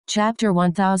Chapter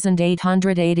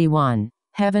 1881.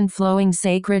 Heaven flowing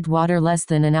sacred water. Less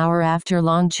than an hour after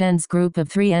Long Chen's group of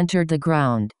 3 entered the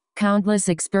ground, countless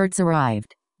experts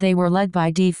arrived. They were led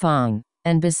by Di Feng,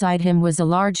 and beside him was a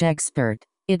large expert.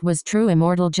 It was true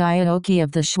immortal Jiaoqi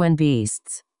of the Xuan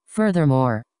beasts.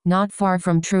 Furthermore, not far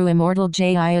from true immortal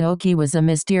Jiaoqi was a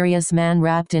mysterious man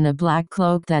wrapped in a black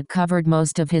cloak that covered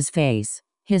most of his face.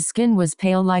 His skin was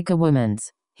pale like a woman's.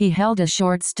 He held a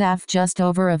short staff just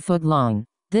over a foot long.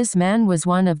 This man was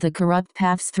one of the corrupt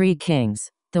path's 3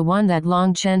 kings, the one that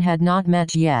Long Chen had not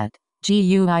met yet,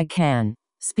 Gui Can.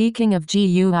 Speaking of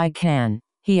Gui Can,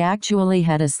 he actually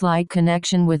had a slight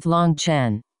connection with Long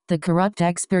Chen, the corrupt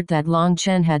expert that Long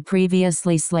Chen had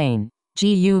previously slain.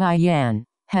 Gui Yan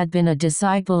had been a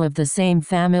disciple of the same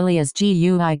family as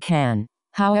Gui Can.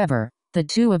 However, the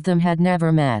 2 of them had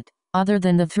never met. Other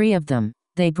than the 3 of them,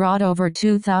 they brought over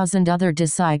 2,000 other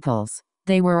disciples.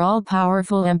 They were all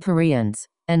powerful Empyreans,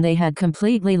 and they had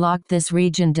completely locked this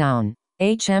region down.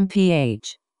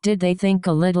 HMPH. Did they think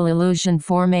a little illusion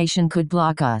formation could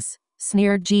block us?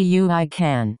 Sneered Gui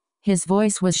Can. His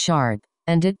voice was sharp,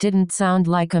 and it didn't sound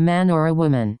like a man or a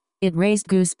woman. It raised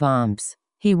goosebumps.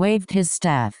 He waved his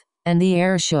staff, and the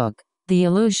air shook. The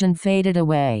illusion faded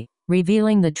away,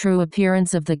 revealing the true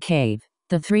appearance of the cave.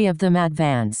 The 3 of them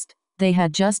advanced. They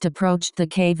had just approached the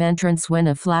cave entrance when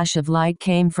a flash of light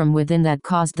came from within that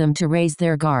caused them to raise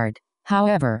their guard.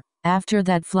 However, after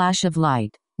that flash of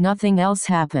light, nothing else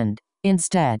happened.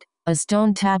 Instead, a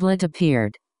stone tablet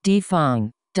appeared. Di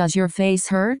Feng, does your face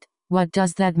hurt? What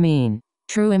does that mean?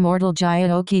 True immortal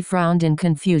Jiaoqi frowned in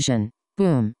confusion.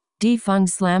 Boom. Di Feng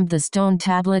slammed the stone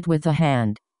tablet with a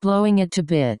hand, blowing it to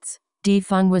bits. Di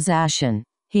Feng was ashen.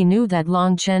 He knew that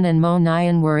Long Chen and Mo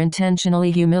Nian were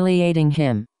intentionally humiliating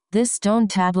him. This stone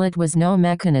tablet was no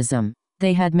mechanism.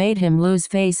 They had made him lose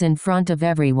face in front of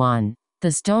everyone.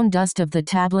 The stone dust of the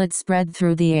tablet spread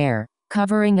through the air,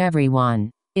 covering everyone.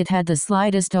 It had the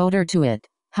slightest odor to it.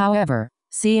 However,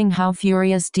 seeing how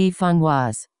furious Di Feng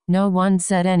was, no one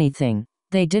said anything.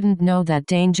 They didn't know that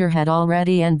danger had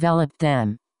already enveloped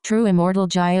them. True immortal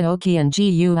Jiaoqi and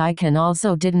Gui Can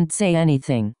also didn't say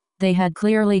anything. They had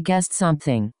clearly guessed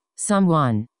something.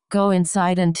 Someone, go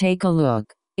inside and take a look.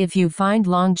 If you find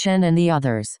Long Chen and the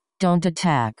others, don't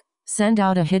attack. Send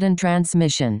out a hidden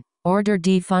transmission, ordered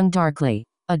Di Feng darkly.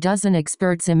 A dozen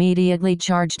experts immediately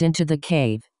charged into the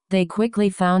cave. They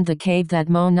quickly found the cave that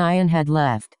Mo Nian had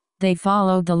left. They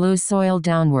followed the loose soil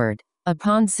downward.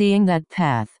 Upon seeing that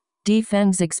path, Di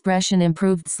Feng's expression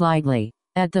improved slightly.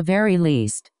 At the very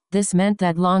least, this meant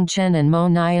that Long Chen and Mo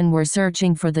Nian were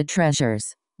searching for the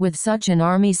treasures. With such an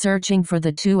army searching for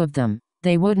the 2 of them,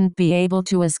 they wouldn't be able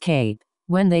to escape.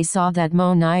 When they saw that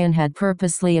Mo Nian had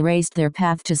purposely erased their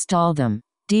path to stall them,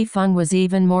 Di Feng was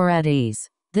even more at ease.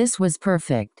 This was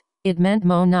perfect. It meant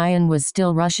Mo Nian was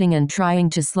still rushing and trying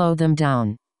to slow them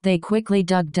down. They quickly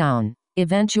dug down,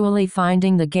 eventually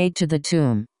finding the gate to the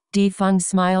tomb. Di Feng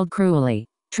smiled cruelly.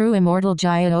 True immortal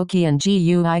Jiaoqi and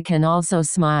Gui Can also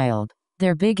smiled.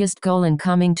 Their biggest goal in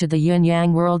coming to the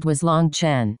Yin-Yang world was Long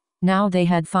Chen. Now they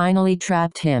had finally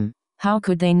trapped him. How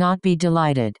could they not be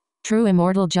delighted? True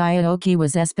immortal Jiaoqi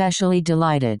was especially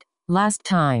delighted. Last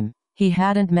time, he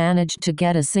hadn't managed to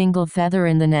get a single feather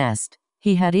in the nest.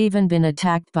 He had even been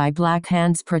attacked by black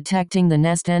hands protecting the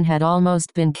nest and had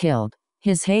almost been killed.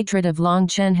 His hatred of Long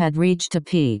Chen had reached a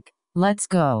peak. Let's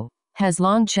go. As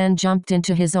Long Chen jumped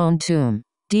into his own tomb,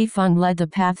 Di Feng led the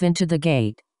path into the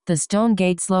gate. The stone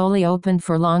gate slowly opened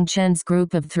for Long Chen's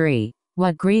group of 3.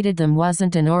 What greeted them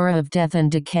wasn't an aura of death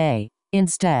and decay.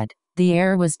 Instead, the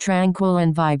air was tranquil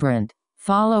and vibrant.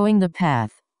 Following the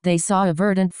path, they saw a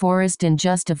verdant forest in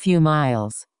just a few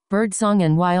miles. Birdsong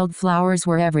and wildflowers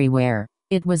were everywhere.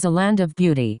 It was a land of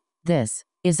beauty. This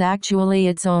is actually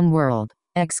its own world,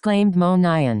 exclaimed Mo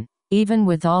Nian. Even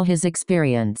with all his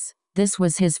experience, this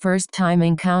was his first time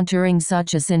encountering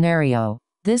such a scenario.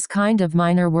 This kind of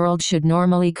minor world should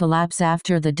normally collapse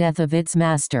after the death of its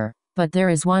master, but there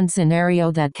is one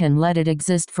scenario that can let it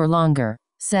exist for longer,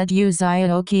 said Yu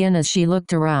Xiaoqian as she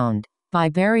looked around. By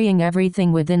burying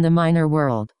everything within the minor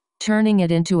world, turning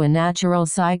it into a natural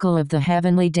cycle of the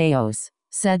heavenly Daos,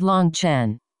 said Long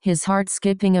Chen, his heart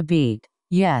skipping a beat.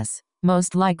 Yes,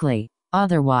 most likely.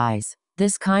 Otherwise,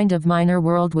 this kind of minor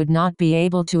world would not be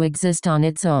able to exist on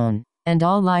its own, and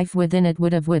all life within it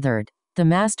would have withered. The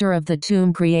master of the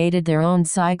tomb created their own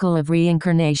cycle of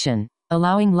reincarnation,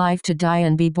 allowing life to die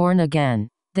and be born again.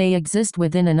 They exist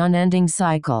within an unending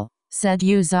cycle, said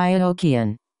Yu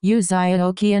Xiaoqian. Yu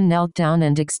Xiaoqian knelt down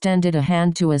and extended a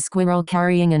hand to a squirrel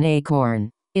carrying an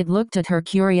acorn. It looked at her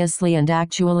curiously and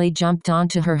actually jumped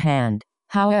onto her hand.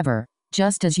 However,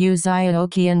 Just as Yu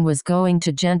Xiaoqian was going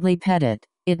to gently pet it,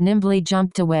 it nimbly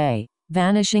jumped away,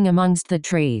 vanishing amongst the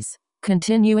trees.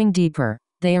 Continuing deeper,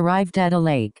 they arrived at a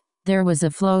lake. There was a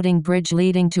floating bridge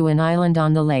leading to an island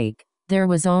on the lake. There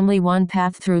was only one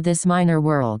path through this minor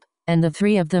world, and the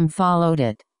three of them followed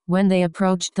it. When they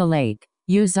approached the lake,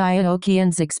 Yu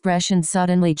Xiaoqian's expression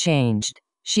suddenly changed.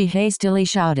 She hastily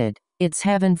shouted, "It's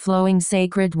heaven-flowing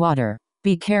sacred water.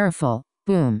 Be careful."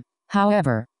 Boom.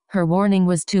 However, her warning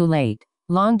was too late.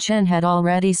 Long Chen had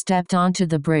already stepped onto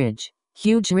the bridge.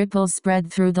 Huge ripples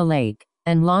spread through the lake,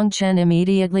 and Long Chen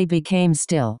immediately became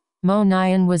still. Mo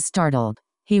Nian was startled.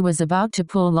 He was about to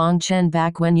pull Long Chen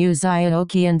back when Yu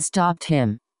Xiaoqian stopped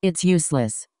him. "It's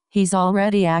useless. He's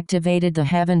already activated the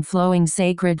heaven-flowing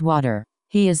sacred water.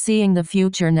 He is seeing the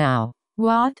future now."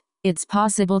 "What? It's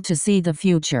possible to see the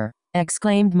future,"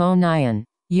 exclaimed Mo Nian.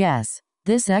 "Yes.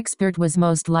 This expert was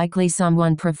most likely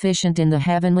someone proficient in the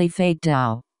heavenly fate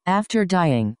Tao. After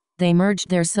dying, they merged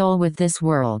their soul with this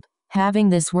world, having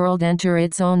this world enter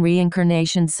its own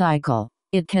reincarnation cycle.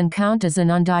 It can count as an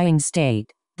undying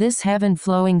state. This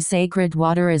heaven-flowing sacred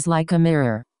water is like a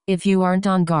mirror. If you aren't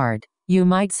on guard, you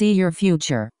might see your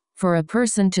future. For a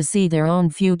person to see their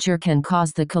own future can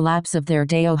cause the collapse of their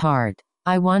Dao heart.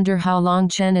 I wonder how Long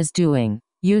Chen is doing."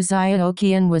 Yu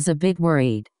Xiaoqian was a bit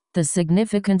worried. The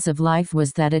significance of life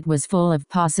was that it was full of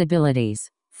possibilities,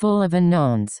 full of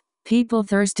unknowns. People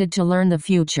thirsted to learn the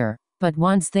future, but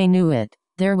once they knew it,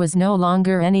 there was no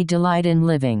longer any delight in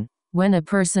living. When a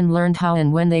person learned how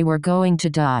and when they were going to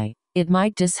die, it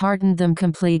might dishearten them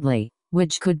completely,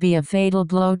 which could be a fatal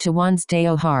blow to one's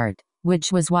Dao heart,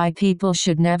 which was why people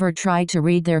should never try to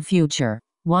read their future.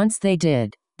 Once they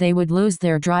did, they would lose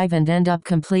their drive and end up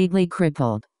completely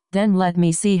crippled. "Then let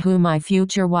me see who my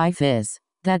future wife is.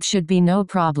 That should be no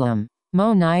problem."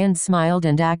 Mo Nian smiled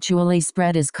and actually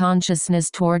spread his consciousness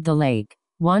toward the lake.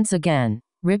 Once again,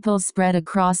 ripples spread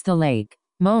across the lake.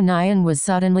 Mo Nian was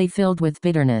suddenly filled with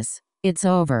bitterness. "It's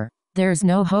over. There's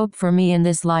no hope for me in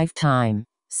this lifetime."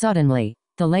 Suddenly,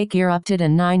 the lake erupted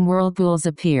and 9 whirlpools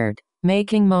appeared,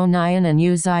 making Mo Nian and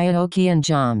Yu Xiaoqian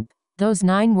jump. Those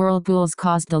 9 whirlpools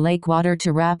caused the lake water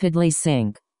to rapidly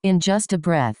sink. In just a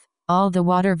breath, all the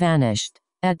water vanished.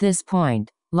 At this point,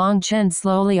 Long Chen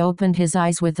slowly opened his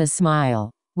eyes with a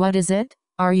smile. "What is it?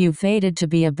 Are you fated to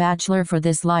be a bachelor for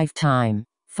this lifetime?"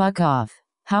 "Fuck off.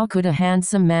 How could a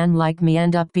handsome man like me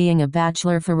end up being a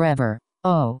bachelor forever?"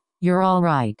 "Oh, you're all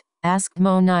right," asked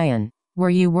Mo Nian. "Were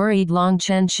you worried?" Long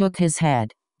Chen shook his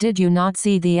head. "Did you not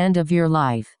see the end of your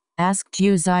life?" asked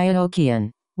Yu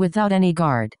Xiaoqian. Without any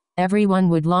guard, everyone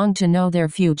would long to know their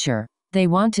future. They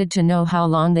wanted to know how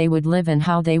long they would live and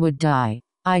how they would die.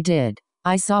 "I did.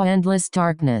 I saw endless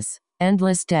darkness,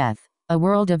 endless death, a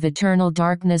world of eternal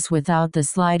darkness without the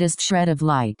slightest shred of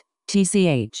light.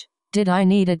 TCH. Did I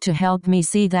need it to help me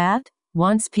see that?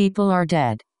 Once people are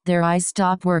dead, their eyes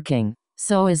stop working,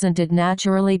 so isn't it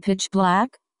naturally pitch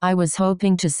black? I was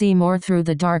hoping to see more through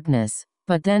the darkness,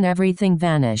 but then everything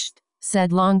vanished,"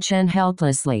 said Long Chen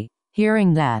helplessly.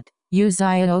 Hearing that, Yu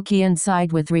Xiaoqian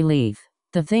sighed with relief.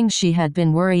 The thing she had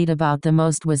been worried about the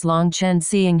most was Long Chen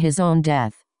seeing his own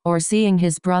death, or seeing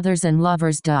his brothers and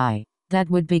lovers die. That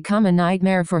would become a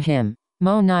nightmare for him.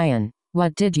 "Mo Nian,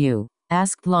 what did you?"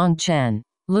 asked Long Chen.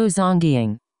 "Lu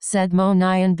Zongdiang," said Mo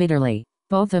Nian bitterly.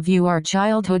 "Both of you are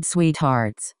childhood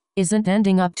sweethearts. Isn't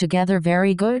ending up together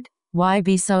very good? Why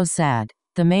be so sad?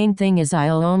 The main thing is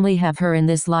I'll only have her in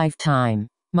this lifetime.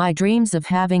 My dreams of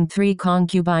having 3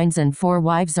 concubines and 4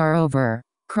 wives are over,"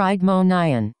 cried Mo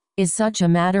Nian. "Is such a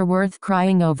matter worth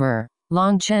crying over?"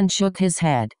 Long Chen shook his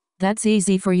head. "That's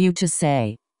easy for you to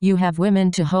say. You have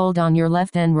women to hold on your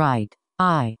left and right.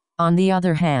 I, on the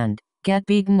other hand, get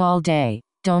beaten all day.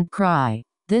 Don't cry.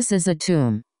 This is a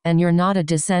tomb, and you're not a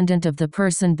descendant of the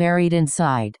person buried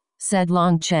inside," said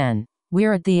Long Chen.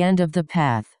 "We're at the end of the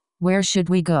path. Where should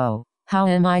we go? How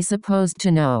am I supposed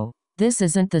to know? This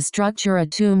isn't the structure a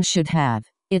tomb should have.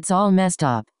 It's all messed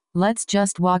up. Let's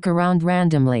just walk around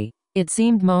randomly." It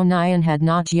seemed Mo Nian had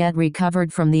not yet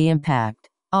recovered from the impact.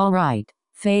 "All right.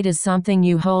 Fate is something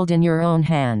you hold in your own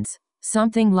hands.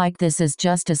 Something like this is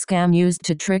just a scam used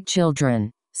to trick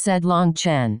children," said Long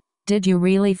Chen. "Did you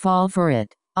really fall for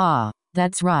it?" "Ah,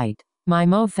 that's right. My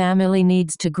Mo family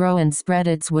needs to grow and spread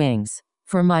its wings.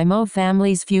 For my Mo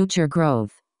family's future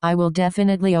growth, I will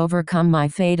definitely overcome my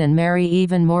fate and marry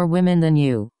even more women than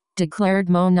you," declared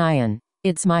Mo Nian.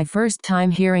 "It's my first time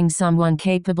hearing someone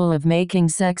capable of making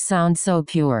sex sound so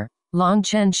pure." Long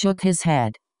Chen shook his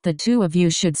head. "The two of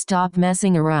you should stop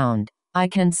messing around. I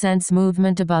can sense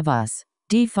movement above us.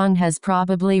 Defeng has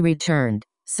probably returned,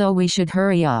 so we should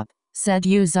hurry up," said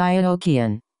Yu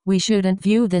Xiaoqian. "We shouldn't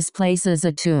view this place as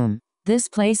a tomb. This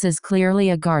place is clearly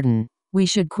a garden. We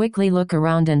should quickly look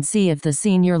around and see if the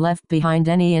senior left behind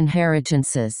any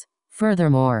inheritances.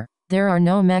 Furthermore, there are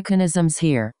no mechanisms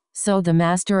here, so the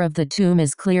master of the tomb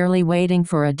is clearly waiting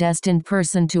for a destined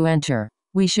person to enter.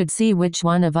 We should see which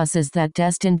one of us is that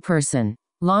destined person.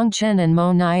 Long Chen and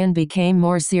Mo Nian became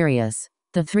more serious.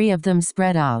 The three of them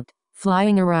spread out,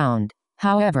 flying around.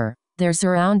 However, their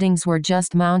surroundings were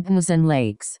just mountains and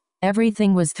lakes.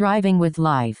 Everything was thriving with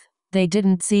life. They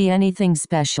didn't see anything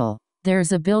special.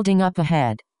 There's a building up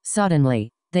ahead.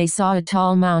 Suddenly, they saw a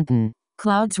tall mountain.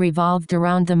 Clouds revolved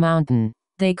around the mountain.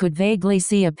 They could vaguely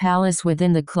see a palace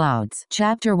within the clouds.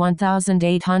 Chapter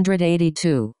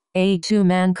 1882. A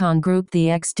two-man group. The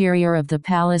exterior of the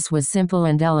palace was simple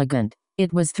and elegant.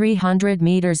 It was 300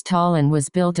 meters tall and was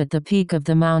built at the peak of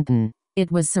the mountain.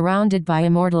 It was surrounded by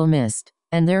immortal mist,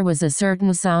 and there was a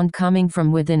certain sound coming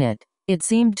from within it. It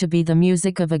seemed to be the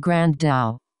music of a grand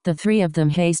Tao. The three of them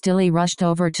hastily rushed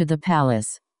over to the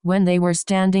palace. When they were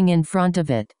standing in front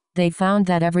of it, they found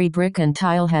that every brick and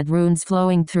tile had runes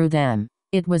flowing through them.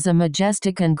 It was a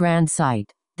majestic and grand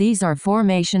sight. These are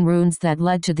formation runes that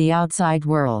led to the outside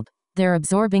world. They're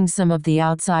absorbing some of the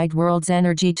outside world's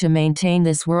energy to maintain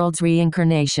this world's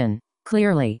reincarnation.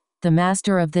 Clearly, the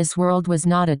master of this world was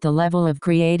not at the level of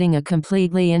creating a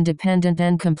completely independent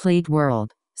and complete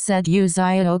world, said Yu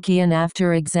Xiaoqian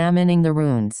after examining the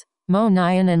runes. Mo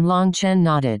Nian and Long Chen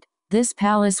nodded. This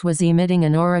palace was emitting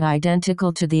an aura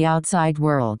identical to the outside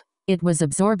world. It was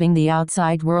absorbing the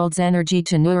outside world's energy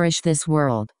to nourish this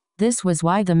world. This was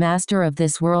why the master of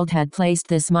this world had placed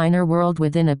this minor world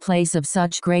within a place of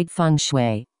such great feng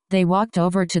shui. They walked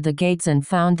over to the gates and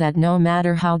found that no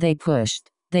matter how they pushed,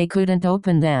 they couldn't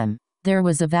open them. There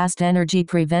was a vast energy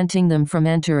preventing them from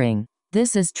entering.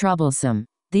 This is troublesome.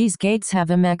 These gates have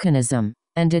a mechanism,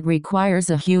 and it requires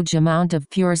a huge amount of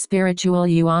pure spiritual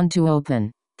yuan to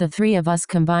open. The three of us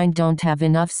combined don't have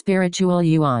enough spiritual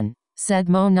yuan, said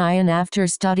Mo Nian after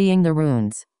studying the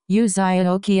runes. Yu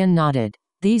Xiaoqian nodded.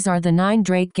 These are the 9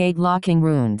 Drake Gate locking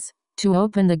runes. To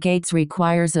open the gates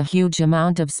requires a huge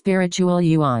amount of spiritual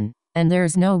yuan, and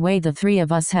there's no way the three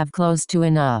of us have close to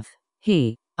enough.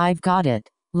 I've got it.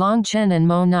 Long Chen and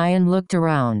Mo Nian looked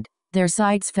around. Their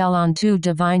sights fell on 2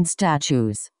 divine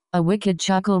statues. A wicked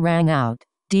chuckle rang out.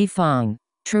 Di Feng,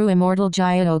 true immortal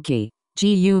Jiaoqi,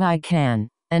 Gui Kan,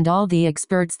 and all the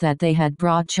experts that they had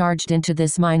brought charged into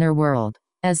this minor world.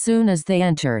 As soon as they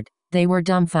entered, they were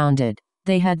dumbfounded.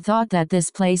 They had thought that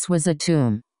this place was a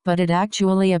tomb, but it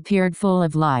actually appeared full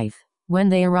of life. When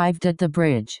they arrived at the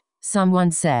bridge,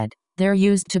 someone said, "There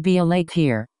used to be a lake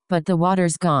here, but the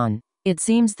water's gone." It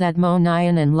seems that Mo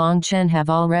Nian and Long Chen have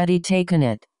already taken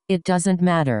it. It doesn't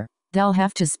matter. They'll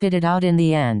have to spit it out in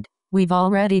the end. We've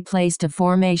already placed a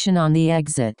formation on the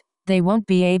exit. They won't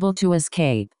be able to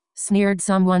escape, sneered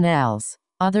someone else.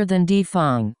 Other than Di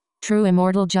Feng, true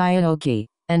immortal Jiaoqi,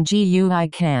 and Gui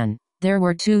Kan, there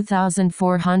were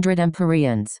 2,400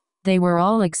 Empyreans. They were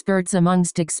all experts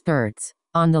amongst experts,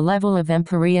 on the level of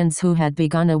Empyreans who had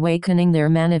begun awakening their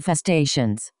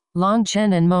manifestations. Long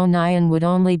Chen and Mo Nian would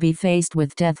only be faced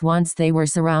with death once they were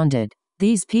surrounded.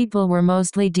 These people were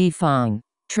mostly Di Feng,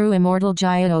 true immortal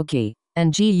Jiaoqi,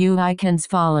 and Gui Kan's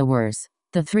followers.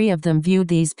 The three of them viewed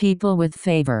these people with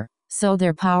favor, so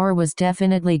their power was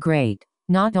definitely great.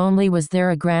 Not only was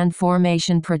there a grand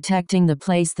formation protecting the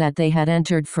place that they had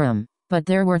entered from, but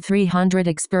there were 300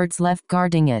 experts left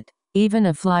guarding it. Even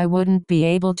a fly wouldn't be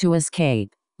able to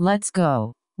escape. Let's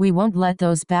go. We won't let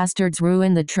those bastards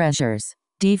ruin the treasures.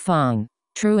 Di Feng,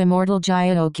 true immortal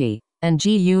Jiaoqi, and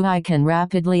Gui Kan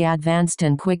rapidly advanced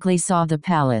and quickly saw the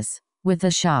palace. With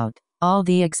a shout, all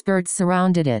the experts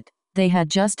surrounded it. They had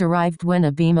just arrived when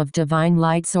a beam of divine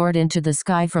light soared into the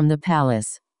sky from the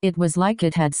palace. It was like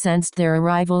it had sensed their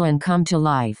arrival and come to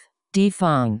life. Di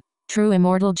Feng, true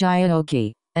immortal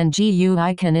Jiaoqi, and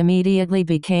Gui Kan immediately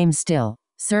became still,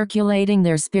 circulating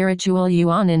their spiritual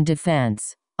yuan in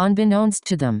defense. Unbeknownst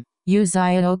to them, Yu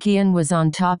Xiaoqian was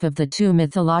on top of the 2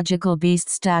 mythological beast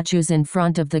statues in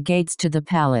front of the gates to the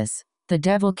palace. The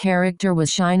devil character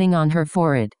was shining on her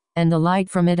forehead, and the light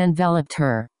from it enveloped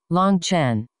her. Long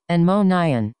Chen, and Mo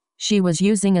Nian, she was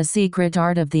using a secret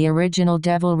art of the original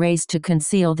devil race to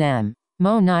conceal them.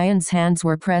 Mo Nian's hands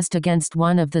were pressed against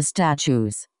one of the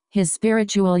statues. His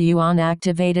spiritual yuan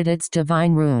activated its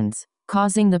divine runes,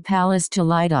 causing the palace to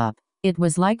light up. It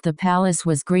was like the palace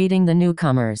was greeting the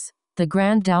newcomers. The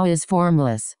Grand Tao is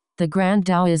formless. The Grand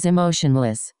Tao is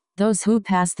emotionless. Those who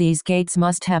pass these gates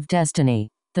must have destiny.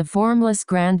 The formless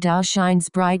Grand Tao shines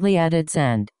brightly at its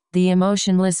end. The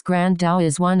emotionless Grand Tao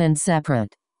is one and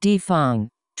separate. Di Feng,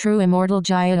 true immortal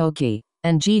Jiaoqi,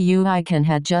 and Gui Ken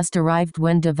had just arrived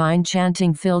when divine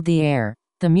chanting filled the air.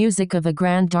 The music of a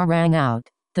grand dar rang out.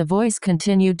 The voice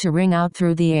continued to ring out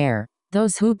through the air.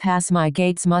 Those who pass my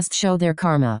gates must show their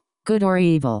karma, good or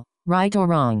evil, right or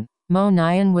wrong. Mo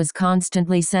Nian was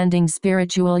constantly sending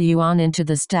spiritual yuan into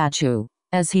the statue.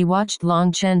 As he watched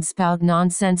Long Chen spout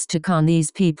nonsense to con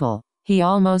these people, he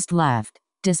almost laughed.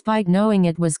 Despite knowing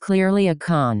it was clearly a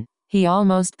con, he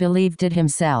almost believed it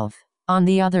himself. On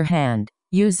the other hand,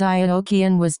 Yu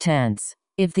Xiaoqian was tense.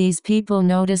 If these people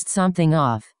noticed something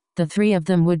off, the three of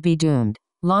them would be doomed.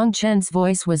 Long Chen's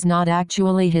voice was not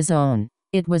actually his own.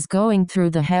 It was going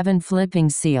through the heaven flipping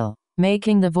seal,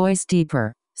 making the voice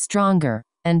deeper, stronger,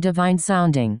 and divine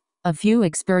sounding. A few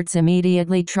experts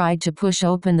immediately tried to push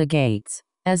open the gates.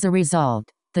 As a result,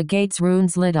 the gates'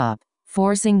 runes lit up,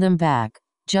 forcing them back.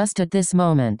 Just at this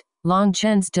moment, Long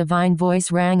Chen's divine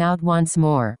voice rang out once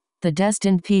more. The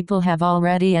destined people have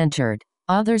already entered.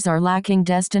 Others are lacking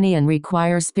destiny and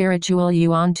require spiritual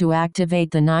yuan to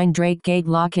activate the 9 Drake Gate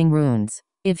locking runes.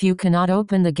 If you cannot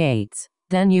open the gates,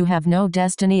 then you have no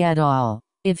destiny at all.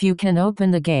 If you can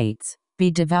open the gates,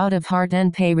 be devout of heart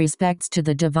and pay respects to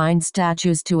the divine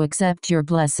statues to accept your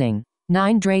blessing.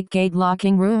 9 Drake Gate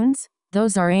locking runes?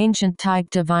 Those are ancient type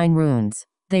divine runes.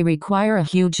 They require a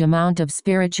huge amount of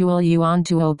spiritual yuan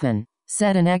to open,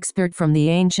 said an expert from the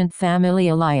Ancient Family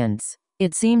Alliance.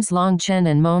 It seems Long Chen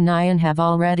and Mo Nian have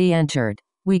already entered.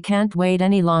 We can't wait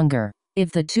any longer.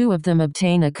 If the two of them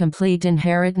obtain a complete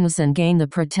inheritance and gain the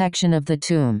protection of the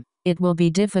tomb, it will be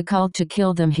difficult to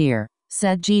kill them here,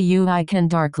 said Gui Ken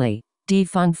darkly. Di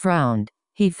Feng frowned.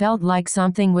 He felt like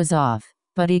something was off,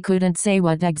 but he couldn't say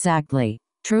what exactly.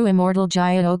 True Immortal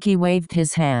Jiaoqi waved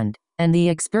his hand, and the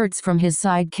experts from his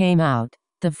side came out.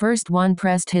 The first one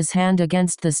pressed his hand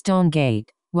against the stone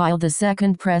gate, while the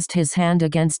second pressed his hand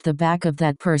against the back of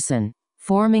that person,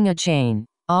 forming a chain.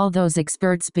 All those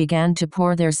experts began to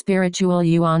pour their spiritual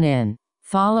yuan in.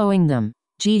 Following them,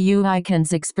 Gui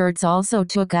Ken's experts also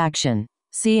took action.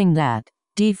 Seeing that,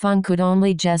 Di Feng could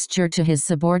only gesture to his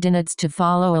subordinates to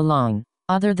follow along.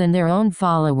 Other than their own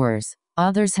followers,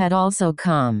 others had also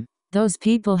come. Those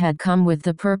people had come with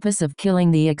the purpose of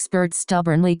killing the experts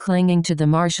stubbornly clinging to the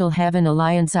Martial Heaven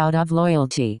Alliance out of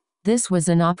loyalty. This was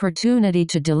an opportunity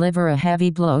to deliver a heavy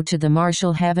blow to the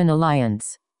Martial Heaven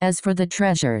Alliance. As for the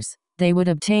treasures, they would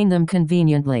obtain them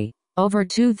conveniently. Over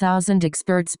 2,000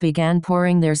 experts began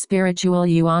pouring their spiritual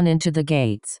yuan into the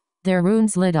gates. Their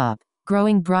runes lit up,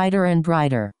 growing brighter and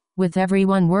brighter. With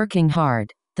everyone working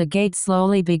hard, the gates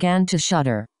slowly began to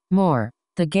shudder. More,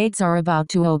 the gates are about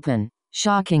to open.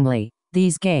 Shockingly,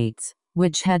 these gates,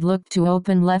 which had looked to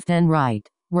open left and right,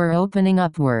 were opening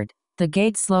upward. The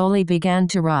gates slowly began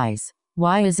to rise.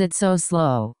 Why is it so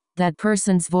slow? That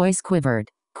person's voice quivered.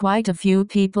 Quite a few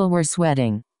people were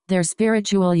sweating. Their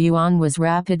spiritual yuan was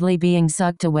rapidly being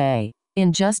sucked away.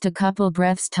 In just a couple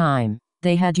breaths' time,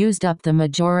 they had used up the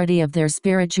majority of their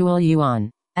spiritual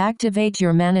yuan. Activate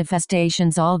your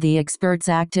manifestations. All the experts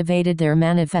activated their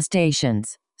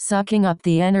manifestations, sucking up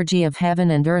the energy of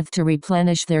heaven and earth to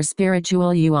replenish their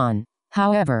spiritual yuan.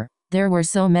 However, there were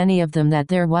so many of them that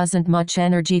there wasn't much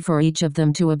energy for each of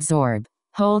them to absorb.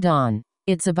 Hold on.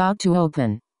 It's about to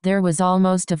open. There was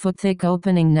almost a foot-thick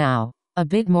opening now. A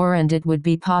bit more and it would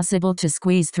be possible to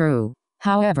squeeze through.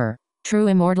 However, True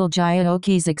Immortal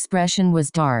Jiaoqi's expression was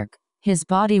dark. His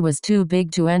body was too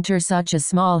big to enter such a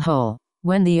small hole.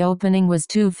 When the opening was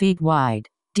 2 feet wide,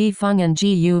 Di Feng and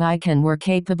Gui Ken were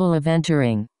capable of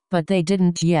entering, but they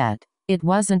didn't yet. It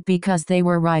wasn't because they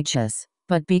were righteous,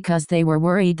 but because they were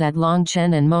worried that Long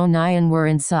Chen and Mo Nian were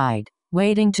inside,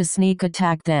 waiting to sneak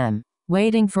attack them.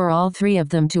 Waiting for all 3 of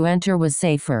them to enter was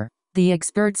safer. The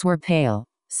experts were pale.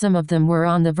 Some of them were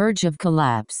on the verge of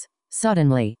collapse.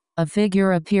 Suddenly, a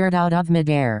figure appeared out of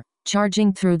midair,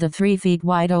 charging through the 3 feet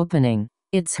wide opening.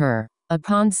 It's her.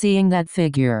 Upon seeing that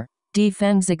figure, Di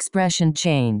Feng's expression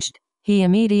changed. He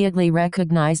immediately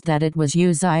recognized that it was Yu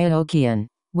Xiaoqian.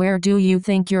 Where do you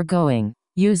think you're going?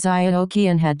 Yu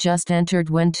Xiaoqian had just entered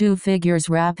when 2 figures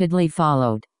rapidly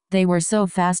followed. They were so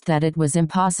fast that it was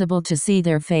impossible to see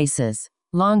their faces.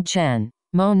 Long Chen,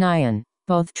 Mo Nian.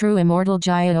 Both True Immortal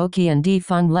Jiaoqi and Di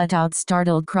Feng let out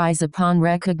startled cries upon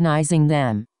recognizing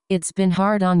them. It's been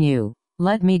hard on you.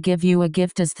 Let me give you a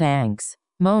gift as thanks.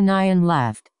 Mo Nian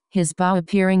laughed, his bow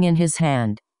appearing in his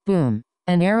hand. Boom!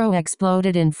 An arrow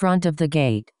exploded in front of the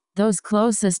gate. Those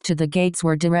closest to the gates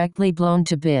were directly blown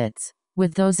to bits.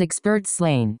 With those experts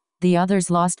slain, the others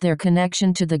lost their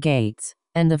connection to the gates,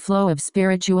 and the flow of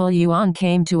spiritual yuan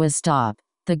came to a stop.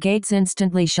 The gates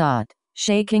instantly shut,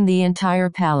 shaking the entire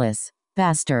palace.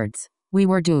 Bastards. We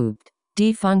were duped.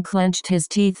 Di Feng clenched his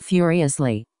teeth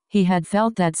furiously. He had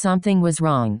felt that something was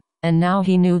wrong, and now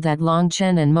he knew that Long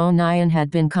Chen and Mo Nian had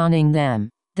been conning them.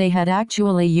 They had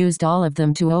actually used all of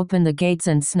them to open the gates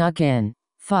and snuck in.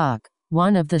 Fuck.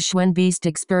 One of the Xuan beast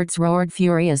experts roared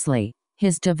furiously.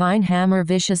 His divine hammer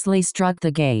viciously struck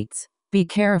the gates. Be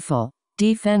careful.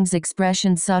 Di Feng's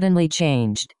expression suddenly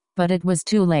changed. But it was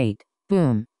too late.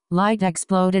 Boom. Light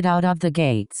exploded out of the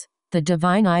gates. The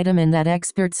divine item in that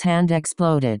expert's hand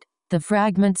exploded. The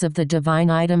fragments of the divine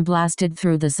item blasted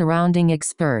through the surrounding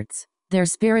experts. Their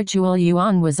spiritual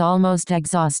yuan was almost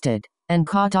exhausted. And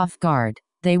caught off guard,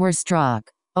 they were struck.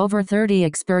 Over 30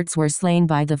 experts were slain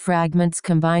by the fragments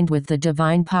combined with the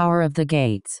divine power of the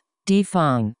gates. Di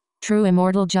Feng, true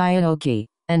immortal Jiaoqi,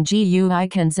 and Ji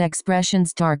Yuiken's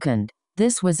expressions darkened.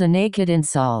 This was a naked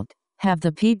insult. Have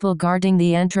the people guarding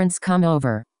the entrance come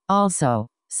over. Also,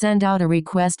 send out a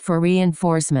request for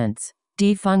reinforcements.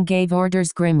 Di Feng gave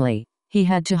orders grimly. He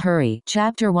had to hurry.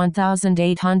 Chapter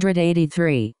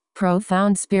 1883.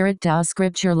 Profound Spirit Tao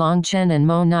Scripture. Long Chen and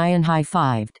Mo Nian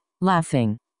high-fived,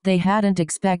 laughing. They hadn't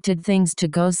expected things to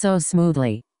go so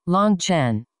smoothly. Long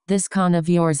Chen, this con of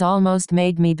yours almost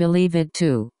made me believe it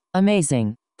too.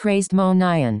 Amazing, praised Mo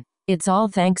Nian. It's all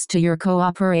thanks to your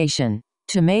cooperation.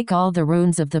 To make all the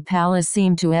runes of the palace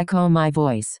seem to echo my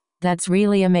voice. That's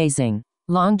really amazing.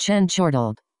 Long Chen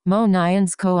chortled. Mo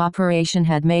Nian's cooperation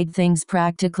had made things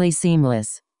practically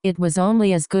seamless. It was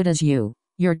only as good as you.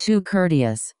 You're too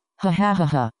courteous. Ha ha ha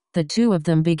ha. The two of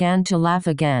them began to laugh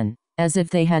again, as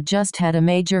if they had just had a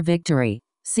major victory.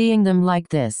 Seeing them like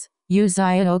this, Yu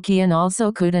Xiaoqian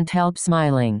also couldn't help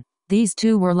smiling. These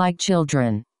two were like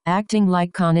children. Acting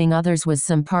like conning others was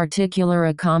some particular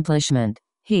accomplishment.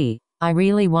 I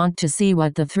really want to see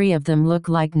what the three of them look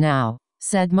like now,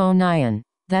 said Mo Nian.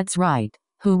 That's right.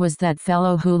 Who was that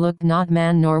fellow who looked not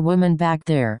man nor woman back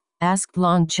there? Asked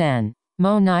Long Chen.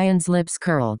 Mo Nian's lips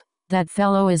curled. That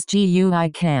fellow is Ji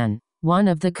Yuiken, one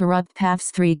of the corrupt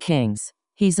path's three kings.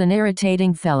 He's an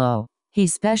irritating fellow. He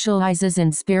specializes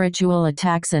in spiritual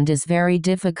attacks and is very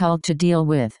difficult to deal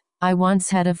with. I once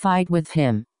had a fight with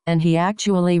him, and he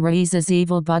actually raises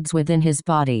evil bugs within his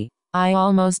body. I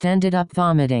almost ended up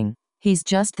vomiting. He's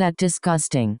just that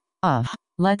disgusting. Ugh,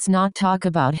 let's not talk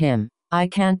about him. I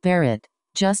can't bear it.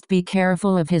 Just be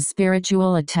careful of his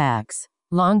spiritual attacks.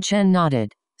 Long Chen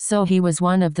nodded. So he was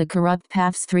one of the corrupt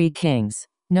path's three kings.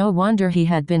 No wonder he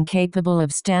had been capable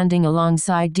of standing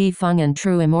alongside Di Feng and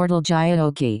true immortal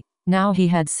Jiaoqi. Now he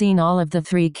had seen all of the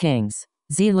three kings,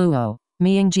 Ziluo,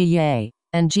 Miangjiye,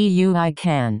 and Ji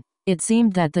Yuiken. It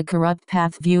seemed that the corrupt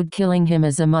path viewed killing him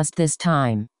as a must this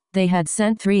time. They had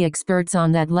sent 3 experts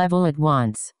on that level at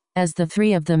once. As the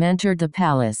 3 of them entered the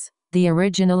palace, the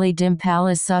originally dim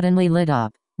palace suddenly lit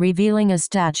up, revealing a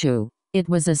statue. It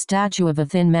was a statue of a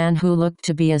thin man who looked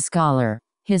to be a scholar.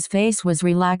 His face was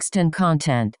relaxed and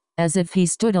content, as if he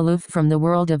stood aloof from the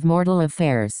world of mortal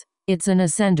affairs. It's an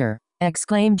ascender,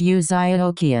 exclaimed Yu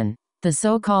Xiaoqian. The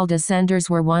so-called ascenders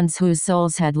were ones whose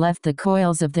souls had left the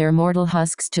coils of their mortal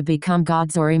husks to become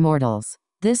gods or immortals.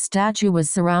 This statue was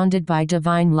surrounded by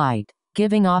divine light,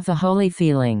 giving off a holy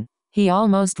feeling. He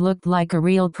almost looked like a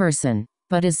real person,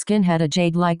 but his skin had a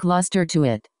jade-like luster to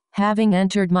it. Having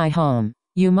entered my home,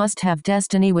 you must have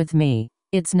destiny with me.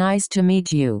 It's nice to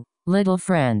meet you, little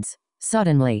friends.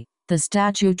 Suddenly, the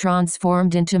statue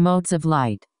transformed into motes of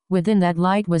light. Within that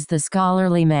light was the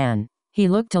scholarly man. He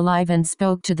looked alive and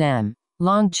spoke to them.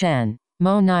 Long Chen,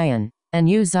 Mo Nian, and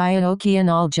Yu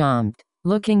Xiaoqian all jumped,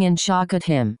 looking in shock at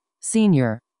him.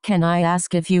 Senior, can I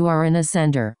ask if you are an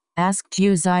ascender? Asked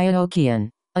Yu Xiaoqian.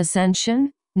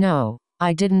 Ascension? No,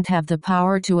 I didn't have the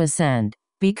power to ascend.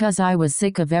 Because I was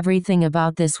sick of everything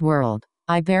about this world,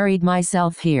 I buried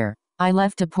myself here. I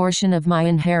left a portion of my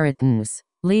inheritance,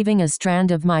 leaving a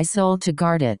strand of my soul to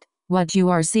guard it. What you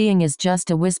are seeing is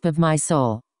just a wisp of my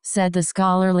soul, said the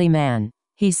scholarly man.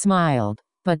 He smiled,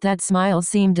 but that smile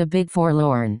seemed a bit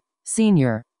forlorn.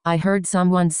 Senior, I heard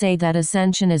someone say that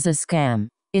ascension is a scam.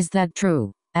 Is that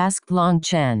true? Asked Long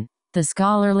Chen. The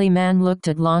scholarly man looked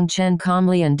at Long Chen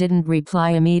calmly and didn't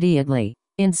reply immediately.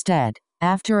 Instead,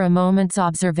 after a moment's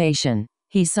observation,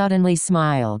 he suddenly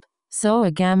smiled. So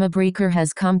a gamma breaker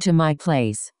has come to my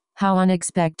place. How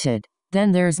unexpected.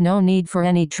 Then there's no need for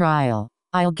any trial.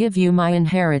 I'll give you my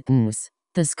inheritance.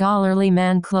 The scholarly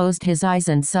man closed his eyes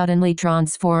and suddenly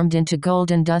transformed into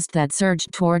golden dust that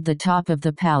surged toward the top of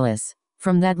the palace.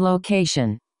 From that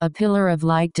location, a pillar of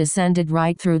light descended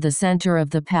right through the center of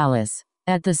the palace.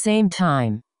 At the same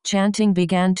time, chanting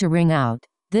began to ring out.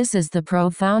 This is the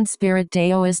profound spirit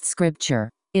Taoist scripture.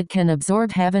 It can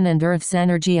absorb heaven and earth's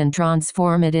energy and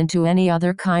transform it into any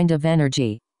other kind of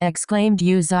energy, exclaimed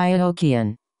Yu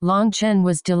Xiaoqian. Long Chen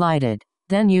was delighted.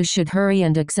 Then you should hurry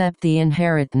and accept the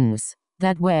inheritance.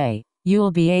 That way,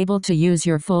 you'll be able to use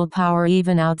your full power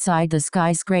even outside the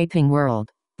skyscraping world.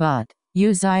 But,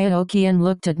 Yu Xiaoqian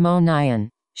looked at Mo Nian.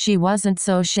 She wasn't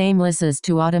so shameless as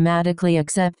to automatically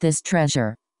accept this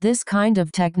treasure. This kind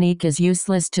of technique is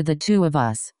useless to the two of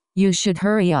us. You should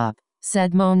hurry up,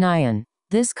 said Mo Nian.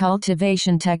 This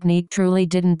cultivation technique truly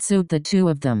didn't suit the two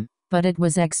of them, but it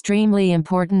was extremely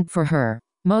important for her.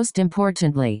 Most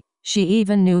importantly, she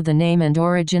even knew the name and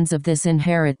origins of this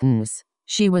inheritance.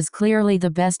 She was clearly the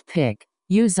best pick.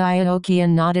 Yu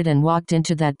Xiaoqian nodded and walked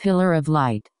into that pillar of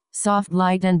light. Soft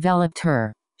light enveloped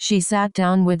her. She sat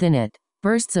down within it.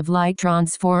 Bursts of light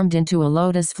transformed into a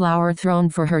lotus flower throne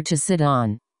for her to sit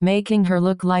on, making her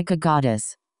look like a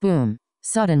goddess. Boom!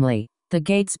 Suddenly, the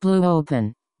gates blew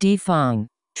open. Di Feng,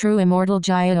 true immortal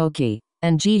Jiaoqi,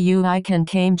 and Ji Yuiken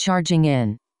came charging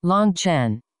in. Long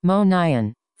Chen, Mo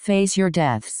Nian, face your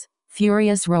deaths.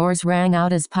 Furious roars rang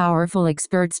out as powerful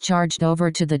experts charged over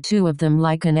to the two of them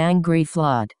like an angry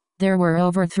flood. There were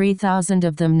over 3,000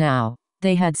 of them now.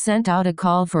 They had sent out a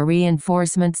call for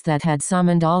reinforcements that had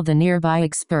summoned all the nearby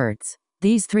experts.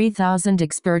 These 3,000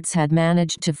 experts had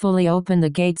managed to fully open the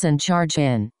gates and charge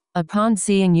in. Upon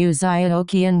seeing Yu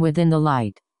Xiaoqian within the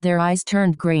light, their eyes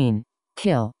turned green.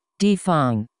 Kill. Di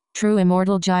Feng, true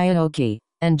immortal Jiaoqi,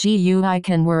 and Ji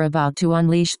Yuiken were about to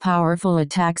unleash powerful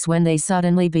attacks when they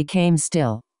suddenly became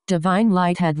still. Divine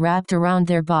light had wrapped around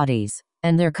their bodies,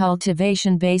 and their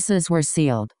cultivation bases were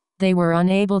sealed. They were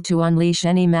unable to unleash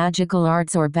any magical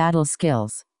arts or battle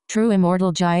skills. True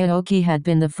immortal Jiaoqi had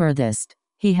been the furthest.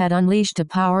 He had unleashed a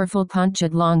powerful punch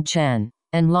at Long Chen,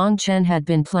 and Long Chen had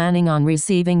been planning on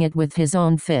receiving it with his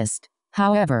own fist.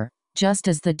 However, just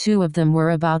as the two of them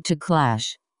were about to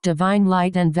clash, divine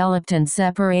light enveloped and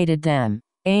separated them.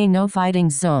 No fighting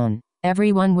zone.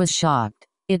 Everyone was shocked.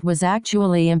 It was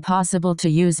actually impossible to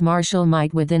use martial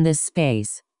might within this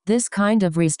space. This kind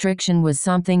of restriction was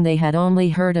something they had only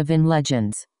heard of in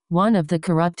legends. One of the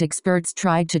corrupt experts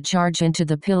tried to charge into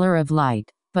the pillar of light,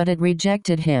 but it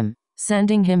rejected him,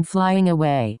 sending him flying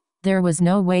away. There was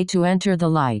no way to enter the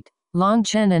light. Long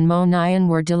Chen and Mo Nian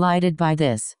were delighted by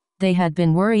this. They had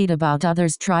been worried about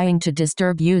others trying to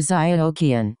disturb Yu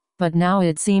Xiaoqian, but now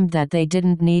it seemed that they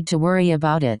didn't need to worry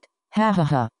about it. Ha ha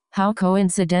ha, how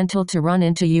coincidental to run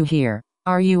into you here.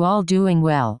 Are you all doing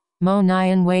well? Mo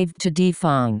Nian waved to Di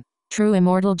Feng, true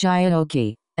immortal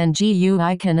Jiaoqi, and Ji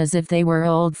Yuiken as if they were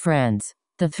old friends.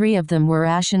 The three of them were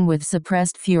ashen with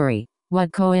suppressed fury.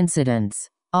 What coincidence.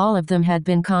 All of them had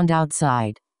been conned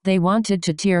outside. They wanted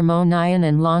to tear Mo Nian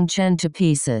and Long Chen to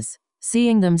pieces.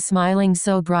 Seeing them smiling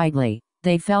so brightly,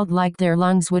 they felt like their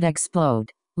lungs would explode.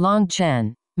 Long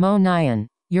Chen, Mo Nian,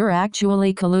 you're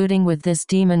actually colluding with this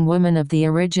demon woman of the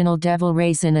original devil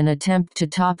race in an attempt to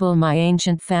topple my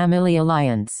ancient family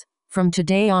alliance. From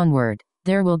today onward,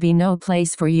 there will be no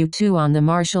place for you two on the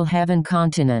martial heaven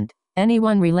continent.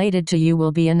 Anyone related to you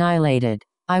will be annihilated.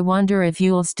 I wonder if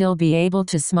you'll still be able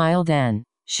to smile then,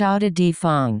 shouted Di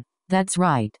Feng. That's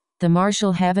right. The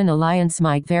martial heaven alliance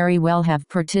might very well have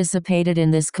participated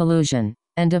in this collusion.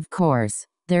 And of course,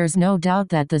 there's no doubt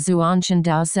that the Zhuanshan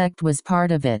Dao sect was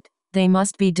part of it. They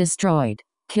must be destroyed,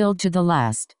 killed to the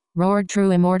last, roared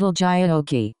true immortal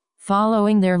Jiaoqi.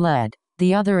 Following their lead,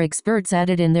 the other experts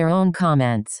added in their own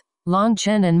comments. Long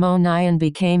Chen and Mo Nian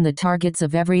became the targets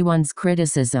of everyone's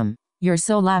criticism. You're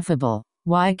so laughable.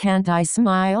 Why can't I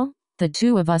smile? The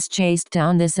two of us chased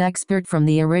down this expert from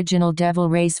the original devil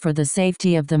race for the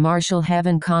safety of the martial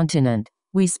heaven continent.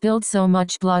 We spilled so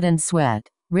much blood and sweat,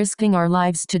 risking our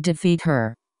lives to defeat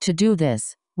her. To do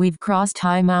this, we've crossed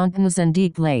high mountains and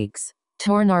deep lakes,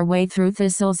 torn our way through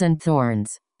thistles and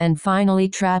thorns, and finally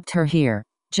trapped her here.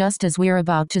 Just as we're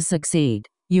about to succeed,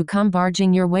 you come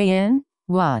barging your way in?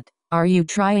 What? Are you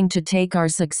trying to take our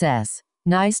success?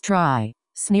 Nice try,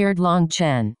 sneered Long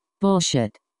Chen.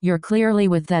 Bullshit. You're clearly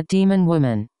with that demon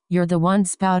woman. You're the one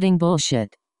spouting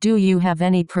bullshit. Do you have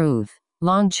any proof?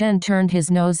 Long Chen turned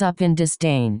his nose up in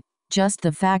disdain. Just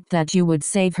the fact that you would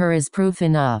save her is proof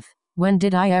enough. When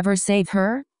did I ever save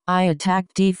her? I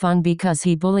attacked Di Feng because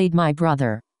he bullied my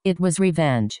brother. It was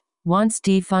revenge. Once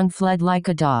Di Feng fled like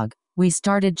a dog, we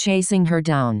started chasing her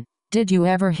down. Did you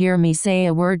ever hear me say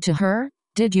a word to her?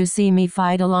 Did you see me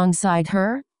fight alongside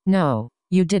her? No,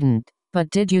 you didn't. But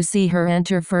did you see her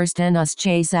enter first and us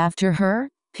chase after her?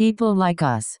 People like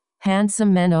us,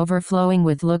 handsome men overflowing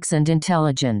with looks and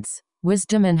intelligence,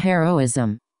 wisdom and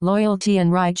heroism, loyalty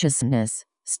and righteousness,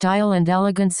 style and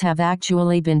elegance have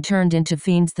actually been turned into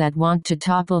fiends that want to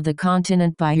topple the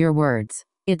continent by your words.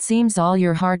 It seems all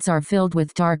your hearts are filled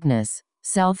with darkness,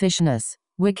 selfishness,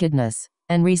 wickedness,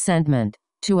 and resentment.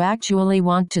 To actually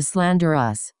want to slander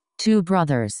us, Two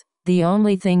brothers. The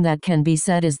only thing that can be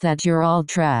said is that you're all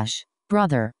trash.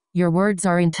 Brother, your words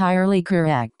are entirely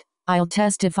correct. I'll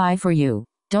testify for you.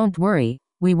 Don't worry,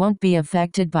 we won't be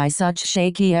affected by such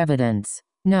shaky evidence.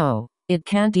 No, it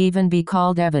can't even be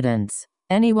called evidence.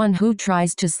 Anyone who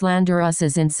tries to slander us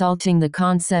is insulting the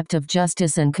concept of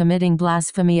justice and committing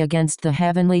blasphemy against the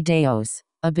heavenly Deos,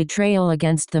 a betrayal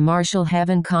against the martial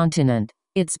heaven continent.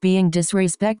 It's being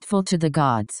disrespectful to the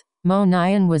gods. Mo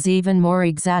Nyan was even more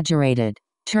exaggerated,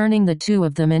 turning the two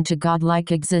of them into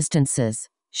godlike existences.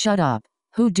 Shut up.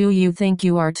 Who do you think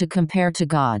you are to compare to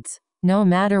gods? No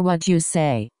matter what you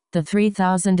say, the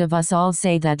 3,000 of us all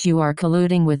say that you are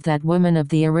colluding with that woman of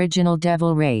the original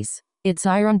devil race. It's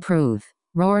iron-proof,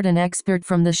 roared an expert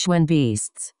from the Schwen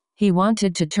beasts. He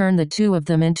wanted to turn the two of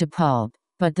them into pulp,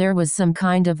 but there was some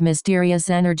kind of mysterious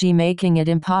energy making it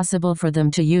impossible for them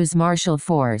to use martial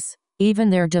force.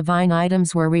 Even their divine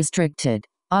items were restricted.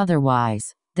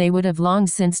 Otherwise, they would have long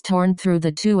since torn through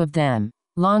the two of them.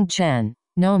 Long Chen,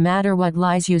 no matter what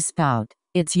lies you spout,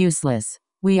 it's useless.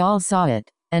 We all saw it,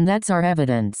 and that's our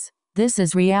evidence. This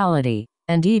is reality,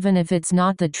 and even if it's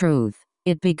not the truth,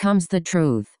 it becomes the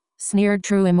truth, sneered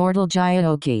True Immortal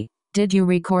Jaioki. Did you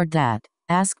record that?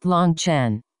 Asked Long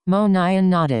Chen. Mo Nyan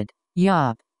nodded.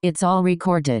 Yup, it's all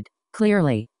recorded.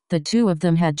 Clearly, the two of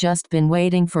them had just been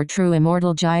waiting for True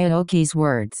Immortal Jaioki's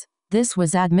words. This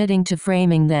was admitting to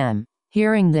framing them.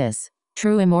 Hearing this,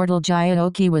 True Immortal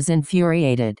Jaioki was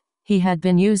infuriated. He had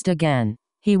been used again.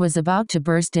 He was about to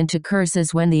burst into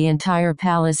curses when the entire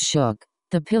palace shook.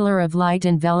 The pillar of light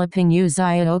enveloping Yu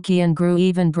Jaiokian grew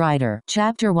even brighter.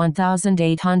 Chapter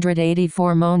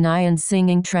 1884 Mo Nyan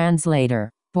Singing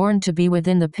Translator. Born to be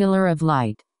within the pillar of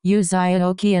light, Yu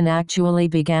Jaiokian actually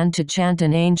began to chant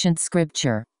an ancient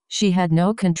scripture. She had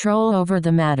no control over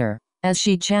the matter. As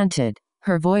she chanted,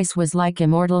 her voice was like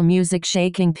immortal music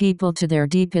shaking people to their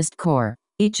deepest core.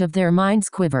 Each of their minds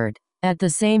quivered. At the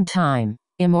same time,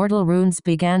 immortal runes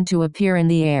began to appear in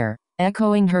the air,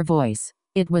 echoing her voice.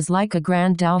 It was like a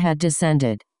grand Tao had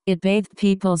descended. It bathed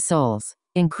people's souls,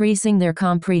 increasing their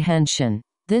comprehension.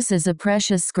 This is a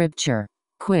precious scripture.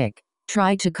 Quick,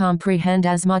 try to comprehend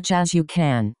as much as you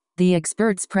can. The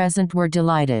experts present were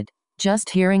delighted.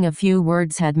 Just hearing a few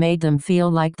words had made them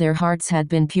feel like their hearts had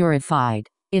been purified.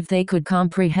 If they could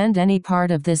comprehend any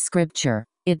part of this scripture,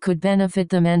 it could benefit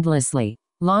them endlessly.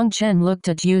 Long Chen looked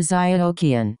at Yu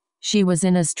Jaiokian. She was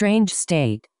in a strange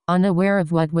state, unaware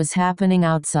of what was happening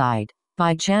outside.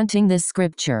 By chanting this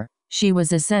scripture, she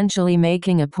was essentially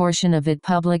making a portion of it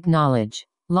public knowledge.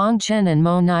 Long Chen and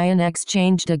Mo Nyan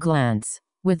exchanged a glance.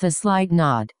 With a slight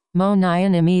nod, Mo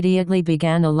Nyan immediately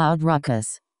began a loud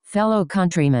ruckus. Fellow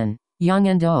countrymen, young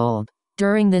and old,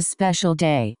 during this special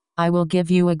day, I will give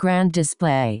you a grand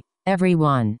display.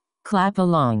 Everyone, clap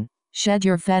along, shed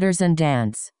your fetters and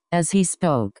dance. As he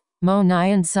spoke, Mo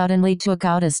Nyan suddenly took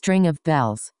out a string of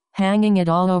bells, hanging it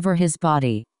all over his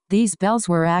body. These bells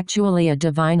were actually a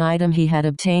divine item he had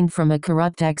obtained from a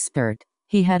corrupt expert.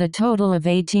 He had a total of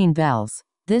 18 bells.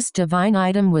 This divine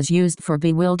item was used for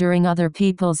bewildering other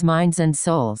people's minds and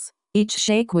souls. Each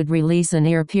shake would release an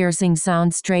ear-piercing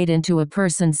sound straight into a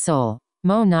person's soul.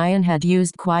 Mo Nyan had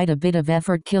used quite a bit of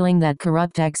effort killing that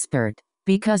corrupt expert.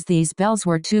 Because these bells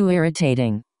were too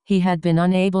irritating, he had been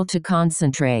unable to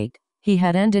concentrate. He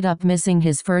had ended up missing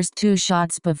his first 2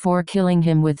 shots before killing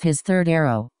him with his third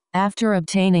arrow. After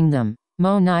obtaining them,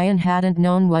 Mo Nyan hadn't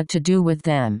known what to do with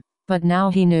them. But now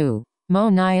he knew. Mo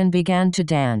Nyan began to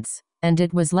dance, and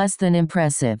it was less than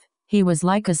impressive. He was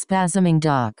like a spasming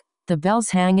duck. The bells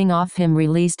hanging off him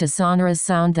released a sonorous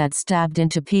sound that stabbed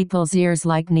into people's ears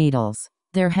like needles.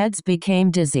 Their heads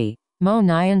became dizzy. Mo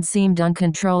Nyan seemed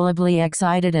uncontrollably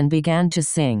excited and began to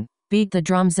sing. Beat the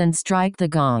drums and strike the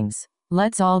gongs.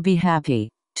 Let's all be happy.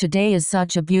 Today is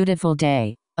such a beautiful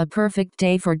day. A perfect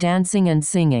day for dancing and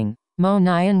singing. Mo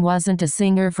Nyan wasn't a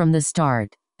singer from the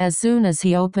start. As soon as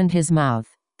he opened his mouth,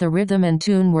 the rhythm and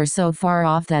tune were so far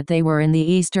off that they were in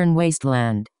the eastern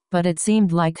wasteland. But it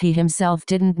seemed like he himself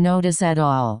didn't notice at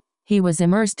all. He was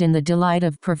immersed in the delight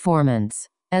of performance.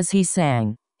 As he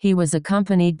sang, he was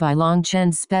accompanied by Long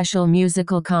Chen's special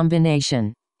musical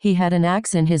combination. He had an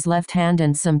axe in his left hand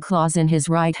and some claws in his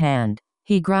right hand.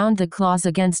 He ground the claws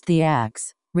against the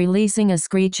axe, releasing a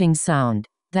screeching sound.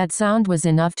 That sound was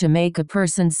enough to make a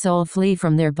person's soul flee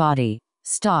from their body.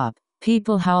 Stop!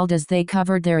 People howled as they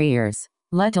covered their ears,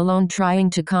 let alone trying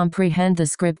to comprehend the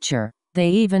scripture. They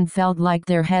even felt like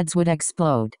their heads would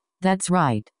explode. That's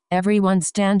right, everyone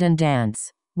stand and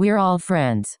dance. We're all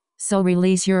friends, so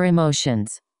release your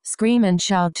emotions. Scream and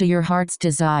shout to your heart's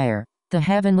desire. The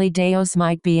heavenly Deos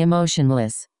might be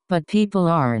emotionless, but people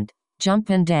aren't. Jump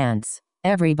and dance.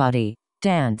 Everybody,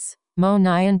 dance. Mo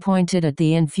Nyan pointed at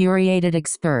the infuriated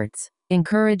experts,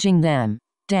 encouraging them.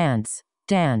 Dance,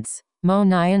 dance. Mo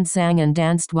Nyan sang and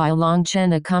danced while Long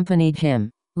Chen accompanied him.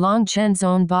 Long Chen's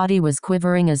own body was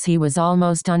quivering as he was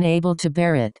almost unable to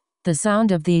bear it. The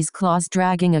sound of these claws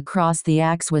dragging across the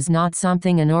axe was not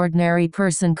something an ordinary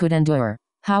person could endure.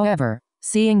 However,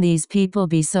 seeing these people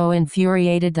be so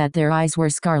infuriated that their eyes were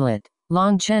scarlet,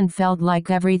 Long Chen felt like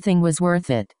everything was worth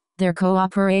it. Their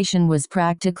cooperation was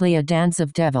practically a dance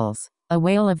of devils, a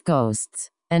wail of ghosts,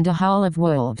 and a howl of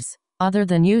wolves. Other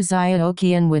than Yu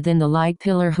Xiaoqian within the light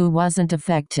pillar who wasn't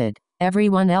affected,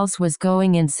 everyone else was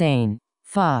going insane.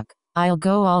 Fuck, I'll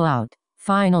go all out.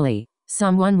 Finally,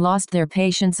 someone lost their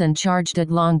patience and charged at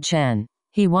Long Chen.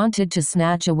 He wanted to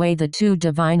snatch away the two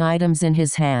divine items in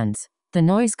his hands. The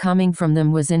noise coming from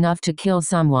them was enough to kill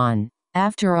someone.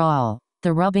 After all,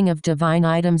 the rubbing of divine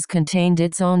items contained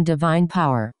its own divine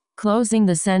power. Closing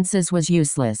the senses was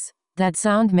useless. That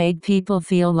sound made people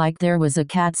feel like there was a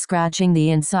cat scratching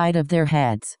the inside of their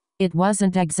heads. It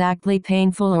wasn't exactly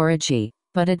painful or itchy,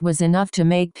 but it was enough to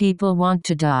make people want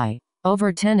to die.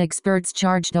 Over 10 experts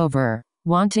charged over,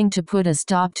 wanting to put a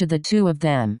stop to the two of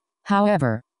them.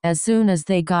 However, as soon as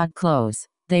they got close,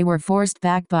 they were forced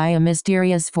back by a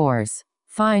mysterious force.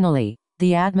 Finally,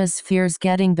 the atmosphere's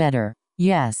getting better.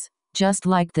 Yes, just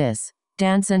like this.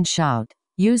 Dance and shout.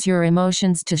 Use your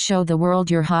emotions to show the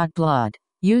world your hot blood.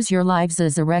 Use your lives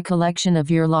as a recollection of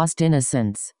your lost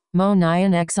innocence. Mo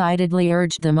Nyan excitedly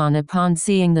urged them on upon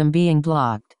seeing them being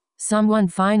blocked. Someone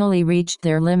finally reached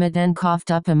their limit and coughed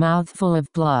up a mouthful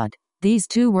of blood. These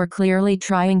two were clearly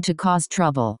trying to cause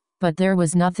trouble, but there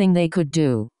was nothing they could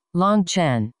do. Long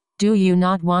Chen, do you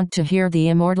not want to hear the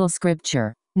immortal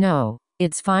scripture? No,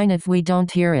 it's fine if we don't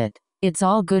hear it. It's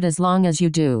all good as long as you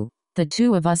do. The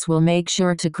two of us will make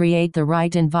sure to create the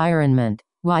right environment,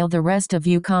 while the rest of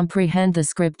you comprehend the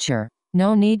scripture.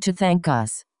 No need to thank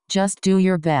us. Just do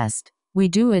your best. We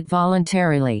do it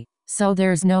voluntarily, so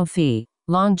there's no fee.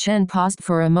 Long Chen paused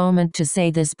for a moment to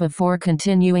say this before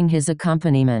continuing his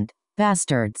accompaniment.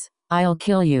 Bastards, I'll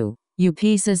kill you, you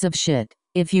pieces of shit.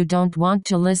 If you don't want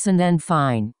to listen then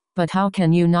fine, but how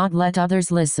can you not let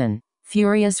others listen?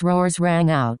 Furious roars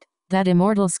rang out. That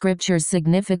immortal scripture's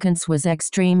significance was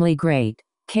extremely great,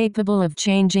 capable of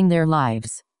changing their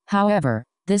lives. However,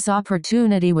 this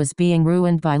opportunity was being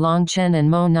ruined by Long Chen and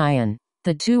Mo Nyan.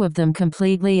 The two of them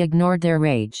completely ignored their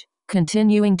rage,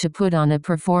 continuing to put on a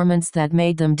performance that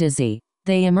made them dizzy.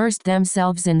 They immersed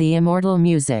themselves in the immortal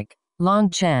music. Long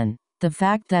Chen, the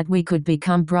fact that we could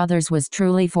become brothers was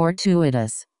truly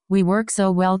fortuitous. We work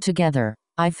so well together.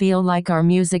 I feel like our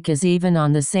music is even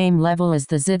on the same level as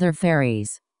the zither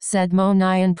fairies, said Mo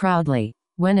Nyan proudly.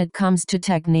 When it comes to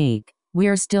technique,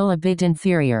 we're still a bit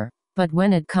inferior, but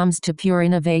when it comes to pure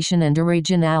innovation and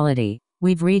originality,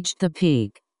 we've reached the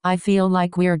peak. I feel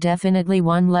like we're definitely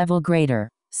one level greater,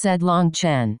 said Long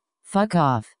Chen. Fuck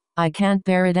off. I can't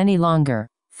bear it any longer.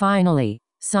 Finally,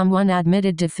 someone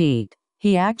admitted defeat.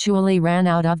 He actually ran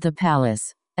out of the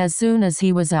palace. As soon as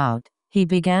he was out, he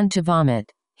began to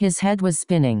vomit. His head was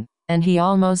spinning, and he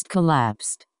almost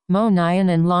collapsed. Mo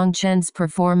Nyan and Long Chen's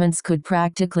performance could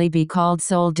practically be called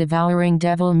soul-devouring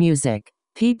devil music.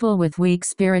 People with weak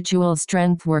spiritual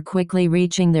strength were quickly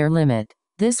reaching their limit.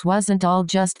 This wasn't all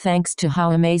just thanks to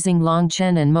how amazing Long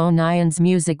Chen and Mo Nyan's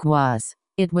music was.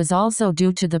 It was also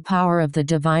due to the power of the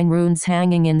divine runes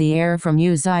hanging in the air from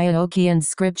Yu Xiaoqian's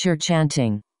scripture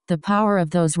chanting. The power of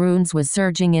those runes was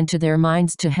surging into their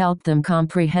minds to help them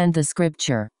comprehend the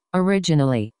scripture.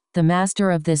 Originally, the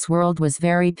master of this world was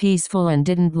very peaceful and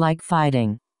didn't like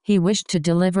fighting. He wished to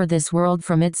deliver this world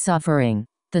from its suffering.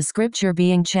 The scripture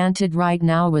being chanted right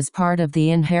now was part of the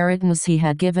inheritance he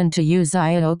had given to Yu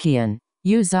Xiaoqian.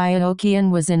 Yu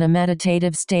Xiaoqian was in a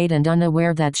meditative state and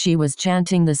unaware that she was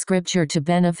chanting the scripture to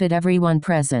benefit everyone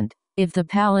present. If the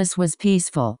palace was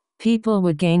peaceful, people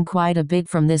would gain quite a bit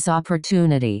from this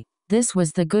opportunity. This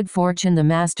was the good fortune the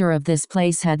master of this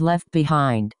place had left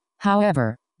behind.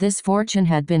 However, this fortune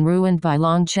had been ruined by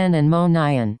Long Chen and Mo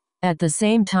Nyan. At the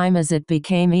same time as it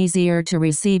became easier to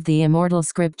receive the immortal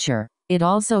scripture, it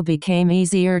also became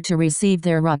easier to receive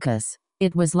their ruckus.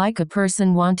 It was like a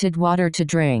person wanted water to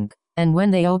drink, and when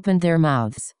they opened their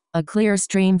mouths, a clear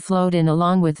stream flowed in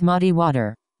along with muddy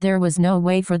water. There was no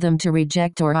way for them to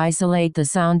reject or isolate the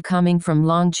sound coming from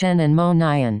Long Chen and Mo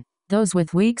Nyan. Those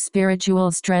with weak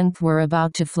spiritual strength were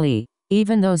about to flee.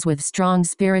 Even those with strong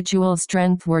spiritual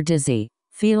strength were dizzy,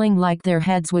 feeling like their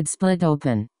heads would split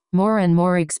open. More and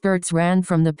more experts ran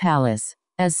from the palace.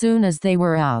 As soon as they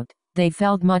were out, they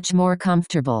felt much more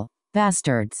comfortable.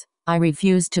 Bastards. I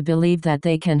refuse to believe that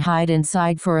they can hide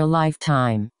inside for a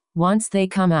lifetime. Once they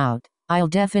come out, I'll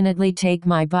definitely take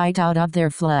my bite out of their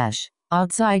flesh.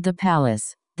 Outside the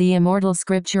palace, the immortal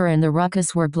scripture and the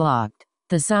ruckus were blocked.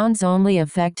 The sounds only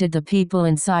affected the people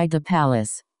inside the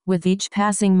palace. With each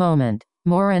passing moment,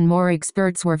 more and more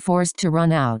experts were forced to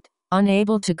run out.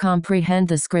 Unable to comprehend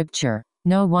the scripture,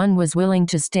 no one was willing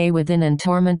to stay within and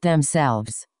torment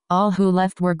themselves. All who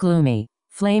left were gloomy,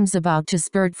 flames about to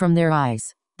spurt from their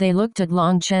eyes. They looked at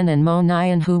Long Chen and Mo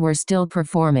Nian who were still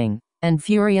performing, and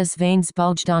furious veins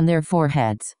bulged on their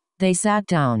foreheads. They sat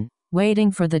down,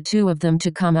 waiting for the two of them to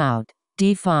come out.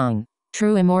 Di Feng,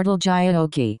 true immortal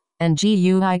Jiaoqi, and Ji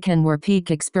Yuiken were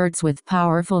peak experts with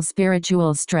powerful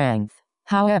spiritual strength.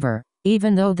 However,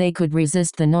 even though they could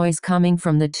resist the noise coming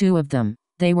from the two of them,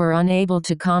 they were unable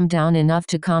to calm down enough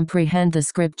to comprehend the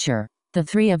scripture. The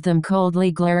three of them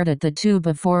coldly glared at the two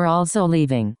before also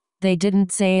leaving. They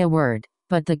didn't say a word,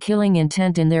 but the killing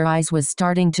intent in their eyes was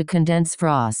starting to condense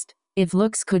frost. If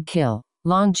looks could kill,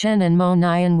 Long Chen and Mo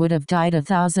Nian would have died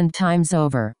 1,000 times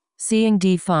over. Seeing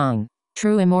Di Feng,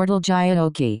 true immortal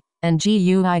Jiaoqi, and Ji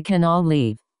Yuiken all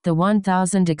leave, the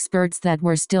 1,000 experts that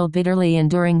were still bitterly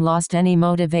enduring lost any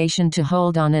motivation to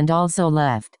hold on and also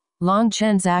left. Long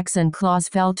Chen's axe and claws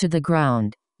fell to the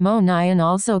ground. Mo Nian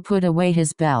also put away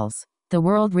his bells. The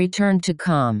world returned to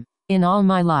calm. In all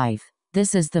my life,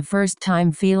 this is the first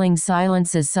time feeling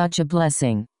silence is such a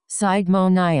blessing, sighed Mo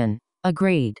Nian.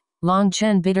 Agreed. Long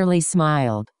Chen bitterly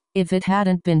smiled. If it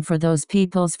hadn't been for those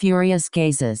people's furious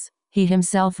gazes, he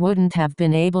himself wouldn't have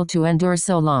been able to endure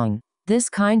so long. This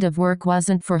kind of work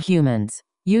wasn't for humans.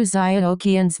 Yu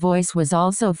Xiaoqian's voice was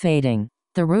also fading.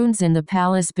 The runes in the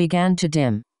palace began to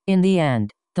dim. In the end,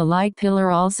 the light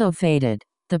pillar also faded.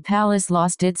 The palace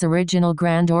lost its original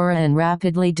grand aura and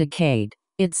rapidly decayed.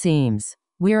 It seems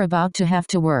we're about to have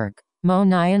to work. Mo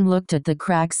Nian looked at the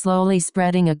cracks slowly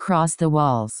spreading across the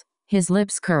walls. His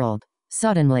lips curled.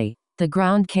 Suddenly, the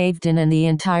ground caved in and the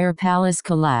entire palace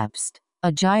collapsed.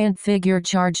 A giant figure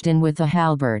charged in with a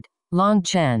halberd. Long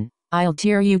Chen, I'll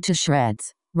tear you to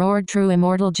shreds, roared true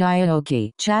immortal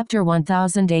Jiaoqi. Chapter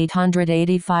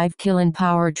 1885 Killing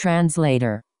Power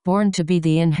Translator. BornToBe.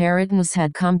 The inheritance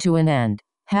had come to an end.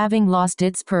 Having lost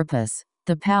its purpose,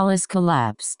 the palace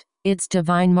collapsed, its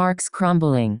divine marks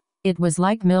crumbling. It was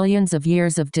like millions of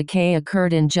years of decay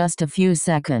occurred in just a few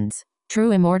seconds.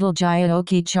 True immortal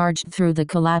Jiaoqi charged through the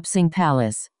collapsing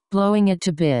palace, blowing it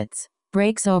to bits.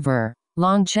 Breaks over.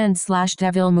 Long Chen slashed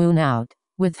Evil Moon out.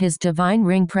 With his divine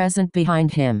ring present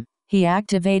behind him, he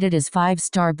activated his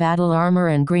 5-star battle armor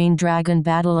and green dragon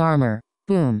battle armor.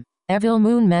 Boom. Evil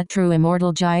Moon met true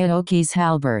immortal Jiaoqi's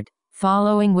halberd,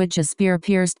 following which a spear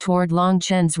pierced toward Long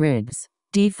Chen's ribs.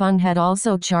 Di Feng had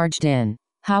also charged in.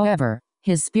 However,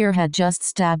 his spear had just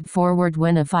stabbed forward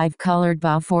when a 5-colored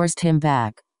bow forced him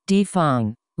back. Di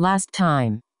Feng, last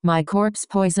time, my corpse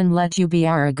poison let you be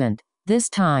arrogant. This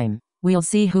time, we'll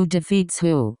see who defeats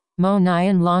who. Mo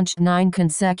Nian launched 9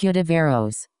 consecutive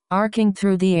arrows, arcing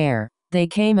through the air. They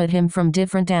came at him from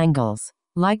different angles.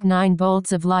 Like 9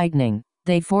 bolts of lightning,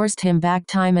 they forced him back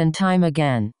time and time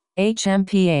again.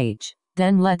 HMPH.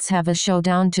 Then let's have a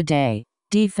showdown today.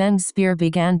 Di Feng's spear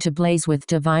began to blaze with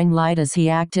divine light as he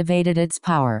activated its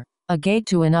power. A gate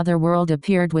to another world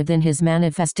appeared within his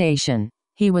manifestation.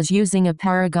 He was using a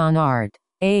paragon art.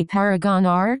 A paragon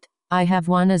art? I have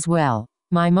one as well.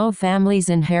 My Mo family's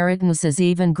inheritance is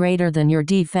even greater than your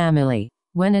Di family.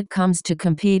 When it comes to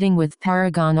competing with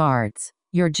paragon arts,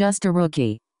 you're just a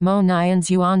rookie. Mo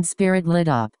Nian's Yuan spirit lit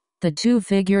up. The two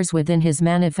figures within his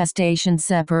manifestation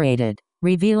separated,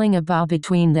 revealing a bow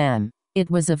between them. It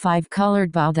was a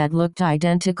 5-colored bow that looked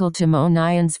identical to Mo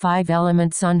Nian's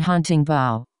 5-element sun hunting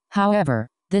bow. However,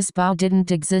 this bow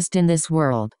didn't exist in this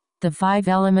world. The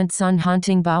 5-element sun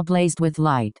hunting bow blazed with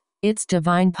light. Its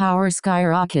divine power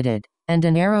skyrocketed, and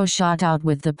an arrow shot out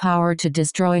with the power to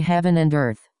destroy heaven and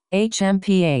earth.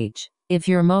 HMPH. If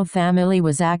your Mo family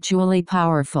was actually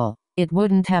powerful, it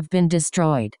wouldn't have been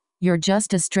destroyed. You're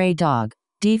just a stray dog.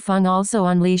 Di Feng also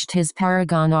unleashed his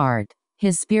paragon art.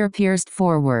 His spear pierced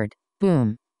forward.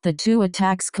 Boom. The two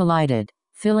attacks collided,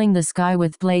 filling the sky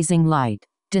with blazing light.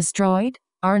 Destroyed?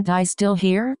 Aren't I still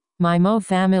here? My Mo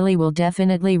family will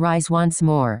definitely rise once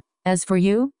more. As for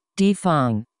you, Di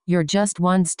Feng, you're just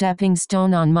one stepping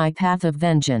stone on my path of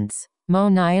vengeance. Mo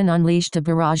Nian unleashed a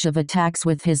barrage of attacks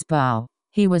with his bow.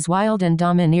 He was wild and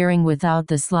domineering without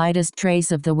the slightest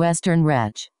trace of the Western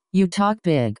wretch. You talk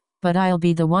big, but I'll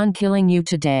be the one killing you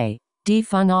today. Di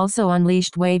Feng also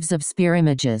unleashed waves of spear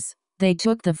images. They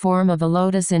took the form of a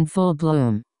lotus in full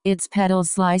bloom, its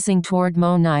petals slicing toward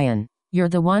Mo Nian. You're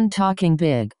the one talking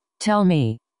big. Tell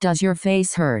me, does your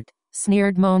face hurt?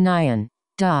 Sneered Mo Nian.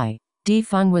 Die. Di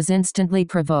Feng was instantly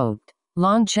provoked.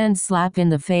 Long Chen's slap in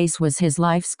the face was his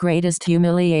life's greatest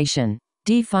humiliation.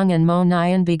 Di Feng and Mo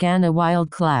Nian began a wild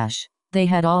clash. They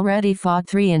had already fought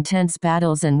 3 intense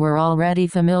battles and were already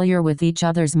familiar with each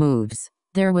other's moves.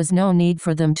 There was no need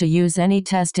for them to use any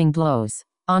testing blows.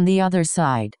 On the other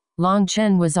side, Long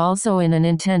Chen was also in an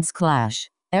intense clash.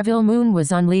 Evil Moon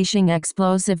was unleashing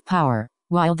explosive power,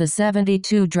 while the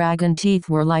 72 dragon teeth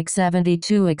were like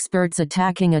 72 experts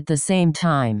attacking at the same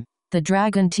time. The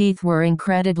dragon teeth were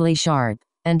incredibly sharp,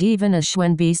 and even a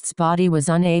Xuan beast's body was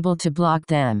unable to block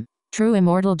them. True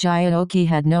Immortal Jiaoqi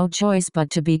had no choice but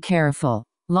to be careful.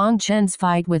 Long Chen's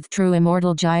fight with True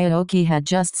Immortal Jiaoqi had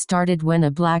just started when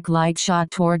a black light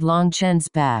shot toward Long Chen's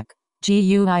back. Ji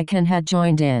Yuiken had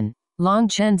joined in. Long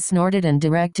Chen snorted and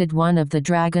directed one of the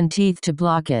dragon teeth to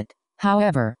block it.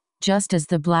 However, just as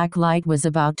the black light was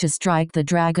about to strike the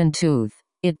dragon tooth,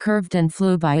 it curved and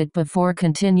flew by it before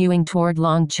continuing toward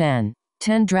Long Chen.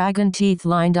 10 dragon teeth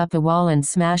lined up a wall and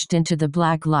smashed into the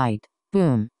black light.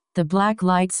 Boom! The black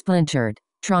light splintered,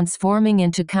 transforming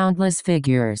into countless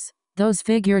figures. Those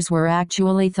figures were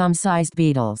actually thumb-sized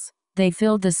beetles. They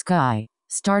filled the sky,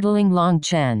 startling Long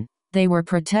Chen. They were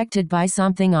protected by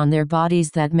something on their bodies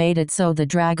that made it so the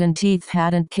dragon teeth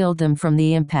hadn't killed them from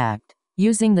the impact.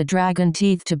 Using the dragon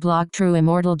teeth to block True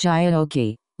Immortal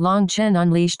Jiaoqi, Long Chen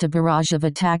unleashed a barrage of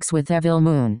attacks with Evil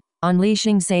Moon,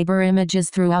 unleashing saber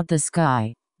images throughout the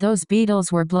sky. Those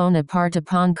beetles were blown apart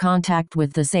upon contact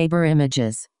with the saber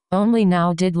images. Only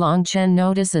now did Long Chen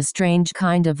notice a strange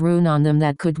kind of rune on them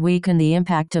that could weaken the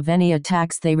impact of any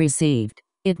attacks they received.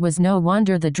 It was no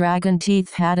wonder the dragon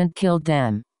teeth hadn't killed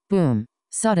them. Boom!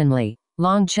 Suddenly,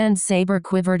 Long Chen's saber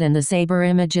quivered and the saber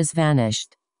images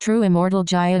vanished. True Immortal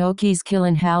Jiaoqi's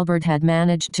Killing Halberd had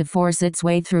managed to force its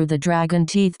way through the dragon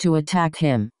teeth to attack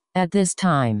him. At this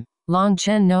time, Long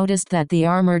Chen noticed that the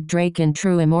armored drake in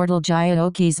True Immortal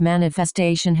Jiaoqi's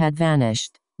manifestation had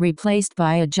vanished, replaced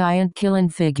by a giant Killing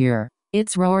figure.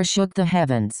 Its roar shook the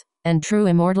heavens, and True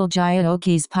Immortal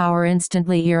Jiaoqi's power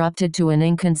instantly erupted to an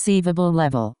inconceivable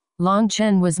level. Long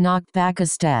Chen was knocked back a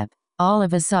step. All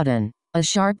of a sudden, a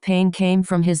sharp pain came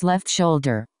from his left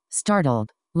shoulder.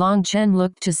 Startled, Long Chen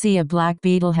looked to see a black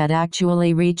beetle had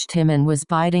actually reached him and was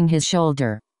biting his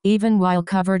shoulder. Even while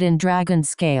covered in dragon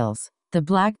scales, the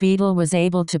black beetle was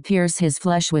able to pierce his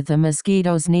flesh with a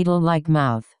mosquito's needle-like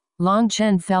mouth. Long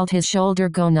Chen felt his shoulder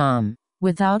go numb.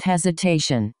 Without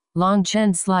hesitation, Long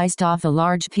Chen sliced off a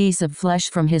large piece of flesh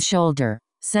from his shoulder,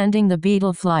 sending the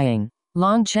beetle flying.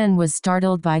 Long Chen was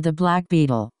startled by the black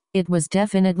beetle. It was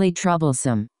definitely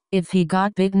troublesome. If he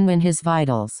got bitten in his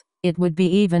vitals, it would be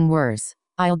even worse.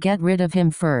 I'll get rid of him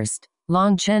first.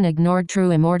 Long Chen ignored True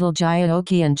Immortal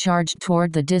Jiaoqi and charged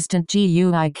toward the distant Ji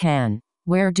Yuiken.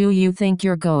 Where do you think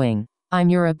you're going? I'm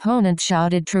your opponent,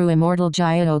 shouted True Immortal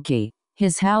Jiaoqi.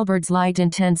 His halberd's light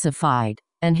intensified,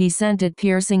 and he sent it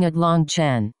piercing at Long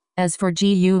Chen. As for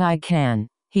Ji Yuiken,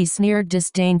 he sneered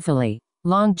disdainfully.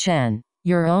 Long Chen,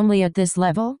 you're only at this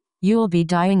level? You'll be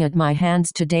dying at my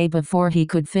hands today. Before he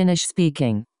could finish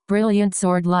speaking, brilliant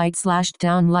sword light slashed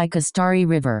down like a starry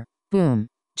river. Boom!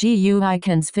 Ji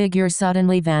Yuiken's figure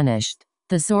suddenly vanished.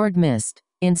 The sword missed,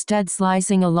 instead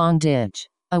slicing a long ditch.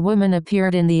 A woman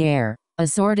appeared in the air, a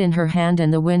sword in her hand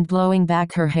and the wind blowing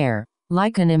back her hair,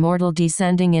 like an immortal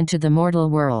descending into the mortal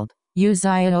world. Yu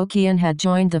Jiaoqian had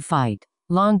joined the fight.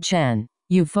 Long Chen,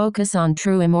 you focus on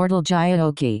True Immortal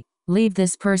Jiaoqi. Leave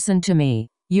this person to me.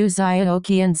 Yu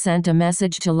Jiaoqian sent a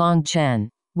message to Long Chen.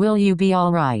 Will you be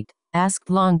alright? Asked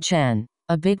Long Chen,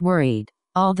 a bit worried.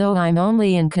 Although I'm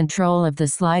only in control of the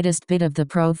slightest bit of the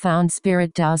profound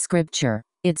spirit Tao scripture,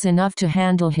 it's enough to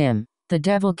handle him. The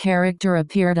devil character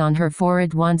appeared on her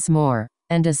forehead once more,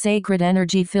 and a sacred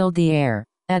energy filled the air.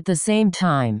 At the same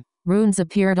time, runes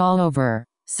appeared all over,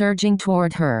 surging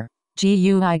toward her. Ji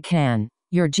Yuiken,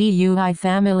 your GUI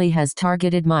family has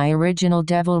targeted my original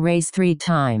devil race 3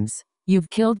 times. You've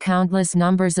killed countless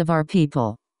numbers of our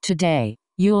people. Today,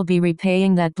 you'll be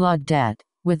repaying that blood debt.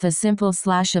 With a simple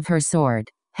slash of her sword,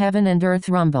 heaven and earth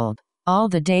rumbled. All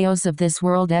the deos of this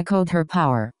world echoed her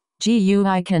power. Ji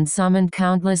Yuiken summoned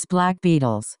countless black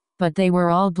beetles, but they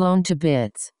were all blown to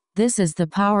bits. This is the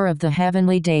power of the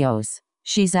heavenly deos.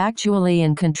 She's actually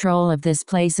in control of this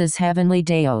place's heavenly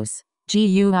deos. Ji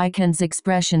Yuiken's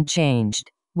expression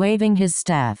changed. Waving his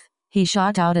staff, he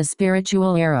shot out a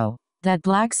spiritual arrow. That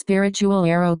black spiritual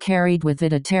arrow carried with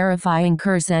it a terrifying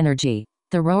curse energy.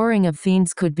 The roaring of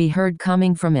fiends could be heard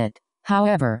coming from it.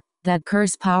 However, that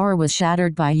curse power was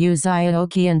shattered by Yu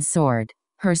Jiaoqian's sword.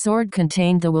 Her sword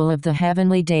contained the will of the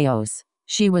heavenly deos.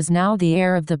 She was now the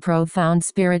heir of the profound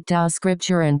spirit Tao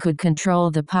scripture and could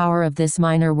control the power of this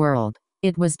minor world.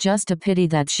 It was just a pity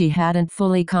that she hadn't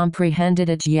fully comprehended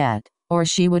it yet. or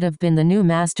she would have been the new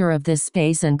master of this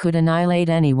space and could annihilate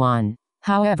anyone.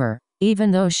 However,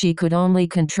 even though she could only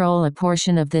control a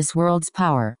portion of this world's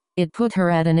power, it put her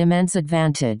at an immense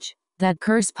advantage. That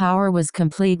curse power was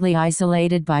completely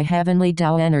isolated by heavenly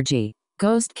Tao energy.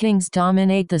 Ghost kings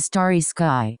dominate the starry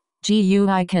sky.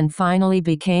 Gui Ken finally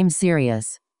became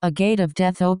serious. A gate of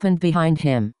death opened behind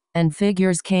him, and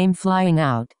figures came flying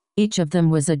out. Each of them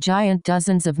was a giant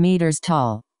dozens of meters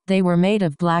tall. They were made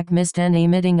of black mist and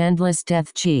emitting endless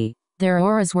death chi. Their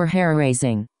auras were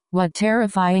hair-raising. What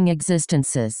terrifying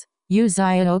existences! Yu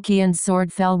Xiaoqian's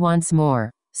sword fell once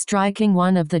more, striking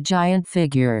one of the giant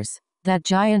figures. That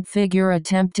giant figure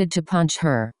attempted to punch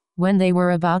her. When they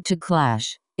were about to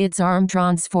clash, its arm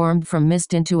transformed from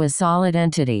mist into a solid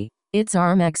entity. Its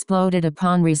arm exploded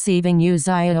upon receiving Yu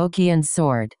Xiaoqian's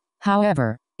sword.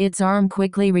 However, its arm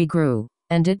quickly regrew,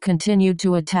 and it continued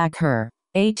to attack her.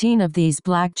 18 of these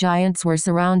black giants were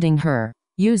surrounding her.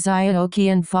 Yu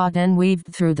Xiaoqian fought and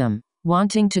weaved through them,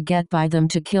 wanting to get by them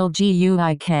to kill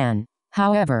Gui Ken.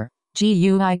 However,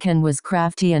 Gui Ken was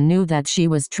crafty and knew that she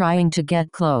was trying to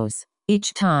get close.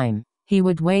 Each time, he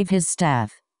would wave his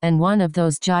staff, and one of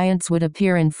those giants would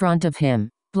appear in front of him,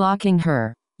 blocking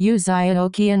her. Yu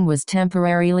Xiaoqian was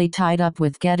temporarily tied up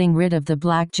with getting rid of the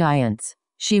black giants.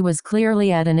 She was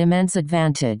clearly at an immense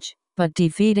advantage, but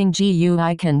defeating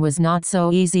Gui Ken was not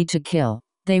so easy to kill.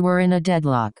 They were in a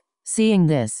deadlock. Seeing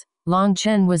this, Long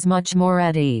Chen was much more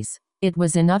at ease. It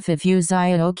was enough if Yu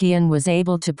Xiaoqian was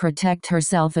able to protect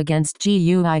herself against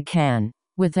Gui Ken.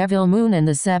 With Evil Moon and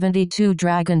the 72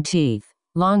 dragon teeth,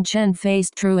 Long Chen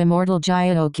faced True Immortal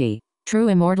Jiaoqi. True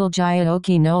Immortal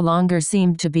Jiaoqi no longer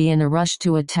seemed to be in a rush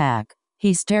to attack.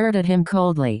 He stared at him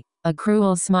coldly, a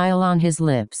cruel smile on his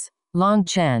lips. Long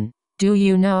Chen, do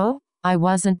you know? I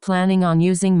wasn't planning on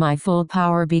using my full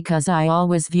power because I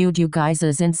always viewed you guys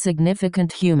as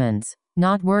insignificant humans,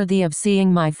 not worthy of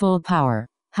seeing my full power.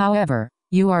 However,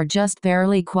 you are just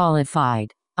barely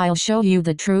qualified. I'll show you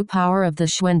the true power of the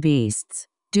Xuan beasts.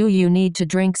 Do you need to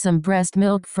drink some breast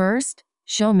milk first?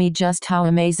 Show me just how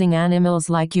amazing animals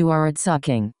like you are at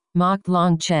sucking, mocked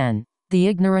Long Chen. The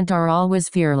ignorant are always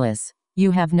fearless.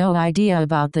 You have no idea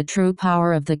about the true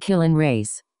power of the Kilin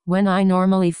race. When I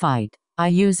normally fight, I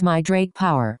use my Drake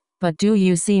power, but do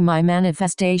you see my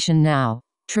manifestation now?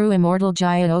 True Immortal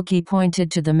Jiaoqi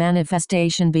pointed to the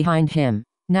manifestation behind him.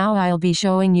 Now I'll be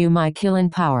showing you my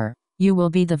Kilin power. You will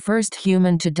be the first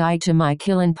human to die to my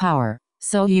Kilin power,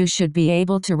 so you should be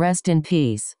able to rest in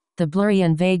peace. The blurry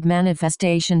and vague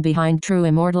manifestation behind True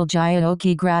Immortal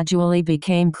Jiaoqi gradually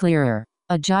became clearer.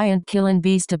 A giant Kilin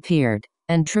beast appeared,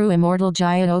 and True Immortal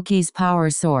Jiaoqi's power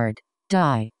sword.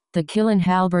 Die. The Kilin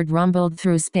halberd rumbled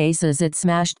through space as it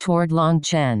smashed toward Long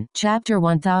Chen. Chapter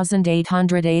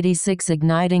 1886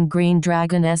 Igniting Green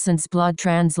Dragon Essence Blood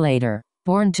Translator.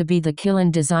 BornToBe. The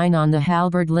Kilin design on the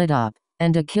halberd lit up,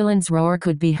 and a Kilin's roar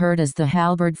could be heard as the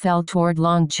halberd fell toward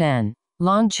Long Chen.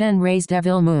 Long Chen raised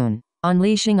Evil Moon,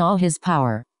 unleashing all his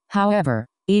power. However,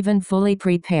 even fully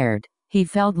prepared, he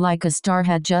felt like a star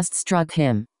had just struck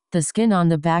him. The skin on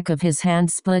the back of his hand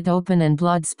split open and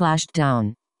blood splashed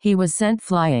down. He was sent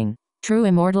flying. True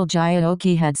Immortal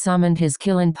Jiaoqi had summoned his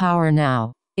Kilin power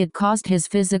now. It caused his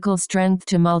physical strength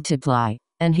to multiply,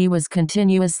 and he was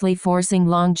continuously forcing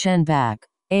Long Chen back.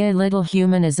 A little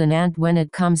human is an ant when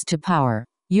it comes to power.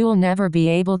 You'll never be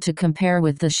able to compare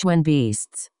with the Xuan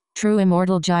beasts. True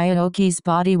Immortal Jiaoqi's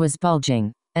body was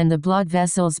bulging, and the blood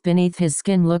vessels beneath his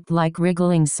skin looked like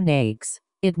wriggling snakes.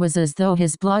 It was as though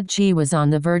his blood chi was on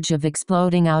the verge of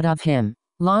exploding out of him.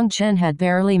 Long Chen had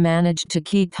barely managed to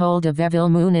keep hold of Evil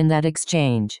Moon in that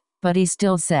exchange, but he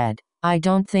still said, I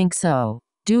don't think so.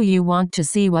 Do you want to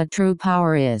see what true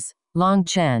power is? Long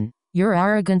Chen, your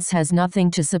arrogance has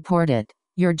nothing to support it.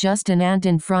 You're just an ant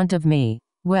in front of me.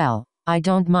 Well, I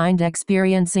don't mind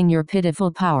experiencing your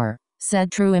pitiful power,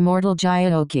 said True Immortal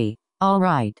Jiaoqi.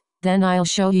 Alright, then I'll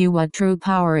show you what true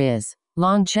power is.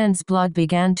 Long Chen's blood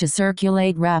began to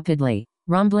circulate rapidly,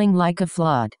 rumbling like a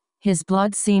flood. His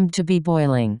blood seemed to be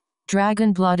boiling.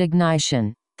 Dragon blood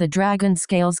ignition. The dragon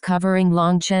scales covering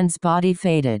Long Chen's body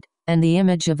faded, and the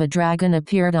image of a dragon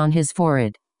appeared on his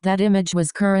forehead. That image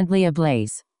was currently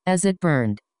ablaze. As it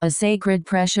burned, a sacred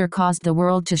pressure caused the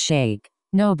world to shake.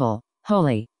 Noble,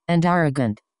 holy, and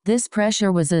arrogant. This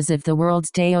pressure was as if the world's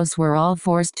Deos were all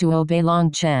forced to obey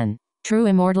Long Chen. True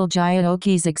Immortal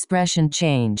Jiaoqi's expression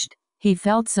changed. He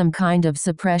felt some kind of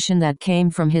suppression that came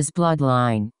from his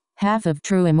bloodline. Half of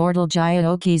True Immortal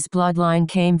Jiaoqi's bloodline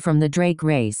came from the Drake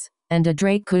race, and a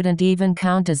Drake couldn't even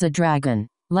count as a dragon,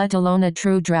 let alone a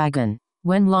true dragon.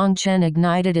 When Long Chen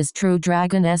ignited his true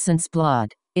dragon essence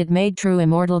blood, it made True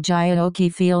Immortal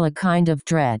Jiaoqi feel a kind of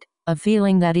dread. a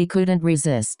feeling that he couldn't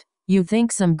resist. You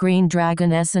think some green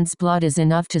dragon essence blood is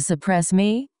enough to suppress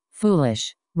me?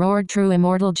 Foolish, roared true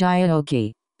immortal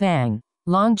Jiaoqi. Bang!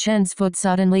 Long Chen's foot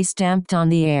suddenly stamped on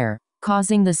the air,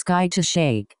 causing the sky to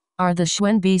shake. Are the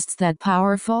Xuan beasts that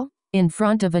powerful? In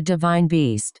front of a divine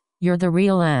beast, you're the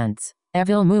real ants.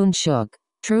 Evil Moon shook.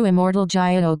 True immortal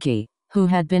Jiaoqi, who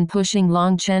had been pushing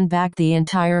Long Chen back the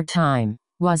entire time,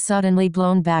 was suddenly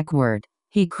blown backward.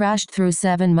 He crashed through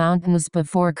 7 mountains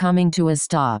before coming to a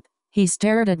stop. He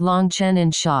stared at Long Chen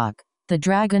in shock. The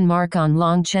dragon mark on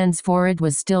Long Chen's forehead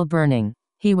was still burning.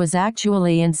 He was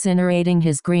actually incinerating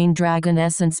his green dragon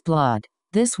essence blood.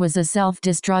 This was a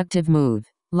self-destructive move.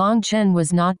 Long Chen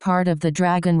was not part of the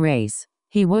dragon race.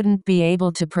 He wouldn't be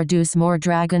able to produce more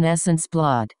dragon essence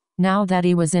blood. Now that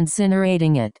he was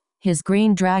incinerating it, his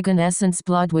green dragon essence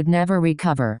blood would never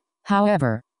recover.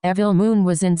 However, Evil Moon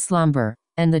was in slumber,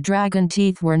 and the dragon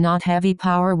teeth were not heavy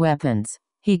power weapons.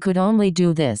 He could only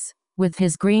do this. With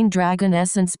his green dragon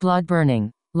essence blood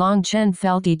burning, Long Chen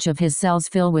felt each of his cells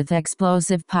fill with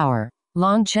explosive power.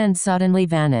 Long Chen suddenly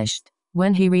vanished.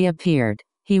 When he reappeared,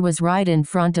 he was right in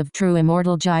front of true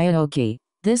immortal Jiaoqi.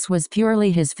 This was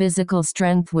purely his physical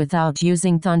strength without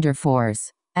using thunder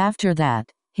force. After that,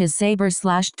 his saber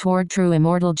slashed toward true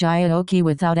immortal Jiaoqi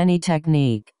without any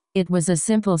technique. It was a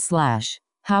simple slash.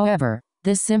 However,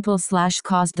 this simple slash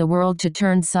caused the world to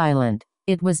turn silent.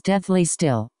 It was deathly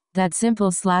still. That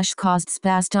simple slash caused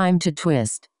space-time to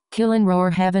twist. Killing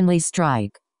roar heavenly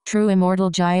strike. True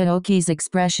immortal Jiaoqi's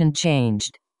expression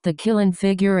changed. The Killing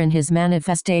figure in his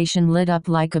manifestation lit up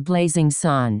like a blazing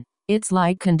sun. Its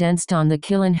light condensed on the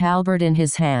Killing halberd in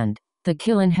his hand. The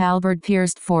Killing halberd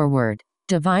pierced forward.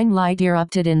 Divine light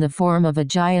erupted in the form of a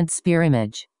giant spear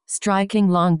image, striking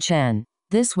Long Chen.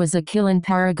 This was a Killing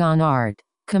paragon art.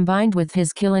 Combined with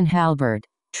his Killing halberd,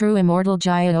 true immortal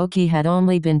Jiaoqi had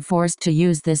only been forced to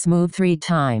use this move 3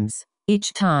 times.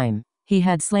 Each time, he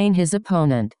had slain his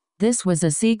opponent. This was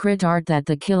a secret art that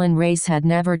the Killing race had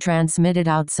never transmitted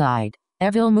outside.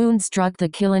 Evil Moon struck the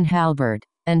Killing halberd,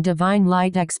 and divine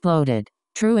light exploded.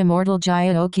 True immortal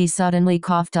Jiaoqi suddenly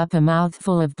coughed up a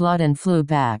mouthful of blood and flew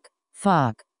back.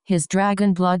 Fuck. His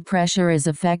dragon blood pressure is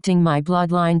affecting my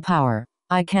bloodline power.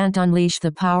 I can't unleash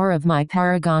the power of my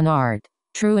paragon art.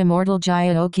 True immortal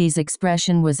Jiaoqi's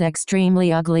expression was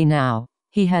extremely ugly now.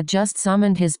 He had just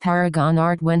summoned his paragon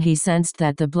art when he sensed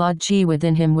that the blood chi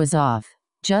within him was off.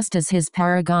 Just as his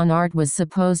paragon art was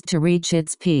supposed to reach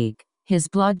its peak, his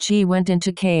blood chi went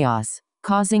into chaos,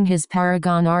 causing his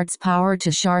paragon art's power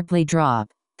to sharply drop.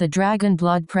 The dragon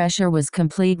blood pressure was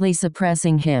completely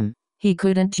suppressing him. He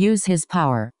couldn't use his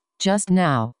power. Just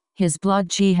now, his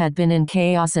blood chi had been in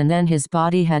chaos and then his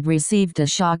body had received a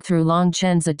shock through Long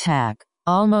Chen's attack,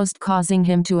 almost causing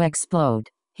him to explode.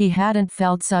 He hadn't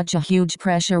felt such a huge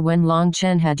pressure when Long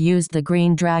Chen had used the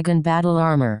green dragon battle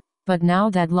armor, but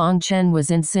now that Long Chen was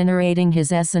incinerating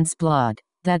his essence blood,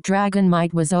 that dragon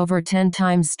might was over 10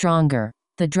 times stronger.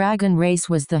 The dragon race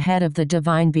was the head of the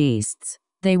divine beasts.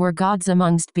 They were gods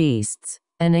amongst beasts,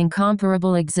 an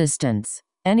incomparable existence.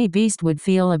 Any beast would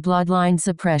feel a bloodline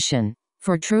suppression.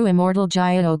 For true immortal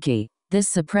Jiaoqi, this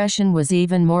suppression was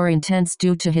even more intense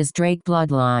due to his Drake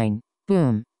bloodline.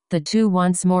 Boom. The two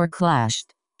once more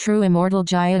clashed. True immortal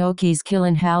Jiaoqi's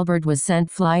Killing halberd was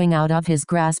sent flying out of his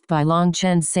grasp by Long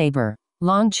Chen's saber.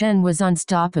 Long Chen was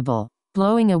unstoppable,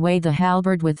 blowing away the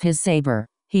halberd with his saber.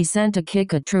 He sent a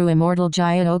kick at true immortal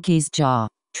Jiaoqi's jaw.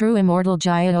 True immortal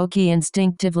Jiaoqi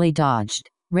instinctively dodged,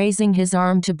 raising his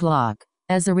arm to block.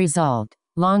 As a result,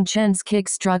 Long Chen's kick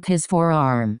struck his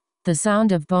forearm. The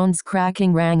sound of bones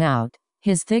cracking rang out.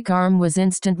 His thick arm was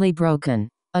instantly broken.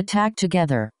 Attacked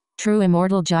together, true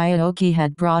immortal Jiaoqi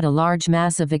had brought a large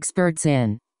mass of experts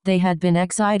in. They had been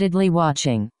excitedly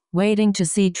watching, waiting to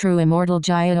see true immortal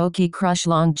Jiaoqi crush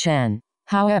Long Chen.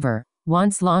 However,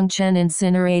 once Long Chen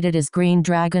incinerated his green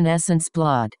dragon essence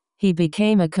blood, he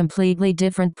became a completely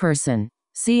different person.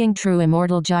 Seeing true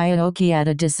immortal Jiaoqi at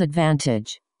a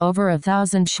disadvantage, over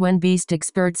 1,000 Xuan beast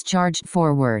experts charged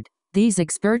forward. These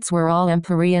experts were all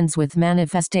Empyreans with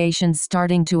manifestations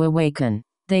starting to awaken.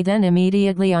 They then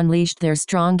immediately unleashed their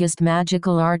strongest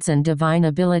magical arts and divine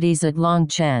abilities at Long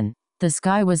Chen. The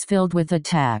sky was filled with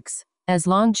attacks. As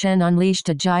Long Chen unleashed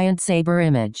a giant saber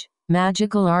image,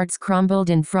 magical arts crumbled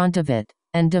in front of it,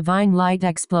 and divine light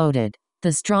exploded.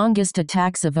 The strongest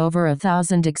attacks of over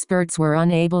 1,000 experts were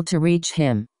unable to reach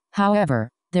him. However,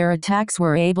 their attacks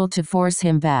were able to force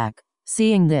him back.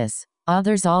 Seeing this,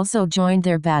 others also joined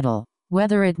their battle.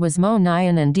 Whether it was Mo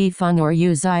Nian and Di Feng or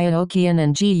Yu Xiaoqian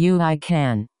and Ji Yu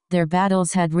Kan, their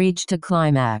battles had reached a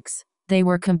climax. They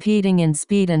were competing in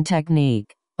speed and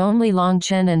technique. Only Long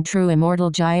Chen and true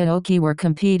immortal Jiaoqi were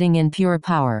competing in pure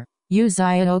power. Yu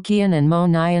Xiaoqian and Mo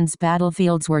Nian's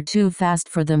battlefields were too fast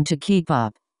for them to keep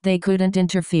up. They couldn't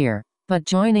interfere. But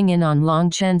joining in on Long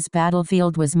Chen's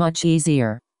battlefield was much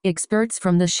easier. Experts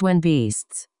from the Xuan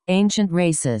beasts, ancient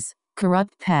races,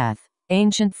 corrupt path,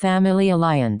 ancient family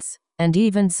alliance, and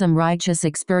even some righteous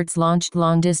experts launched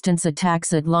long-distance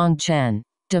attacks at Long Chen.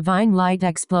 Divine light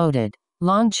exploded.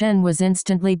 Long Chen was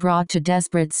instantly brought to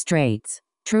desperate straits.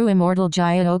 True immortal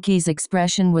Jiaoqi's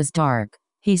expression was dark.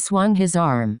 He swung his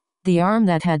arm. The arm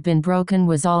that had been broken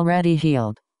was already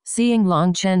healed. Seeing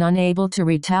Long Chen unable to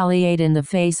retaliate in the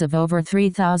face of over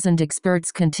 3,000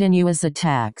 experts' continuous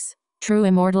attacks, true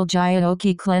immortal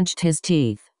Jiaoqi clenched his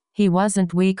teeth. He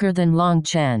wasn't weaker than Long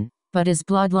Chen, but his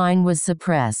bloodline was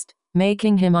suppressed,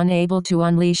 making him unable to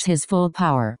unleash his full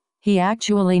power. He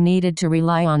actually needed to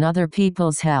rely on other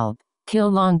people's help. Kill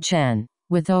Long Chen.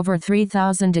 With over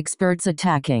 3,000 experts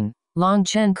attacking, Long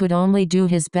Chen could only do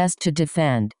his best to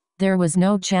defend. There was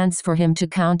no chance for him to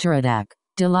counterattack,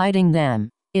 delighting them.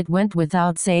 It went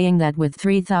without saying that with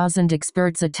 3,000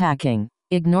 experts attacking,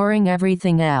 ignoring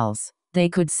everything else, they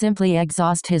could simply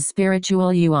exhaust his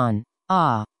spiritual yuan.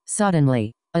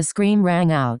 Suddenly, a scream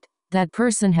rang out. That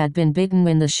person had been bitten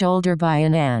in the shoulder by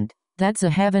an ant. That's a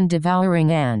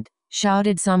heaven-devouring ant,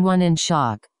 shouted someone in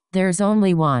shock. There's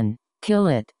only one. Kill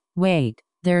it. Wait,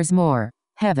 there's more.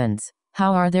 Heavens,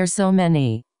 how are there so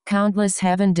many? Countless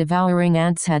heaven-devouring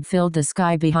ants had filled the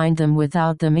sky behind them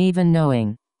without them even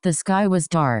knowing. The sky was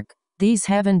dark. These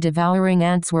heaven-devouring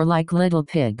ants were like little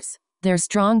pigs. Their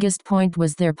strongest point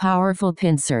was their powerful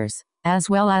pincers, as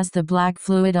well as the black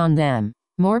fluid on them.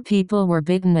 More people were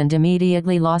bitten and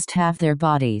immediately lost half their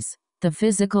bodies. The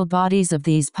physical bodies of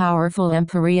these powerful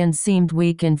Empyreans seemed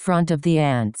weak in front of the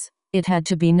ants. It had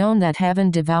to be known that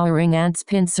heaven-devouring ants'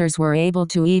 pincers were able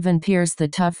to even pierce the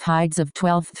tough hides of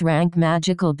 12th-rank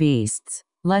magical beasts,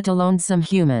 let alone some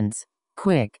humans.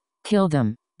 Quick, kill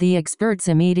them. The experts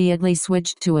immediately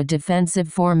switched to a defensive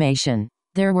formation.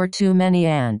 There were too many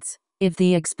ants. If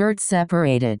the experts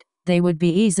separated, they would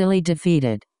be easily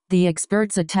defeated. The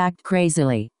experts attacked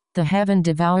crazily. The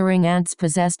heaven-devouring ants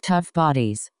possessed tough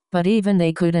bodies, but even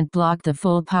they couldn't block the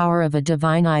full power of a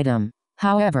divine item.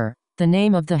 However, the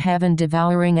name of the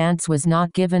heaven-devouring ants was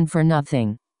not given for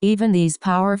nothing. Even these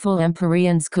powerful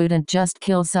Empyreans couldn't just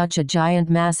kill such a giant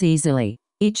mass easily.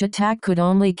 Each attack could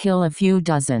only kill a few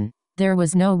dozen. There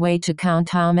was no way to count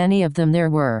how many of them there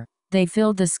were. They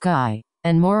filled the sky,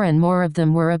 and more of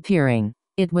them were appearing.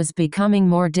 It was becoming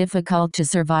more difficult to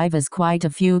survive as quite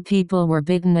a few people were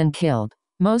bitten and killed.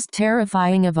 Most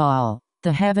terrifying of all,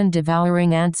 the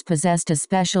heaven-devouring ants possessed a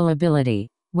special ability.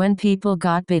 When people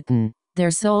got bitten, their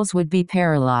souls would be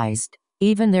paralyzed.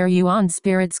 Even their yuan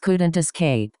spirits couldn't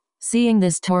escape. Seeing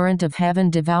this torrent of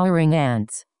heaven-devouring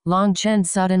ants, Long Chen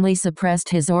suddenly suppressed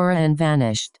his aura and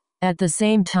vanished. At the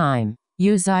same time,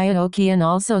 Yu Xiaoqian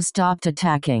also stopped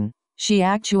attacking. She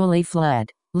actually fled,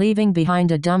 leaving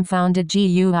behind a dumbfounded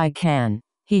Gui Can.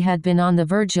 He had been on the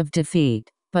verge of defeat,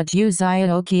 but Yu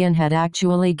Xiaoqian had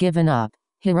actually given up.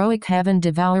 Heroic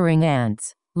heaven-devouring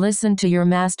ants, listen to your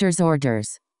master's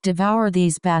orders. Devour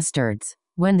these bastards.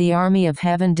 When the army of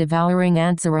heaven-devouring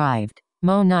ants arrived,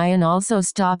 Mo Nian also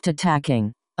stopped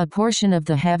attacking. A portion of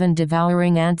the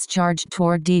heaven-devouring ants charged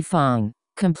toward Di Feng,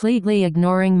 completely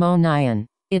ignoring Mo Nian.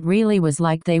 It really was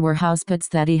like they were houseboats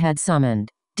that he had summoned.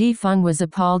 Di Feng was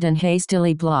appalled and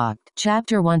hastily blocked.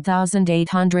 Chapter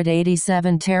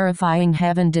 1887 Terrifying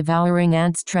Heaven-Devouring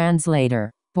Ants Translator.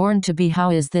 BornToBe.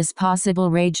 How is this possible?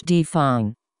 Raged Di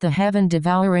Feng. The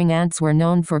heaven-devouring ants were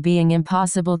known for being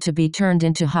impossible to be turned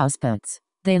into houseboats.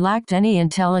 They lacked any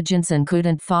intelligence and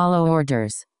couldn't follow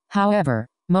orders. However,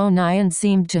 Mo Nian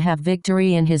seemed to have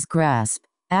victory in his grasp.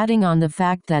 Adding on the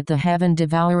fact that the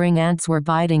heaven-devouring ants were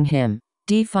biting him,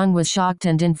 Di Feng was shocked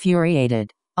and infuriated.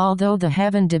 Although the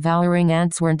heaven-devouring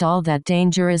ants weren't all that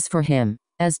dangerous for him,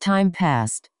 as time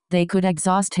passed, they could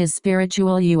exhaust his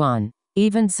spiritual yuan.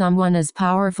 Even someone as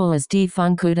powerful as Di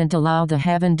Feng couldn't allow the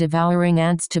heaven-devouring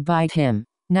ants to bite him.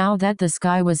 Now that the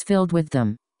sky was filled with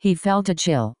them, he felt a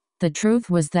chill. The truth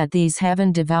was that these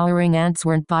heaven-devouring ants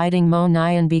weren't biting Mo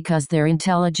Nian because their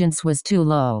intelligence was too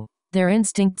low. Their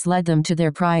instincts led them to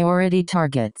their priority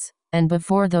targets, and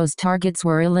before those targets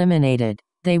were eliminated,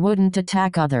 they wouldn't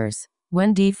attack others.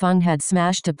 When Di Feng had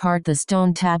smashed apart the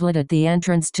stone tablet at the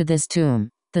entrance to this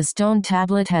tomb, the stone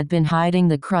tablet had been hiding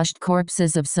the crushed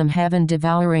corpses of some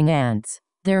heaven-devouring ants.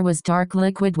 There was dark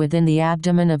liquid within the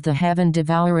abdomen of the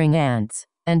heaven-devouring ants,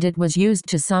 and it was used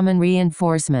to summon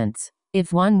reinforcements.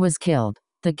 If one was killed,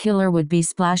 the killer would be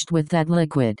splashed with that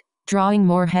liquid, drawing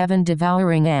more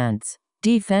heaven-devouring ants.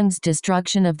 Feng's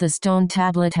destruction of the stone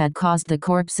tablet had caused the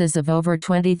corpses of over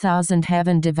 20,000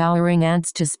 heaven-devouring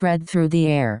ants to spread through the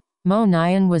air. Mo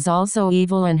Nian was also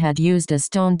evil and had used a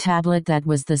stone tablet that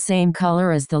was the same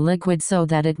color as the liquid so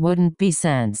that it wouldn't be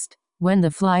sensed. When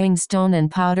the flying stone and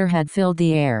powder had filled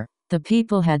the air, the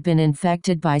people had been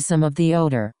infected by some of the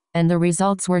odor, and the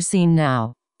results were seen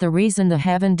now. The reason the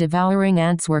heaven-devouring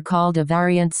ants were called a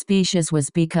variant species was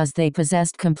because they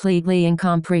possessed completely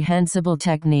incomprehensible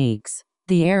techniques.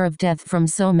 The air of death from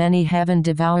so many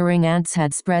heaven-devouring ants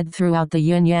had spread throughout the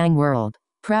yin-yang world.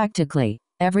 Practically,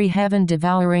 every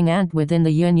heaven-devouring ant within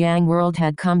the yin-yang world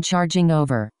had come charging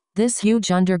over. This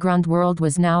huge underground world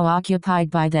was now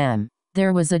occupied by them.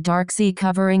 There was a dark sea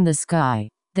covering the sky.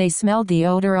 They smelled the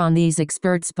odor on these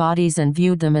experts' bodies and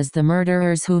viewed them as the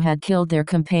murderers who had killed their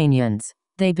companions.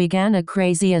 They began a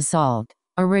crazy assault.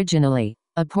 Originally,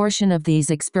 a portion of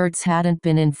these experts hadn't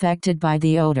been infected by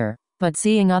the odor, but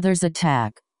seeing others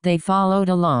attack, they followed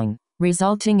along,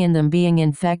 resulting in them being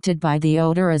infected by the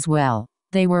odor as well.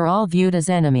 They were all viewed as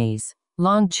enemies.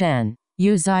 Long Chen,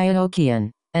 Yu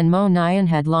Xiaoqian, and Mo Nian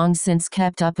had long since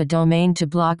kept up a domain to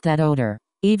block that odor.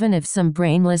 Even if some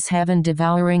brainless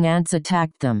heaven-devouring ants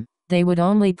attacked them, they would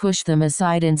only push them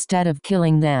aside instead of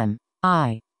killing them.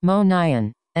 I, Mo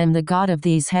Nian, am the god of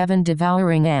these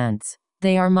heaven-devouring ants.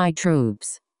 They are my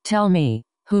troops. Tell me,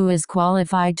 who is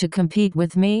qualified to compete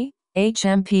with me?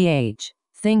 HMPH.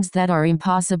 Things that are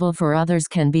impossible for others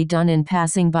can be done in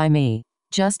passing by me.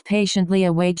 Just patiently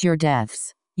await your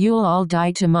deaths. You'll all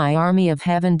die to my army of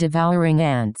heaven-devouring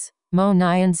ants. Mo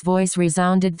Nian's voice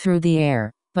resounded through the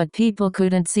air, but people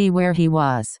couldn't see where he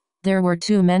was. There were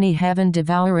too many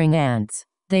heaven-devouring ants.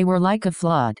 They were like a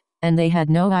flood, and they had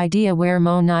no idea where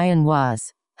Mo Nian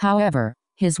was. However,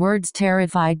 his words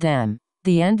terrified them.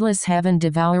 The endless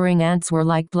heaven-devouring ants were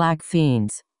like black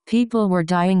fiends. People were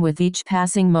dying with each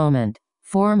passing moment.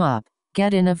 Form up.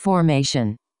 Get in a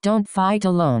formation. Don't fight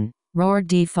alone, roared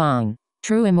Di Feng.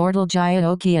 True immortal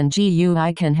Jiaoqi and Gu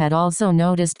Iken had also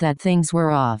noticed that things were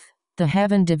off. The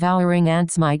heaven-devouring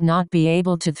ants might not be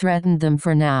able to threaten them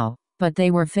for now, but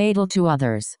they were fatal to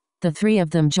others. The three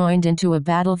of them joined into a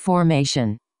battle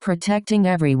formation, protecting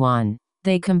everyone.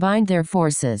 They combined their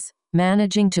forces,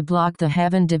 managing to block the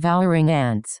heaven-devouring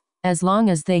ants. As long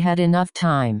as they had enough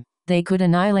time, they could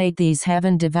annihilate these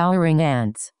heaven-devouring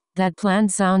ants. That plan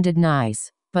sounded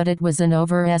nice, but it was an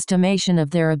overestimation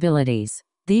of their abilities.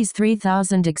 These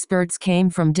 3,000 experts came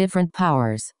from different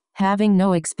powers, having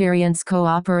no experience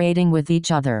cooperating with each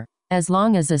other. As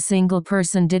long as a single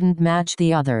person didn't match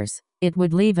the others, it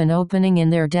would leave an opening in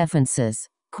their defenses.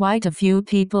 Quite a few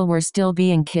people were still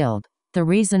being killed. The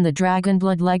reason the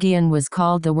Dragonblood Legion was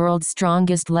called the world's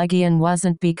strongest legion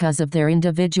wasn't because of their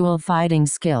individual fighting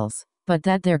skills, but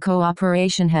that their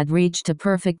cooperation had reached a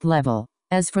perfect level.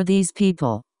 As for these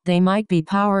people, they might be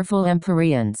powerful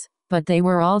Empyreans, but they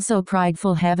were also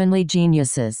prideful heavenly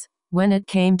geniuses. When it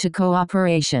came to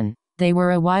cooperation, they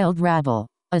were a wild rabble.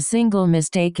 A single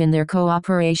mistake in their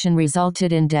cooperation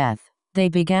resulted in death. They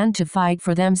began to fight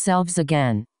for themselves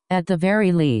again. At the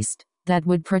very least, that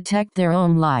would protect their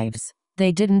own lives.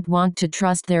 They didn't want to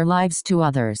trust their lives to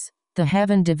others. The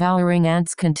heaven-devouring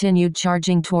ants continued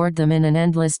charging toward them in an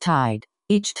endless tide.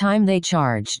 Each time they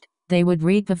charged, they would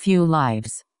reap a few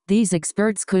lives. These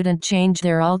experts couldn't change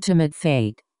their ultimate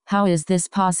fate. How is this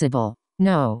possible?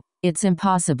 No, it's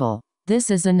impossible.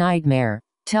 This is a nightmare.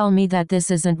 Tell me that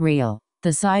this isn't real.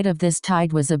 The sight of this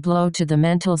tide was a blow to the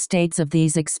mental states of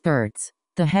these experts.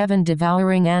 The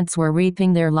heaven-devouring ants were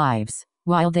reaping their lives,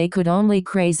 while they could only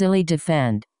crazily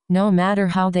defend. No matter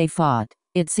how they fought,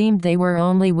 it seemed they were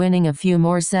only winning a few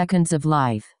more seconds of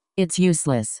life. It's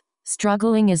useless.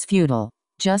 Struggling is futile.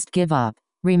 Just give up.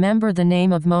 Remember the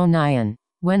name of Mo Nian.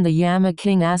 When the Yama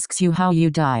King asks you how you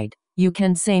died, you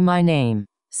can say my name.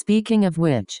 Speaking of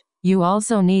which, you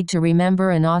also need to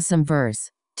remember an awesome verse.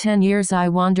 10 years I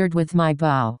wandered with my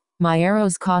bow, my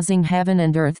arrows causing heaven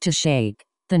and earth to shake.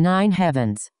 The 9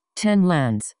 heavens, 10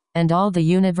 lands, and all the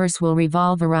universe will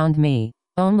revolve around me.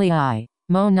 Only I,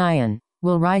 Mo Nian,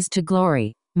 will rise to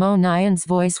glory. Mo Nian's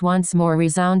voice once more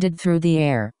resounded through the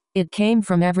air. It came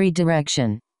from every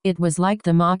direction. It was like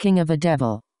the mocking of a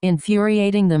devil,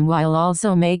 infuriating them while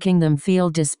also making them feel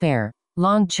despair.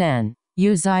 Long Chen,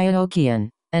 Yu Xiaoqian,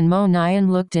 and Mo Nian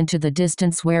looked into the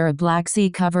distance where a black sea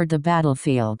covered the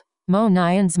battlefield. Mo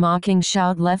Nian's mocking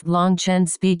shout left Long Chen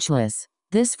speechless.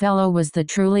 This fellow was the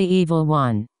truly evil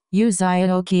one. Yu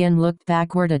Xiaoqian looked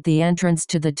backward at the entrance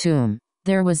to the tomb.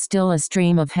 There was still a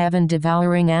stream of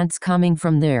heaven-devouring ants coming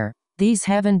from there. These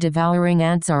heaven-devouring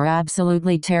ants are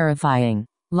absolutely terrifying.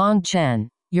 Long Chen,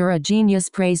 you're a genius,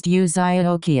 praised Yu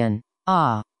Xiaoqian.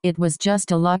 Ah, It was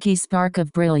just a lucky spark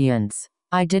of brilliance.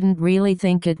 I didn't really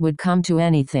think it would come to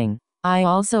anything. I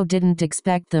also didn't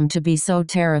expect them to be so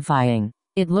terrifying.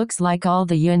 It looks like all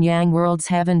the yin-yang world's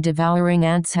heaven-devouring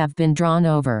ants have been drawn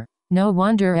over. No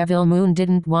wonder Evil Moon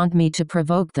didn't want me to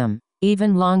provoke them.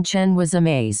 Even Long Chen was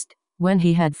amazed. When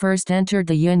he had first entered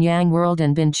the yin-yang world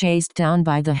and been chased down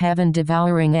by the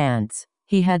heaven-devouring ants,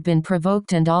 he had been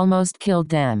provoked and almost killed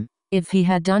them. If he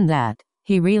had done that,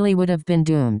 he really would have been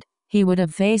doomed. He would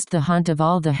have faced the hunt of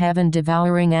all the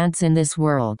heaven-devouring ants in this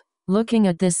world. Looking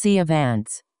at this sea of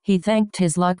ants, he thanked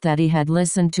his luck that he had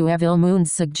listened to Evil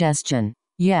Moon's suggestion.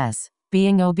 Yes,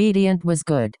 being obedient was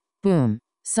good. Boom.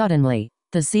 Suddenly,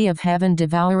 the sea of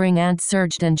heaven-devouring ants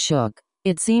surged and shook.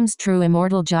 It seems true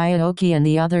Immortal Jyoki and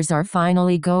the others are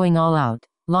finally going all out.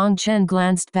 Long Chen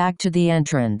glanced back to the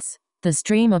entrance. The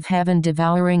stream of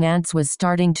heaven-devouring ants was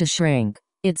starting to shrink.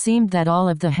 It seemed that all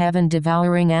of the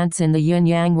heaven-devouring ants in the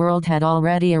yin-yang world had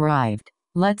already arrived.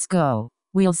 Let's go.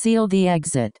 We'll seal the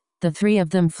exit. The three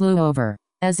of them flew over.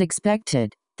 As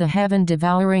expected, the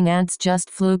heaven-devouring ants just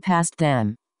flew past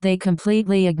them. They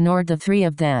completely ignored the three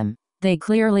of them. They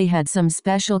clearly had some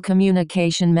special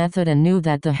communication method and knew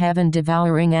that the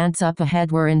heaven-devouring ants up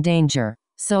ahead were in danger,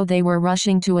 so they were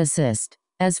rushing to assist.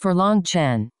 As for Long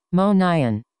Chen, Mo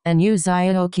Nian, and Yu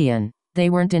Ziokian, they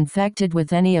weren't infected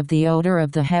with any of the odor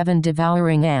of the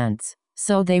heaven-devouring ants,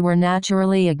 so they were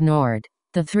naturally ignored.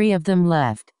 The three of them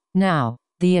left. Now,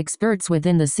 the experts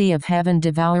within the sea of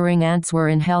heaven-devouring ants were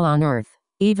in hell on earth.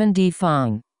 Even Di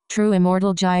Feng, true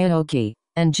Immortal Jyoki,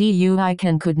 and Gu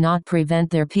Iken could not prevent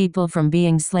their people from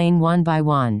being slain one by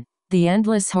one. The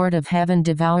endless horde of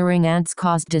heaven-devouring ants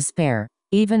caused despair.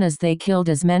 Even as they killed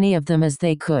as many of them as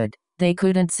they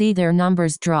couldn't see their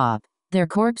numbers drop. Their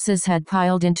corpses had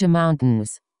piled into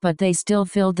mountains, but they still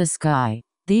filled the sky.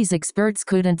 These experts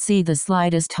couldn't see the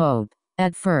slightest hope.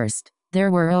 At first, there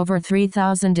were over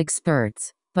 3,000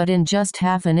 experts, but in just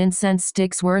half an incense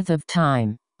stick's worth of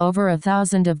time, over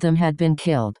 1,000 of them had been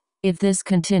killed. If this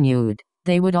continued,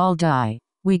 they would all die.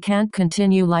 We can't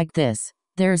continue like this.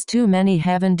 There's too many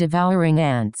heaven-devouring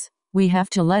ants. We have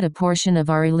to let a portion of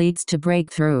our elites to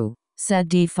break through, said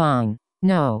Di Feng.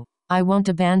 No, I won't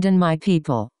abandon my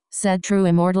people, said true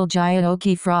Immortal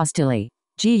Jyoki frostily.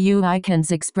 Gu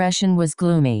Iken's expression was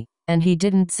gloomy, and he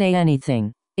didn't say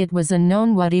anything. It was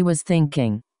unknown what he was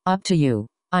thinking. Up to you.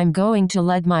 I'm going to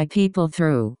let my people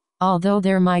through. Although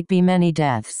there might be many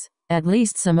deaths, at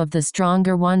least some of the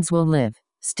stronger ones will live.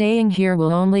 Staying here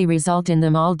will only result in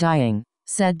them all dying,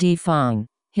 said Di Feng.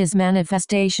 His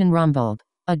manifestation rumbled.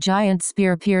 A giant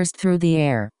spear pierced through the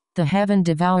air. The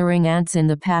heaven-devouring ants in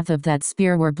the path of that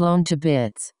spear were blown to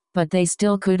bits, but they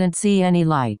still couldn't see any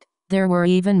light. There were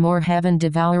even more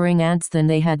heaven-devouring ants than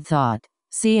they had thought.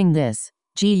 Seeing this,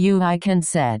 Gu Iken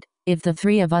said, if the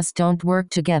three of us don't work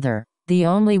together, the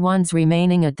only ones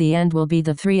remaining at the end will be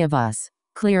the three of us.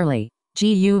 Clearly,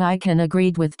 Gu Iken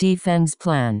agreed with Di Feng's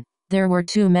plan. There were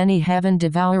too many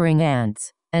heaven-devouring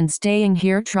ants, and staying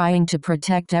here trying to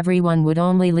protect everyone would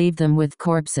only leave them with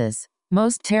corpses.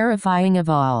 Most terrifying of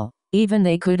all, even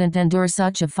they couldn't endure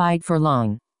such a fight for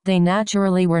long. They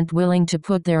naturally weren't willing to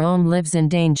put their own lives in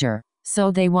danger, so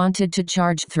they wanted to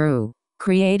charge through,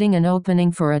 creating an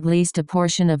opening for at least a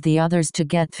portion of the others to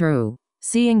get through.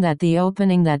 Seeing that the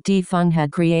opening that Di Feng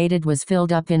had created was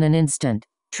filled up in an instant,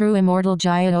 true Immortal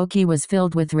Jyoki was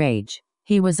filled with rage.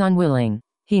 He was unwilling.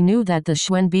 He knew that the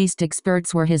Xuen Beast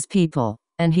experts were his people,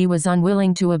 and he was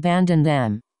unwilling to abandon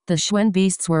them. The Xuen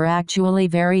Beasts were actually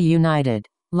very united.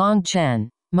 Long Chen,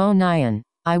 Mo Nian,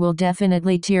 I will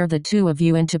definitely tear the two of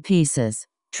you into pieces.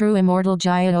 True Immortal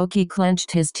Jyoki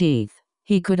clenched his teeth.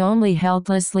 He could only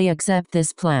helplessly accept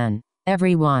this plan.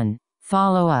 Everyone,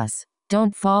 follow us.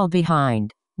 Don't fall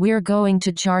behind. We're going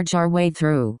to charge our way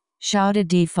through, shouted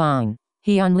Di Feng.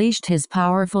 He unleashed his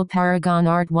powerful Paragon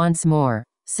Art once more,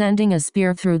 sending a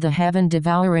spear through the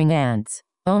heaven-devouring ants.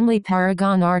 Only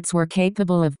Paragon Arts were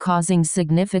capable of causing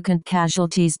significant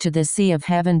casualties to the sea of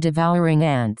heaven-devouring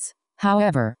ants.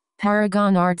 However,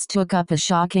 Paragon Arts took up a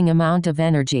shocking amount of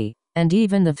energy, and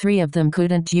even the three of them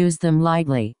couldn't use them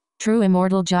lightly. True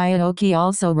Immortal Jyoki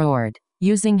also roared,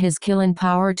 using his Kilin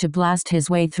power to blast his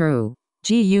way through.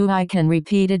 Gu Iken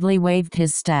repeatedly waved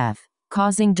his staff,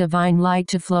 causing divine light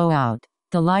to flow out.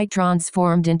 The light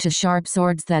transformed into sharp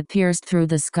swords that pierced through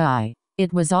the sky.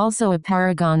 It was also a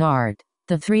Paragon Art.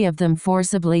 The three of them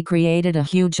forcibly created a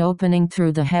huge opening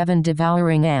through the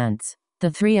heaven-devouring ants.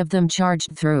 The three of them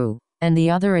charged through, and the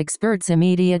other experts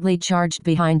immediately charged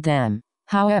behind them.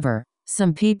 However,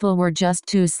 some people were just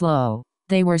too slow.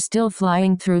 They were still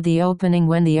flying through the opening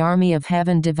when the army of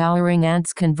heaven-devouring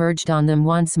ants converged on them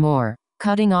once more,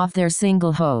 cutting off their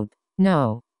single hope.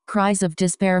 No, Cries of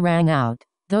despair rang out.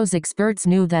 Those experts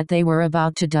knew that they were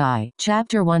about to die.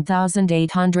 Chapter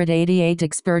 1888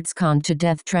 Experts Con to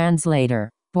Death Translator.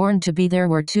 BornToBe. There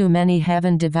were too many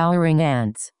heaven-devouring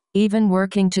ants. Even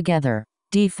working together,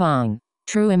 Defang,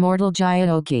 True Immortal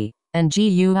Jyoki, and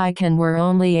Gui Ken were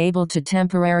only able to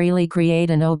temporarily create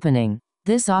an opening.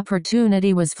 This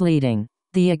opportunity was fleeting.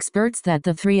 The experts that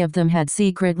the three of them had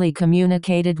secretly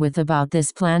communicated with about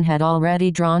this plan had already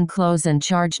drawn close and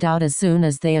charged out as soon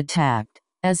as they attacked.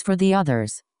 As for the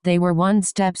others, they were one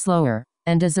step slower,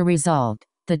 and as a result,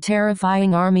 the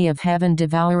terrifying army of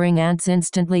heaven-devouring ants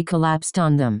instantly collapsed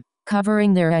on them,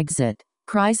 covering their exit.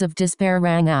 Cries of despair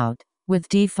rang out. With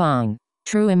Defang,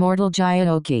 True Immortal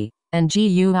Jyoki, and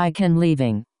Gui Ken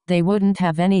leaving, they wouldn't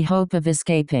have any hope of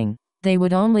escaping. They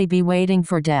would only be waiting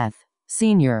for death.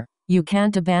 Senior, you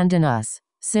can't abandon us.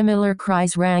 Similar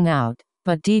cries rang out,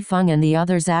 but Defang and the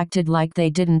others acted like they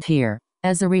didn't hear.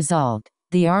 As a result,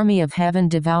 the army of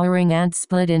heaven-devouring ants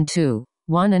split in two,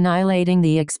 one annihilating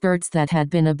the experts that had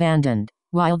been abandoned,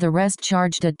 while the rest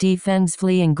charged at Defang's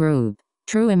fleeing group.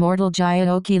 True Immortal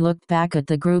Jyoki looked back at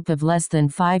the group of less than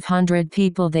 500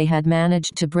 people they had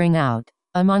managed to bring out.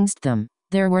 Amongst them,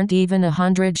 there weren't even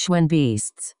 100 Schwen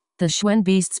beasts. The Schwen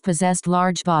beasts possessed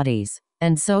large bodies,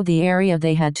 and so the area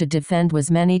they had to defend was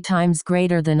many times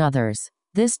greater than others.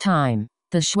 This time,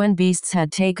 the Schwen beasts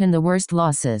had taken the worst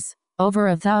losses. Over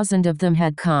 1,000 of them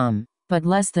had come, but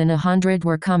less than 100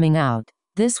 were coming out.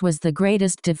 This was the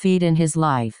greatest defeat in his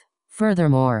life.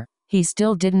 Furthermore, he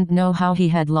still didn't know how he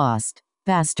had lost.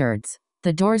 Bastards.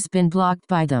 The door's been blocked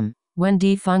by them. When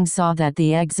Defang saw that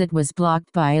the exit was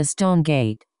blocked by a stone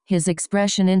gate, his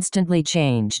expression instantly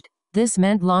changed. This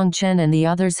meant Long Chen and the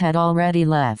others had already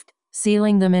left,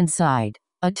 sealing them inside.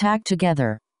 Attack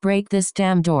together. Break this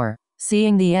damn door.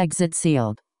 Seeing the exit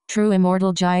sealed, True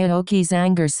Immortal Jyoki's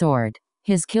anger soared.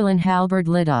 His killing halberd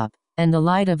lit up, and the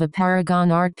light of a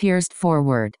paragon art pierced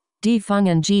forward. Defang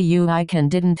and Gui Ken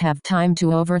didn't have time to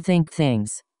overthink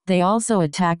things. They also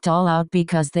attacked all out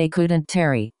because they couldn't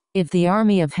tarry. If the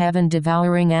army of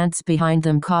heaven-devouring ants behind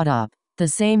them caught up, the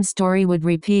same story would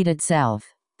repeat itself.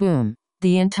 Boom.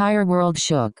 The entire world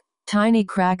shook. Tiny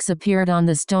cracks appeared on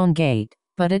the stone gate,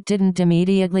 but it didn't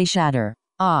immediately shatter.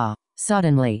 Ah!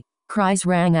 Suddenly, cries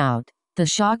rang out. The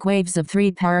shock waves of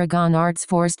three paragon arts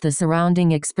forced the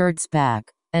surrounding experts back,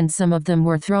 and some of them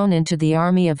were thrown into the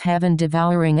army of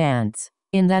heaven-devouring ants.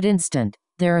 In that instant,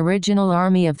 their original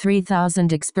army of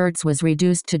 3,000 experts was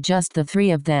reduced to just the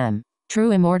three of them.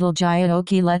 True Immortal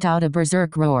Jyoki let out a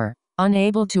berserk roar.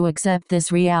 Unable to accept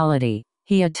this reality,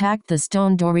 he attacked the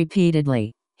stone door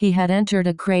repeatedly. He had entered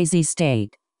a crazy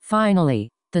state. Finally,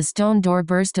 the stone door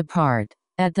burst apart.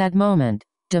 At that moment,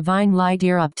 divine light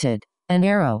erupted. An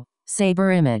arrow,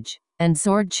 saber image, and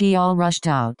sword chi all rushed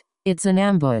out. It's an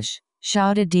ambush,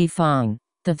 shouted Defang.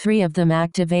 The three of them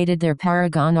activated their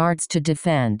paragon arts to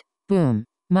defend. Boom.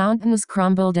 Mountains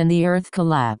crumbled and the earth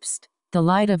collapsed. The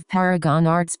light of paragon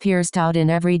arts pierced out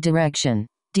in every direction.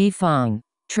 Defang,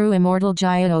 True Immortal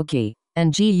Jyoki,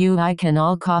 and Gui Ken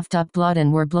all coughed up blood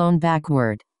and were blown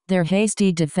backward. Their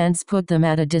hasty defense put them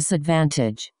at a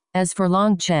disadvantage. As for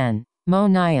Long Chen, Mo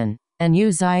Nian, and Yu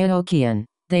Zyokian,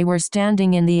 they were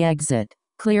standing in the exit.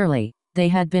 Clearly, they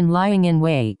had been lying in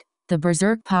wait. The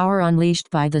berserk power unleashed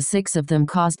by the six of them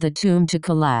caused the tomb to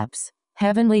collapse.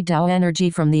 Heavenly Tao energy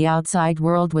from the outside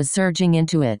world was surging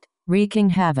into it, wreaking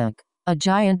havoc. A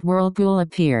giant whirlpool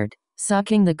appeared,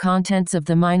 sucking the contents of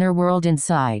the minor world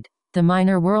inside. The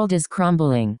minor world is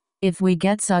crumbling. If we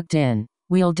get sucked in,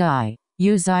 we'll die.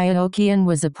 Yu Zyokian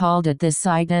was appalled at this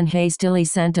sight and hastily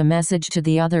sent a message to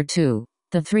the other two.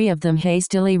 The three of them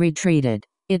hastily retreated.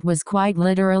 It was quite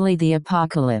literally the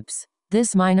apocalypse.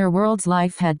 This minor world's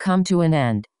life had come to an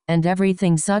end, and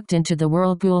everything sucked into the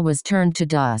whirlpool was turned to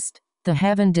dust. The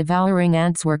heaven-devouring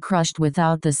ants were crushed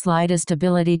without the slightest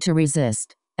ability to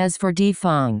resist. As for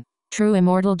Defang, True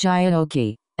Immortal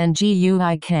Jyoki, and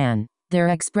Gui Ken, their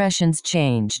expressions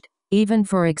changed. Even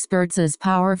for experts as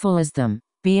powerful as them,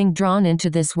 being drawn into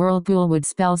this whirlpool would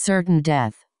spell certain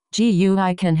death.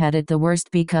 Gui Ken had it the worst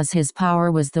because his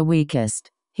power was the weakest.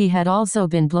 He had also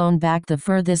been blown back the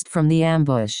furthest from the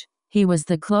ambush. He was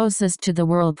the closest to the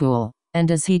whirlpool, and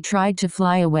as he tried to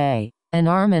fly away, an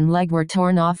arm and leg were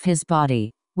torn off his body.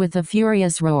 With a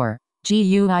furious roar,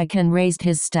 Gui Ken raised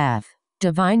his staff.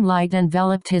 Divine light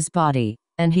enveloped his body,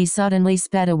 and he suddenly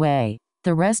sped away.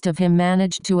 The rest of him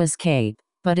managed to escape,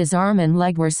 but his arm and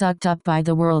leg were sucked up by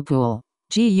the whirlpool.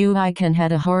 Gui Ken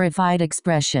had a horrified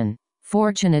expression.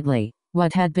 Fortunately,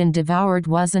 what had been devoured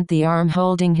wasn't the arm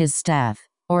holding his staff,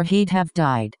 or he'd have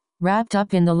died. Wrapped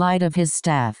up in the light of his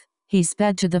staff, he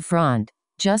sped to the front.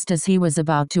 Just as he was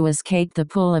about to escape the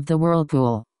pull of the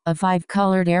whirlpool, a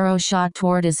 5-colored arrow shot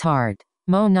toward his heart.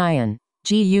 Mo Nyan.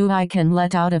 Gui can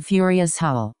let out a furious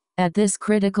howl. At this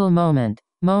critical moment,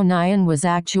 Mo Nyan was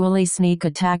actually sneak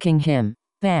attacking him.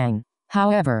 Bang!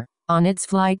 However, on its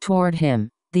flight toward him,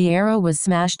 the arrow was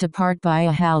smashed apart by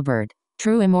a halberd.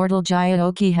 True Immortal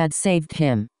Jaioki had saved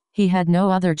him. He had no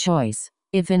other choice.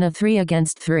 If in a 3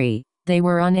 against 3, they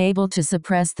were unable to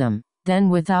suppress them, then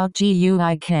without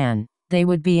Gui Can, they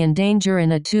would be in danger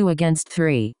in a 2 against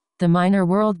 3. The minor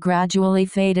world gradually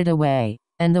faded away,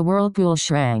 and the whirlpool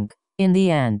shrank. In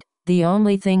the end, the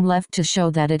only thing left to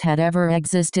show that it had ever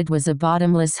existed was a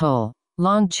bottomless hole.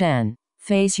 Long Chen,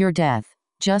 face your death.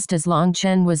 Just as Long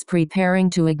Chen was preparing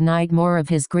to ignite more of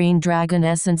his green dragon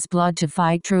essence blood to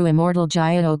fight True Immortal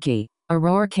Jaioki, a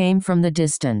roar came from the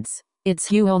distance. It's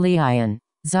Huo Lian.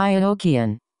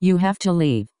 Jaiokian, you have to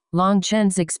leave. Long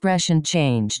Chen's expression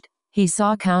changed. He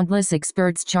saw countless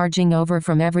experts charging over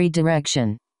from every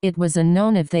direction. It was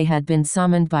unknown if they had been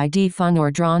summoned by Defeng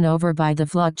or drawn over by the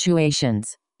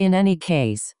fluctuations. In any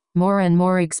case, more and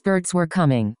more experts were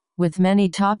coming, with many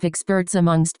top experts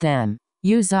amongst them.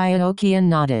 Yu Jaiokian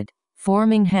nodded.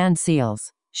 Forming hand seals,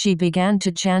 she began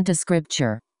to chant a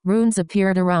scripture. Runes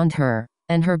appeared around her,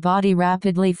 and her body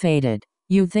rapidly faded.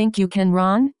 You think you can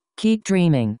run? Keep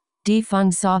dreaming.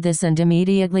 Defeng saw this and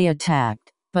immediately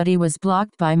attacked, but he was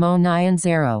blocked by Mo Nyan's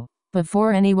arrow.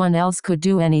 Before anyone else could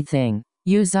do anything,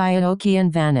 Yu Jaiokian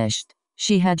vanished.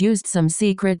 She had used some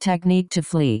secret technique to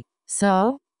flee.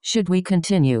 So, should we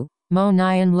continue? Mo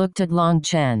Nyan looked at Long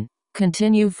Chen.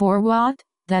 Continue for what?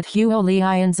 That Huo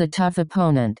Lian's a tough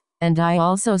opponent, and I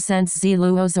also sense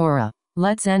Ziluo's aura.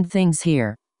 Let's end things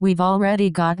here. We've already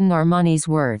gotten our money's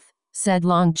worth, said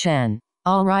Long Chen.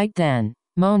 All right then.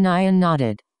 Mo Nyan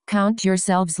nodded. Count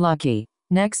yourselves lucky.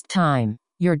 Next time,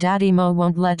 your daddy Mo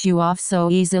won't let you off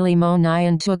so easily. Mo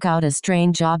Nyan took out a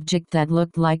strange object that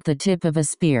looked like the tip of a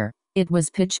spear. It was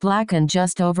pitch black and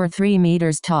just over 3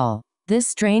 meters tall. This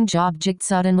strange object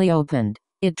suddenly opened.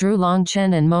 It drew Long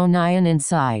Chen and Mo Nyan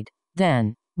inside.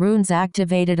 Then, runes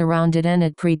activated around it and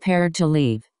it prepared to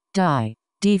leave. Die.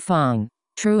 Defeng.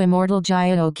 True Immortal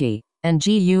Jaioki, and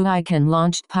Gui Can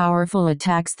launched powerful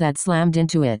attacks that slammed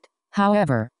into it.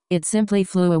 However, it simply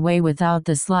flew away without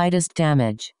the slightest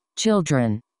damage.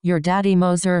 Children, your daddy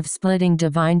Mo's earth-splitting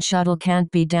divine shuttle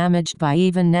can't be damaged by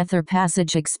even Nether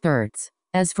Passage experts.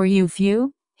 As for you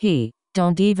few,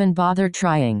 don't even bother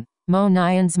trying. Mo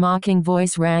Nyan's mocking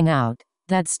voice rang out.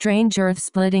 That strange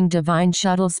earth-splitting divine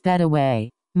shuttle sped away.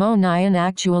 Mo Nyan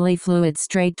actually flew it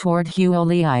straight toward Huo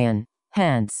Lian.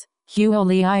 Hence, Huo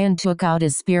Lian took out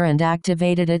his spear and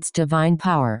activated its divine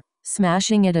power,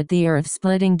 smashing it at the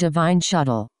earth-splitting divine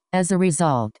shuttle. As a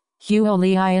result, Huo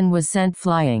Lian was sent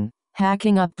flying,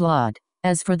 hacking up blood.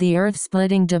 As for the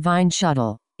earth-splitting divine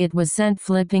shuttle, it was sent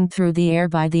flipping through the air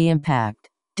by the impact.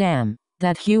 Damn,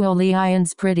 that Huo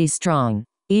Lian's pretty strong.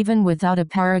 Even without a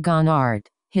paragon art,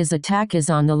 his attack is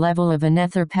on the level of a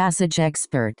Nether Passage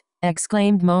expert,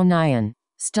 exclaimed Mo Nyan.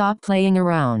 Stop playing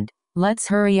around. Let's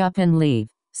hurry up and leave,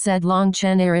 said Long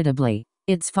Chen irritably.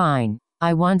 It's fine.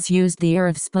 I once used the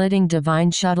earth-splitting divine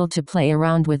shuttle to play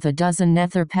around with a dozen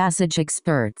Nether Passage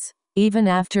experts. Even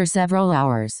after several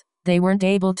hours, they weren't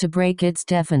able to break its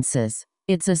defenses.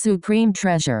 It's a supreme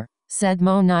treasure, said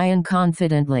Mo Nyan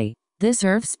confidently. This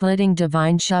earth-splitting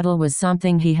divine shuttle was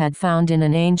something he had found in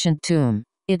an ancient tomb.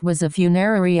 It was a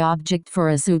funerary object for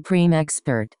a supreme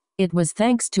expert. It was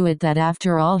thanks to it that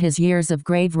after all his years of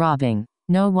grave robbing,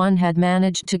 no one had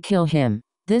managed to kill him.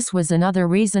 This was another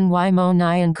reason why Mo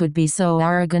Nyan could be so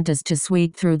arrogant as to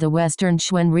sweep through the western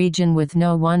Xuen region with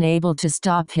no one able to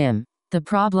stop him. The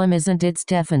problem isn't its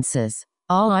defenses.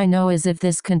 All I know is if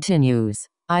this continues,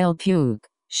 I'll puke,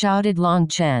 shouted Long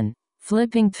Chen.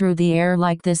 Flipping through the air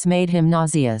like this made him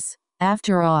nauseous.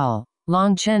 After all,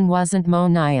 Long Chen wasn't Mo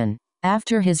Nyan.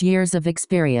 After his years of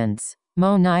experience,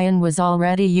 Mo Nyan was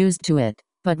already used to it,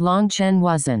 but Long Chen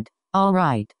wasn't. All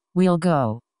right, we'll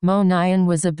go. Mo Nyan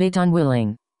was a bit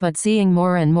unwilling, but seeing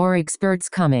more and more experts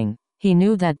coming, he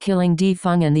knew that killing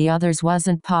Defeng and the others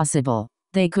wasn't possible.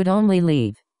 They could only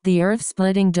leave. The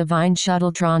earth-splitting divine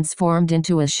shuttle transformed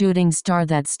into a shooting star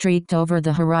that streaked over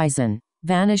the horizon,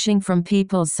 vanishing from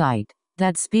people's sight.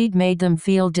 That speed made them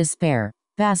feel despair.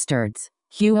 Bastards!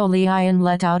 Huo Lian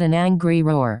let out an angry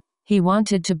roar. He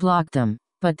wanted to block them,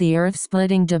 but the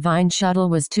earth-splitting divine shuttle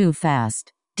was too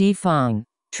fast. Defeng,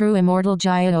 True Immortal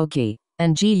Jaioki,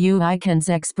 and Gui Can's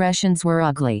expressions were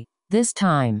ugly. This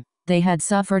time, they had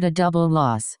suffered a double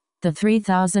loss. The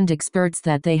 3,000 experts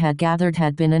that they had gathered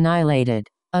had been annihilated.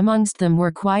 Amongst them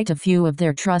were quite a few of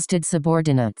their trusted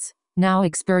subordinates. Now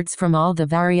experts from all the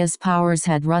various powers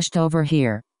had rushed over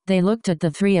here. They looked at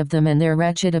the three of them and their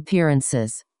wretched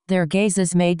appearances. Their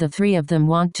gazes made the three of them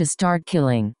want to start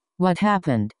killing. What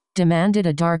happened? Demanded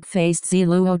a dark-faced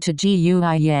Ziluo to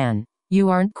Gui Yan. You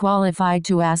aren't qualified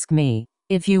to ask me.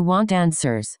 If you want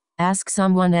answers, ask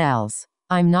someone else.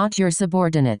 I'm not your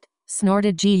subordinate,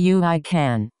 snorted Gui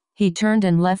Kan. He turned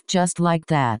and left just like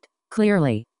that.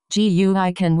 Clearly,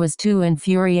 Gui Kan was too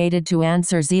infuriated to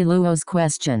answer Ziluo's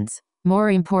questions.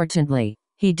 More importantly,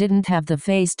 he didn't have the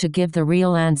face to give the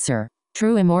real answer.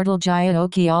 True immortal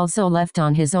Jiaoqi also left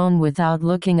on his own without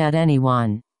looking at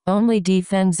anyone. Only Di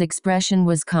Feng's expression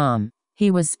was calm. He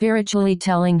was spiritually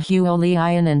telling Huo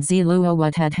Lian and Ziluo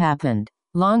what had happened.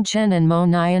 Long Chen and Mo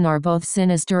Nian are both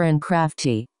sinister and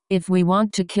crafty. If we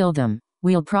want to kill them,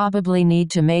 we'll probably need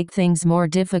to make things more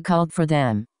difficult for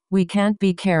them. We can't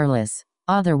be careless.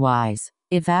 Otherwise,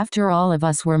 if after all of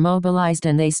us were mobilized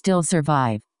and they still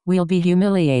survive, we'll be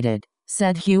humiliated,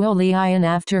 said Huo Lian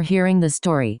after hearing the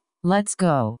story. Let's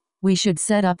go. We should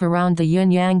set up around the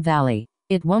Yunyang Valley.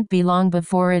 It won't be long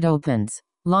before it opens.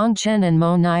 Long Chen and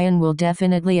Mo Nian will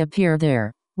definitely appear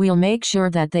there. We'll make sure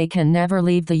that they can never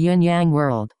leave the Yunyang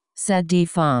world, said Di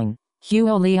Feng.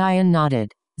 Huo Lian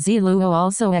nodded. Ziluo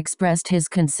also expressed his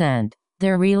consent.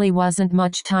 There really wasn't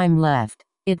much time left.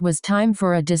 It was time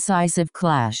for a decisive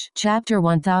clash. Chapter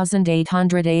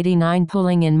 1889.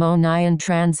 Pulling in Mo Nian.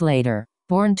 Translator.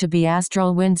 BornToBe.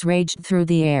 Astral winds raged through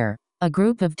the air. A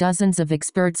group of dozens of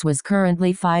experts was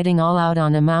currently fighting all out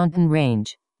on a mountain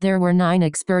range. There were 9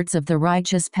 experts of the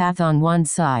righteous path on one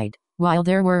side, while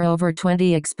there were over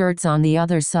 20 experts on the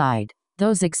other side.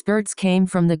 Those experts came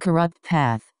from the corrupt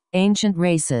path, ancient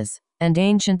races, and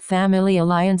ancient family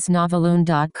alliance.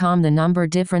 Noveloon.com. The number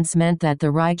difference meant that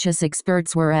the righteous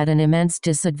experts were at an immense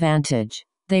disadvantage.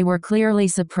 They were clearly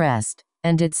suppressed,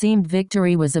 and it seemed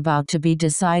victory was about to be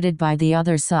decided by the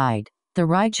other side. The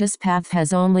righteous path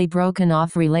has only broken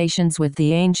off relations with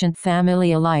the ancient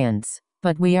family alliance,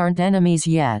 but we aren't enemies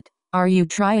yet. Are you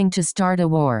trying to start a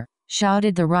war?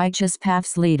 Shouted the righteous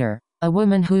path's leader, a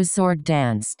woman whose sword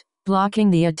danced,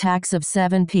 blocking the attacks of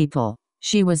 7 people.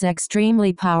 She was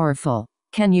extremely powerful.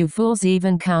 Can you fools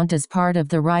even count as part of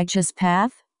the righteous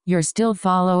path? You're still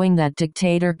following that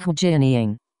dictator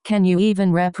Kujiniang. Can you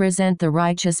even represent the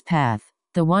righteous path?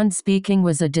 The one speaking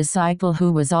was a disciple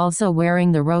who was also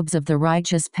wearing the robes of the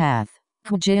righteous path.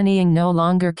 Kujiniang no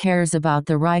longer cares about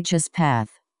the righteous path.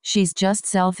 She's just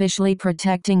selfishly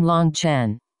protecting Long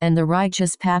Chen, and the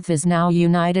righteous path is now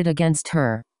united against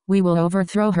her. We will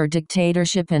overthrow her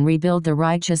dictatorship and rebuild the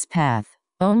righteous path.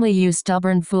 Only you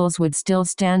stubborn fools would still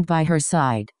stand by her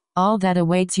side. All that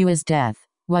awaits you is death.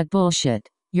 What bullshit.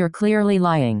 You're clearly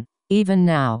lying. Even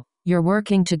now, you're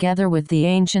working together with the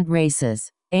ancient races,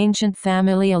 ancient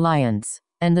family alliance,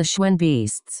 and the Xuan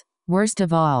beasts. Worst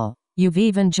of all, you've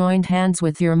even joined hands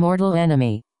with your mortal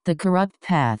enemy, the corrupt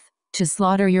path, to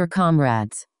slaughter your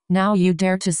comrades. Now you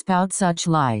dare to spout such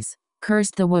lies,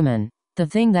 cursed the woman. The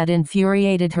thing that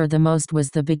infuriated her the most was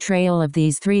the betrayal of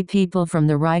these 3 people from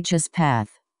the righteous path.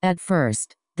 At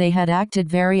first, they had acted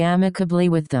very amicably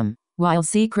with them, while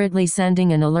secretly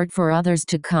sending an alert for others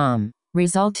to come,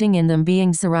 resulting in them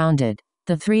being surrounded.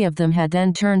 The 3 of them had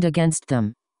then turned against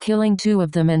them, killing 2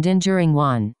 of them and injuring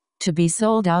 1. To be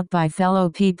sold out by fellow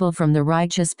people from the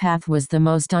righteous path was the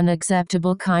most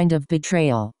unacceptable kind of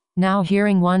betrayal. Now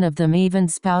hearing one of them even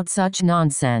spout such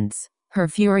nonsense, her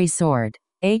fury soared.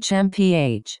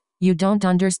 HMPH. You don't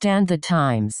understand the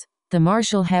times. The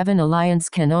Martial Heaven Alliance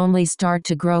can only start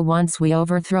to grow once we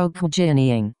overthrow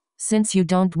Kujiniang. Since you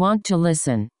don't want to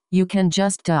listen, you can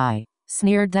just die,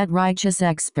 sneered that righteous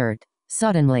expert.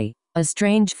 Suddenly, a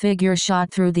strange figure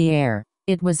shot through the air.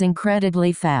 It was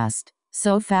incredibly fast,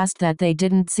 so fast that they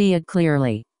didn't see it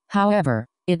clearly. However,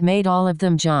 it made all of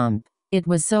them jump. It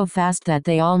was so fast that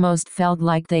they almost felt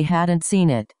like they hadn't seen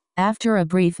it. After a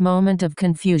brief moment of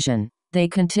confusion, they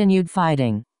continued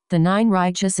fighting. The 9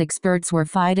 righteous experts were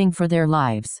fighting for their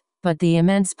lives, but the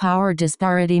immense power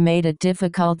disparity made it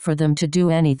difficult for them to do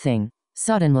anything.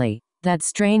 Suddenly, that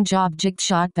strange object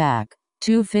shot back.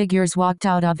 2 figures walked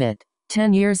out of it.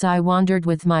 10 years I wandered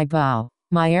with my bow,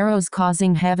 my arrows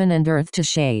causing heaven and earth to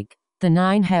shake. The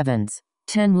 9 heavens,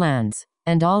 10 lands,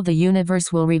 and all the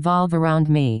universe will revolve around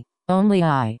me. Only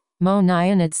I, Mo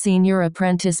Nian, its senior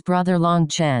apprentice brother Long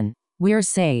Chen. We're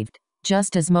saved.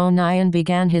 Just as Mo Nian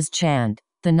began his chant,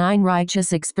 the 9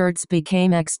 righteous experts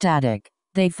became ecstatic.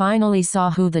 They finally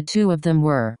saw who the 2 of them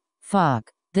were. Fuck.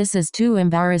 This is too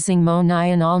embarrassing. Mo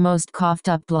Nian almost coughed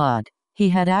up blood. He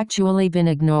had actually been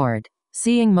ignored.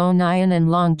 Seeing Mo Nian and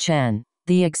Long Chen,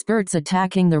 the experts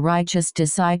attacking the righteous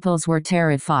disciples were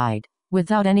terrified.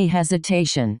 Without any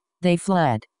hesitation, They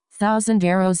fled. 1,000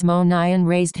 arrows. Mo Nyan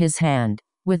raised his hand.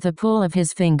 With a pull of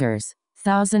his fingers,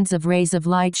 thousands of rays of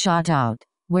light shot out.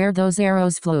 Where those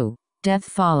arrows flew, death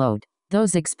followed.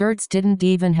 Those experts didn't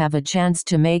even have a chance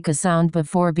to make a sound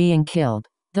before being killed.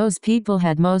 Those people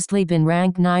had mostly been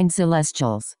rank 9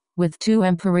 celestials, with 2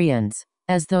 Empyreans.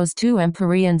 As those 2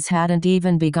 Empyreans hadn't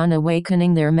even begun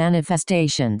awakening their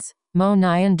manifestations, Mo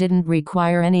Nyan didn't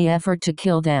require any effort to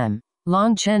kill them.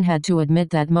 Long Chen had to admit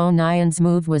that Mo Nyan's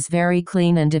move was very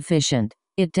clean and efficient.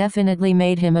 It definitely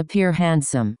made him appear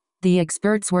handsome. The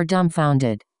experts were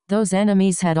dumbfounded. Those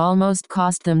enemies had almost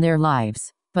cost them their lives,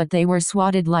 but they were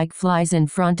swatted like flies in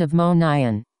front of Mo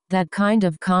Nyan. That kind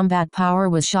of combat power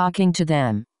was shocking to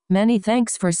them. Many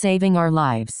thanks for saving our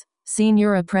lives,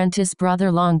 Senior Apprentice Brother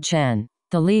Long Chen.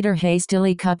 The leader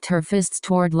hastily cupped her fists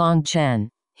toward Long Chen.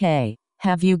 Hey,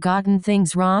 have you gotten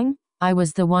things wrong? I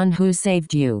was the one who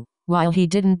saved you, while he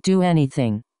didn't do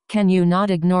anything. Can you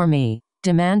not ignore me?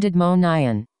 Demanded Mo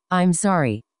Nyan. I'm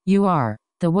sorry, you are.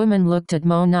 The woman looked at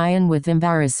Mo Nyan with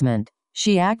embarrassment.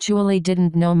 She actually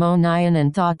didn't know Mo Nyan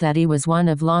and thought that he was one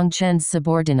of Long Chen's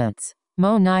subordinates.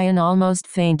 Mo Nyan almost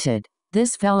fainted.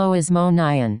 This fellow is Mo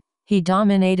Nyan. He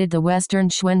dominated the Western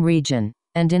Xuen region,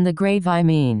 and in the grave I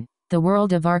mean, the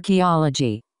world of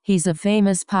archaeology. He's a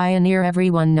famous pioneer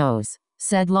everyone knows,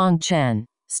 said Long Chen,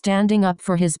 standing up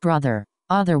for his brother.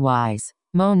 Otherwise,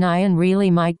 Mo Nyan really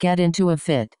might get into a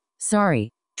fit. Sorry,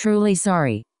 truly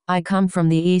sorry. I come from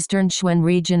the Eastern Xuen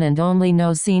region and only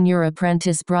know Senior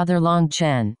Apprentice Brother Long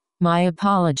Chen. My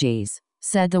apologies,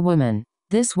 said the woman.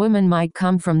 This woman might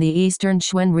come from the Eastern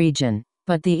Xuen region,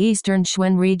 but the Eastern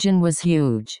Xuen region was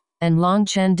huge, and Long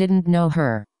Chen didn't know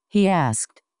her. He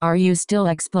asked, are you still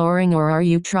exploring or are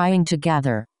you trying to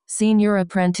gather? Senior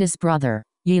Apprentice Brother,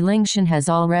 Yi Lingshan has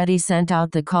already sent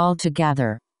out the call to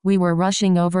gather. We were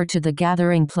rushing over to the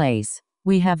gathering place.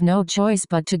 We have no choice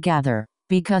but to gather,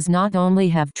 because not only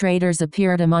have traitors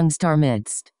appeared amongst our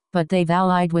midst, but they've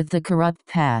allied with the corrupt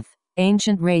path,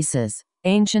 ancient races,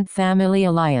 ancient family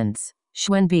alliance,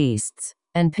 Xuen beasts,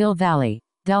 and Pill Valley.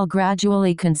 They'll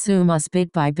gradually consume us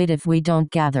bit by bit if we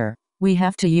don't gather. We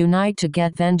have to unite to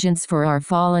get vengeance for our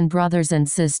fallen brothers and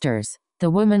sisters. The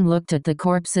woman looked at the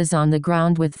corpses on the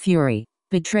ground with fury.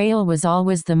 Betrayal was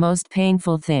always the most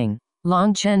painful thing.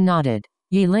 Long Chen nodded.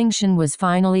 Yi Lingshan was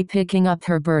finally picking up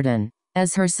her burden.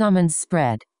 As her summons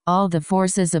spread, all the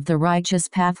forces of the righteous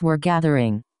path were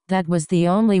gathering. That was the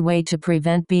only way to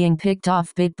prevent being picked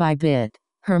off bit by bit.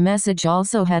 Her message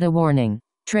also had a warning.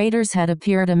 Traitors had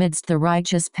appeared amidst the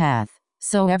righteous path,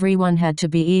 so everyone had to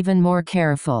be even more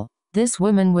careful. This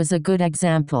woman was a good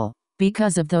example.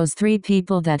 Because of those 3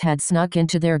 people that had snuck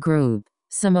into their group,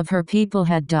 some of her people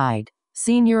had died.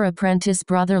 Senior Apprentice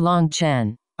Brother Long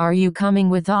Chen, are you coming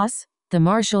with us? The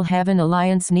Martial Heaven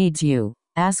Alliance needs you,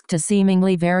 asked a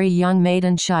seemingly very young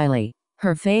maiden shyly.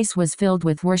 Her face was filled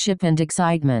with worship and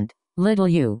excitement. Little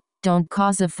you, don't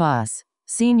cause a fuss.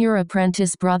 Senior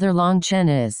Apprentice Brother Long Chen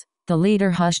is. The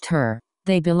leader hushed her.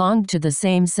 They belonged to the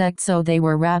same sect, so they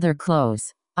were rather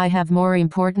close. I have more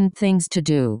important things to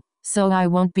do, so I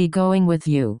won't be going with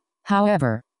you.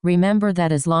 However, remember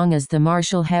that as long as the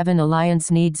Martial Heaven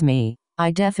Alliance needs me,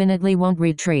 I definitely won't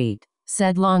retreat,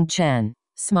 said Long Chen,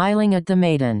 smiling at the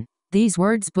maiden. These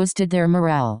words boosted their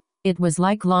morale. It was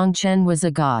like Long Chen was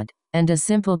a god, and a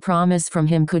simple promise from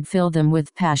him could fill them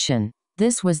with passion.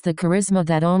 This was the charisma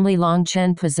that only Long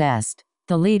Chen possessed.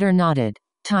 The leader nodded.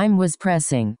 Time was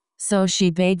pressing, so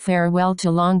she bade farewell to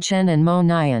Long Chen and Mo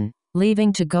Nyan,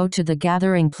 leaving to go to the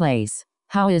gathering place.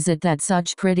 How is it that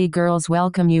such pretty girls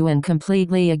welcome you and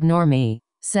completely ignore me?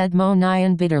 Said Mo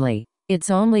Nyan bitterly. It's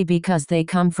only because they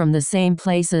come from the same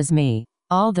place as me.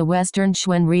 All the Western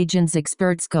Xuen region's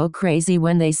experts go crazy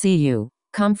when they see you,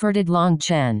 comforted Long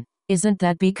Chen. Isn't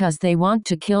that because they want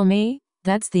to kill me?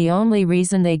 That's the only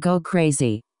reason they go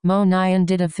crazy. Mo Nyan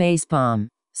did a facepalm.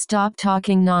 Stop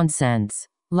talking nonsense.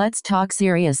 Let's talk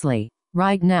seriously.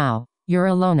 Right now, you're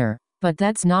a loner, but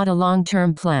that's not a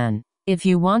long-term plan. If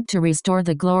you want to restore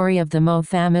the glory of the Mo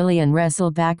family and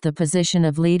wrestle back the position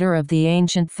of leader of the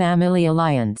ancient family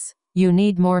alliance, you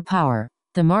need more power.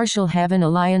 The Martial Heaven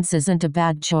Alliance isn't a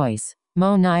bad choice.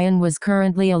 Mo Nyan was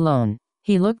currently alone.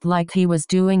 He looked like he was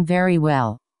doing very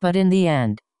well, but in the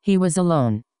end, he was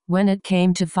alone. When it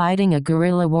came to fighting a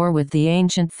guerrilla war with the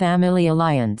ancient family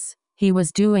alliance, he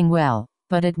was doing well,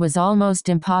 but it was almost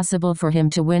impossible for him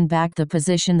to win back the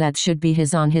position that should be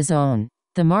his on his own.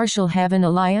 The Martial Heaven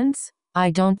Alliance?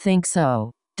 I don't think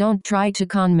so. Don't try to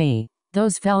con me.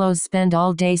 Those fellows spend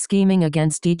all day scheming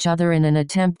against each other in an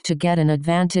attempt to get an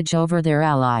advantage over their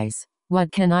allies.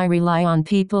 What can I rely on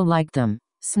people like them?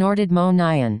 Snorted Mo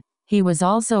Nyan. He was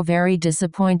also very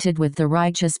disappointed with the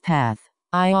righteous path.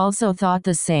 I also thought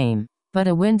the same. But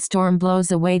a windstorm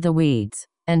blows away the weeds,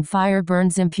 and fire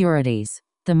burns impurities.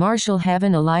 The Martial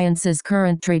Heaven Alliance's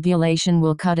current tribulation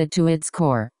will cut it to its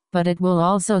core, but it will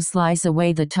also slice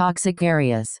away the toxic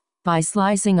areas. By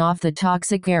slicing off the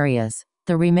toxic areas,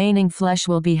 the remaining flesh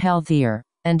will be healthier,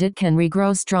 and it can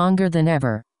regrow stronger than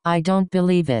ever. I don't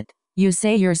believe it. You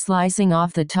say you're slicing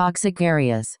off the toxic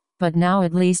areas, but now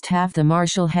at least half the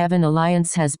Martial Heaven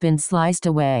Alliance has been sliced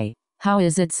away. How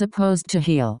is it supposed to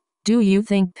heal? Do you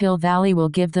think Pill Valley will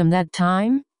give them that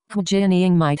time?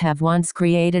 Jinnying might have once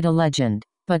created a legend,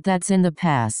 but that's in the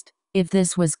past. If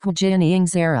this was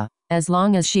Jinning's era, as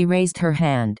long as she raised her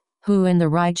hand, who in the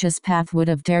righteous path would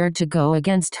have dared to go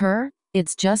against her?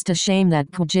 It's just a shame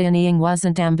that Jinning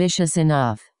wasn't ambitious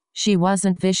enough. She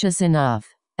wasn't vicious enough.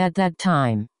 At that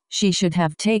time, she should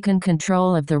have taken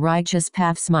control of the righteous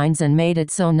path's minds and made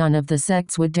it so none of the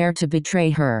sects would dare to betray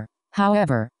her.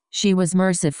 However, she was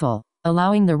merciful,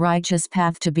 allowing the righteous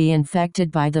path to be infected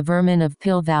by the vermin of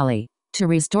Pill Valley, to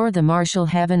restore the Martial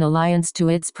Heaven Alliance to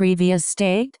its previous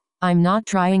state? I'm not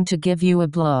trying to give you a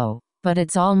blow, but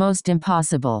it's almost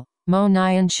impossible. Mo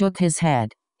Nyan shook his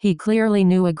head. He clearly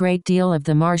knew a great deal of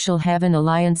the Martial Heaven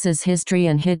Alliance's history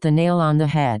and hit the nail on the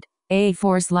head. A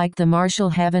force like the Martial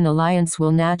Heaven Alliance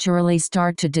will naturally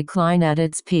start to decline at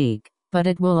its peak, but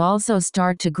it will also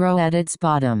start to grow at its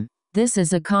bottom. This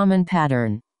is a common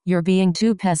pattern. You're being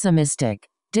too pessimistic.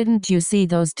 Didn't you see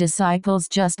those disciples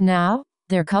just now?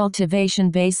 Their cultivation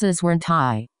bases weren't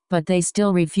high, but they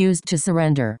still refused to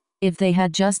surrender. If they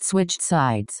had just switched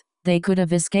sides, they could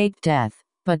have escaped death,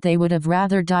 but they would have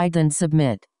rather died than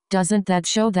submit. Doesn't that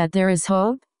show that there is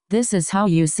hope? This is how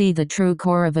you see the true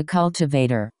core of a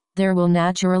cultivator. There will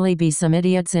naturally be some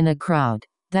idiots in a crowd.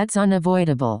 That's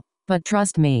unavoidable. But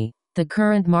trust me, the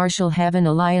current Martial Heaven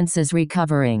Alliance is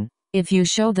recovering. If you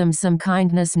show them some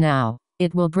kindness now,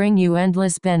 it will bring you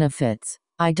endless benefits.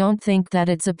 I don't think that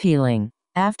it's appealing.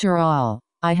 After all,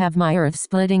 I have my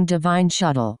earth-splitting divine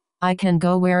shuttle. I can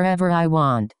go wherever I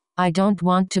want. I don't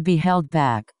want to be held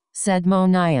back, said Mo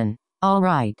Nyan. All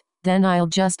right, then I'll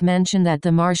just mention that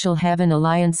the Martial Heaven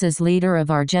Alliance's leader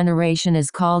of our generation is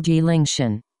called Yi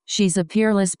Lingshan. She's a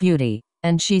peerless beauty,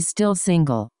 and she's still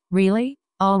single. Really?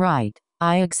 All right,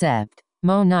 I accept.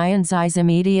 Mo Nyan's eyes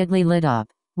immediately lit up.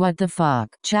 What the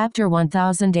fuck? Chapter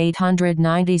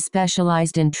 1890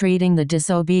 specialized in treating the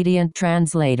disobedient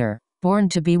translator.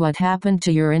 BornToBe, what happened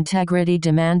to your integrity?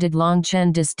 Demanded Long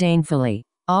Chen disdainfully.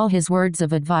 All his words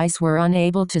of advice were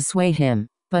unable to sway him,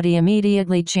 but he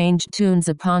immediately changed tunes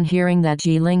upon hearing that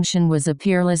Yi Lingshan was a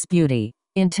peerless beauty.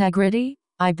 Integrity?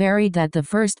 I buried that the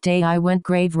first day I went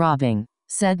grave robbing,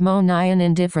 said Mo Nyan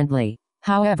indifferently.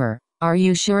 However, are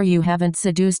you sure you haven't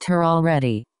seduced her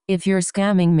already? If you're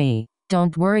scamming me,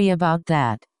 don't worry about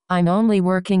that. I'm only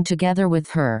working together with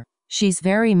her. She's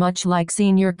very much like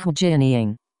Senior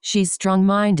Jinnying. She's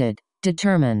strong-minded,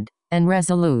 determined, and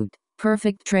resolute.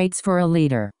 Perfect traits for a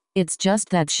leader. It's just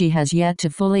that she has yet to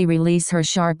fully release her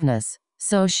sharpness,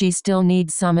 so she still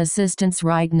needs some assistance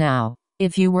right now.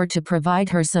 If you were to provide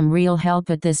her some real help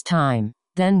at this time,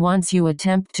 then once you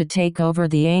attempt to take over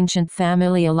the ancient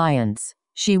family alliance,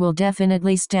 she will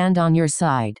definitely stand on your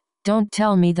side. Don't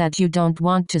tell me that you don't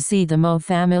want to see the Mo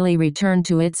family return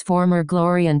to its former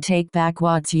glory and take back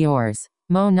what's yours.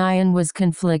 Mo Nyan was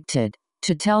conflicted.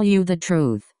 To tell you the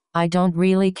truth, I don't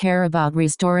really care about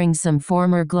restoring some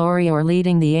former glory or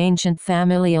leading the ancient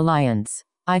family alliance.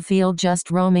 I feel just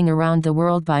roaming around the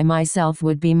world by myself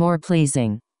would be more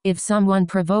pleasing. If someone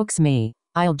provokes me,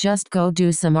 I'll just go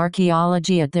do some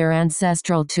archaeology at their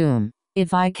ancestral tomb.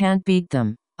 If I can't beat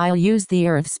them, I'll use the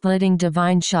earth-splitting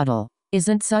divine shuttle.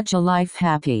 Isn't such a life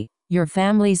happy? Your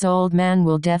family's old man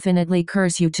will definitely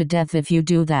curse you to death if you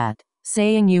do that,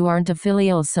 saying you aren't a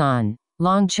filial son.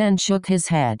 Long Chen shook his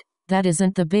head. That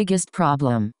isn't the biggest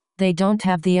problem. They don't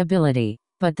have the ability,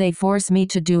 but they force me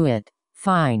to do it.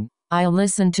 Fine, I'll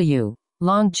listen to you.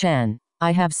 Long Chen,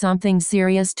 I have something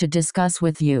serious to discuss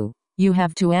with you. You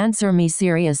have to answer me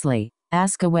seriously.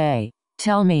 Ask away.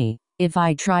 Tell me, if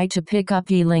I try to pick up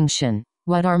Yi Lingshan,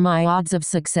 what are my odds of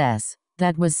success?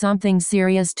 That was something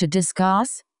serious to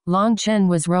discuss? Long Chen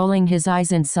was rolling his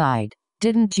eyes inside.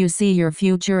 Didn't you see your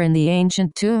future in the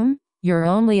ancient tomb? You're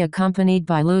only accompanied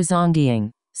by Lu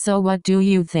Zongdiang. So what do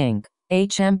you think?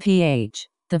 HMPH.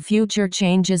 The future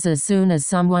changes as soon as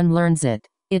someone learns it.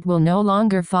 It will no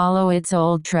longer follow its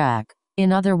old track.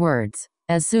 In other words,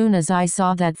 as soon as I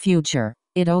saw that future,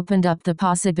 it opened up the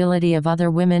possibility of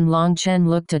other women. Long Chen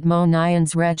looked at Mo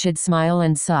Nyan's wretched smile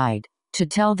and sighed. To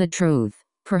tell the truth,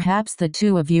 perhaps the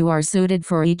two of you are suited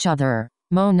for each other.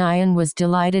 Mo Nyan was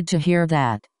delighted to hear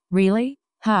that. Really?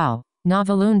 How?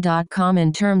 Noveloon.com.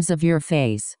 In terms of your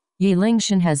face,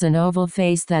 Yiling has an oval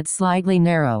face that's slightly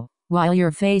narrow, while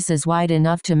your face is wide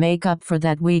enough to make up for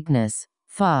that weakness.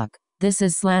 Fuck. This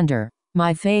is slander.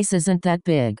 My face isn't that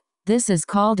big. This is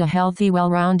called a healthy,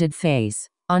 well-rounded face.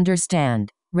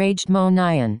 Understand? Raged Mo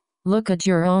Nyan. Look at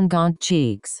your own gaunt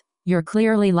cheeks. You're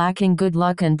clearly lacking good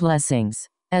luck and blessings.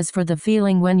 As for the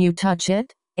feeling when you touch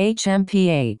it,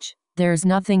 HMPH, there's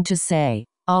nothing to say.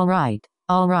 Alright.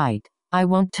 I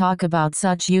won't talk about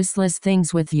such useless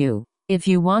things with you. If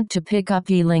you want to pick up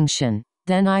Yiling,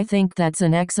 then I think that's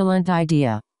an excellent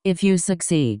idea. If you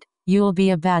succeed, you'll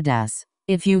be a badass.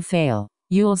 If you fail,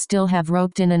 you'll still have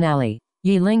roped in an alley.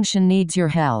 Yiling needs your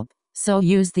help, so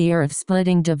use the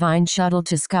earth-splitting divine shuttle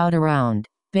to scout around.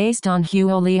 Based on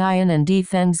Huo Lian and Di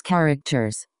Feng's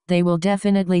characters, they will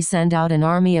definitely send out an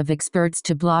army of experts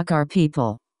to block our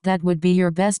people. That would be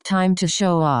your best time to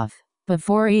show off.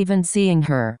 Before even seeing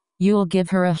her, you'll give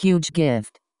her a huge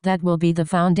gift. That will be the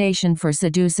foundation for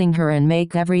seducing her and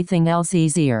make everything else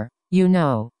easier. You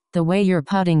know, the way you're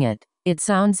putting it, it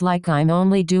sounds like I'm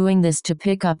only doing this to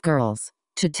pick up girls.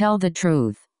 To tell the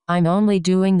truth, I'm only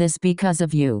doing this because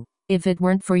of you. If it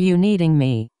weren't for you needing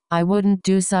me, I wouldn't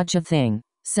do such a thing,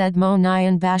 said Mo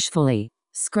Nyan bashfully.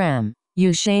 Scram,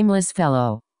 you shameless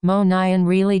fellow. Mo Nyan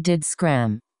really did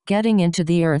scram. Getting into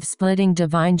the earth-splitting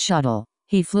divine shuttle,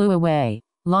 he flew away.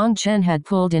 Long Chen had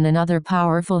pulled in another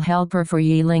powerful helper for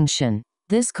Yiling.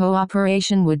 This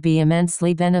cooperation would be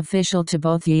immensely beneficial to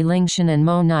both Yiling and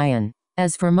Mo Nyan.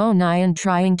 As for Mo Nyan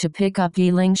trying to pick up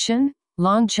Yiling,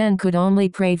 Long Chen could only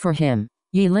pray for him.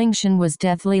 Yiling was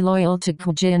deathly loyal to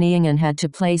Jianying and had to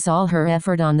place all her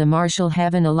effort on the Martial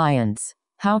Heaven Alliance.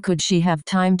 How could she have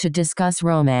time to discuss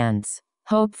romance?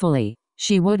 Hopefully,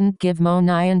 she wouldn't give Mo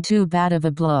Nyan too bad of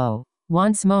a blow.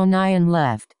 Once Mo Nyan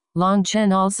left, Long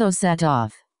Chen also set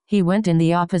off. He went in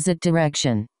the opposite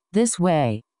direction. This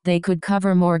way, they could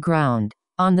cover more ground.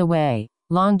 On the way,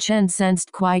 Long Chen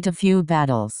sensed quite a few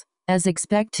battles. As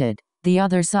expected, the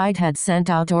other side had sent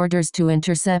out orders to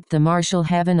intercept the Martial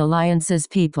Heaven Alliance's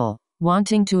people,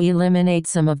 wanting to eliminate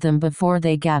some of them before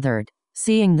they gathered.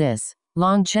 Seeing this,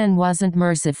 Long Chen wasn't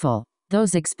merciful.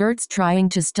 Those experts trying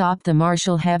to stop the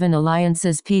Martial Heaven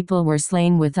Alliance's people were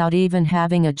slain without even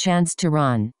having a chance to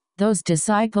run. Those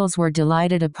disciples were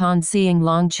delighted upon seeing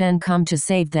Long Chen come to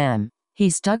save them. He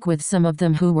stuck with some of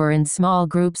them who were in small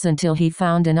groups until he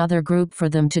found another group for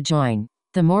them to join.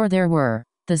 The more there were,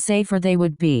 the safer they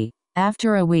would be.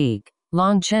 After a week,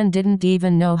 Long Chen didn't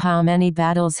even know how many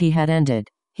battles he had ended.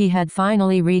 He had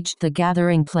finally reached the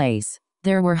gathering place.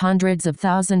 There were hundreds of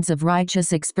thousands of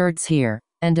righteous experts here,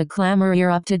 and a clamor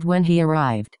erupted when he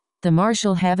arrived. The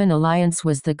Martial Heaven Alliance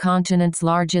was the continent's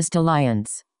largest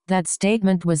alliance. That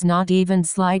statement was not even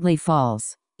slightly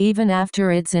false. Even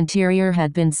after its interior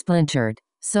had been splintered,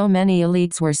 so many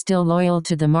elites were still loyal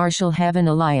to the Martial Heaven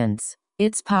Alliance.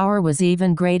 Its power was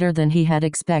even greater than he had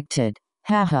expected.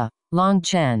 Haha, Long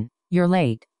Chen, you're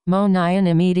late. Mo Nyan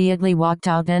immediately walked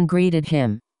out and greeted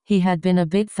him. He had been a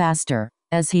bit faster,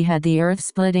 as he had the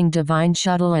earth-splitting divine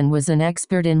shuttle and was an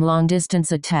expert in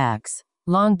long-distance attacks.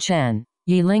 Long Chen,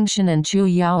 Yiling and Chu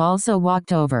Yao also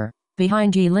walked over.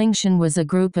 Behind Yiling was a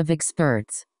group of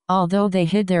experts. Although they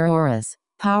hid their auras,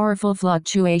 powerful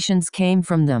fluctuations came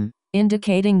from them,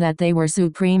 indicating that they were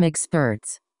supreme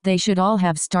experts. They should all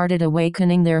have started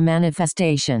awakening their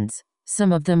manifestations.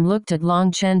 Some of them looked at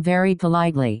Long Chen very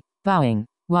politely, bowing,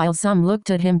 while some looked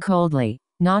at him coldly,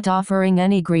 not offering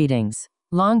any greetings.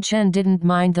 Long Chen didn't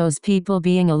mind those people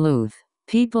being aloof.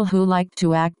 People who liked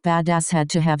to act badass had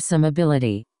to have some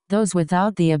ability. Those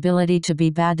without the ability to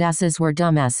be badasses were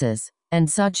dumbasses,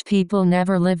 and such people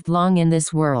never lived long in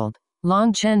this world.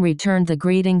 Long Chen returned the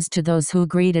greetings to those who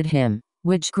greeted him,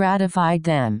 which gratified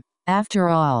them. After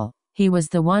all, he was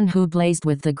the one who blazed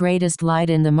with the greatest light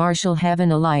in the Martial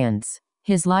Heaven Alliance.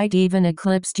 His light even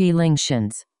eclipsed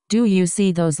Yiling's. Do you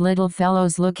see those little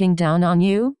fellows looking down on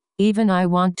you? Even I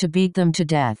want to beat them to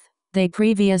death. They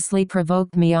previously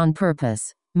provoked me on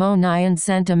purpose. Mo Nyan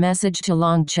sent a message to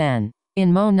Long Chen.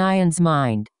 In Mo Nyan's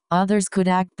mind, others could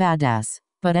act badass,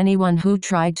 but anyone who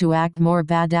tried to act more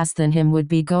badass than him would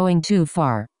be going too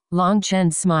far. Long Chen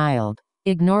smiled.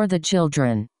 Ignore the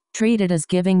children. Treat it as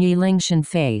giving Yiling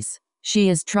face. She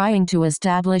is trying to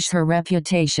establish her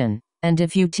reputation, and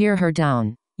if you tear her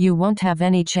down, you won't have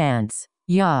any chance.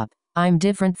 Yup, I'm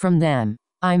different from them.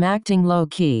 I'm acting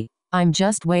low-key. I'm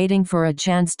just waiting for a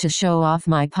chance to show off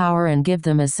my power and give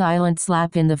them a silent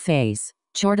slap in the face,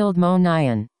 chortled Mo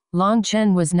Nyan. Long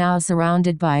Chen was now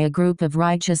surrounded by a group of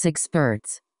righteous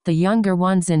experts. The younger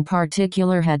ones in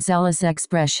particular had zealous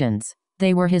expressions.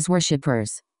 They were his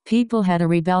worshippers. People had a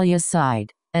rebellious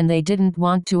side. and they didn't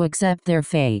want to accept their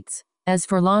fates. As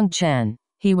for Long Chen,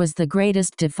 he was the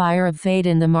greatest defier of fate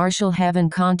in the martial heaven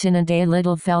continent. A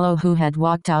little fellow who had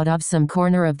walked out of some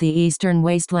corner of the eastern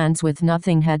wastelands with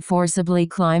nothing had forcibly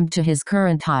climbed to his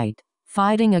current height,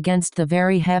 fighting against the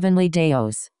very heavenly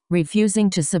Deos, refusing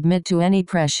to submit to any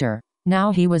pressure.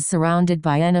 Now he was surrounded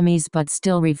by enemies but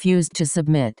still refused to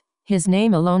submit. His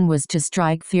name alone was to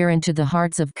strike fear into the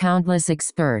hearts of countless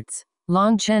experts.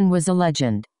 Long Chen was a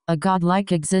legend, a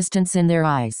godlike existence in their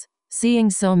eyes. Seeing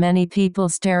so many people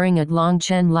staring at Long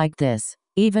Chen like this,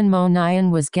 even Mo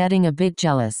Nian was getting a bit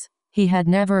jealous. He had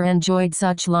never enjoyed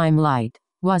such limelight.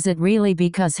 Was it really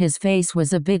because his face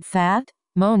was a bit fat?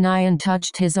 Mo Nian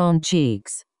touched his own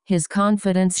cheeks, his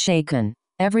confidence shaken.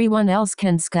 Everyone else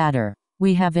can scatter.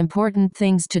 We have important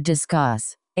things to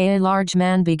discuss. A large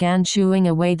man began chewing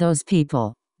away those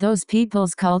people. Those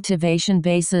people's cultivation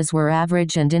bases were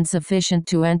average and insufficient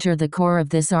to enter the core of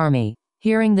this army.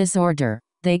 Hearing this order,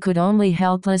 they could only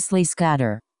helplessly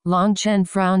scatter. Long Chen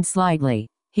frowned slightly.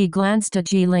 He glanced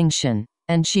at Yi Lingshan,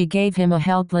 and she gave him a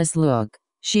helpless look.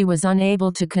 She was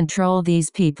unable to control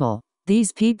these people.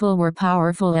 These people were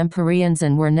powerful Empyreans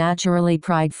and were naturally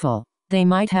prideful. They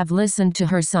might have listened to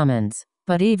her summons,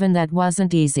 but even that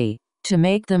wasn't easy. To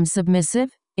make them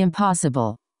submissive?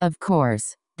 Impossible. Of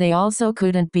course, they also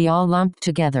couldn't be all lumped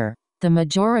together. The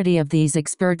majority of these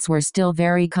experts were still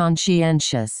very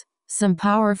conscientious. Some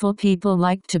powerful people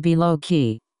liked to be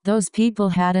low-key. Those people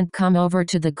hadn't come over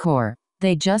to the core.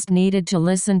 They just needed to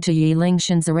listen to Yi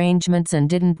Lingshan's arrangements and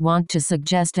didn't want to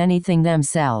suggest anything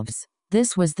themselves.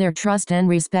 This was their trust and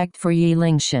respect for Yi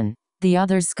Lingshan. The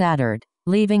others scattered,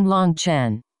 leaving Long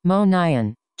Chen, Mo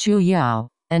Nian, Chu Yao,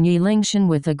 and Yi Lingshan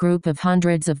with a group of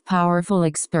hundreds of powerful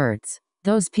experts.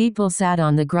 Those people sat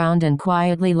on the ground and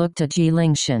quietly looked at Yi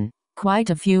Lingshan. Quite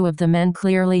a few of the men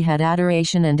clearly had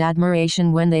adoration and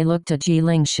admiration when they looked at Yi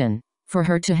Lingshan. For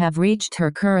her to have reached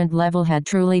her current level had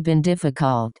truly been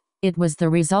difficult. It was the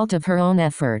result of her own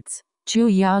efforts. Chu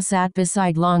Yao sat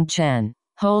beside Long Chen,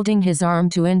 holding his arm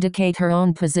to indicate her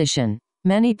own position.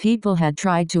 Many people had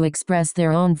tried to express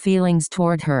their own feelings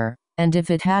toward her, and if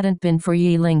it hadn't been for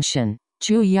Yi Lingshan,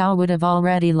 Chu Yao would have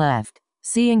already left.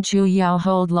 Seeing Chu Yao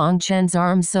hold Long Chen's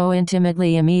arm so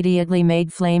intimately immediately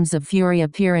made flames of fury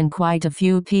appear in quite a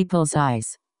few people's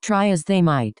eyes. Try as they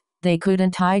might, they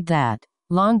couldn't hide that.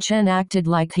 Long Chen acted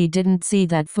like he didn't see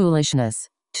that foolishness.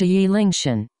 To Yi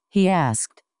Lingshan, he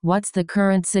asked, "What's the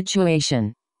current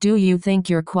situation? Do you think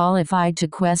you're qualified to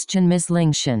question Miss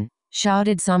Lingshan?"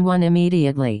 shouted someone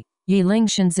immediately. Yi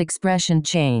Lingshan's expression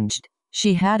changed.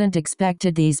 She hadn't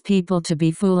expected these people to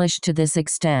be foolish to this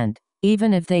extent.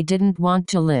 Even if they didn't want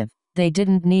to live, they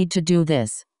didn't need to do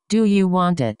this. Do you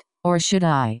want it, or should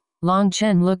I? Long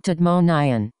Chen looked at Mo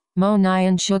Nian. Mo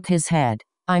Nian shook his head.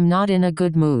 I'm not in a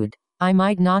good mood. I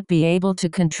might not be able to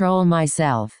control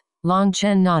myself. Long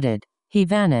Chen nodded. He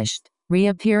vanished,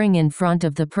 reappearing in front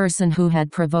of the person who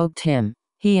had provoked him.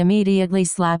 He immediately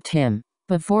slapped him.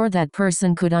 Before that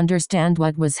person could understand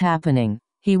what was happening,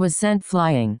 he was sent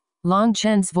flying. Long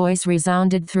Chen's voice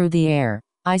resounded through the air.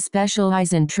 I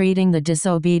specialize in treating the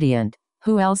disobedient.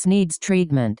 Who else needs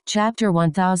treatment? Chapter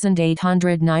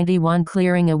 1891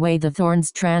 Clearing Away the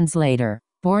Thorns. Translator.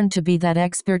 BornToBe. That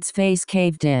expert's face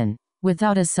caved in.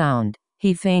 Without a sound,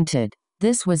 he fainted.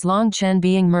 This was Long Chen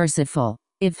being merciful.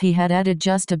 If he had added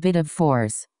just a bit of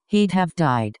force, he'd have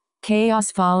died.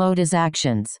 Chaos followed his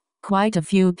actions. Quite a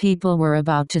few people were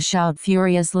about to shout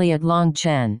furiously at Long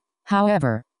Chen.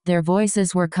 However, their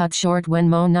voices were cut short when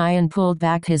Mo Nian pulled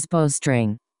back his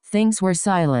bowstring. Things were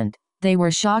silent. They were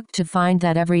shocked to find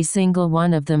that every single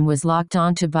one of them was locked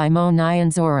onto by Mo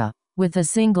Nian's aura. With a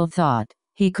single thought,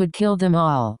 he could kill them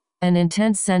all. An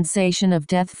intense sensation of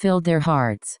death filled their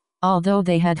hearts. Although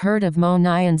they had heard of Mo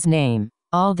Nian's name,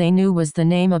 all they knew was the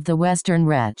name of the Western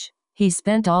wretch. He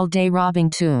spent all day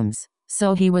robbing tombs,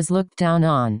 so he was looked down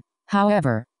on.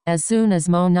 However, as soon as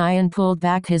Mo Nian pulled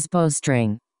back his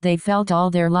bowstring, they felt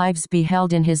all their lives be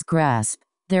held in his grasp.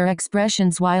 Their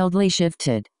expressions wildly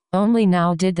shifted. Only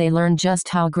now did they learn just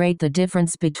how great the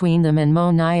difference between them and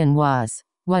Mo Nian was.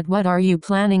 What are you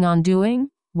planning on doing?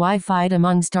 Why fight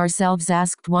amongst ourselves?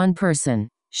 Asked one person,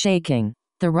 shaking.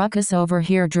 The ruckus over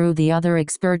here drew the other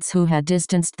experts who had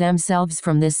distanced themselves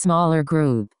from this smaller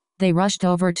group. They rushed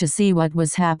over to see what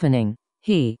was happening.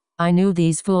 I knew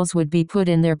these fools would be put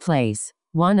in their place.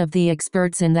 One of the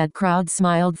experts in that crowd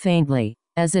smiled faintly,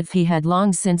 as if he had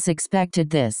long since expected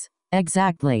this.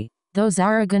 Exactly. Those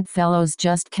arrogant fellows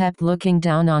just kept looking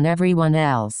down on everyone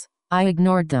else. I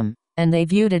ignored them, and they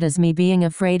viewed it as me being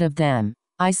afraid of them.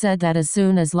 I said that as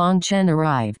soon as Long Chen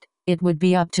arrived, it would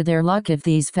be up to their luck if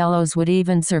these fellows would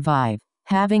even survive.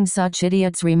 Having such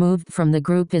idiots removed from the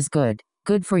group is good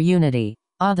for unity.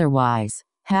 Otherwise,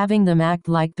 having them act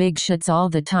like big shits all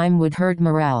the time would hurt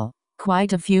morale.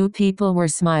 Quite a few people were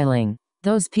smiling.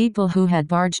 Those people who had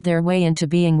barged their way into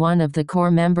being one of the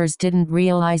core members didn't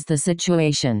realize the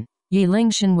situation. Yi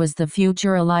Lingshan was the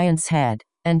future alliance head,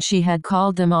 and she had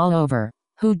called them all over.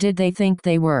 Who did they think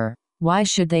they were? Why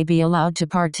should they be allowed to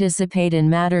participate in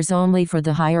matters only for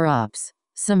the higher-ups?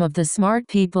 Some of the smart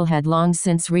people had long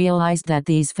since realized that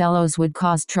these fellows would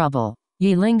cause trouble.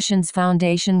 Yi Lingshan's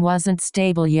foundation wasn't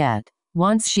stable yet.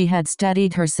 Once she had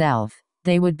steadied herself,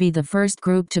 they would be the first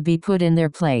group to be put in their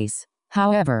place.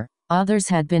 However, others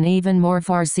had been even more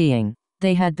far-seeing.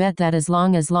 They had bet that as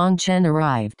long as Long Chen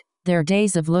arrived, their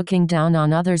days of looking down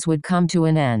on others would come to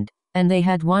an end. And they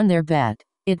had won their bet.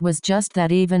 It was just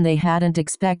that even they hadn't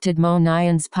expected Mo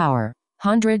Nian's power.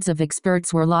 Hundreds of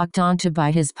experts were locked onto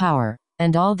by his power,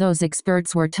 and all those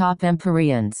experts were top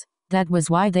Empyreans. That was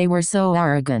why they were so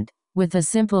arrogant. With a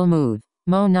simple move,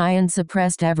 Mo Nian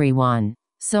suppressed everyone.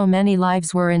 So many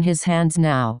lives were in his hands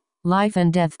now. Life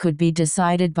and death could be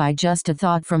decided by just a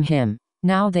thought from him.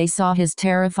 Now they saw his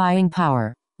terrifying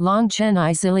power. Long Chen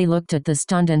icily looked at the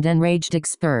stunned and enraged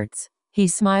experts. He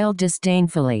smiled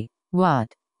disdainfully.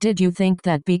 What? Did you think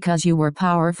that because you were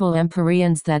powerful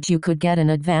Empyreans that you could get an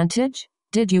advantage?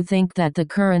 Did you think that the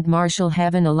current Martial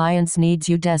Heaven Alliance needs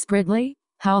you desperately?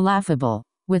 How laughable.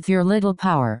 With your little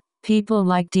power, people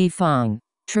like Di Feng,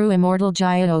 True Immortal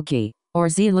Jiaoqi, or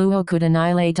Ziluo could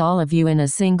annihilate all of you in a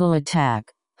single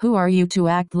attack. Who are you to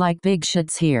act like big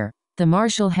shits here? The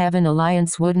Martial Heaven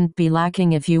Alliance wouldn't be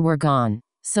lacking if you were gone.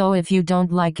 So if you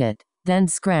don't like it, then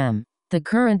scram. The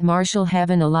current Martial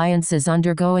Heaven Alliance is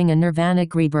undergoing a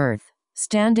nirvanic rebirth.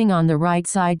 Standing on the right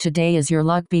side today is your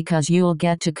luck because you'll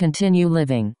get to continue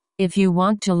living. If you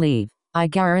want to leave, I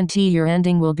guarantee your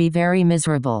ending will be very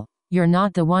miserable. You're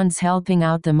not the ones helping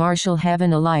out the Martial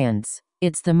Heaven Alliance.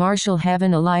 It's the Martial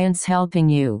Heaven Alliance helping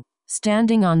you.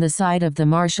 Standing on the side of the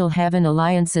Martial Heaven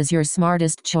Alliance is your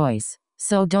smartest choice.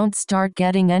 So don't start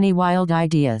getting any wild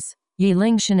ideas. Yi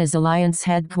Lingshan is Alliance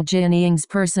head Hu Jianying's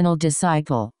personal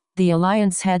disciple. The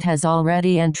Alliance head has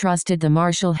already entrusted the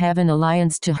Martial Heaven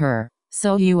Alliance to her.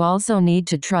 So you also need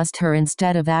to trust her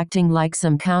instead of acting like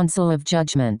some council of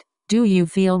judgment. Do you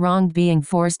feel wronged being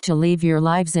forced to leave your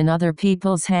lives in other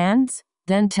people's hands?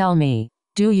 Then tell me,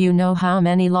 do you know how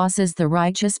many losses the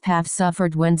righteous path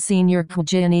suffered when Senior Hu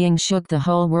Jianying shook the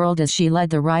whole world as she led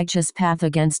the righteous path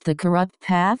against the corrupt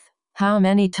path? How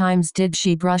many times did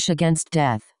she brush against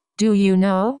death? Do you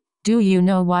know? Do you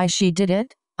know why she did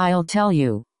it? I'll tell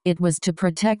you. It was to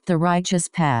protect the righteous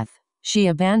path. She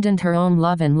abandoned her own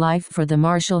love and life for the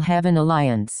Martial Heaven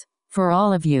Alliance. For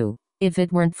all of you, if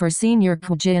it weren't for Senior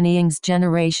Hu Jianying's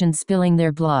generation spilling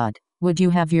their blood, would you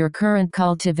have your current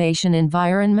cultivation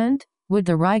environment? Would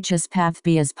the righteous path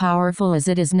be as powerful as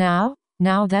it is now?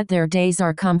 Now that their days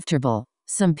are comfortable,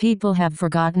 some people have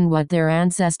forgotten what their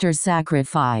ancestors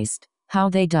sacrificed, how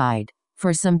they died.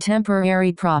 For some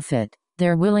temporary profit,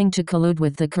 they're willing to collude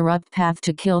with the corrupt path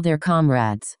to kill their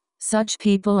comrades. Such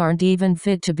people aren't even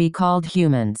fit to be called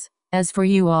humans. As for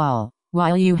you all,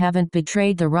 while you haven't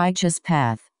betrayed the righteous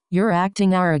path, you're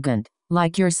acting arrogant,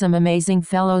 like you're some amazing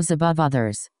fellows above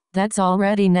others. That's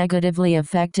already negatively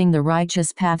affecting the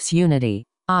righteous path's unity.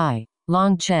 I,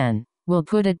 Long Chen, will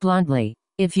put it bluntly,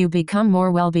 if you become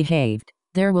more well-behaved,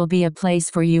 there will be a place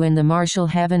for you in the Martial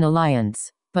Heaven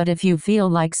Alliance. But if you feel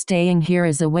like staying here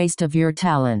is a waste of your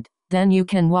talent, then you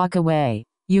can walk away.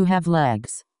 You have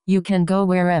legs. You can go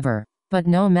wherever. But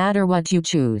no matter what you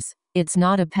choose, it's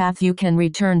not a path you can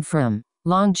return from.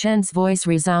 Long Chen's voice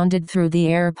resounded through the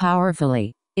air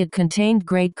powerfully. It contained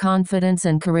great confidence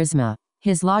and charisma.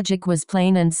 His logic was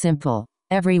plain and simple.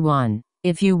 Everyone,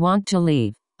 if you want to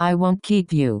leave, I won't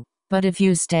keep you. But if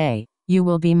you stay, you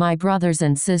will be my brothers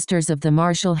and sisters of the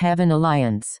Martial Heaven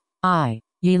Alliance. I,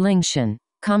 Yi Lingshan,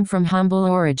 come from humble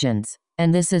origins,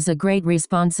 and this is a great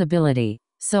responsibility,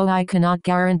 so I cannot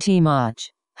guarantee much.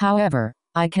 However,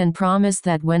 I can promise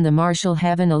that when the Martial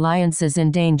Heaven Alliance is in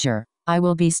danger, I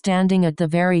will be standing at the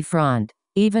very front.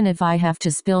 Even if I have to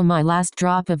spill my last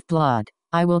drop of blood,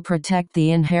 I will protect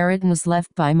the inheritance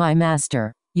left by my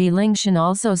master. Yi Lingshan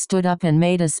also stood up and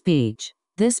made a speech.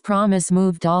 This promise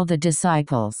moved all the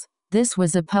disciples. This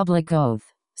was a public oath.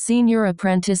 Senior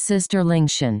apprentice Sister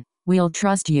Lingshan, we'll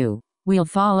trust you. We'll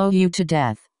follow you to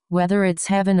death. Whether it's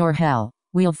heaven or hell,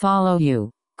 we'll follow you.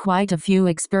 Quite a few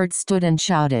experts stood and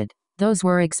shouted. Those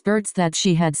were experts that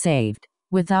she had saved.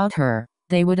 Without her,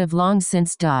 they would have long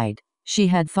since died. She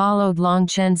had followed Long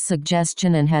Chen's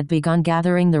suggestion and had begun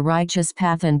gathering the righteous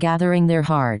path and gathering their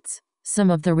hearts. Some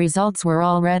of the results were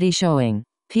already showing.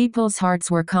 People's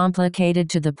hearts were complicated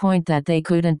to the point that they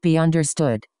couldn't be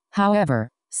understood. However,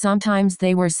 sometimes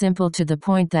they were simple to the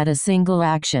point that a single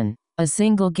action, a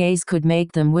single gaze could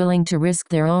make them willing to risk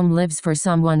their own lives for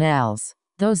someone else.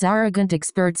 Those arrogant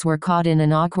experts were caught in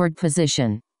an awkward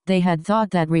position. They had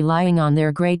thought that relying on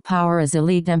their great power as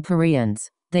elite Empyreans,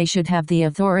 they should have the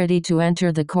authority to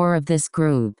enter the core of this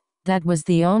group. That was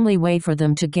the only way for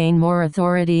them to gain more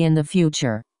authority in the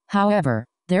future. However,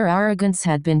 their arrogance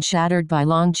had been shattered by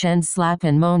Long Chen's slap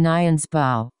and Mo Nian's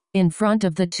bow. In front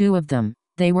of the two of them,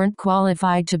 they weren't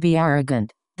qualified to be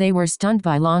arrogant. They were stunned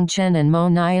by Long Chen and Mo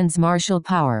Nian's martial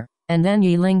power, and then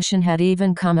Yi Lingshan had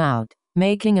even come out,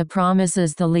 making a promise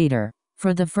as the leader.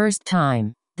 For the first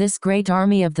time, this great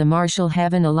army of the Martial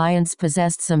Heaven Alliance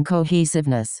possessed some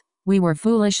cohesiveness. We were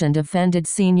foolish and offended,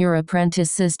 Senior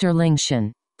Apprentice Sister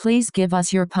Lingshan. Please give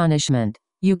us your punishment.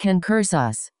 You can curse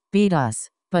us, beat us,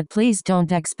 but please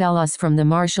don't expel us from the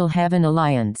Martial Heaven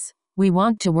Alliance. We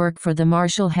want to work for the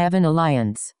Martial Heaven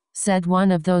Alliance, said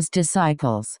one of those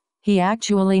disciples. He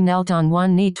actually knelt on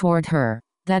one knee toward her.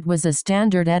 That was a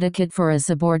standard etiquette for a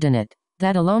subordinate.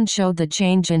 That alone showed the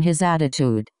change in his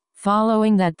attitude.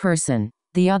 Following that person,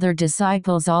 the other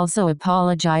disciples also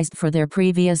apologized for their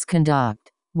previous conduct.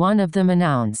 One of them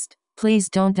announced, "Please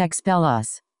don't expel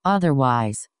us.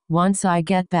 Otherwise, once I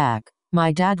get back,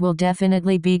 my dad will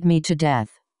definitely beat me to death."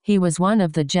 He was one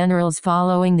of the generals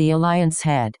following the alliance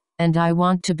head, and I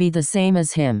want to be the same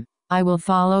as him. I will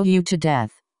follow you to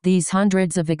death. These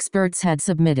hundreds of experts had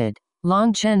submitted.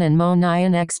 Long Chen and Mo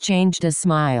Nian exchanged a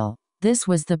smile. This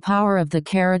was the power of the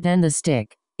carrot and the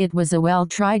stick. It was a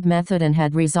well-tried method and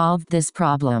had resolved this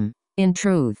problem. In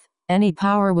truth, any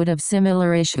power would have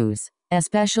similar issues,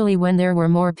 especially when there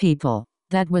were more people.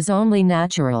 That was only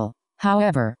natural.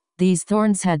 However, these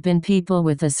thorns had been people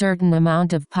with a certain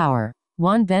amount of power.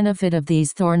 One benefit of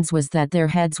these thorns was that their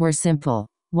heads were simple.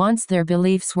 Once their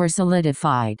beliefs were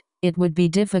solidified, it would be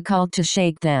difficult to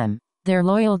shake them. Their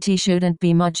loyalty shouldn't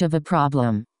be much of a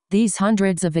problem. These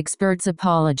hundreds of experts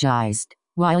apologized,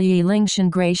 while Yi Lingshan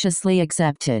graciously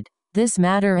accepted. This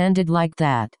matter ended like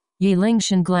that. Yi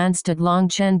Lingshan glanced at Long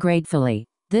Chen gratefully.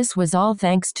 This was all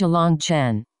thanks to Long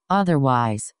Chen.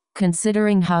 Otherwise,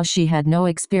 considering how she had no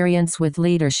experience with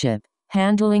leadership,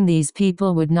 handling these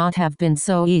people would not have been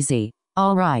so easy.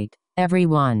 All right,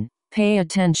 everyone, pay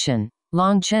attention.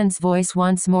 Long Chen's voice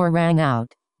once more rang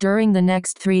out. During the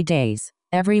next 3 days,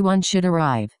 everyone should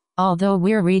arrive. Although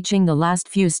we're reaching the last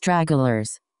few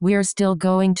stragglers, we're still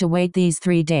going to wait these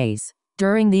 3 days.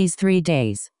 During these 3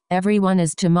 days, everyone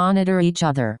is to monitor each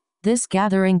other. This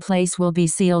gathering place will be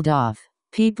sealed off.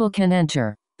 People can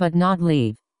enter, but not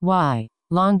leave. Why?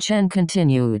 Long Chen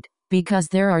continued. Because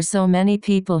there are so many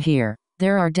people here,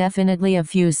 there are definitely a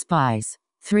few spies.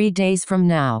 3 days from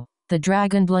now, the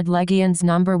Dragonblood Legion's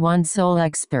 #1 soul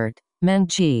expert, Meng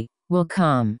Qi, will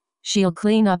come. She'll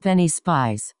clean up any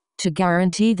spies, to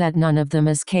guarantee that none of them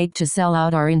escape to sell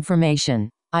out our information.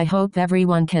 I hope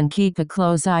everyone can keep a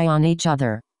close eye on each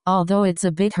other. Although it's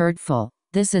a bit hurtful,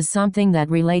 this is something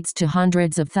that relates to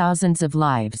hundreds of thousands of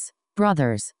lives.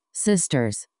 Brothers,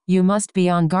 sisters, you must be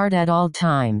on guard at all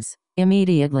times.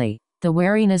 Immediately, the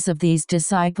wariness of these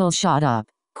disciples shot up.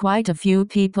 Quite a few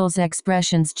people's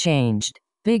expressions changed.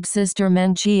 Big sister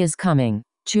Meng Qi is coming.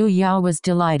 Chu Yao was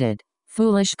delighted.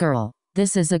 Foolish girl,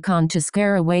 this is a con to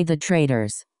scare away the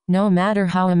traitors. No matter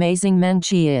how amazing Meng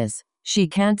Qi is, she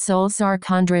can't soul sark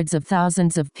hundreds of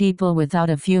thousands of people without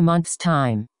a few months'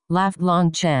 time, laughed Long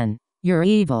Chen. You're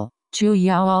evil. Chu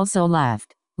Yao also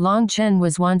laughed. Long Chen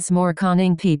was once more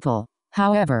conning people.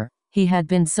 However, he had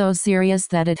been so serious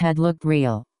that it had looked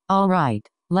real. All right,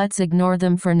 let's ignore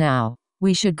them for now.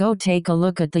 We should go take a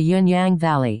look at the Yunyang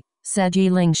Valley, said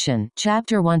Yi Lingshan.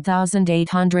 Chapter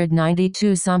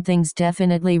 1892. Something's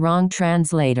definitely wrong.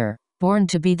 Translator.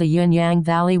 BornToBe. The Yunyang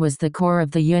Valley was the core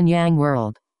of the Yunyang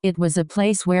world. It was a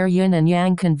place where Yun and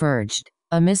Yang converged,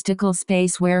 a mystical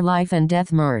space where life and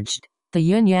death merged. The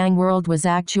Yunyang world was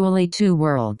actually 2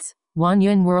 worlds, one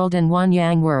Yun world and one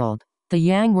Yang world. The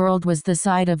Yang world was the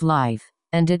side of life,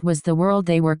 and it was the world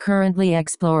they were currently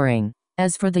exploring.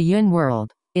 As for the Yun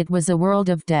world, it was a world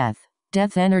of death.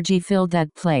 Death energy filled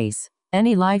that place.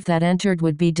 Any life that entered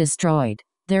would be destroyed.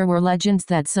 There were legends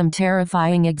that some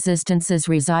terrifying existences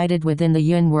resided within the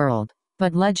Yun world,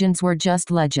 but legends were just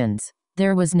legends.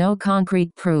 There was no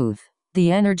concrete proof.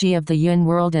 The energy of the Yun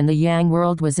world and the Yang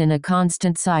world was in a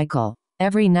constant cycle.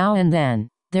 Every now and then,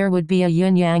 there would be a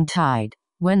Yin-Yang tide,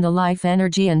 when the life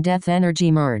energy and death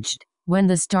energy merged. When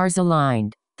the stars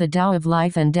aligned, the Tao of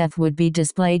life and death would be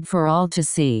displayed for all to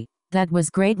see. that was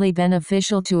greatly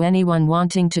beneficial to anyone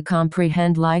wanting to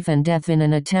comprehend life and death in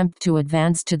an attempt to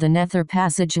advance to the nether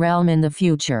passage realm in the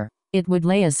future. It would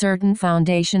lay a certain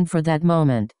foundation for that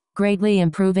moment, greatly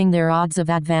improving their odds of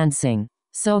advancing.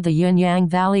 So the Yin-Yang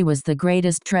Valley was the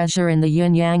greatest treasure in the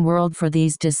Yin-Yang world for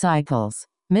these disciples.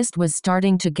 Mist was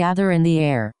starting to gather in the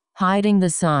air, hiding the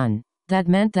sun. That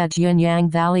meant that Yin-Yang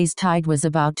Valley's tide was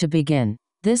about to begin.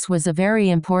 This was a very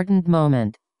important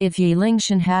moment. If Yi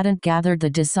Lingshan hadn't gathered the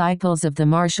disciples of the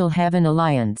Martial Heaven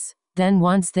Alliance, then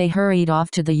once they hurried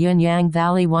off to the Yin-Yang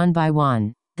Valley one by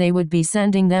one, they would be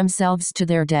sending themselves to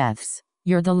their deaths.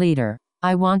 You're the leader.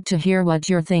 I want to hear what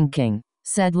you're thinking,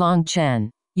 said Long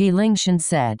Chen. Yi Lingshan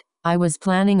said, I was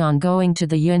planning on going to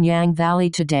the Yin-Yang Valley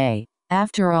today.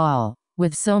 After all,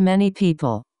 with so many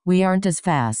people, we aren't as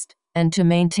fast, and to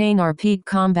maintain our peak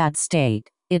combat state,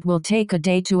 it will take a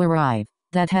day to arrive.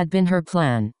 That had been her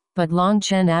plan. But Long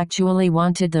Chen actually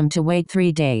wanted them to wait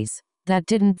 3 days. That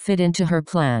didn't fit into her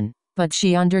plan. But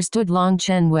she understood Long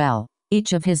Chen well.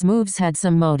 Each of his moves had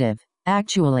some motive.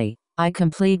 Actually, I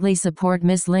completely support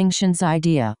Miss Lingshan's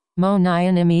idea. Mo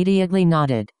Nian immediately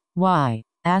nodded. Why?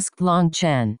 Asked Long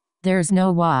Chen. There's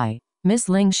no why. Miss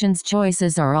Lingshan's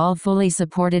choices are all fully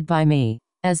supported by me.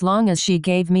 As long as she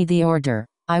gave me the order,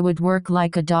 I would work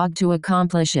like a dog to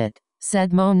accomplish it,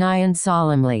 said Mo Nian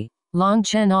solemnly. Long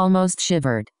Chen almost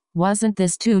shivered. Wasn't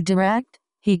this too direct?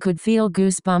 He could feel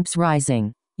goosebumps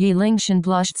rising. Yi Lingshan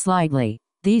blushed slightly.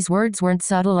 These words weren't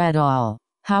subtle at all.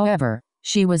 However,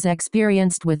 she was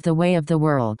experienced with the way of the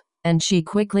world, and she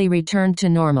quickly returned to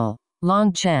normal.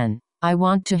 Long Chen, I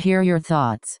want to hear your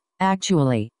thoughts.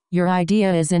 Actually, your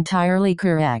idea is entirely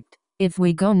correct. If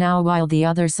we go now while the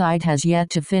other side has yet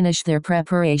to finish their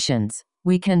preparations,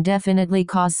 we can definitely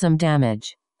cause some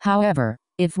damage. However,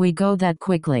 if we go that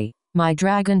quickly, my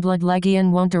Dragonblood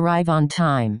Legion won't arrive on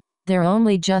time. They're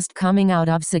only just coming out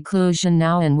of seclusion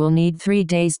now and will need 3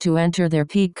 days to enter their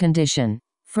peak condition.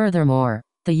 Furthermore,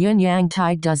 the Yin-Yang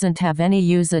tide doesn't have any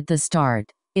use at the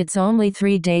start. It's only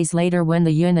 3 days later when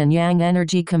the Yin and Yang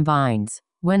energy combines,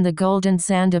 when the golden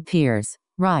sand appears.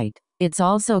 Right, it's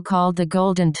also called the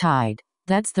golden tide.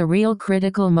 That's the real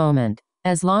critical moment.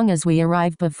 As long as we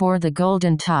arrive before the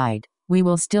golden tide, we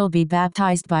will still be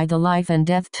baptized by the life and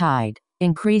death tide,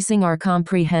 increasing our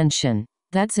comprehension.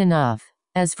 That's enough.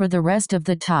 As for the rest of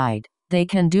the tide, they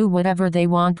can do whatever they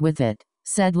want with it,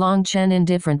 said Long Chen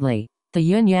indifferently. The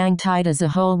Yin-Yang tide as a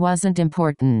whole wasn't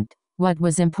important. What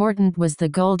was important was the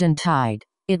golden tide.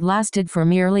 It lasted for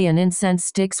merely an incense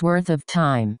stick's worth of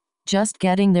time. Just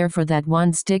getting there for that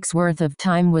one stick's worth of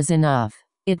time was enough.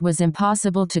 It was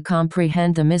impossible to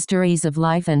comprehend the mysteries of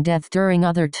life and death during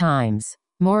other times.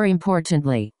 More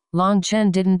importantly, Long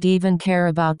Chen didn't even care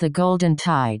about the golden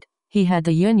tide. He had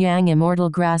the Yin-Yang immortal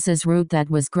grasses root that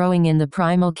was growing in the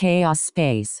primal chaos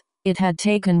space. It had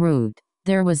taken root.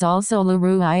 There was also Lu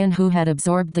Ruian who had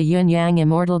absorbed the Yin-Yang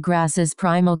immortal grasses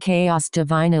primal chaos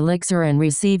divine elixir and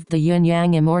received the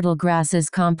Yin-Yang immortal grasses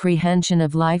comprehension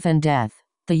of life and death.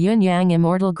 The Yin-Yang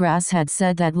immortal grass had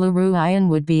said that Lu Ruian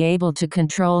would be able to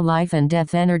control life and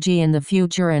death energy in the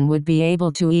future and would be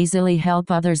able to easily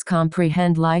help others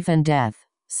comprehend life and death.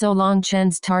 So Long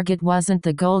Chen's target wasn't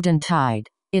the golden tide.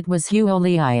 It was Huo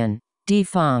Lian, Di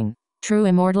Feng, True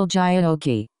Immortal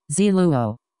Jiaoqi,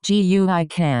 Ziluo, Gui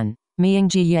Kan, Ming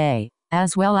Jie,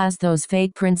 as well as those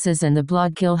fake princes and the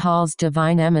Bloodkill Hall's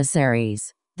divine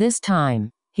emissaries. This time,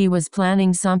 he was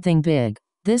planning something big.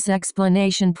 This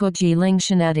explanation put Yi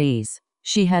Lingshan at ease.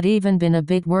 She had even been a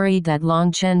bit worried that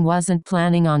Long Chen wasn't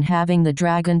planning on having the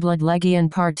Dragonblood Legion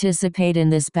participate in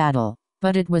this battle.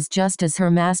 But it was just as her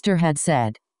master had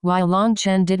said. While Long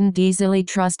Chen didn't easily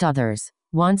trust others,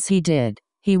 once he did,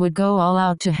 he would go all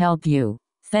out to help you.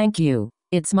 Thank you.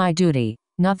 It's my duty,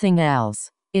 nothing else.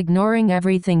 Ignoring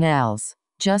everything else,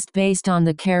 just based on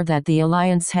the care that the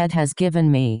Alliance head has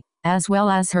given me, as well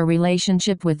as her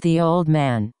relationship with the old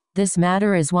man. This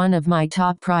matter is one of my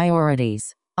top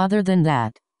priorities. Other than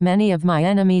that, many of my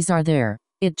enemies are there.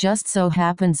 It just so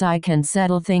happens I can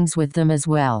settle things with them as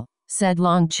well, said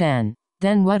Long Chen.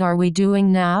 Then what are we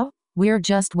doing now? We're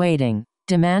just waiting,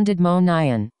 demanded Mo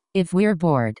Nian. If we're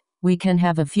bored, we can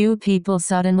have a few people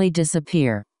suddenly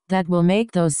disappear. That will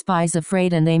make those spies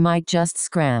afraid and they might just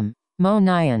scram. Mo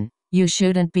Nian, you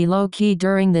shouldn't be low-key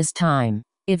during this time.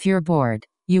 If you're bored,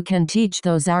 you can teach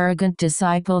those arrogant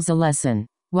disciples a lesson.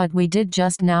 What we did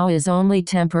just now is only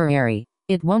temporary.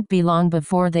 It won't be long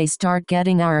before they start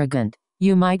getting arrogant.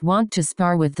 You might want to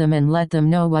spar with them and let them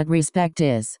know what respect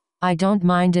is. I don't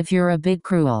mind if you're a bit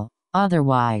cruel.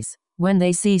 Otherwise, when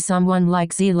they see someone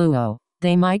like Ziluo,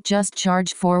 they might just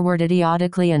charge forward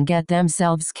idiotically and get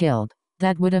themselves killed.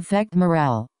 That would affect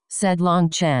morale, said Long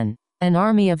Chen. An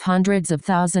army of hundreds of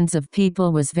thousands of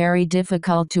people was very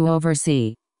difficult to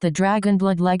oversee. The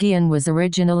Dragonblood Legion was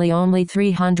originally only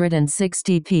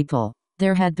 360 people.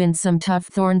 There had been some tough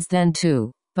thorns then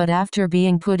too, but after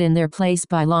being put in their place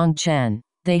by Long Chen,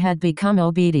 they had become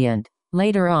obedient.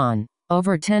 Later on,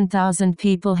 over 10,000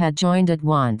 people had joined at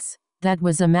once. That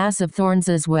was a mass of thorns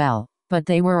as well, but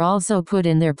they were also put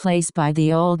in their place by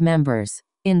the old members.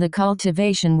 In the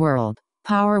cultivation world,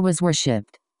 power was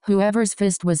worshipped. Whoever's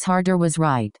fist was harder was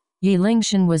right. Yi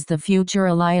Lingshan was the future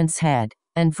alliance head,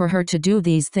 and for her to do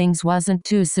these things wasn't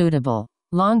too suitable.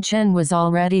 Long Chen was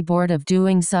already bored of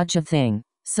doing such a thing,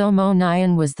 so Mo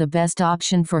Nian was the best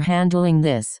option for handling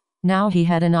this. Now he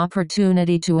had an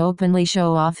opportunity to openly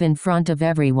show off in front of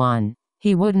everyone.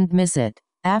 He wouldn't miss it.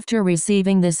 After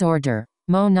receiving this order,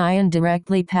 Mo Nian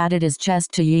directly patted his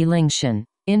chest to Yi Lingshan,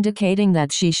 indicating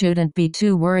that she shouldn't be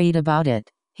too worried about it.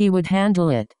 He would handle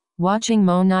it. Watching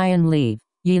Mo Nian leave,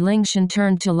 Yi Lingshan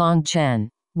turned to Long Chen.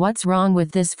 What's wrong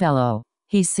with this fellow?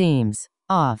 He seems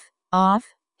off. Off?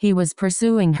 He was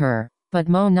pursuing her, but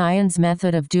Mo Nian's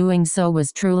method of doing so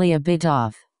was truly a bit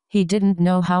off. He didn't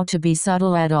know how to be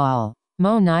subtle at all.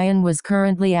 Mo Nian was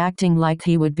currently acting like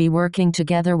he would be working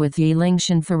together with Yi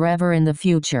Lingshan forever in the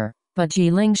future, but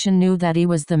Yi Lingshan knew that he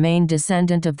was the main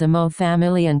descendant of the Mo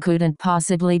family and couldn't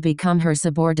possibly become her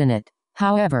subordinate.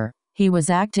 However, he was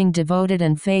acting devoted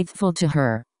and faithful to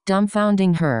her,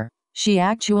 dumbfounding her. She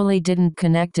actually didn't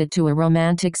connect it to a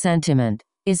romantic sentiment.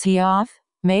 Is he off?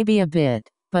 Maybe a bit,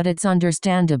 but it's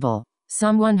understandable.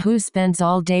 Someone who spends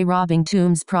all day robbing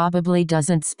tombs probably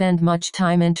doesn't spend much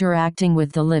time interacting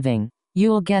with the living.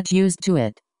 You'll get used to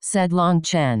it, said Long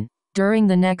Chen. During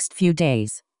the next few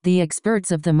days, the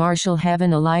experts of the Martial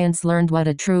Heaven Alliance learned what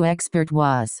a true expert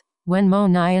was. When Mo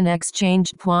Nian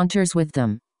exchanged pointers with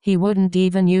them, he wouldn't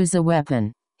even use a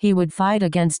weapon. He would fight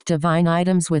against divine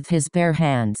items with his bare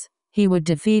hands. He would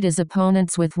defeat his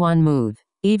opponents with one move.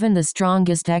 Even the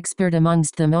strongest expert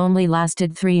amongst them only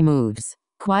lasted 3 moves.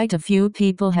 Quite a few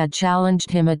people had challenged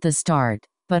him at the start,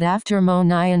 but after Mo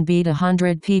Nian beat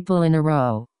 100 people in a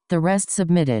row, the rest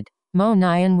submitted. Mo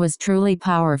Nian was truly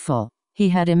powerful. He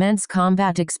had immense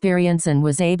combat experience and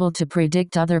was able to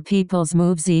predict other people's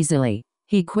moves easily.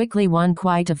 He quickly won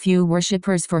quite a few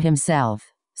worshippers for himself.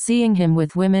 Seeing him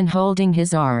with women holding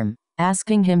his arm,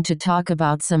 asking him to talk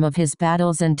about some of his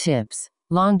battles and tips,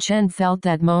 Long Chen felt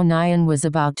that Mo Nian was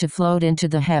about to float into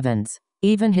the heavens.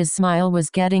 Even his smile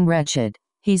was getting wretched.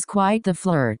 He's quite the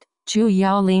flirt. Chu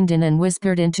Yao leaned in and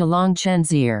whispered into Long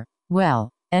Chen's ear.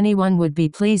 Well, anyone would be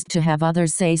pleased to have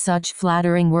others say such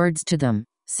flattering words to them,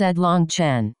 said Long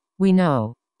Chen. We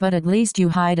know, but at least you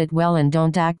hide it well and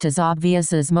don't act as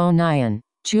obvious as Mo Nian.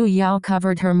 Chu Yao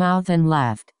covered her mouth and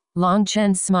laughed. Long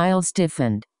Chen's smile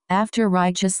stiffened. After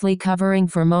righteously covering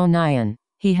for Mo Nian,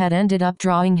 he had ended up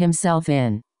drawing himself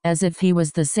in, as if he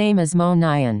was the same as Mo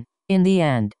Nian. In the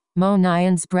end, Mo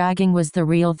Nian's bragging was the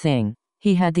real thing.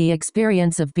 He had the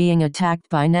experience of being attacked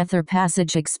by Nether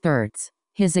Passage experts.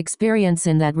 His experience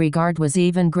in that regard was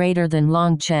even greater than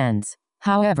Long Chen's.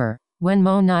 However, when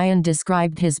Mo Nian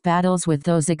described his battles with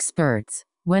those experts,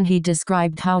 when he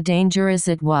described how dangerous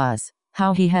it was,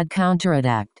 how he had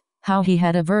counterattacked, how he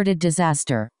had averted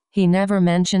disaster, he never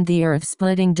mentioned the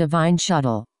earth-splitting divine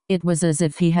shuttle. It was as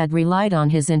if he had relied on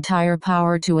his entire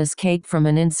power to escape from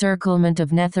an encirclement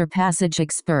of Nether Passage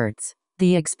experts.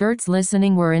 The experts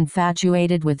listening were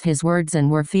infatuated with his words and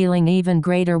were feeling even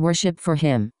greater worship for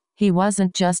him. He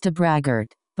wasn't just a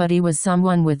braggart, but he was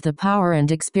someone with the power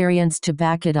and experience to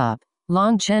back it up.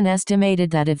 Long Chen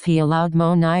estimated that if he allowed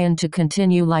Mo Nian to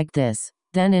continue like this,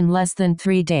 then in less than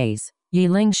 3 days, Yi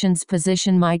Lingshan's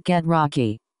position might get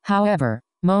rocky. However,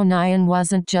 Mo Nian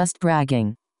wasn't just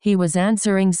bragging. He was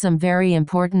answering some very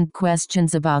important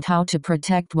questions about how to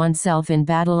protect oneself in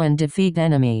battle and defeat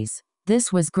enemies.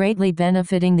 This was greatly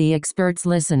benefiting the experts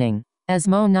listening. As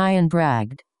Mo Nian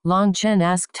bragged, Long Chen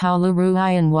asked how Lu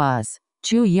Ruian was.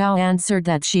 Chu Yao answered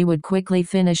that she would quickly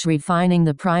finish refining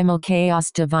the primal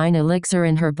chaos divine elixir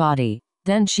in her body.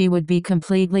 Then she would be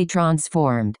completely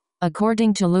transformed.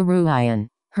 According to Lu Ruian,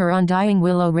 her undying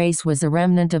willow race was a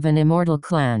remnant of an immortal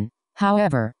clan.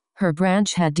 However, her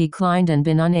branch had declined and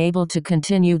been unable to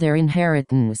continue their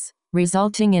inheritance,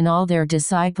 resulting in all their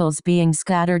disciples being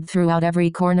scattered throughout every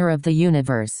corner of the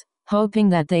universe, hoping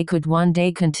that they could one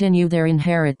day continue their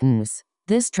inheritance.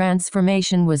 This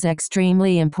transformation was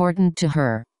extremely important to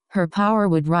her. Her power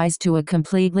would rise to a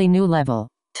completely new level.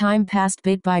 Time passed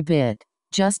bit by bit.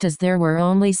 Just as there were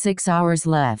only 6 hours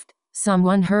left,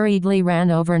 someone hurriedly ran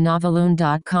over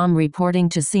Noveloon.com reporting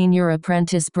to senior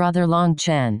apprentice brother Long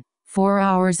Chen. 4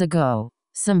 hours ago,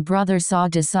 Some brother saw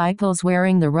disciples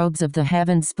wearing the robes of the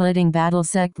heaven-splitting battle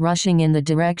sect rushing in the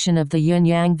direction of the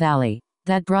Yin-Yang Valley.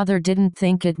 That brother didn't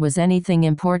think it was anything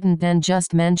important and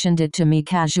just mentioned it to me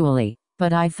casually,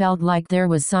 but I felt like there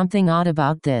was something odd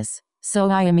about this, so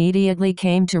I immediately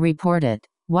came to report it.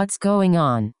 What's going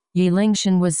on? Yi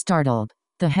Lingshan was startled.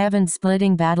 The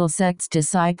heaven-splitting battle sect's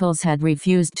disciples had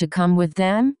refused to come with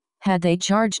them? Had they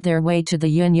charged their way to the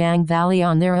Yin-Yang Valley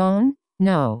on their own?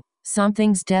 No.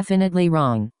 Something's definitely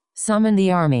wrong. Summon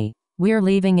the army. We're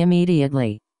leaving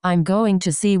immediately. I'm going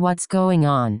to see what's going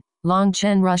on. Long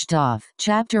Chen rushed off.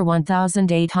 Chapter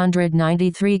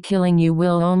 1893. Killing you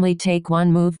will only take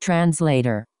one move.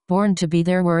 Translator. BornToBe.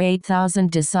 There were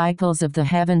 8,000 disciples of the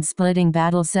heaven-splitting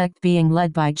battle sect being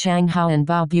led by Chang Hao and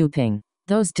Bao Buping.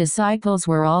 Those disciples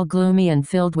were all gloomy and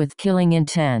filled with killing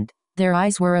intent. Their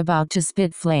eyes were about to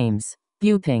spit flames.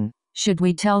 Buping. Should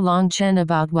we tell Long Chen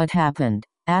about what happened?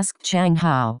 Asked Chang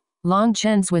Hao. Long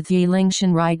Chen's with Yi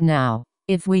Lingshan right now.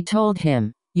 If we told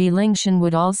him, Yi Lingshan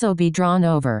would also be drawn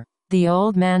over. The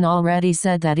old man already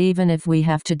said that even if we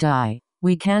have to die,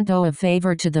 we can't owe a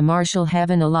favor to the Martial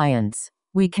Heaven Alliance.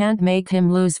 We can't make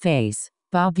him lose face.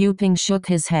 Bao Buping shook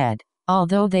his head.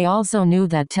 Although they also knew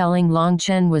that telling Long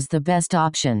Chen was the best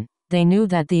option, they knew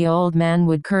that the old man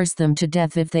would curse them to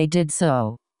death if they did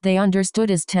so. They understood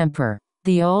his temper.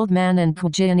 The old man and Pu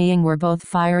Jianying were both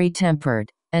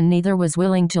fiery-tempered, and neither was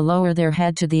willing to lower their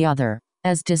head to the other.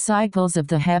 As disciples of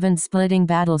the heaven-splitting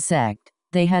battle sect,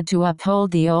 they had to uphold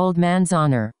the old man's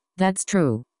honor. That's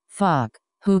true. Fuck.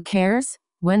 Who cares?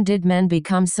 When did men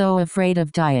become so afraid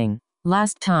of dying?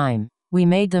 Last time, we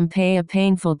made them pay a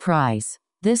painful price.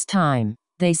 This time,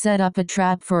 they set up a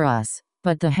trap for us.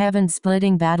 But the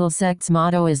heaven-splitting battle sect's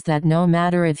motto is that no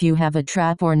matter if you have a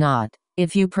trap or not,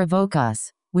 if you provoke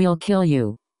us, we'll kill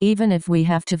you. Even if we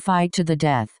have to fight to the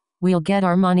death, we'll get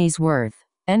our money's worth.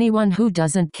 Anyone who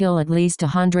doesn't kill at least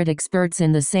 100 experts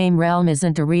in the same realm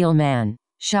isn't a real man,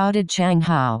 shouted Chang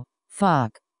Hao.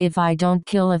 Fuck. If I don't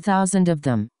kill 1,000 of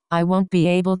them, I won't be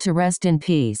able to rest in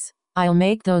peace. I'll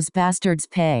make those bastards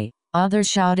pay. Others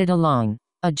shouted along.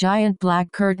 A giant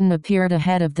black curtain appeared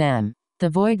ahead of them. The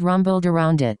void rumbled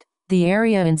around it. The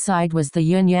area inside was the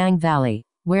Yin-Yang Valley,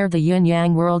 where the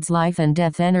Yin-Yang world's life and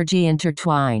death energy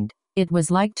intertwined. It was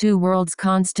like two worlds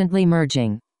constantly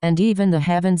merging, and even the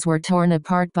heavens were torn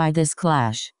apart by this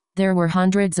clash. There were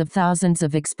hundreds of thousands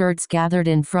of experts gathered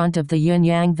in front of the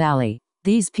Yin-Yang Valley.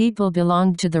 These people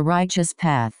belonged to the righteous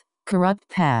path, corrupt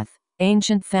path,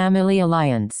 ancient family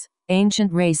alliance,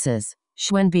 ancient races,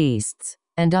 Xuan beasts,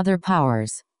 and other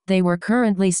powers. They were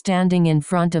currently standing in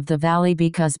front of the valley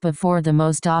because before the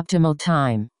most optimal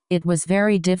time, it was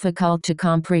very difficult to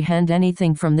comprehend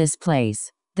anything from this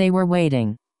place. They were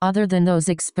waiting. Other than those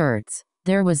experts,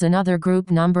 there was another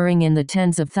group numbering in the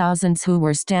tens of thousands who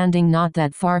were standing not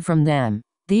that far from them.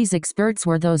 These experts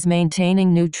were those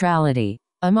maintaining neutrality.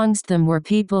 Amongst them were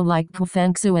people like Ku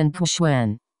Fengsu and Ku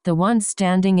Xuan. The ones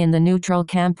standing in the neutral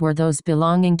camp were those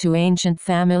belonging to ancient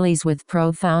families with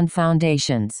profound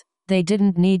foundations. They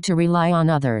didn't need to rely on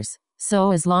others,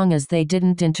 so as long as they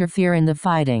didn't interfere in the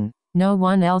fighting, no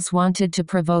one else wanted to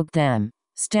provoke them.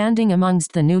 Standing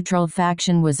amongst the neutral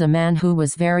faction was a man who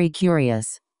was very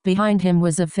curious. Behind him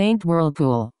was a faint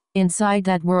whirlpool. Inside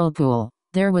that whirlpool,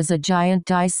 there was a giant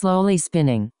die slowly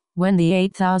spinning. When the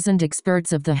 8,000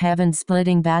 experts of the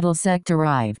heaven-splitting battle sect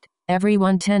arrived,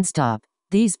 everyone tensed up.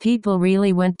 These people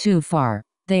really went too far.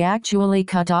 They actually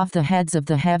cut off the heads of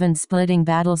the heaven-splitting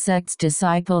battle sect's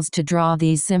disciples to draw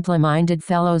these simple-minded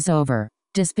fellows over.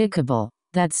 Despicable.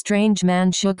 That strange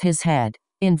man shook his head.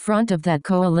 In front of that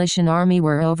coalition army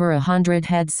were over 100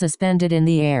 heads suspended in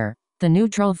the air. The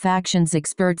neutral faction's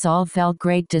experts all felt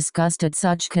great disgust at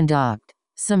such conduct.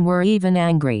 Some were even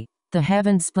angry. The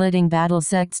heaven-splitting battle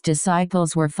sect's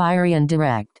disciples were fiery and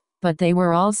direct, but they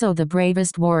were also the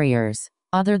bravest warriors.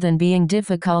 Other than being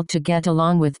difficult to get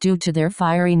along with due to their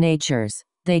fiery natures,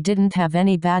 they didn't have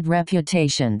any bad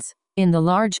reputations. In the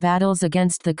large battles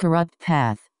against the corrupt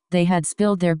path, they had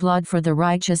spilled their blood for the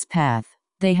righteous path.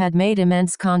 They had made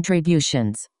immense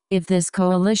contributions. If this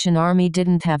coalition army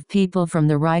didn't have people from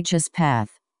the righteous path,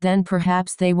 then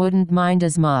perhaps they wouldn't mind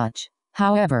as much.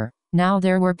 However, now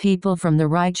there were people from the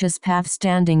righteous path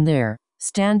standing there,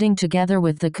 standing together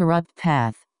with the corrupt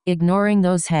path, ignoring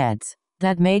those heads.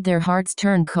 That made their hearts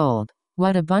turn cold.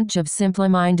 What a bunch of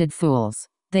simple-minded fools.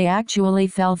 They actually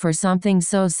fell for something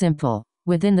so simple.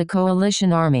 Within the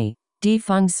coalition army, Di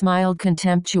Feng smiled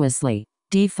contemptuously.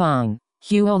 Di Feng,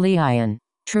 Huo Lian,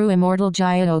 True Immortal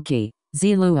Jiaoqi,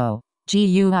 Ziluo,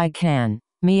 Gui Kan,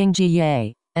 Ming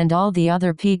Jie, and all the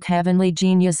other peak heavenly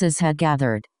geniuses had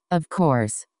gathered. Of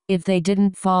course, if they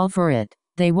didn't fall for it,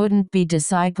 they wouldn't be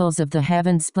disciples of the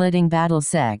heaven-splitting battle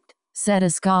sect, said a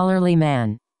scholarly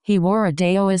man. He wore a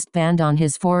Daoist band on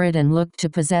his forehead and looked to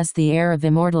possess the air of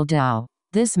immortal Tao.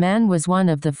 This man was one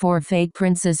of the 4 Fate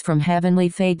Princes from Heavenly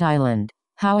Fate Island.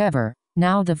 However,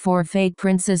 now the 4 Fate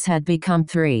Princes had become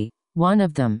 3. One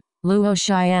of them, Luo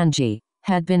Xianji,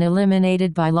 had been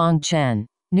eliminated by Long Chen.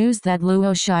 News that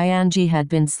Luo Xianji had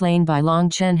been slain by Long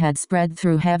Chen had spread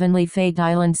through Heavenly Fate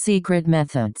Island's secret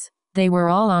methods. They were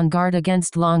all on guard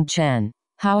against Long Chen.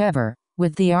 However,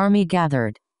 with the army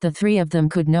gathered, the 3 of them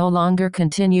could no longer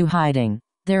continue hiding.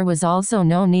 There was also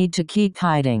no need to keep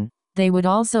hiding. They would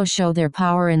also show their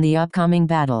power in the upcoming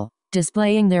battle,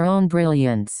 displaying their own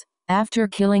brilliance. After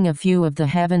killing a few of the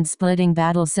heaven-splitting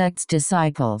battle sect's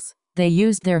disciples, they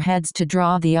used their heads to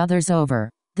draw the others over.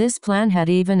 This plan had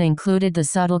even included the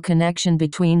subtle connection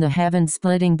between the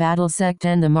heaven-splitting battle sect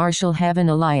and the Martial Heaven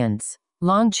Alliance.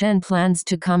 Long Chen plans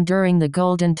to come during the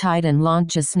Golden Tide and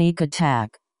launch a sneak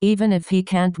attack. Even if he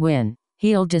can't win,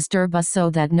 he'll disturb us so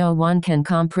that no one can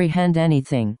comprehend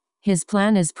anything. His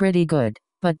plan is pretty good,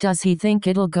 but does he think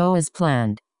it'll go as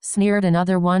planned? Sneered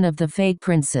another one of the Fate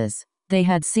Princes. They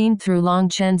had seen through Long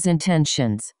Chen's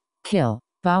intentions. Kill.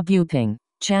 Bao Buping,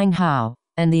 Chang Hao,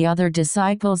 and the other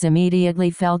disciples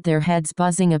immediately felt their heads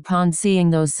buzzing upon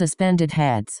seeing those suspended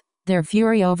heads. Their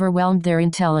fury overwhelmed their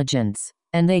intelligence,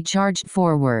 and they charged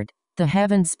forward. The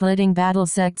heaven-splitting battle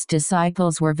sect's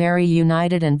disciples were very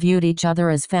united and viewed each other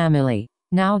as family.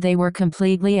 Now they were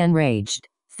completely enraged,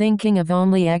 thinking of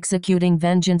only executing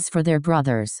vengeance for their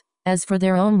brothers. As for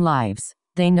their own lives,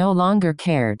 they no longer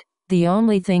cared. The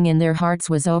only thing in their hearts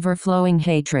was overflowing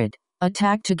hatred.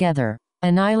 Attack together.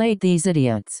 Annihilate these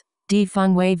idiots. Di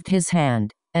Feng waved his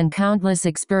hand, and countless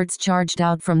experts charged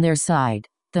out from their side.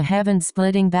 The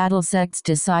heaven-splitting battle sect's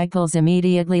disciples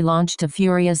immediately launched a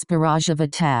furious barrage of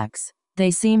attacks.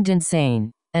 They seemed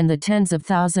insane, and the tens of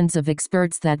thousands of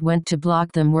experts that went to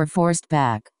block them were forced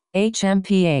back.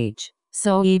 HMPH.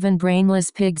 So even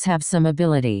brainless pigs have some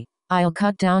ability. I'll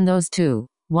cut down those 2.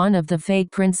 One of the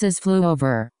Fate Princes flew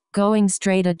over, going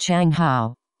straight at Chang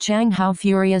Hao. Chang Hao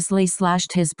furiously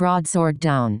slashed his broadsword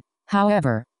down.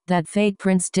 However, that Fate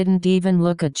Prince didn't even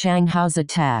look at Chang Hao's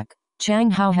attack.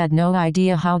 Chang Hao had no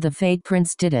idea how the Fate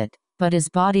Prince did it, but his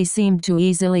body seemed to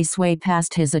easily sway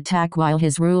past his attack while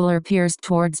his ruler pierced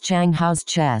towards Chang Hao's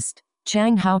chest.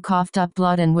 Chang Hao coughed up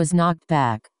blood and was knocked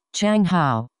back. Chang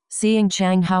Hao. Seeing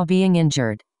Chang Hao being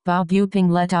injured, Bao Buping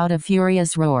let out a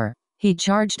furious roar. He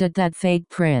charged at that Fate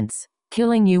Prince.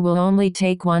 Killing you will only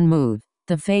take 1 move.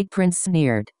 The Fate Prince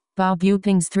sneered. Bao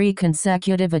Buping's 3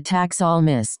 consecutive attacks all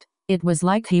missed. It was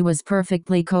like he was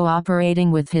perfectly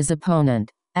cooperating with his opponent.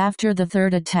 After the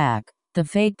 3rd attack, the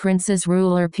Fate Prince's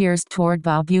ruler pierced toward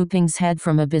Bao Buping's head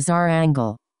from a bizarre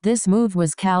angle. This move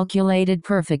was calculated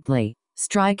perfectly,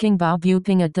 striking Bao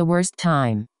Buping at the worst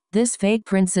time. This Fate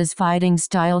Prince's fighting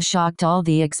style shocked all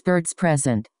the experts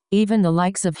present, even the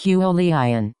likes of Huo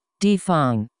Lian, Di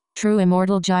Feng, True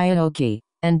Immortal Jiaoqi,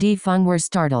 and Di Feng were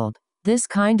startled. This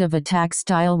kind of attack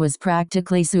style was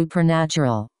practically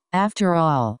supernatural. After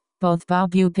all, both Bao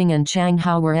Buping and Chang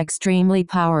Hao were extremely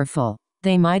powerful.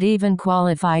 They might even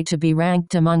qualify to be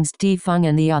ranked amongst Di Feng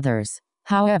and the others.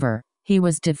 However, he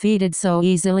was defeated so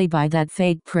easily by that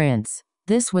Fate Prince.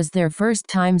 This was their first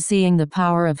time seeing the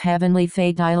power of Heavenly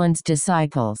Fate Island's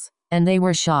disciples, and they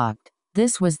were shocked.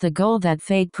 This was the goal that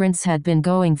Fate Prince had been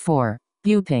going for.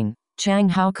 Buping, Chang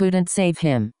Hao couldn't save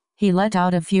him. He let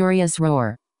out a furious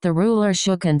roar. The ruler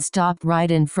shook and stopped right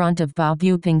in front of Bao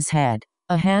Buping's head.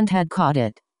 A hand had caught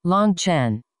it. Long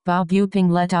Chen. Bao Buping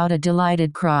let out a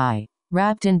delighted cry.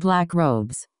 Wrapped in black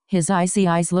robes, his icy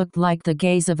eyes looked like the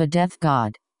gaze of a death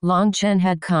god. Long Chen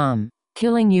had come.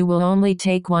 Killing you will only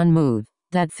take 1 move.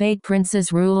 That Fate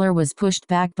Prince's ruler was pushed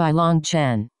back by Long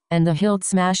Chen, and the hilt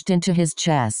smashed into his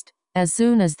chest. As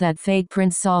soon as that Fate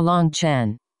Prince saw Long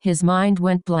Chen, his mind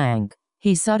went blank.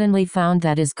 He suddenly found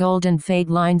that his golden fate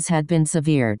lines had been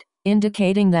severed,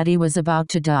 indicating that he was about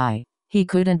to die. He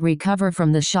couldn't recover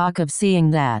from the shock of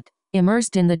seeing that.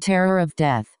 Immersed in the terror of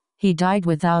death, he died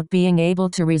without being able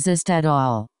to resist at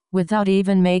all. Without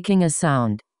even making a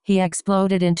sound, he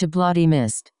exploded into bloody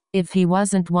mist. If he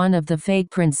wasn't one of the Fate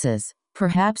Princes,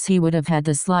 perhaps he would have had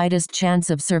the slightest chance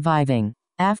of surviving.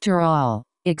 After all,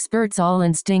 experts all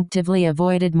instinctively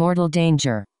avoided mortal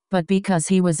danger. But because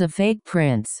he was a Fate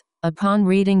Prince, upon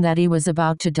reading that he was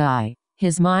about to die,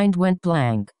 his mind went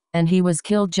blank, and he was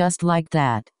killed just like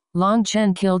that. Long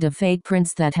Chen killed a Fate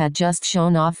Prince that had just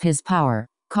shown off his power,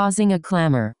 causing a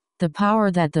clamor. The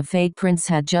power that the Fate Prince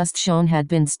had just shown had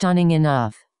been stunning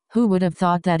enough. Who would have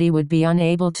thought that he would be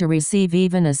unable to receive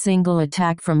even a single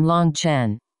attack from Long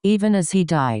Chen? Even as he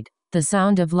died, The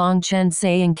sound of Long Chen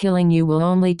saying killing you will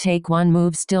only take one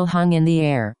move still hung in the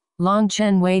air. Long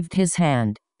Chen waved his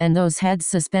hand, and those heads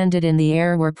suspended in the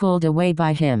air were pulled away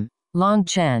by him. Long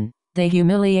Chen, they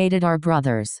humiliated our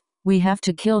brothers. We have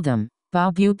to kill them.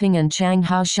 Bao Buping and Chang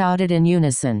Hao shouted in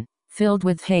unison, filled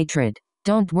with hatred.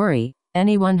 Don't worry,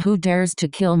 anyone who dares to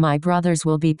kill my brothers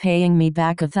will be paying me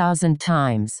back 1,000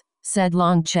 times, said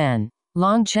Long Chen.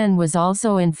 Long Chen was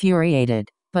also infuriated,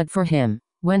 but for him,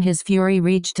 when his fury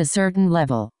reached a certain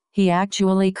level, he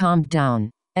actually calmed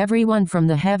down. Everyone from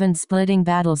the heaven-splitting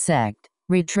battle sect,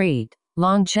 retreat.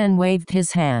 Long Chen waved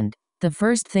his hand. The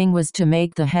first thing was to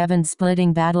make the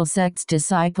heaven-splitting battle sect's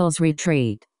disciples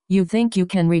retreat. You think you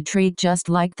can retreat just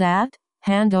like that?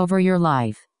 Hand over your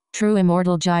life. True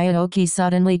Immortal Jiaoqi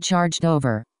suddenly charged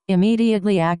over,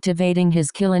 immediately activating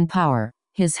his Qilin power.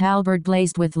 His halberd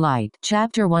blazed with light.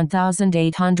 Chapter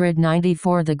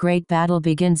 1894 The Great Battle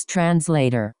Begins.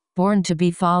 Translator.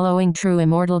 BornToBe. Following True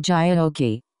Immortal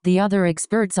Jiaoqi, the other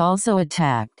experts also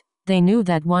attacked. They knew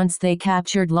that once they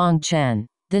captured Long Chen,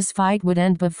 this fight would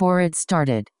end before it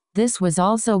started. This was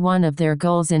also one of their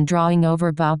goals in drawing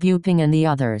over Bao Buping and the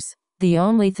others. The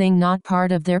only thing not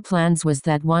part of their plans was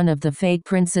that one of the Fate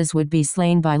Princes would be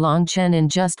slain by Long Chen in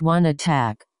just one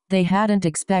attack. They hadn't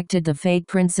expected the Fate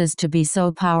Princes to be so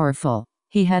powerful.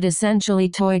 He had essentially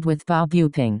toyed with Bao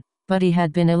Buping, but he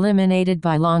had been eliminated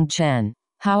by Long Chen.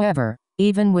 However,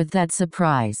 even with that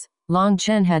surprise, Long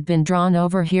Chen had been drawn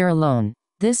over here alone.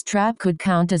 This trap could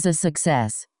count as a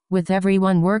success. With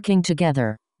everyone working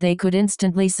together, they could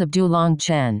instantly subdue Long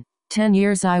Chen. 10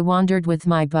 years I wandered with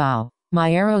my bow,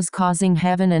 my arrows causing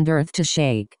heaven and earth to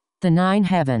shake. The 9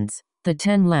 heavens, the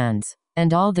 10 lands,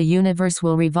 and all the universe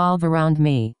will revolve around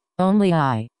me. Only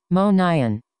I, Mo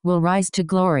Nian, will rise to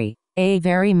glory. A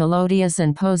very melodious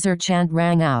and poser chant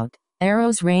rang out.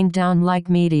 Arrows rained down like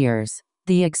meteors.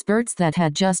 The experts that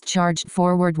had just charged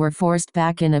forward were forced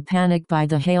back in a panic by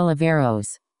the hail of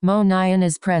arrows. Mo Nian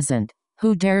is present.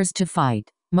 Who dares to fight?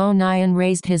 Mo Nian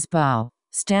raised his bow,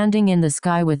 standing in the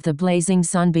sky with the blazing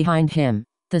sun behind him.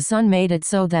 The sun made it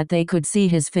so that they could see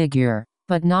his figure,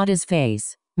 but not his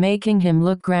face, making him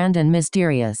look grand and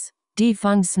mysterious. Di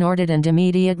Feng snorted and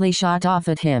immediately shot off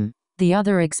at him. The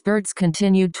other experts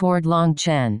continued toward Long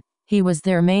Chen. He was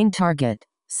their main target.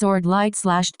 Sword light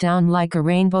slashed down like a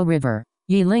rainbow river.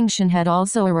 Yi Lingshan had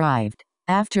also arrived.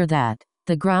 After that,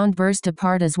 the ground burst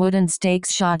apart as wooden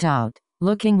stakes shot out,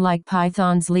 looking like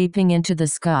pythons leaping into the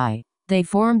sky. They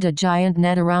formed a giant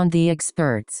net around the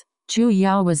experts. Chu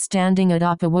Yao was standing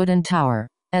atop a wooden tower.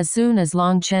 As soon as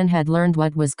Long Chen had learned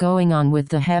what was going on with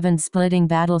the heaven-splitting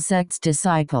battle sect's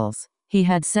disciples, he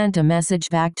had sent a message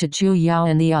back to Chu Yao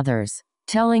and the others,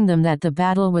 telling them that the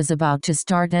battle was about to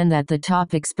start and that the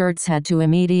top experts had to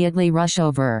immediately rush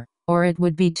over, or it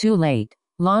would be too late.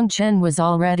 Long Chen was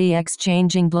already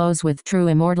exchanging blows with True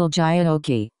Immortal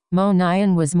Jiaoqi. Mo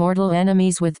Nian was mortal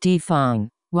enemies with Di Feng,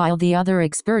 while the other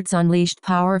experts unleashed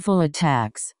powerful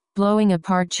attacks, blowing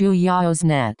apart Chu Yao's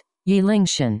net. Yi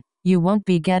Lingshan, you won't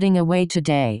be getting away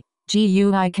today. Ji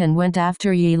Yuiken went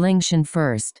after Yi Lingshan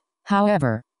first.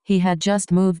 However, he had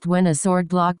just moved when a sword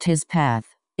blocked his path.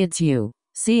 It's you.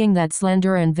 Seeing that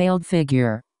slender and veiled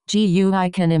figure, Ji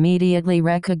Yuiken immediately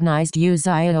recognized Yu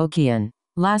Xiaoqian.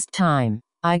 Last time,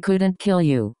 I couldn't kill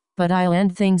you, but I'll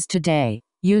end things today.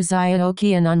 Yu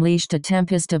Xiaoqian unleashed a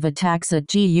tempest of attacks at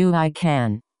Ji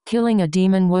Yuiken. Killing a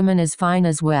demon woman is fine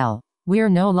as well. We're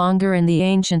no longer in the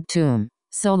ancient tomb,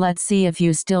 so let's see if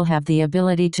you still have the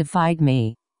ability to fight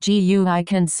me. Ji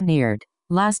Yuiken sneered.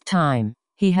 Last time,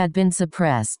 he had been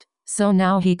suppressed, so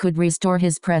now he could restore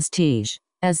his prestige.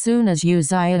 As soon as Yu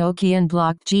Xiaoqian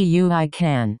blocked Ji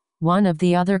Yuiken, one of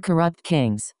the other corrupt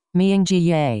kings, Miang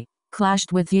Jie,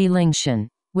 clashed with Yi Lingshan.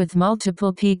 With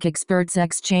multiple peak experts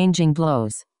exchanging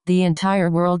blows, the entire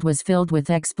world was filled with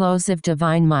explosive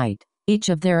divine might. Each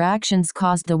of their actions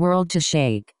caused the world to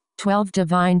shake. 12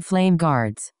 divine flame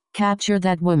guards. Capture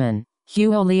that woman.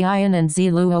 Huo Lian and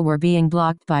Ziluo were being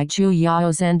blocked by Chu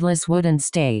Yao's endless wooden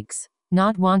stakes.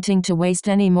 Not wanting to waste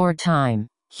any more time,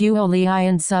 Huo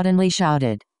Lian suddenly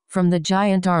shouted. From the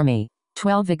giant army,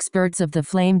 12 experts of the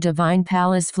Flame Divine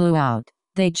Palace flew out.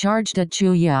 They charged at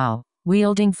Chu Yao,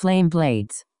 wielding flame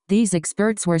blades. These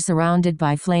experts were surrounded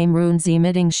by flame runes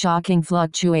emitting shocking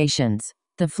fluctuations.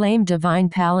 The Flame Divine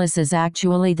Palace is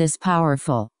actually this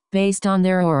powerful. Based on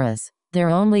their auras, they're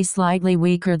only slightly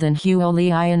weaker than Huo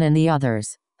Lian and the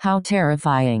others. How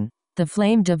terrifying. The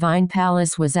Flame Divine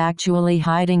Palace was actually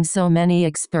hiding so many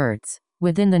experts.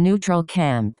 Within the neutral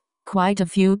camp, quite a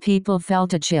few people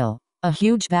felt a chill. A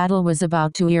huge battle was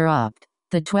about to erupt.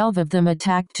 The 12 of them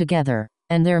attacked together,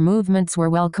 and their movements were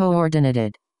well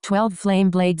coordinated. 12 flame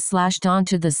blades slashed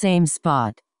onto the same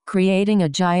spot, creating a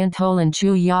giant hole in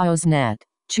Chu Yao's net.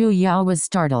 Chu Yao was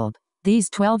startled. These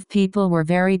 12 people were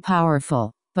very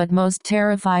powerful, but most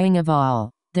terrifying of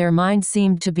all, their minds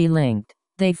seemed to be linked.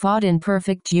 They fought in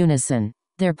perfect unison.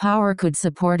 Their power could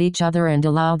support each other and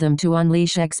allow them to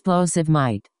unleash explosive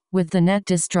might. With the net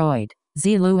destroyed,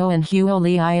 Ziluo and Huo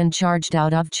Lian charged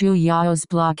out of Chu Yao's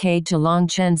blockade to Long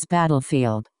Chen's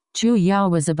battlefield. Chu Yao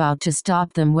was about to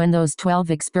stop them when those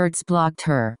 12 experts blocked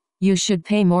her. You should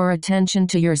pay more attention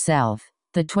to yourself.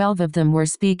 The 12 of them were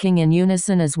speaking in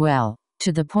unison as well,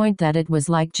 to the point that it was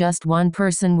like just one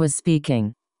person was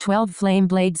speaking. 12 flame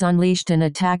blades unleashed an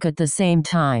attack at the same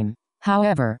time.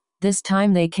 However, this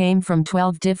time they came from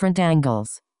 12 different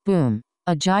angles. Boom!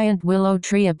 A giant willow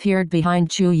tree appeared behind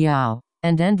Chu Yao,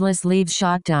 and endless leaves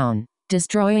shot down,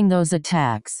 destroying those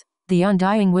attacks. The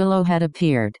undying willow had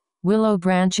appeared. Willow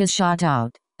branches shot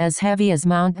out, as heavy as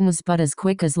mountains but as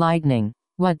quick as lightning.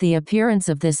 What the appearance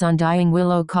of this undying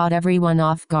willow caught everyone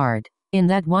off guard. In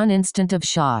that one instant of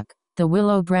shock, the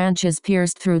willow branches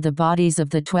pierced through the bodies of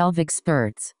the 12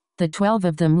 experts. The 12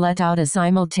 of them let out a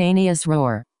simultaneous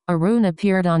roar. A rune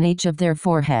appeared on each of their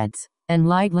foreheads, and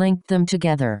light linked them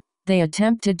together. They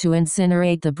attempted to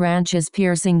incinerate the branches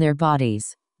piercing their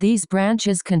bodies. These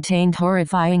branches contained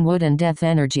horrifying wood and death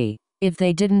energy. If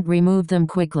they didn't remove them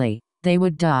quickly, they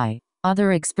would die.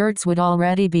 Other experts would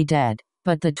already be dead,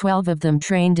 but the 12 of them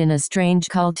trained in a strange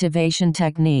cultivation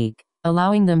technique,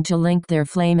 allowing them to link their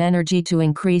flame energy to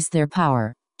increase their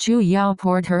power. Chu Yao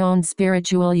poured her own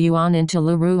spiritual yuan into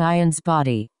Lu Ruian's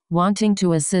body, wanting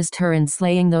to assist her in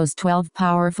slaying those 12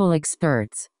 powerful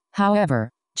experts. However,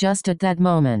 just at that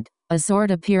moment, a sword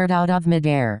appeared out of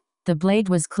midair. The blade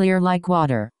was clear like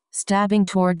water, stabbing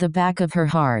toward the back of her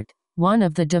heart. One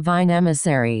of the divine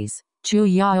emissaries. Chu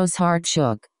Yao's heart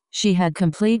shook. She had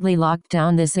completely locked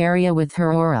down this area with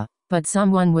her aura, but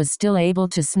someone was still able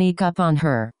to sneak up on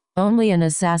her. Only an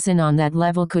assassin on that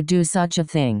level could do such a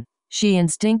thing. She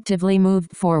instinctively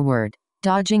moved forward,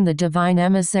 dodging the divine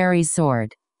emissary's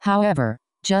sword. However,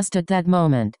 just at that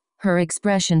moment, her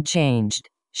expression changed.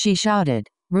 She shouted,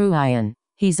 "Ruian,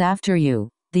 he's after you."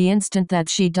 The instant that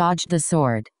she dodged the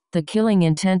sword, the killing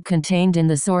intent contained in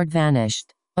the sword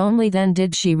vanished. Only then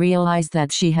did she realize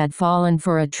that she had fallen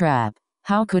for a trap.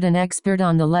 How could an expert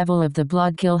on the level of the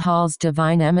Bloodkill Hall's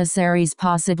divine emissaries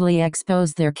possibly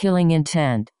expose their killing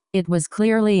intent? It was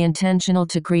clearly intentional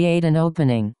to create an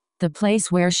opening. The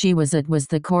place where she was at was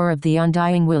the core of the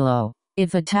undying willow.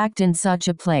 If attacked in such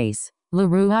a place, Lu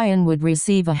Ruian would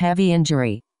receive a heavy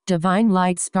injury. Divine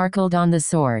light sparkled on the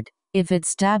sword. If it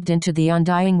stabbed into the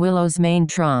undying willow's main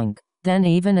trunk, then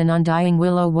even an undying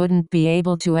willow wouldn't be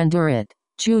able to endure it.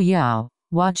 Chu Yao,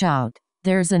 watch out,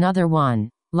 there's another one.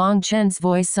 Long Chen's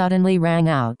voice suddenly rang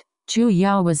out. Chu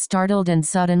Yao was startled and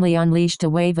suddenly unleashed a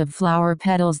wave of flower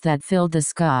petals that filled the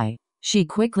sky. She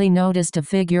quickly noticed a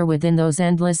figure within those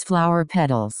endless flower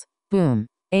petals. Boom!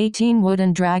 18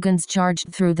 wooden dragons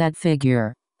charged through that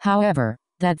figure. However,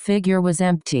 that figure was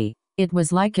empty. It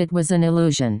was like it was an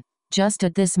illusion. Just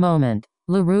at this moment,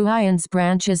 Lu Ruian's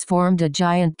branches formed a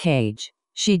giant cage.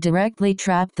 She directly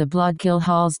trapped the Bloodkill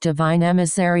Hall's divine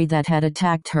emissary that had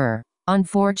attacked her.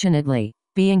 Unfortunately,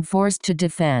 being forced to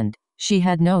defend, she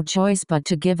had no choice but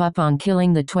to give up on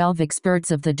killing the 12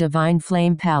 experts of the Divine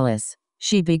Flame Palace.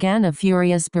 She began a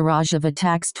furious barrage of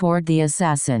attacks toward the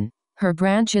assassin. Her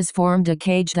branches formed a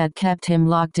cage that kept him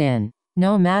locked in.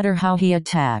 No matter how he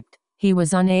attacked, he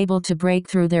was unable to break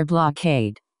through their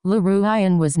blockade. Lu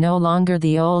Ruian was no longer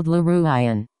the old Lu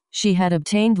Ruian. She had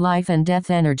obtained life and death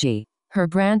energy. Her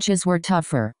branches were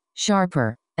tougher,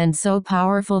 sharper, and so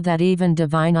powerful that even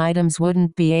divine items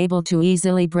wouldn't be able to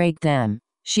easily break them.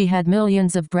 She had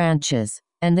millions of branches,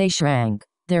 and they shrank,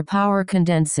 their power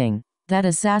condensing. That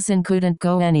assassin couldn't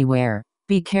go anywhere.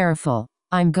 Be careful.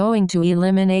 I'm going to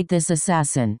eliminate this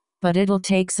assassin, but it'll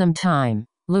take some time.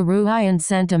 Lu Ruian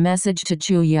sent a message to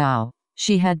Chu Yao.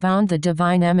 She had bound the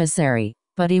divine emissary,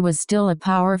 but he was still a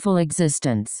powerful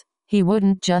existence. He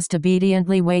wouldn't just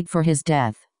obediently wait for his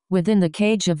death. Within the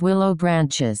cage of willow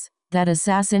branches, that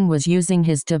assassin was using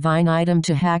his divine item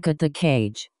to hack at the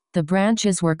cage. The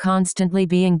branches were constantly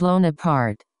being blown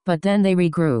apart, but then they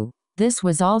regrew. This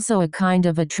was also a kind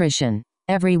of attrition.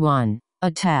 Everyone,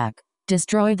 attack.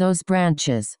 Destroy those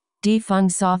branches. Defeng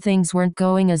saw things weren't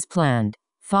going as planned.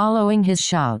 Following his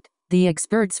shout, the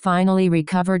experts finally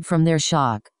recovered from their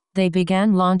shock. They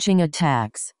began launching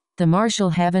attacks. The Martial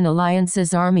Heaven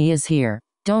Alliance's army is here.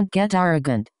 Don't get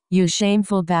arrogant, you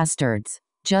shameful bastards.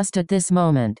 Just at this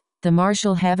moment, the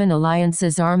Martial Heaven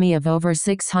Alliance's army of over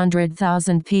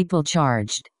 600,000 people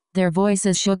charged. Their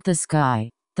voices shook the sky.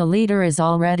 The leader is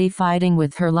already fighting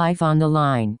with her life on the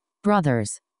line.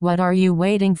 Brothers, what are you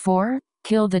waiting for?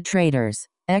 Kill the traitors.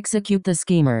 Execute the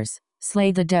schemers.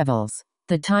 Slay the devils.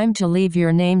 The time to leave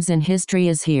your names in history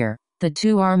is here. The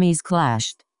two armies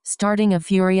clashed, starting a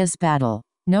furious battle.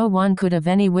 No one could have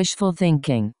any wishful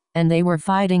thinking, and they were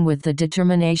fighting with the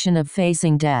determination of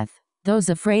facing death. Those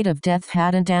afraid of death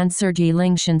hadn't answered Yi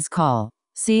Lingshan's call.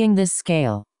 Seeing this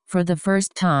scale, for the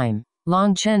first time,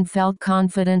 Long Chen felt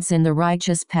confidence in the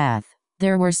righteous path.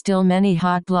 There were still many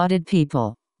hot-blooded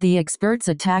people. The experts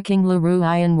attacking Lu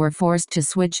Ruian were forced to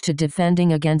switch to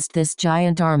defending against this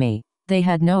giant army. They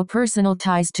had no personal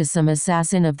ties to some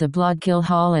assassin of the Bloodkill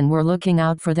Hall and were looking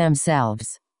out for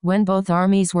themselves. When both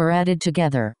armies were added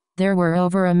together, there were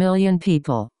over 1 million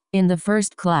people. In the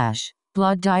first clash,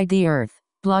 blood dyed the earth,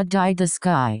 blood dyed the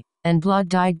sky, and blood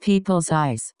dyed people's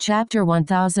eyes. Chapter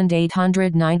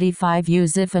 1895 Yu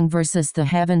Zifeng vs. the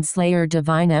Heaven Slayer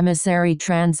Divine Emissary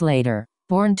Translator.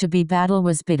 BornToBe battle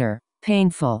was bitter,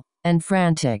 painful, and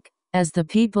frantic. As the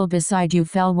people beside you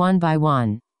fell one by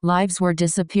one, lives were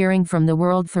disappearing from the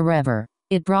world forever.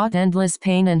 It brought endless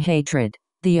pain and hatred.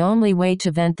 The only way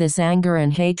to vent this anger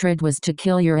and hatred was to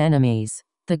kill your enemies.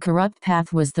 The corrupt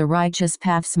path was the righteous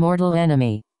path's mortal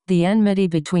enemy. The enmity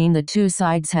between the two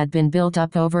sides had been built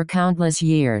up over countless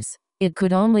years. It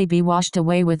could only be washed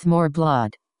away with more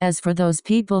blood. As for those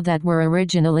people that were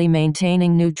originally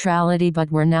maintaining neutrality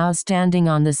but were now standing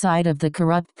on the side of the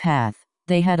corrupt path,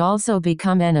 they had also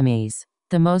become enemies.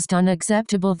 The most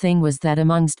unacceptable thing was that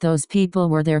amongst those people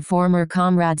were their former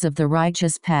comrades of the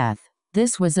righteous path.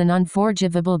 This was an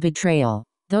unforgivable betrayal.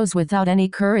 Those without any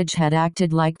courage had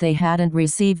acted like they hadn't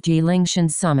received Yi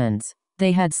Lingshan's summons.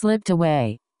 They had slipped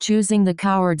away, choosing the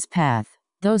coward's path.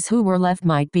 Those who were left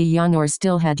might be young or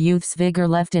still had youth's vigor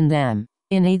left in them.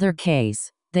 In either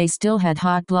case, they still had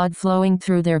hot blood flowing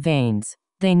through their veins.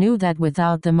 They knew that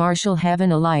without the Martial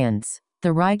Heaven Alliance,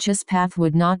 the righteous path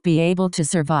would not be able to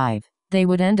survive. They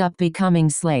would end up becoming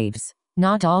slaves.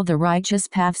 Not all the righteous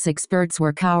path's experts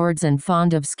were cowards and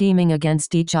fond of scheming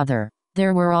against each other.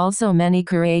 There were also many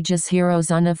courageous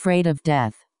heroes unafraid of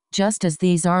death. Just as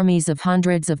these armies of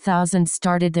hundreds of thousands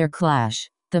started their clash,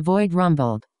 the void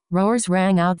rumbled. Roars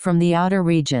rang out from the outer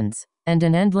regions, and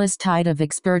an endless tide of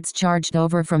experts charged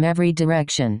over from every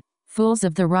direction. Fools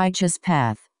of the righteous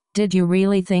path, did you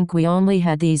really think we only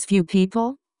had these few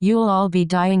people? You'll all be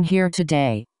dying here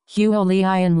today. Huo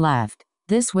Lian laughed.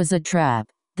 This was a trap.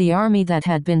 The army that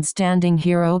had been standing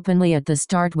here openly at the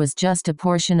start was just a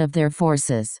portion of their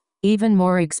forces. Even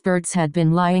more experts had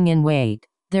been lying in wait.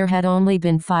 There had only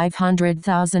been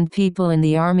 500,000 people in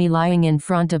the army lying in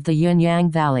front of the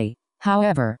Yunyang Valley.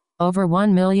 However, over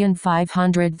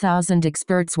 1,500,000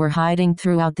 experts were hiding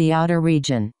throughout the outer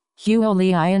region. Huo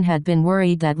Lian had been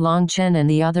worried that Long Chen and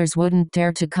the others wouldn't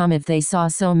dare to come if they saw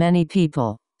so many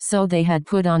people, so they had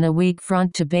put on a weak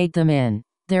front to bait them in.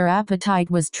 Their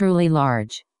appetite was truly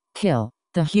large. Kill.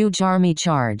 The huge army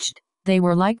charged. They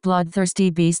were like bloodthirsty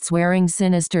beasts wearing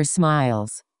sinister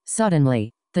smiles.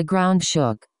 Suddenly, the ground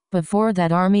shook. Before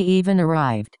that army even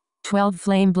arrived, 12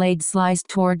 flame blades sliced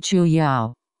toward Chu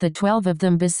Yao. The 12 of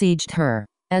them besieged her.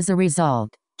 As a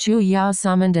result, Chu Yao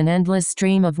summoned an endless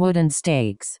stream of wooden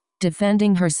stakes,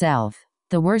 defending herself.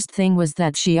 The worst thing was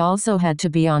that she also had to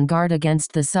be on guard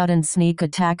against the sudden sneak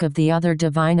attack of the other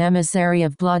divine emissary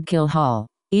of Bloodkill Hall.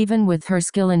 Even with her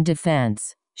skill in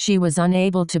defense, she was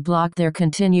unable to block their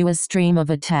continuous stream of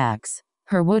attacks.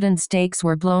 Her wooden stakes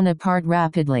were blown apart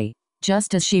rapidly.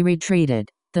 Just as she retreated,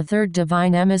 the third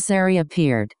divine emissary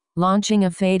appeared, launching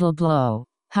a fatal blow.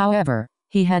 However,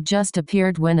 he had just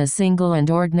appeared when a single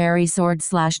and ordinary sword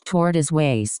slashed toward his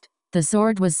waist. The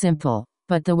sword was simple,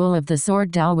 but the wool of the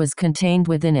sword dao was contained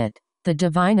within it. The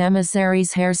divine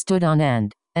emissary's hair stood on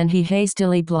end, and he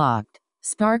hastily blocked.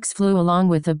 Sparks flew along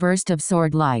with a burst of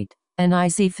sword light. An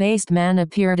icy-faced man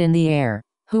appeared in the air.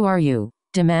 "Who are you?"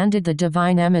 demanded the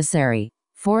divine emissary.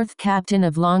 Fourth captain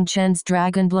of Long Chen's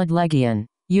Dragonblood Legion,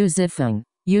 Yu Zifeng.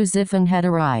 Yu Zifeng had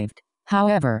arrived.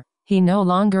 However, he no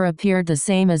longer appeared the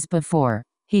same as before.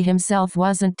 He himself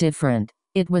wasn't different.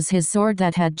 It was his sword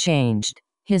that had changed.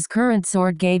 His current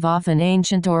sword gave off an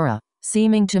ancient aura,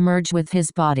 seeming to merge with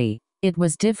his body. It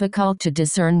was difficult to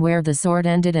discern where the sword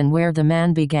ended and where the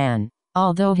man began.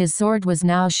 Although his sword was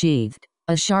now sheathed,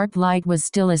 a sharp light was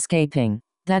still escaping.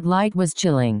 That light was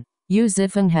chilling. Yu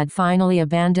Zifeng had finally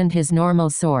abandoned his normal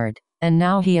sword, and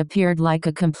now he appeared like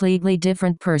a completely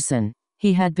different person.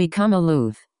 He had become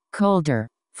aloof, colder.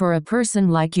 For a person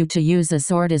like you to use a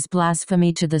sword is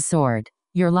blasphemy to the sword.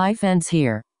 Your life ends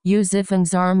here. Yu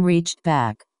Zifeng's arm reached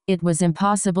back. It was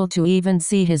impossible to even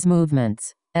see his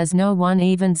movements, as no one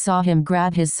even saw him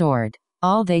grab his sword.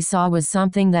 All they saw was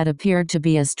something that appeared to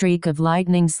be a streak of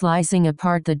lightning slicing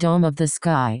apart the dome of the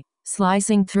sky,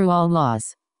 slicing through all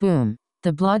laws. Boom!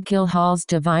 The Bloodkill Hall's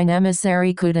divine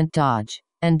emissary couldn't dodge,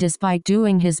 and despite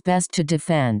doing his best to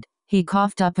defend, he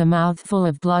coughed up a mouthful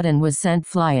of blood and was sent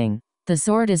flying. The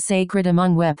sword is sacred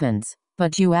among weapons,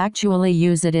 but you actually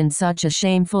use it in such a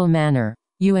shameful manner.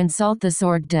 You insult the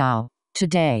sword Dao.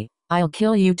 Today, I'll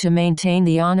kill you to maintain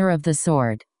the honor of the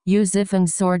sword. Yu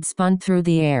Zifeng's sword spun through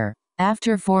the air.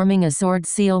 After forming a sword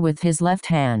seal with his left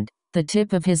hand, the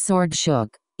tip of his sword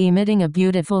shook, emitting a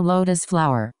beautiful lotus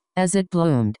flower. As it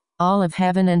bloomed, all of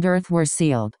heaven and earth were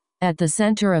sealed. At the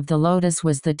center of the lotus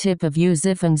was the tip of Yu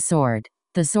Zifeng's sword.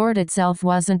 The sword itself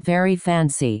wasn't very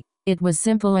fancy. It was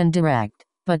simple and direct,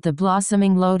 but the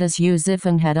blossoming lotus Yu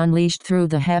Zifeng had unleashed through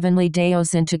the heavenly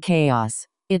Daos into chaos.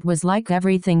 It was like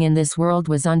everything in this world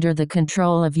was under the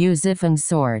control of Yu Zifeng's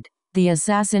sword. The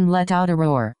assassin let out a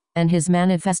roar, and his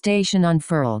manifestation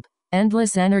unfurled.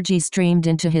 Endless energy streamed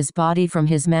into his body from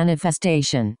his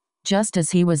manifestation. Just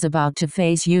as he was about to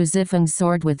face Yu Zifeng's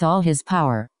sword with all his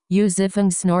power, Yu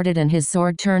Zifeng snorted and his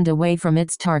sword turned away from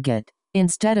its target.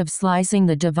 Instead of slicing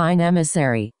the divine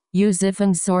emissary, Yu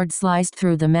Zifeng's sword sliced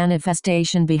through the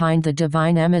manifestation behind the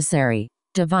divine emissary.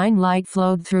 Divine light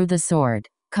flowed through the sword,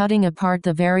 cutting apart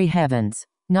the very heavens.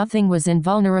 Nothing was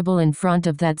invulnerable in front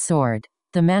of that sword.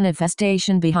 The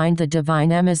manifestation behind the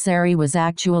divine emissary was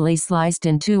actually sliced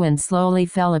in two and slowly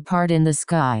fell apart in the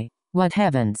sky. What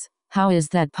heavens! How is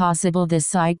that possible? This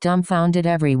sight dumbfounded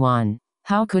everyone.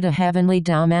 How could a heavenly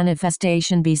Dao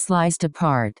manifestation be sliced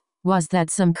apart? Was that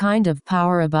some kind of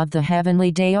power above the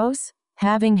heavenly Daos?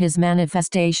 Having his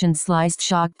manifestation sliced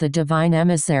shocked the divine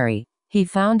emissary. He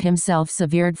found himself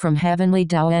severed from heavenly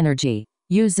Dao energy.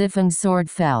 Yu Zifeng's sword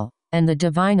fell, and the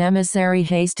divine emissary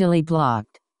hastily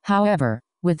blocked. However,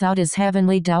 without his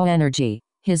heavenly Dao energy,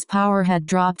 his power had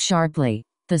dropped sharply.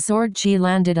 The sword chi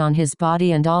landed on his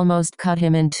body and almost cut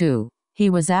him in two. He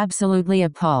was absolutely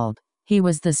appalled. He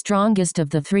was the strongest of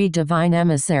the three divine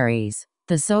emissaries,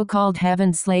 the so-called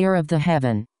Heaven Slayer of the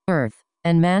Heaven, Earth,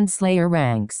 and Man-Slayer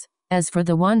ranks. As for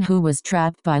the one who was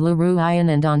trapped by Lu Ruian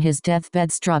and on his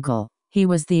deathbed struggle, he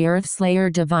was the Earth Slayer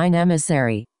divine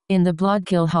emissary. In the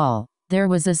Bloodkill Hall, there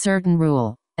was a certain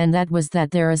rule, and that was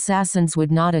that their assassins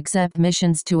would not accept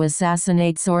missions to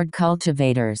assassinate sword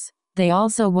cultivators. They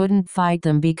also wouldn't fight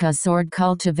them because sword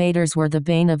cultivators were the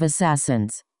bane of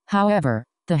assassins. However,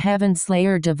 the Heaven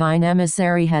Slayer divine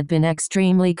emissary had been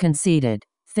extremely conceited,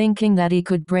 thinking that he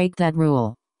could break that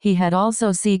rule. He had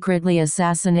also secretly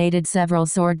assassinated several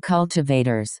sword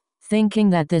cultivators, thinking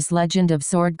that this legend of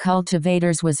sword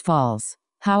cultivators was false.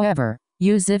 However,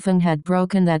 Yu Zifeng had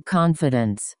broken that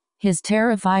confidence. His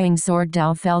terrifying sword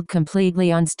Dao felt completely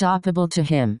unstoppable to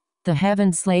him. The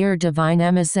Heaven Slayer divine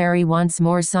emissary once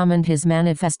more summoned his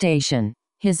manifestation.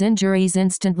 His injuries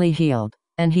instantly healed,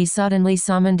 and he suddenly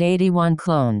summoned 81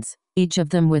 clones, each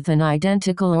of them with an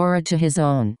identical aura to his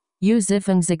own. Yu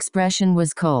Zifeng's expression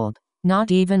was cold, not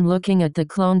even looking at the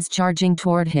clones charging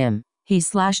toward him. He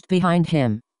slashed behind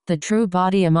him. The true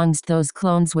body amongst those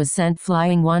clones was sent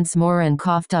flying once more and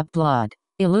coughed up blood.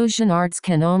 Illusion arts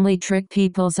can only trick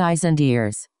people's eyes and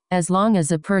ears. As long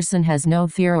as a person has no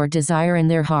fear or desire in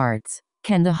their hearts,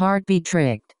 can the heart be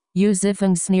tricked? Yu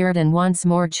Zifeng sneered and once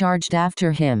more charged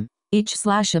after him. Each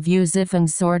slash of Yu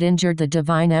Zifeng's sword injured the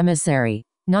divine emissary.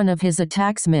 None of his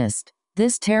attacks missed.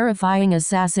 This terrifying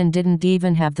assassin didn't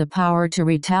even have the power to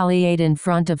retaliate in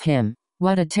front of him.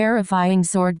 What a terrifying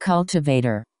sword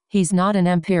cultivator. He's not an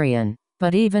Empyrean,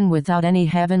 but even without any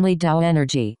heavenly Dao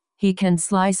energy, he can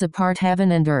slice apart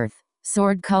heaven and earth.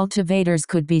 Sword cultivators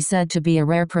could be said to be a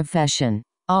rare profession.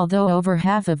 Although over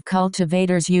half of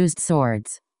cultivators used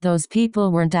swords, those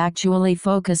people weren't actually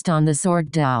focused on the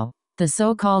sword Dao. The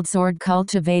so-called sword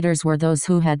cultivators were those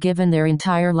who had given their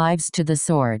entire lives to the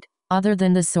sword. Other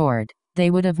than the sword, they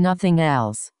would have nothing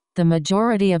else. The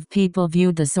majority of people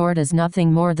viewed the sword as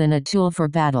nothing more than a tool for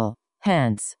battle.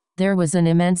 Hence, there was an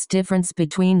immense difference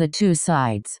between the two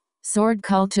sides. Sword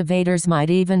cultivators might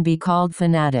even be called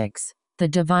fanatics. The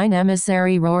divine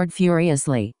emissary roared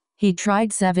furiously. He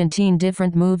tried 17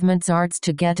 different movements arts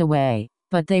to get away,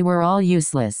 but they were all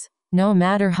useless. No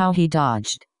matter how he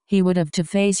dodged, he would have to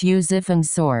face Yu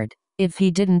Zifeng's sword. If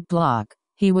he didn't block,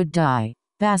 he would die.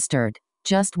 Bastard,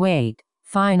 just wait.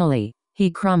 Finally, he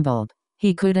crumbled.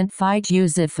 He couldn't fight Yu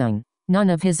Zifeng. None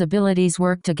of his abilities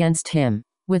worked against him.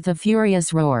 With a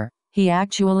furious roar, he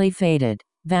actually faded,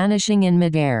 vanishing in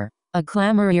midair. A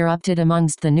clamor erupted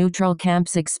amongst the neutral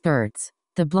camp's experts.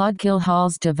 The Bloodkill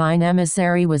Hall's divine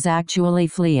emissary was actually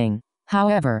fleeing.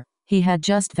 However, he had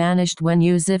just vanished when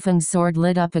Yu Zifeng's sword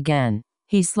lit up again.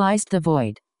 He sliced the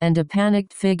void, and a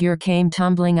panicked figure came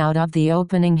tumbling out of the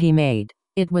opening he made.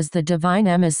 It was the divine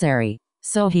emissary,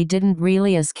 so he didn't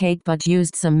really escape but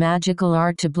used some magical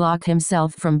art to block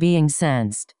himself from being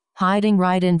sensed. Hiding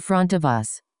right in front of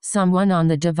us, someone on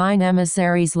the divine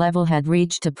emissary's level had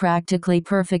reached a practically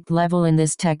perfect level in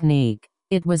this technique.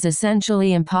 It was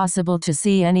essentially impossible to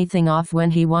see anything off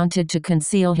when he wanted to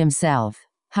conceal himself.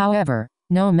 However,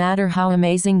 no matter how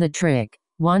amazing the trick,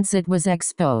 once it was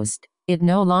exposed, it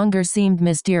no longer seemed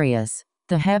mysterious.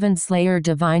 The Heaven Slayer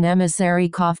divine emissary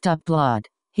coughed up blood.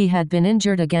 He had been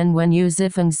injured again when Yu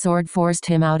Zifeng's sword forced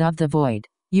him out of the void.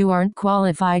 "You aren't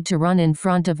qualified to run in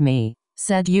front of me,"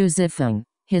 said Yu Zifeng,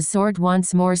 his sword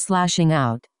once more slashing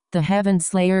out. The Heaven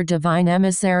Slayer divine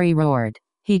emissary roared.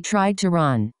 He tried to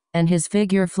run, and his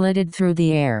figure flitted through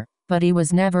the air, but he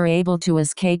was never able to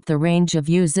escape the range of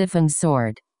Yu Zifeng's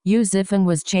sword. Yu Zifeng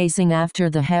was chasing after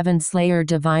the Heaven Slayer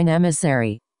divine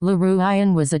emissary. Lu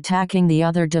Ruian was attacking the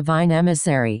other divine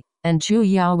emissary, and Chu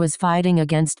Yao was fighting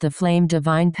against the Flame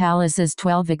Divine Palace's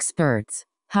 12 experts.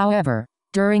 However,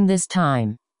 during this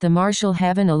time, the Martial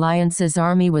Heaven Alliance's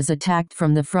army was attacked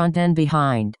from the front and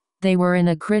behind. They were in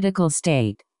a critical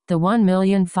state. The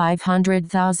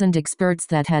 1,500,000 experts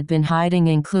that had been hiding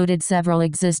included several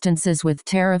existences with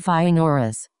terrifying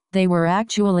auras. They were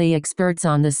actually experts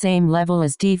on the same level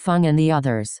as Defeng and the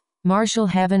others. Martial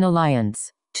Heaven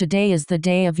Alliance. Today is the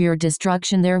day of your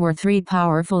destruction. There were 3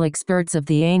 powerful experts of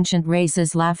the ancient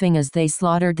races laughing as they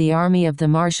slaughtered the army of the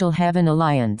Martial Heaven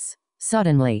Alliance.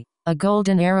 Suddenly, a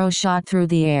golden arrow shot through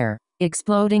the air,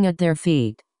 exploding at their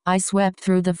feet. I swept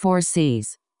through the 4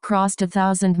 seas, crossed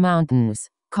 1,000 mountains,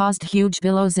 caused huge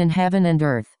billows in heaven and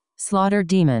earth, slaughtered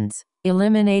demons,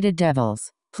 eliminated devils,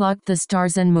 plucked the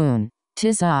stars and moon.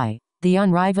 'Tis I, the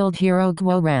unrivaled hero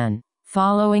Guo Ran.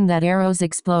 Following that arrow's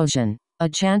explosion, a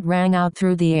chant rang out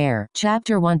through the air.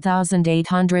 Chapter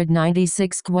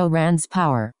 1896 Guo Ran's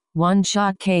Power.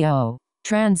 One-shot KO.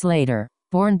 Translator.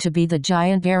 BornToBe. The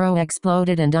giant arrow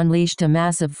exploded and unleashed a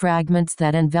mass of fragments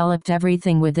that enveloped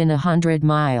everything within 100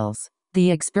 miles.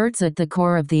 The experts at the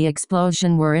core of the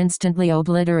explosion were instantly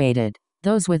obliterated.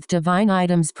 Those with divine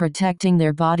items protecting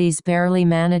their bodies barely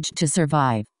managed to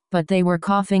survive, but they were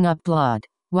coughing up blood.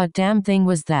 What damn thing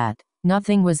was that?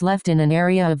 Nothing was left in an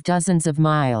area of dozens of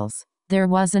miles. There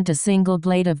wasn't a single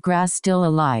blade of grass still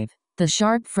alive. The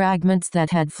sharp fragments that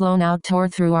had flown out tore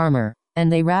through armor,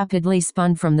 and they rapidly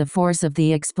spun from the force of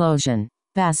the explosion.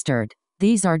 Bastard.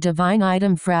 These are divine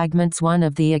item fragments. One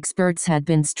of the experts had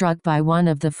been struck by one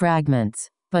of the fragments,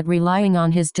 but relying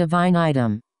on his divine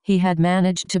item, he had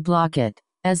managed to block it.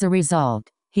 As a result,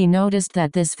 he noticed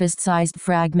that this fist-sized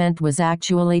fragment was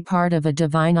actually part of a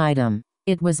divine item.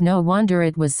 It was no wonder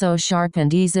it was so sharp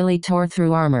and easily tore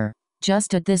through armor.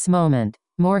 Just at this moment,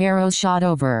 more arrows shot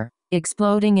over,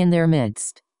 exploding in their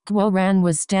midst. Guo Ran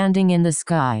was standing in the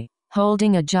sky,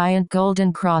 holding a giant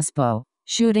golden crossbow,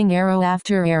 shooting arrow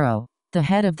after arrow. The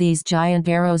head of these giant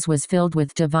arrows was filled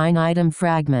with divine item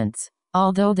fragments.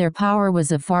 Although their power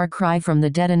was a far cry from the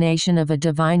detonation of a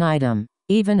divine item,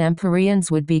 even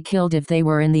Empyreans would be killed if they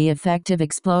were in the effective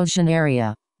explosion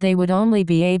area. They would only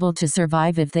be able to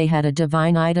survive if they had a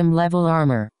divine item level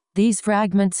armor. These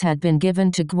fragments had been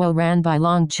given to Guo Ran by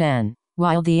Long Chen,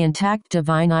 while the intact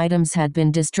divine items had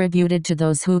been distributed to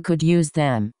those who could use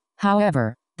them.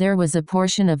 However, there was a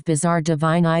portion of bizarre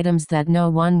divine items that no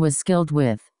one was skilled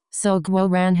with, so Guo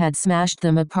Ran had smashed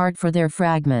them apart for their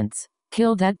fragments.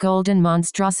 Kill that golden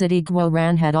monstrosity. Guo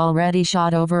Ran had already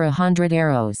shot over 100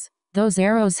 arrows. Those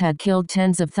arrows had killed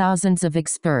tens of thousands of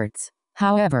experts.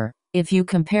 However, if you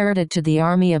compared it to the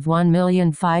army of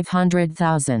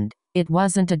 1,500,000, it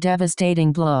wasn't a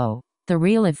devastating blow. The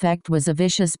real effect was a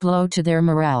vicious blow to their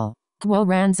morale. Guo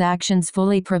Ran's actions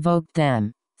fully provoked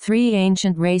them. 3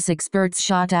 ancient race experts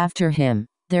shot after him,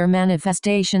 their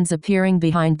manifestations appearing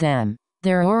behind them.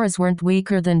 Their auras weren't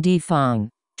weaker than Defeng,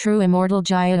 True Immortal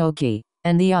Jiaoqi,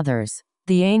 and the others.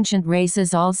 The ancient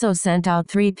races also sent out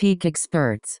 3 peak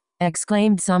experts,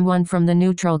 exclaimed someone from the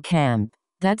neutral camp.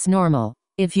 That's normal,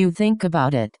 if you think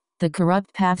about it. The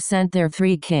Corrupt Path sent their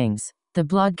 3 kings. The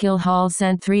Bloodkill Hall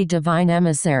sent 3 divine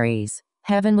emissaries.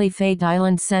 Heavenly Fate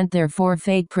Island sent their 4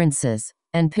 Fate Princes.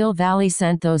 And Pill Valley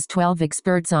sent those 12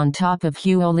 experts on top of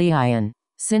Huo Lian.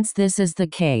 Since this is the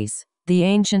case, the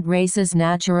ancient races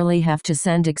naturally have to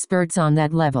send experts on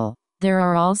that level. There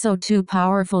are also 2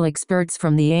 powerful experts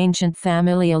from the ancient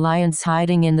family alliance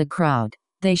hiding in the crowd.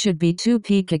 They should be 2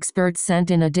 peak experts sent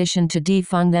in addition to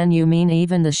Defeng. Then you mean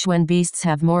even the Xuan beasts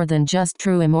have more than just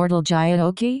True Immortal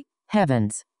Jiaoqi?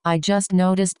 Heavens. I just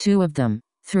noticed 2 of them.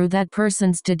 Through that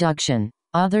person's deduction,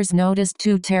 others noticed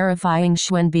 2 terrifying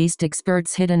Xuan beast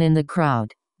experts hidden in the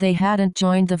crowd. They hadn't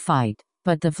joined the fight.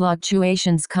 but the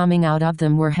fluctuations coming out of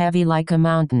them were heavy like a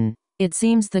mountain. It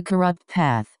seems the corrupt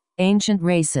path, ancient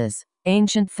races,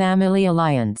 ancient family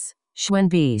alliance, Schwen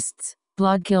beasts,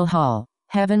 Bloodkill Hall,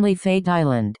 Heavenly Fate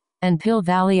Island, and Pill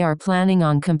Valley are planning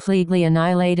on completely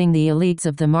annihilating the elites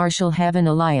of the Martial Heaven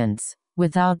Alliance.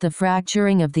 Without the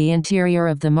fracturing of the interior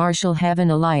of the Martial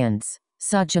Heaven Alliance,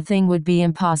 such a thing would be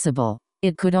impossible.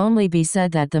 It could only be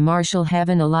said that the Martial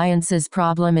Heaven Alliance's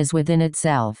problem is within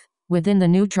itself. Within the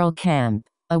neutral camp,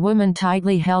 a woman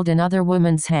tightly held another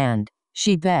woman's hand.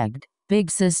 She begged, "Big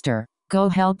sister, go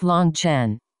help Long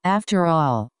Chen. After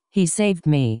all, he saved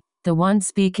me." The one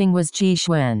speaking was Qi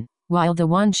Xuan, while the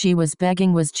one she was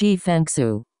begging was Qi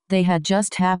Fengsu. They had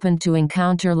just happened to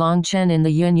encounter Long Chen in the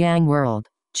yin-yang world.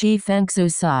 Qi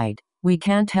Fengsu sighed. "We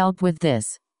can't help with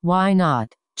this." "Why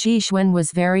not?" Qi Xuan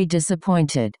was very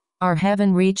disappointed. "Our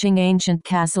heaven-reaching ancient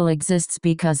castle exists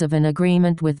because of an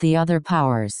agreement with the other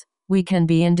powers. We can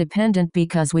be independent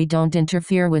because we don't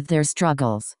interfere with their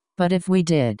struggles. But if we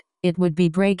did, it would be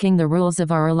breaking the rules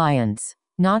of our alliance.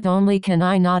 Not only can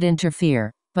I not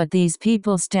interfere, but these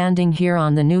people standing here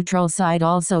on the neutral side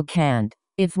also can't.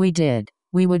 If we did,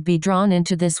 we would be drawn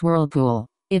into this whirlpool.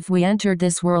 If we entered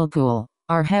this whirlpool,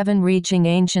 our heaven-reaching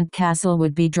ancient castle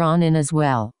would be drawn in as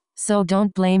well. So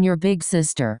don't blame your big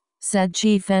sister," said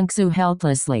Qi Fengsu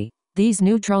helplessly. These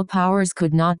neutral powers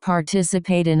could not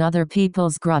participate in other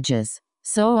people's grudges,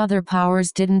 so other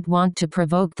powers didn't want to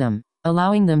provoke them,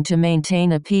 allowing them to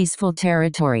maintain a peaceful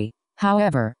territory.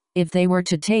 However, if they were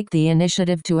to take the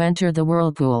initiative to enter the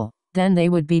whirlpool, then they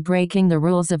would be breaking the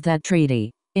rules of that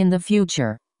treaty. In the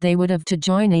future, they would have to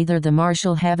join either the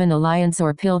Martial Heaven Alliance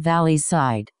or Pill Valley's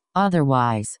side.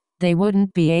 Otherwise, they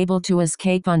wouldn't be able to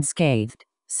escape unscathed.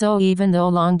 So even though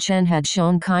Long Chen had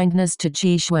shown kindness to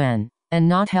Qi Xuan, and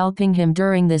not helping him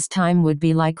during this time would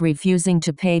be like refusing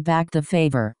to pay back the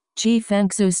favor, Qi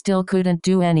Fengsu still couldn't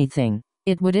do anything.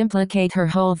 It would implicate her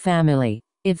whole family.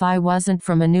 If I wasn't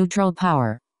from a neutral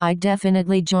power, I'd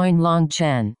definitely join Long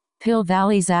Chen. Pill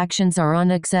Valley's actions are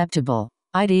unacceptable.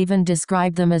 I'd even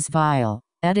describe them as vile,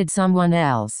 added someone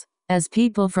else. As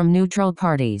people from neutral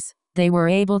parties, they were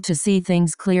able to see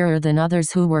things clearer than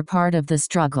others who were part of the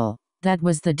struggle. That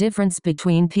was the difference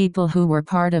between people who were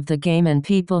part of the game and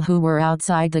people who were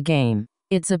outside the game.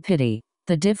 It's a pity.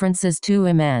 The difference is too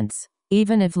immense.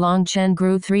 Even if Long Chen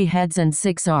grew 3 heads and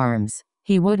 6 arms,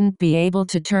 he wouldn't be able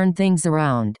to turn things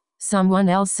around. Someone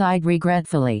else sighed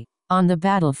regretfully. On the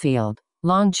battlefield,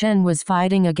 Long Chen was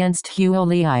fighting against Huo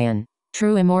Lian,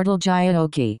 true immortal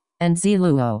Jiaoqi, and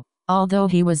Ziluo. Although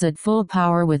he was at full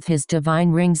power with his divine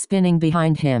ring spinning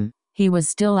behind him, he was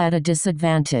still at a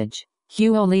disadvantage.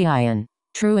 Huo Lian,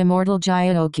 true immortal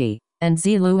Jiaoqi, and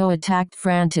Ziluo attacked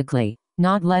frantically,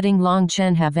 not letting Long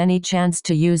Chen have any chance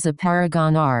to use a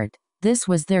paragon art. This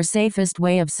was their safest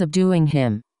way of subduing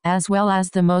him, as well as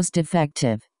the most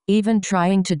effective. Even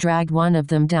trying to drag one of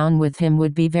them down with him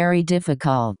would be very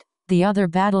difficult. The other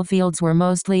battlefields were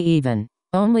mostly even.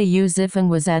 Only Yu Zifeng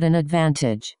was at an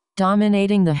advantage,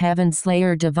 dominating the Heaven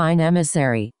Slayer Divine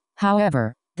Emissary.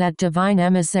 However, that Divine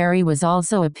Emissary was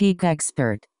also a peak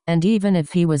expert. And even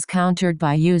if he was countered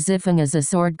by Yu Zifeng as a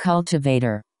sword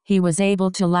cultivator, he was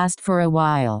able to last for a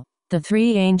while. The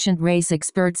 3 ancient race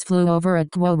experts flew over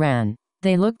at Guo Ran.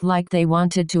 They looked like they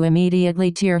wanted to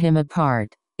immediately tear him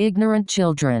apart. "Ignorant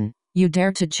children, you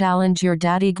dare to challenge your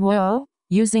daddy Guo?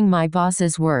 Using my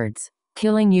boss's words,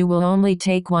 killing you will only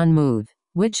take one move.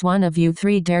 Which one of you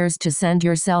 3 dares to send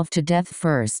yourself to death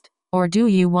first? Or do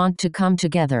you want to come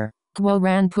together?" Guo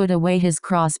Ran put away his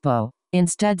crossbow,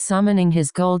 instead summoning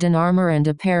his golden armor and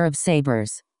a pair of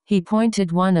sabers. He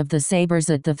pointed one of the sabers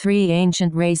at the 3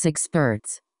 ancient race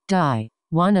experts. Die.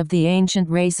 One of the ancient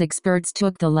race experts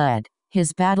took the lead,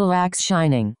 his battle axe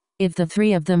shining. If the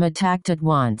 3 of them attacked at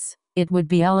once, it would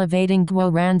be elevating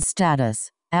Guo Ran's status,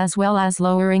 as well as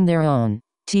lowering their own.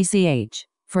 TCH.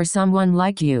 For someone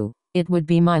like you, it would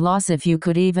be my loss if you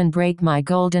could even break my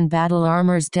golden battle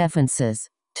armor's defenses,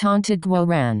 taunted Guo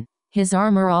Ran. His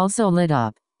armor also lit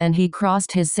up, and he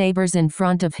crossed his sabers in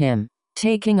front of him,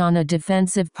 taking on a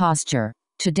defensive posture.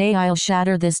 "Today I'll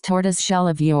shatter this tortoise shell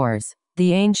of yours."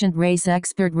 The ancient race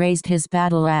expert raised his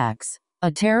battle axe.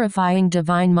 A terrifying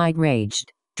divine might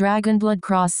raged. Dragonblood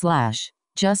cross slash.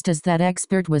 Just as that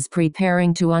expert was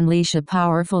preparing to unleash a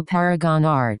powerful paragon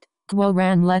art, Guo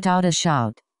Ran let out a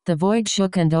shout. The void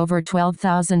shook and over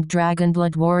 12,000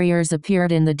 Dragonblood warriors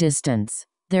appeared in the distance.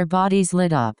 Their bodies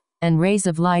lit up, and rays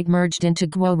of light merged into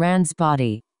Guo Ran's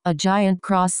body. A giant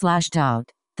cross slashed out.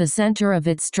 The center of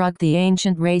it struck the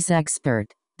ancient race expert.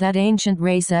 That ancient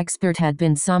race expert had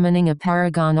been summoning a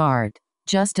paragon art.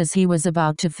 Just as he was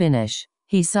about to finish,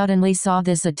 he suddenly saw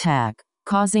this attack.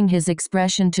 causing his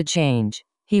expression to change.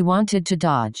 He wanted to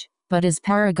dodge, but his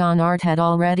paragon art had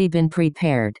already been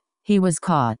prepared. He was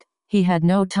caught. He had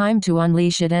no time to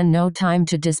unleash it and no time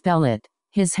to dispel it.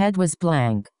 His head was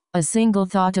blank. A single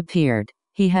thought appeared.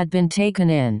 He had been taken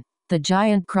in. The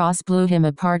giant cross blew him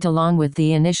apart along with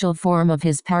the initial form of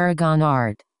his paragon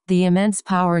art. The immense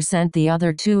power sent the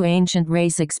other two ancient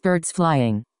race experts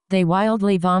flying. They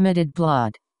wildly vomited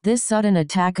blood. This sudden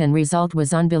attack and result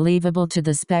was unbelievable to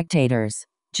the spectators.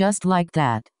 Just like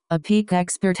that, a peak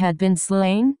expert had been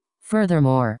slain?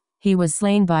 Furthermore, he was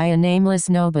slain by a nameless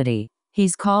nobody.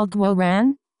 He's called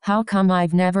Guoran? How come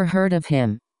I've never heard of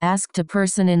him? Asked a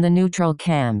person in the neutral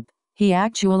camp. He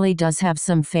actually does have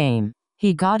some fame.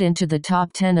 He got into the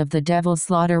top 10 of the Devil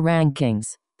Slaughter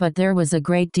rankings, but there was a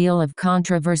great deal of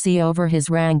controversy over his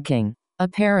ranking.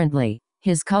 Apparently,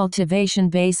 his cultivation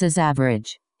base is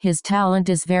average, his talent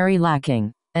is very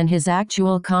lacking, and his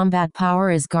actual combat power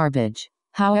is garbage.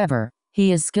 However,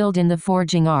 he is skilled in the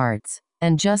forging arts,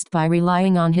 and just by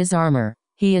relying on his armor,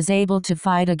 he is able to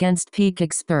fight against peak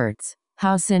experts.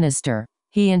 How sinister.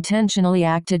 He intentionally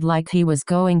acted like he was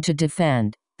going to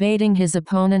defend, baiting his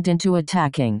opponent into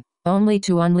attacking, only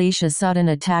to unleash a sudden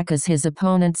attack as his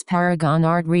opponent's paragon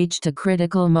art reached a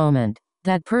critical moment.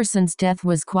 That person's death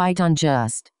was quite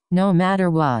unjust. No matter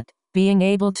what, being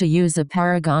able to use a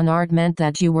paragon art meant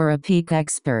that you were a peak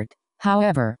expert.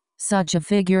 However, such a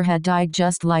figure had died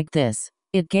just like this.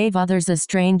 It gave others a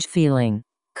strange feeling.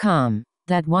 Come,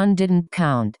 that one didn't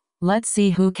count. Let's see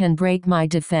who can break my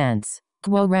defense.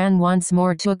 Guoran once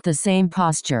more took the same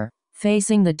posture,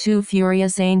 facing the two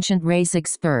furious ancient race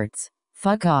experts.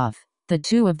 Fuck off. The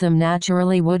two of them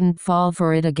naturally wouldn't fall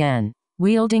for it again.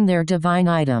 Wielding their divine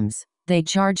items, they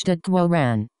charged at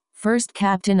Guoran. First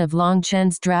captain of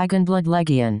Longchen's Dragonblood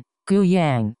Legion, Gu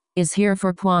Yang, is here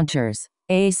for pointers.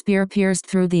 A spear pierced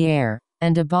through the air,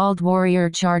 and a bald warrior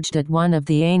charged at one of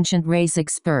the ancient race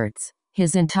experts,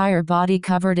 his entire body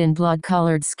covered in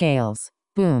blood-colored scales.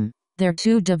 Boom. Their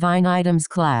two divine items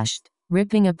clashed,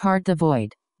 ripping apart the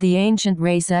void. The ancient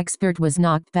race expert was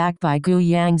knocked back by Gu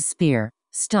Yang's spear,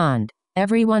 stunned.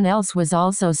 Everyone else was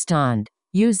also stunned.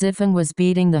 Yu Zifeng was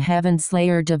beating the Heaven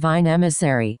Slayer divine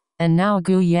emissary, and now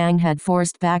Gu Yang had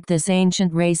forced back this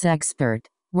ancient race expert.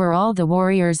 Were all the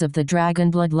warriors of the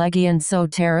Dragonblood Legion so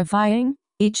terrifying?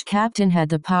 Each captain had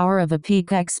the power of a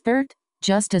peak expert?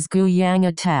 Just as Gu Yang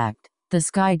attacked, the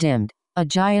sky dimmed. A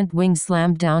giant wing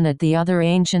slammed down at the other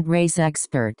ancient race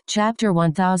expert. Chapter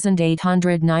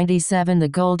 1897. The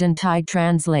Golden Tide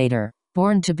Translator.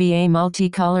 BornToBe. A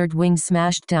multicolored wing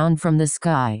smashed down from the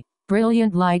sky.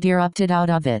 Brilliant light erupted out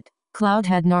of it. Cloud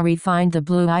had now refined the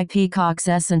blue-eye peacock's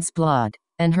essence blood,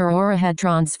 and her aura had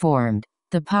transformed.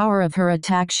 The power of her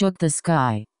attack shook the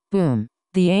sky. Boom.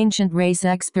 The ancient race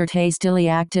expert hastily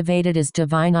activated his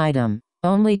divine item,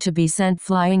 only to be sent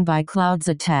flying by Cloud's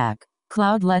attack.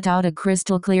 Cloud let out a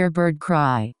crystal-clear bird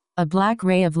cry. A black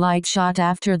ray of light shot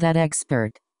after that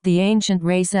expert. The ancient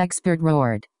race expert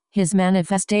roared. His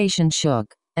manifestation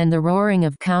shook, and the roaring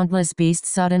of countless beasts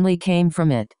suddenly came from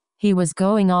it. He was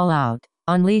going all out,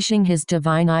 unleashing his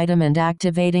divine item and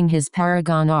activating his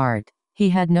paragon art. He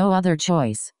had no other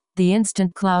choice. The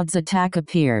instant Cloud's attack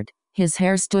appeared, his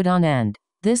hair stood on end.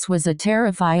 This was a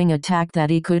terrifying attack that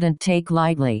he couldn't take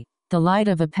lightly. The light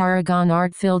of a paragon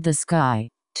art filled the sky.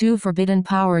 Two forbidden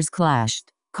powers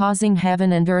clashed, causing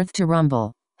heaven and earth to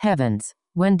rumble. Heavens,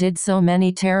 when did so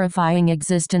many terrifying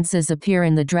existences appear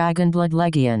in the Dragonblood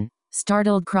Legion?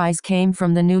 Startled cries came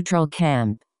from the neutral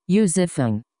camp. Yu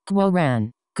Zifeng,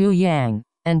 Guoran, Gu Yang,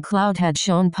 and Cloud had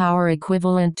shown power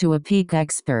equivalent to a peak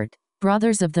expert.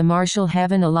 Brothers of the Martial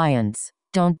Heaven Alliance,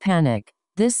 don't panic.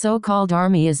 This so-called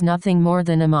army is nothing more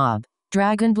than a mob.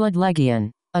 Dragonblood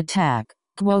Legion, attack.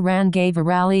 Guoran gave a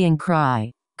rallying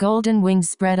cry. Golden wings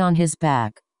spread on his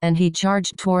back, and he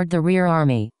charged toward the rear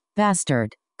army.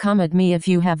 Bastard, come at me if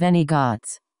you have any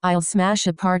guts. I'll smash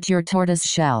apart your tortoise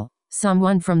shell.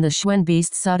 Someone from the Xuen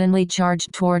beast suddenly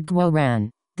charged toward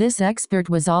Guoran. This expert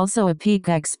was also a peak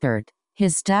expert.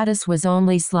 His status was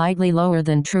only slightly lower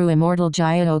than true immortal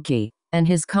Jiaoqi, and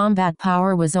his combat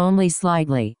power was only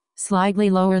slightly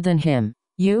lower than him.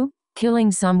 You?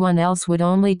 Killing someone else would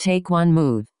only take one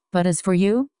move. But as for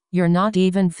you, you're not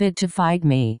even fit to fight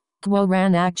me.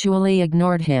 Guoran actually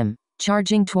ignored him,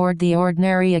 charging toward the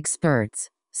ordinary experts.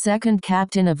 Second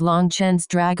captain of Longchen's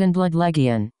Dragonblood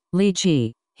Legion, Li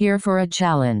Qi, here for a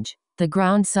challenge. The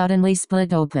ground suddenly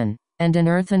split open, and an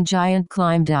earthen giant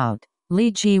climbed out.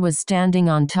 Li Qi was standing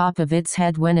on top of its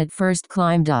head when it first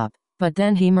climbed up, but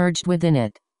then he merged within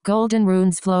it. Golden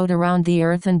runes flowed around the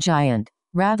earthen giant.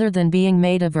 Rather than being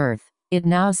made of earth, it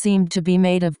now seemed to be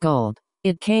made of gold.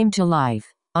 It came to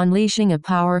life. unleashing a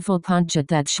powerful punch at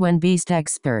that Schwen Beast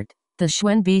expert. The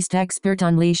Schwen Beast expert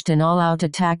unleashed an all-out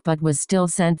attack but was still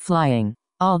sent flying.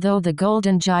 Although the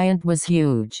golden giant was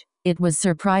huge, it was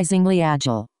surprisingly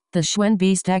agile. The Schwen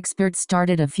Beast expert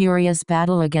started a furious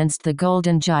battle against the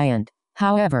golden giant.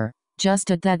 However,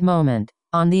 just at that moment,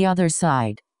 on the other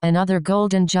side, another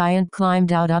golden giant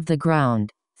climbed out of the ground.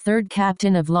 Third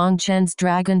captain of Long Chen's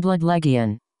Dragonblood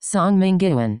Legion, Song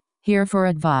Mingyuan, here for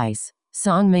advice.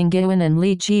 Song Mingyuan and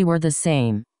Li Qi were the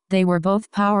same. They were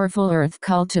both powerful earth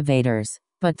cultivators,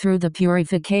 but through the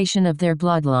purification of their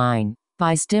bloodline,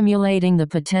 by stimulating the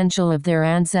potential of their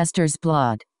ancestors'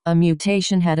 blood, a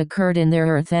mutation had occurred in their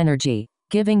earth energy,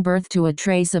 giving birth to a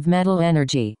trace of metal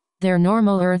energy. Their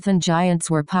normal earthen giants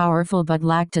were powerful but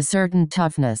lacked a certain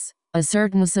toughness, a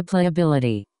certain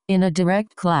supplyability. In a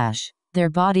direct clash, their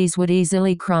bodies would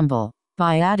easily crumble.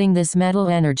 By adding this metal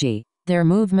energy, their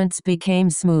movements became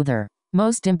smoother.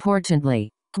 Most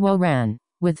importantly, Guo Ran,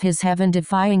 with his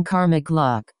heaven-defying karmic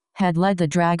luck, had led the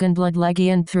Dragonblood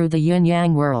Legion through the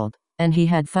yin-yang world, and he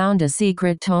had found a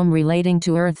secret tome relating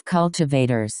to earth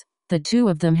cultivators. The two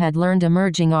of them had learned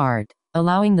emerging art,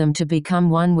 allowing them to become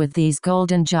one with these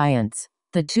golden giants.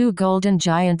 The two golden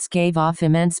giants gave off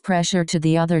immense pressure to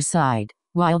the other side,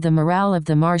 while the morale of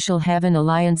the Martial Heaven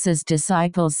Alliance's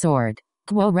disciples soared.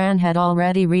 Guo Ran had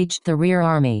already reached the rear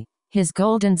army. His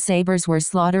golden sabers were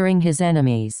slaughtering his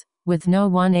enemies, with no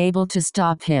one able to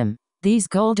stop him. These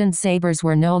golden sabers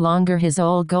were no longer his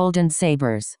old golden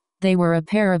sabers. They were a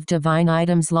pair of divine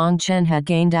items Long Chen had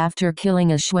gained after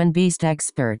killing a Schwen Beast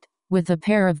expert. With a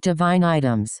pair of divine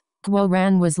items, Guo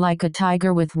Ran was like a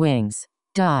tiger with wings.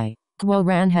 Guo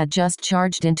Ran had just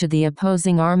charged into the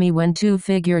opposing army when two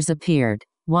figures appeared,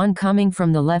 one coming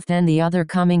from the left and the other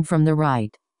coming from the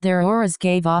right. Their auras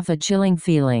gave off a chilling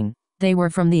feeling. They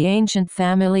were from the Ancient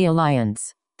Family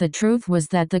Alliance. The truth was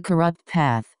that the Corrupt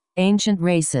Path, Ancient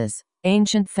Races,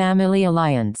 Ancient Family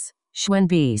Alliance, Schwen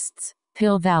Beasts,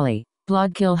 Pill Valley,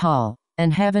 Bloodkill Hall,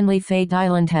 and Heavenly Fate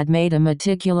Island had made a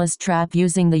meticulous trap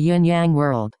using the yin-yang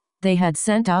world. They had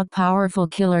sent out powerful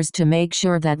killers to make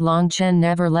sure that Long Chen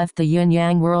never left the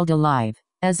yin-yang world alive.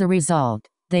 As a result,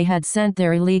 they had sent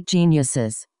their elite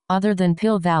geniuses. Other than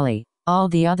Pill Valley, all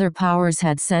the other powers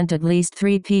had sent at least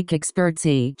 3 peak experts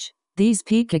each. These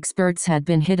peak experts had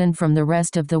been hidden from the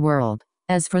rest of the world.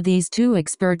 As for these 2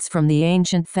 experts from the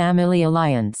Ancient Family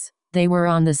Alliance, they were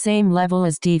on the same level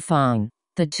as Di Feng.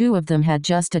 The 2 of them had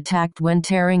just attacked when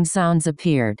tearing sounds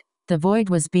appeared. The void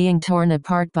was being torn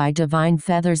apart by divine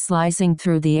feathers slicing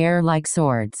through the air like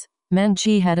swords. Meng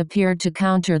Qi had appeared to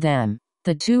counter them.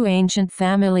 The 2 Ancient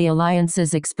Family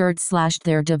Alliance's experts slashed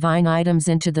their divine items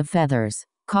into the feathers,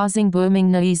 causing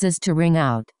booming noises to ring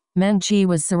out. Meng Qi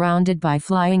was surrounded by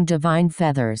flying divine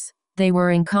feathers. They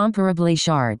were incomparably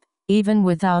sharp. Even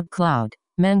without cloud,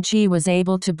 Meng Qi was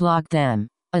able to block them.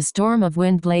 A storm of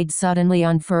wind blades suddenly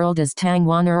unfurled as Tang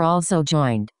Wan'er also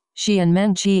joined. She and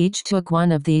Meng Qi each took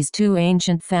one of these 2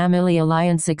 Ancient Family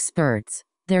Alliance experts.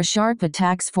 Their sharp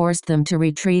attacks forced them to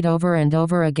retreat over and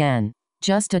over again.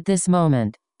 Just at this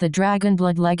moment, the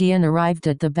Dragonblood Legion arrived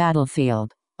at the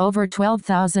battlefield. Over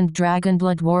 12,000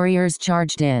 Dragonblood warriors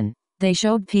charged in. They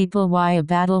showed people why a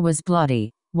battle was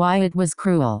bloody, why it was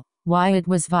cruel, why it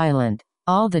was violent.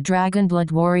 All the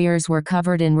Dragonblood warriors were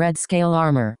covered in red scale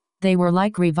armor. They were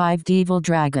like revived evil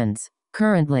dragons.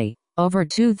 Currently, over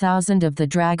 2,000 of the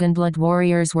Dragonblood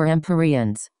warriors were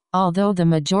Empyreans. Although the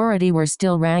majority were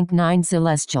still rank 9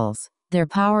 Celestials, their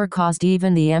power caused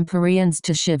even the Empyreans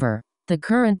to shiver. The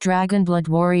current Dragonblood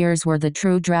warriors were the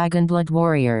true Dragonblood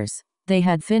warriors. They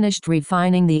had finished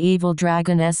refining the evil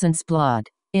dragon essence blood.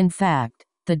 In fact,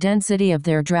 the density of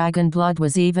their dragon blood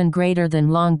was even greater than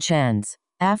Long Chen's.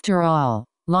 After all,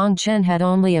 Long Chen had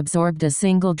only absorbed a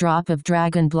single drop of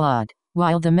dragon blood,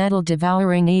 while the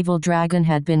metal-devouring evil dragon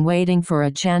had been waiting for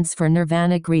a chance for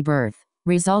nirvanic rebirth,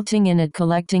 resulting in it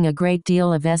collecting a great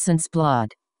deal of essence blood.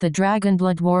 The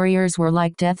Dragonblood warriors were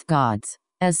like death gods.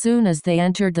 As soon as they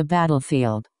entered the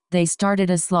battlefield, they started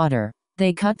a slaughter.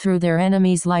 They cut through their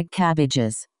enemies like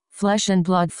cabbages. Flesh and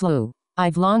blood flew.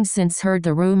 I've long since heard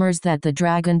the rumors that the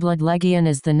Dragonblood Legion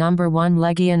is the #1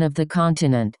 legion of the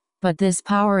continent. But this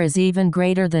power is even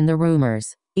greater than the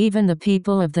rumors. Even the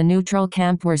people of the neutral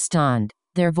camp were stunned,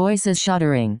 their voices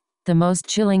shuddering. The most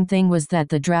chilling thing was that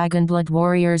the Dragonblood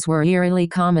warriors were eerily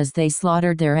calm as they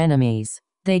slaughtered their enemies.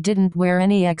 They didn't wear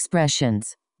any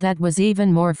expressions. That was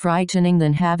even more frightening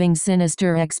than having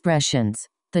sinister expressions.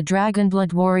 The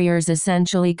Dragonblood warriors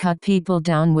essentially cut people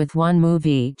down with one move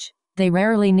each. They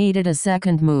rarely needed a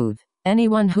second move.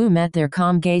 Anyone who met their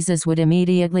calm gazes would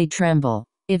immediately tremble.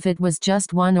 If it was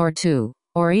just 1 or 2,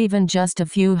 or even just a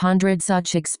few hundred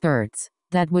such experts,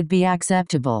 that would be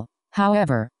acceptable.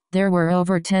 However, there were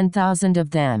over 10,000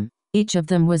 of them. Each of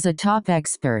them was a top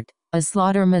expert, a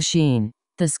slaughter machine.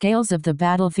 The scales of the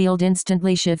battlefield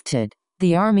instantly shifted.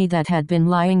 The army that had been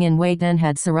lying in wait and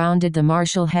had surrounded the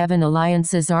Martial Heaven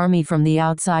Alliance's army from the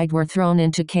outside were thrown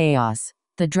into chaos.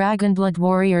 The Dragonblood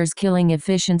warriors' killing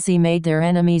efficiency made their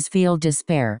enemies feel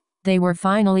despair. They were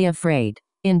finally afraid.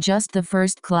 In just the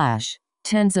first clash,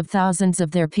 tens of thousands of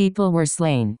their people were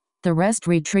slain. The rest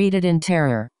retreated in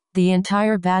terror. The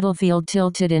entire battlefield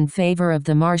tilted in favor of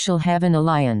the Martial Heaven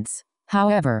Alliance.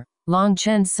 However, Long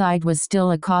Chen's side was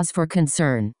still a cause for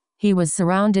concern. He was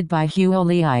surrounded by Huo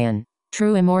Lian,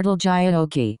 True Immortal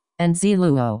Jiaoqi, and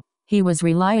Ziluo. He was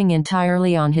relying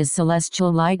entirely on his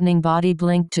celestial lightning body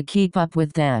blink to keep up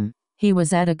with them. He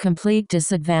was at a complete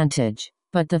disadvantage,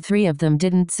 but the three of them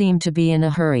didn't seem to be in a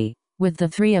hurry. With the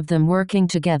three of them working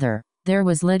together, there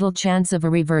was little chance of a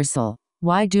reversal.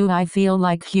 Why do I feel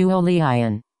like Huo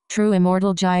Lian, True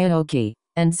Immortal Jiaoqi,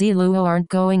 and Ziluo aren't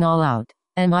going all out?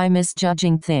 Am I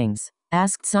misjudging things?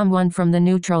 Asked someone from the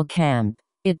neutral camp.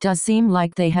 It does seem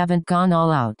like they haven't gone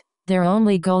all out. Their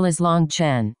only goal is Long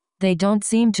Chen. They don't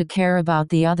seem to care about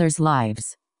the others'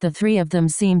 lives. The three of them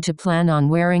seem to plan on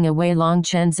wearing away Long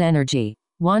Chen's energy.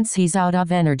 Once he's out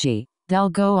of energy, they'll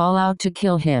go all out to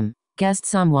kill him, guessed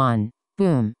someone.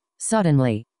 Boom.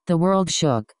 Suddenly, the world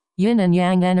shook. Yin and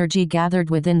Yang energy gathered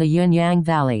within the Yin-Yang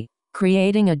Valley,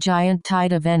 creating a giant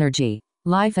tide of energy.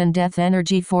 Life and death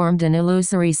energy formed an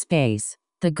illusory space.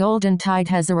 The golden tide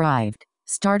has arrived.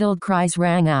 Startled cries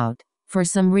rang out. For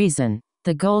some reason,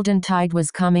 the golden tide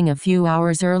was coming a few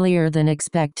hours earlier than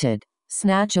expected.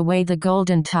 Snatch away the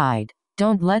golden tide.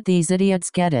 Don't let these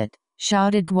idiots get it,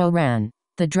 shouted Guo Ran.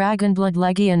 The Dragonblood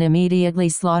Legion immediately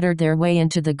slaughtered their way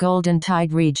into the golden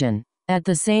tide region. At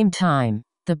the same time,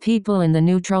 the people in the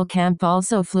neutral camp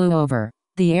also flew over.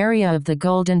 The area of the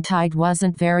golden tide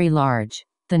wasn't very large.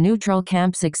 The neutral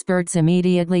camp's experts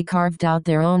immediately carved out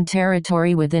their own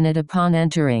territory within it upon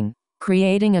entering,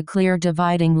 creating a clear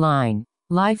dividing line.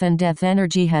 Life and death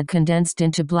energy had condensed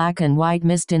into black and white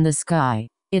mist in the sky.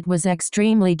 It was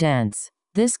extremely dense.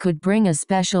 This could bring a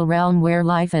special realm where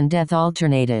life and death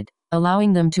alternated,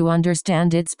 allowing them to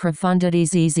understand its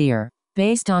profundities easier.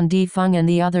 Based on Defeng and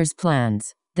the others'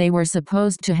 plans, they were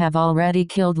supposed to have already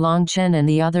killed Long Chen and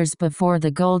the others before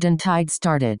the golden tide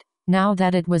started. Now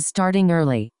that it was starting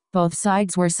early, both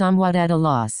sides were somewhat at a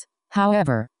loss.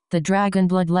 However, the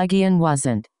Dragonblood Legion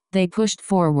wasn't. They pushed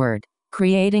forward,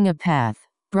 creating a path.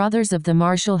 Brothers of the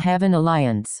Martial Heaven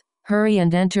Alliance, hurry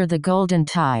and enter the golden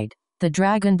tide. The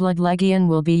Dragonblood Legion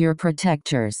will be your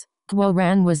protectors. Guo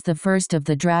Ran was the first of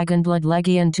the Dragonblood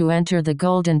Legion to enter the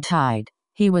golden tide.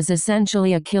 He was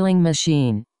essentially a killing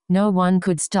machine. No one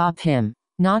could stop him.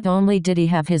 Not only did he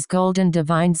have his golden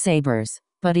divine sabers,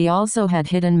 but he also had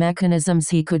hidden mechanisms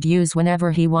he could use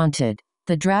whenever he wanted.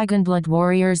 The Dragonblood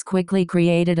warriors quickly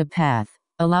created a path,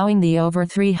 allowing the over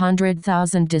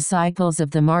 300,000 disciples of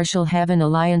the Martial Heaven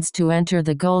Alliance to enter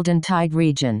the Golden Tide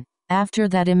region. After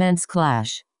that immense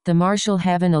clash, the Martial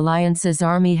Heaven Alliance's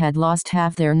army had lost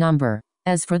half their number.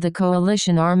 As for the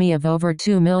coalition army of over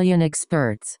 2 million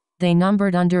experts, they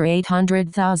numbered under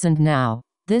 800,000 now.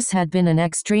 This had been an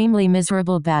extremely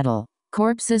miserable battle.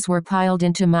 Corpses were piled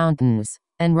into mountains,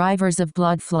 and rivers of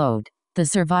blood flowed. The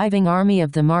surviving army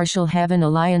of the Martial Heaven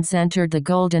Alliance entered the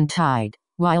Golden Tide,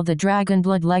 while the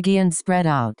Dragonblood Legion spread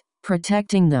out,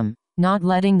 protecting them, not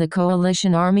letting the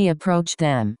coalition army approach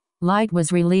them. Light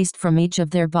was released from each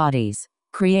of their bodies,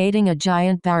 creating a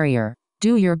giant barrier.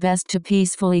 Do your best to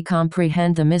peacefully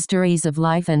comprehend the mysteries of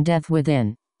life and death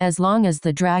within. As long as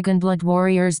the Dragonblood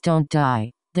warriors don't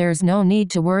die, there's no need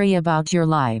to worry about your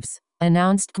lives,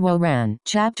 announced Guo Ran.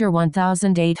 Chapter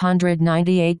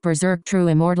 1898 Berserk True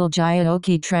Immortal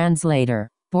Jiaoqi Translator.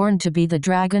 BornToBe. The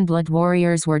Dragonblood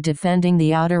warriors were defending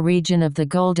the outer region of the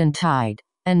Golden Tide,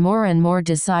 and more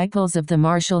disciples of the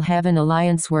Martial Heaven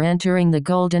Alliance were entering the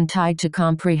Golden Tide to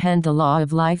comprehend the law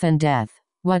of life and death.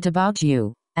 What about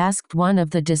you? Asked one of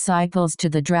the disciples to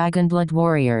the Dragonblood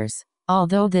warriors.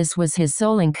 Although this was his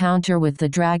sole encounter with the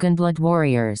Dragonblood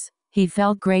warriors, he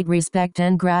felt great respect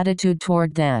and gratitude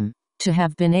toward them. To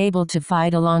have been able to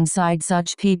fight alongside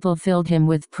such people filled him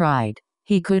with pride.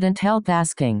 He couldn't help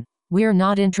asking, "We're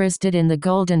not interested in the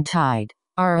Golden Tide.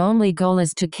 Our only goal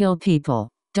is to kill people.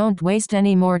 Don't waste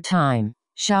any more time,"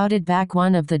 shouted back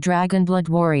one of the Dragonblood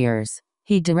warriors.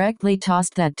 He directly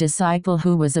tossed that disciple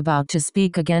who was about to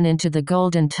speak again into the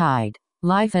Golden Tide.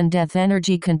 Life and death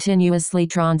energy continuously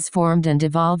transformed and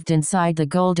evolved inside the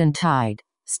Golden Tide.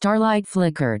 Starlight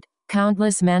flickered.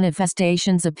 Countless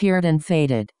manifestations appeared and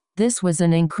faded. This was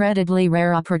an incredibly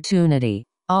rare opportunity.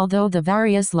 Although the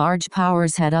various large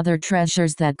powers had other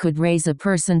treasures that could raise a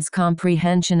person's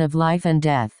comprehension of life and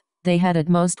death, they had at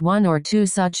most 1 or 2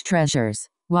 such treasures,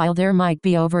 while there might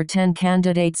be over 10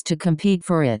 candidates to compete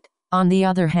for it. On the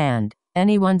other hand,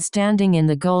 anyone standing in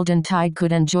the Golden Tide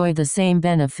could enjoy the same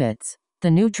benefits.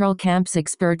 The neutral camp's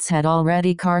experts had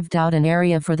already carved out an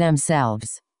area for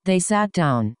themselves. They sat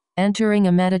down, entering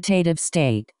a meditative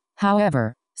state.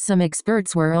 However, some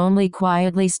experts were only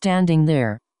quietly standing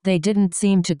there. They didn't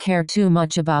seem to care too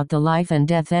much about the life and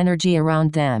death energy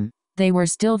around them. They were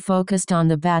still focused on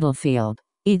the battlefield.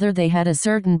 Either they had a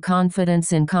certain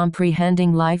confidence in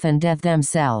comprehending life and death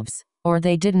themselves, or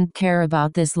they didn't care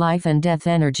about this life and death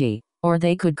energy, or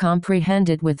they could comprehend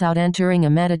it without entering a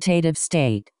meditative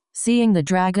state. Seeing the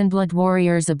Dragonblood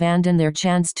warriors abandon their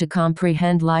chance to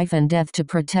comprehend life and death to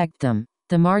protect them,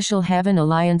 the Martial Heaven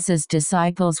Alliance's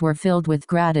disciples were filled with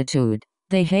gratitude.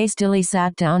 They hastily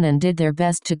sat down and did their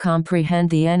best to comprehend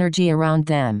the energy around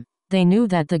them. They knew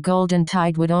that the Golden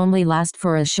Tide would only last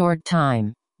for a short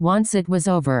time. Once it was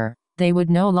over, they would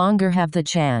no longer have the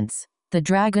chance. The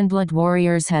Dragonblood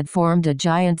warriors had formed a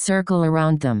giant circle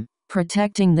around them,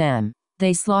 protecting them.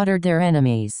 They slaughtered their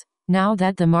enemies. Now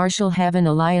that the Martial Heaven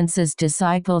Alliance's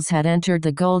disciples had entered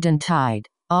the Golden Tide,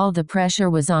 all the pressure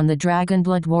was on the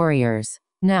Dragonblood warriors.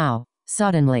 Now,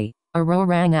 suddenly, a roar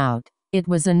rang out. It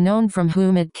was unknown from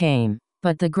whom it came,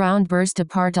 but the ground burst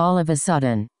apart all of a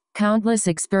sudden. Countless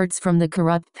experts from the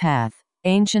Corrupt Path,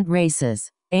 ancient races,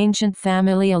 ancient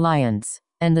family alliance,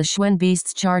 and the Schwen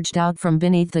beasts charged out from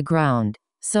beneath the ground.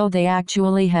 So they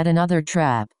actually had another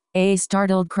trap. A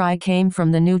startled cry came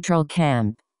from the neutral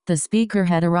camp. The speaker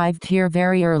had arrived here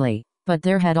very early, but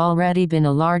there had already been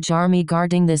a large army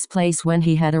guarding this place when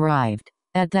he had arrived.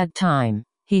 At that time,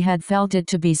 he had felt it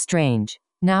to be strange.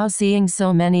 Now seeing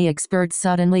so many experts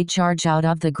suddenly charge out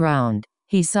of the ground,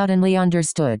 he suddenly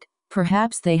understood.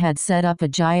 Perhaps they had set up a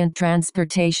giant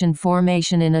transportation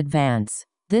formation in advance.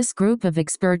 This group of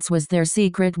experts was their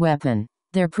secret weapon.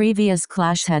 Their previous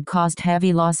clash had caused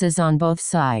heavy losses on both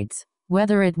sides.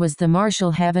 Whether it was the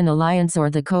Martial Heaven Alliance or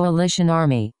the Coalition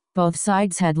Army, both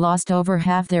sides had lost over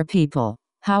half their people.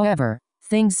 However,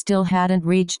 things still hadn't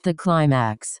reached the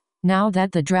climax. Now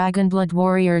that the Dragonblood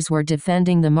warriors were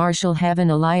defending the Martial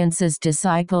Heaven Alliance's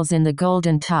disciples in the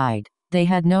Golden Tide, they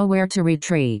had nowhere to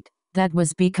retreat. That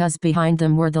was because behind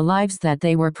them were the lives that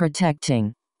they were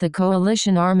protecting. The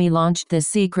Coalition Army launched this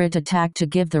secret attack to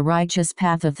give the Righteous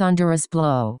Path a thunderous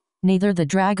blow. Neither the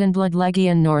Dragonblood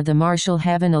Legion nor the Martial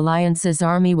Heaven Alliance's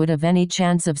army would have any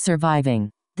chance of surviving.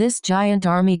 This giant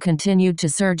army continued to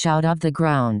surge out of the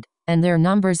ground, and their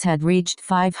numbers had reached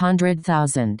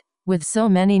 500,000. With so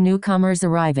many newcomers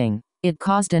arriving, it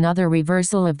caused another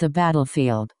reversal of the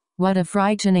battlefield. What a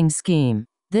frightening scheme.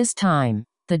 This time,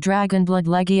 the Dragonblood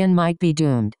Legion might be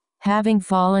doomed. Having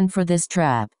fallen for this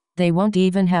trap, they won't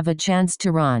even have a chance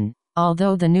to run.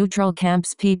 Although the neutral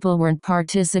camp's people weren't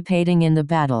participating in the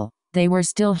battle, they were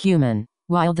still human,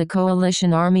 while the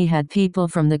Coalition Army had people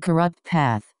from the Corrupt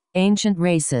Path, ancient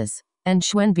races, and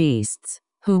Schwen beasts,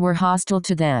 who were hostile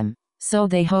to them. So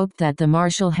they hoped that the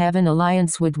Martial Heaven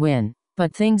Alliance would win,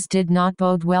 but things did not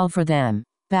bode well for them.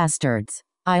 Bastards.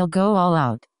 I'll go all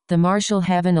out. The Martial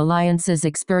Heaven Alliance's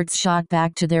experts shot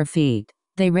back to their feet.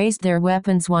 They raised their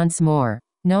weapons once more.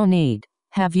 No need.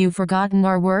 Have you forgotten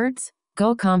our words?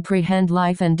 Go comprehend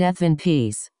life and death in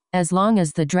peace. As long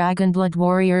as the Dragonblood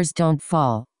warriors don't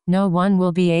fall, no one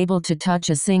will be able to touch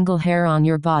a single hair on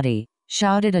your body,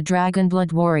 shouted a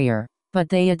Dragonblood warrior.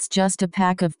 But it's just a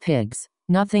pack of pigs.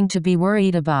 Nothing to be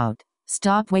worried about.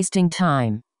 Stop wasting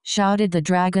time, shouted the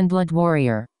Dragonblood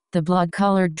warrior. The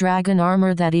blood-colored dragon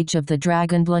armor that each of the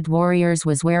Dragonblood warriors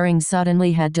was wearing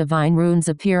suddenly had divine runes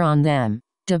appear on them.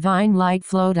 Divine light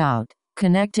flowed out,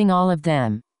 connecting all of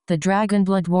them. The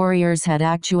Dragonblood warriors had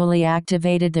actually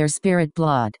activated their spirit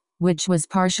blood, which was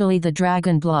partially the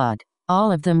dragon blood.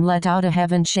 All of them let out a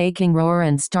heaven-shaking roar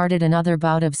and started another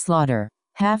bout of slaughter.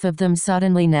 Half of them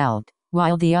suddenly knelt,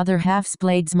 while the other half's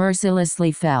blades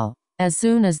mercilessly fell. As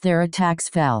soon as their attacks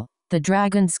fell, the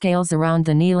dragon scales around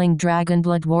the kneeling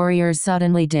Dragonblood warriors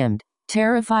suddenly dimmed.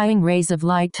 Terrifying rays of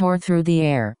light tore through the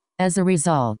air. As a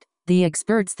result, the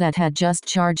experts that had just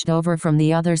charged over from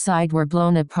the other side were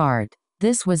blown apart.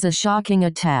 This was a shocking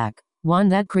attack, one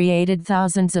that created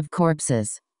thousands of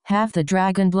corpses. Half the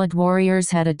Dragonblood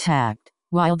warriors had attacked,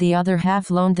 while the other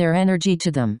half loaned their energy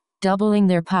to them, doubling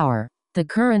their power. The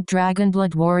current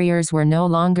Dragonblood warriors were no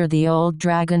longer the old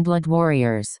Dragonblood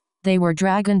warriors. They were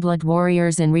Dragonblood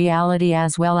warriors in reality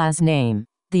as well as name.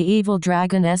 The evil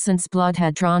dragon essence blood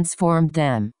had transformed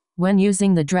them. When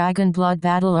using the Dragonblood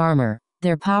battle armor,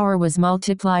 their power was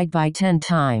multiplied by 10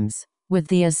 times. With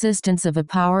the assistance of a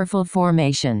powerful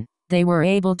formation, they were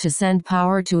able to send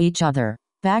power to each other.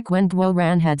 Back when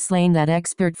Guoran had slain that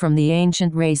expert from the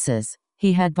ancient races,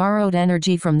 he had borrowed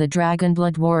energy from the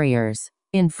Dragonblood warriors.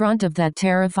 In front of that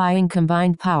terrifying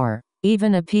combined power,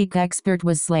 even a peak expert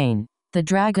was slain. The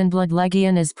Dragonblood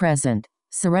Legion is present.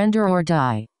 Surrender or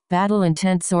die. Battle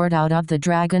intent soared out of the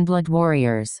Dragonblood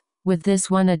warriors. With this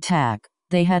one attack,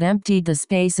 they had emptied the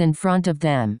space in front of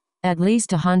them. At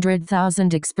least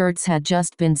 100,000 experts had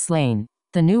just been slain.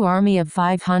 The new army of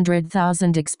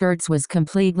 500,000 experts was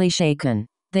completely shaken.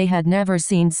 They had never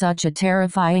seen such a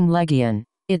terrifying legion.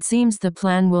 It seems the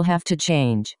plan will have to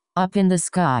change. Up in the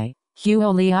sky,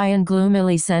 Huo Lian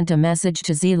gloomily sent a message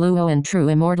to Ziluo and True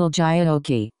Immortal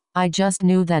Jiaoqi. I just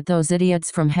knew that those idiots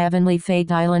from Heavenly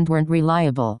Fate Island weren't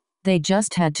reliable. They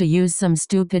just had to use some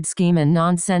stupid scheme and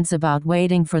nonsense about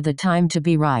waiting for the time to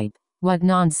be ripe. What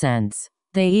nonsense.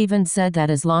 They even said that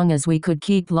as long as we could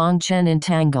keep Long Chen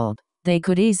entangled, they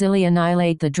could easily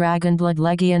annihilate the Dragonblood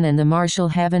Legion and the Martial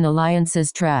Heaven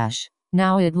Alliance's trash.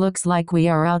 Now it looks like we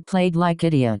are outplayed like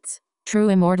idiots. True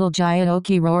Immortal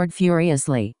Jiaoqi roared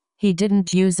furiously. He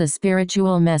didn't use a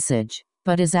spiritual message,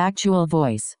 but his actual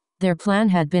voice. Their plan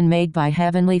had been made by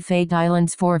Heavenly Fate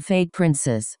Island's 4 Fate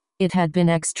Princes. It had been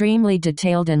extremely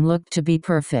detailed and looked to be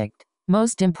perfect.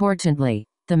 Most importantly,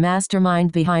 the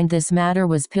mastermind behind this matter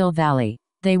was Pill Valley.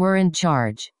 They were in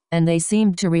charge, and they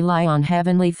seemed to rely on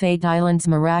Heavenly Fate Island's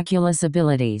miraculous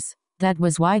abilities. That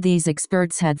was why these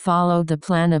experts had followed the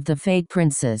plan of the Fate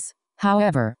Princes.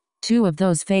 However, 2 of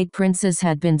those Fate Princes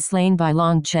had been slain by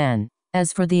Long Chen.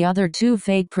 As for the other 2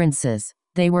 Fate Princes,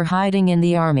 they were hiding in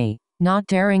the army, not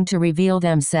daring to reveal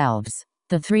themselves.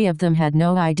 The 3 of them had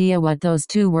no idea what those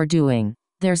 2 were doing.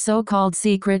 Their so-called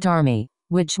secret army,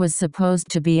 which was supposed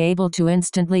to be able to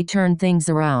instantly turn things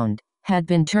around, had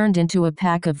been turned into a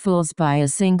pack of fools by a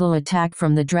single attack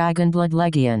from the Dragonblood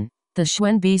Legion. The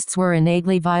Xuen beasts were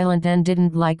innately violent and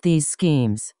didn't like these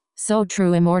schemes. So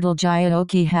True Immortal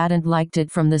Jiaoqi hadn't liked it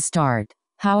from the start.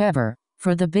 However,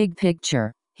 for the big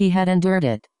picture, he had endured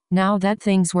it. Now that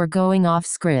things were going off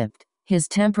script, his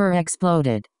temper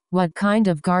exploded. What kind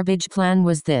of garbage plan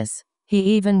was this? He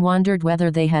even wondered whether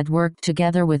they had worked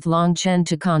together with Long Chen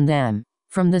to con them.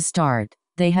 From the start,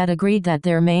 they had agreed that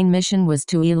their main mission was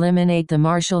to eliminate the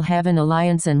Martial Heaven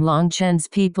Alliance and Long Chen's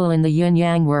people in the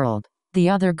Yin-Yang world. The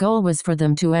other goal was for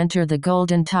them to enter the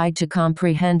Golden Tide to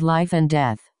comprehend life and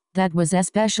death. That was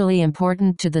especially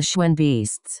important to the Xuen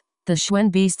beasts. The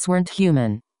Xuen beasts weren't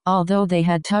human. Although they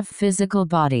had tough physical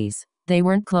bodies, they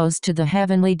weren't close to the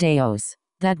heavenly Daos.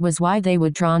 That was why they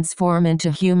would transform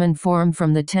into human form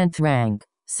from the 10th rank,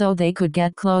 so they could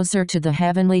get closer to the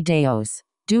heavenly Daos.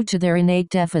 Due to their innate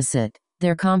deficit,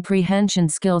 their comprehension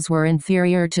skills were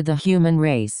inferior to the human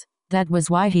race. That was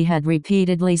why he had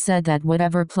repeatedly said that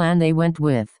whatever plan they went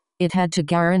with, it had to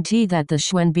guarantee that the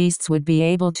Xuen beasts would be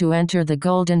able to enter the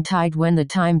Golden Tide when the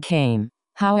time came.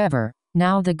 However,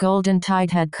 now the Golden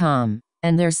Tide had come,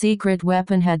 and their secret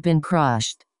weapon had been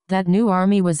crushed. That new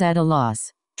army was at a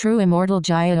loss. True Immortal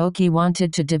Jiaoqi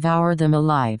wanted to devour them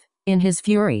alive. In his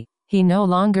fury, he no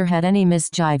longer had any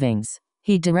misgivings.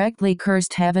 He directly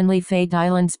cursed Heavenly Fate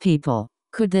Island's people.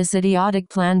 Could this idiotic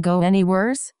plan go any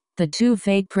worse? The 2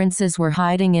 Fate Princes were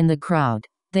hiding in the crowd.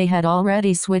 They had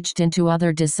already switched into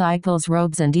other disciples'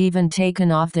 robes and even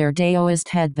taken off their Daoist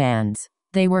headbands.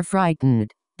 They were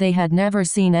frightened. They had never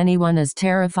seen anyone as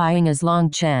terrifying as Long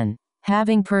Chen.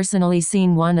 Having personally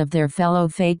seen one of their fellow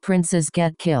Fate Princes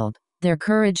get killed, their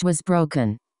courage was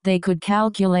broken. They could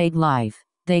calculate life.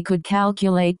 They could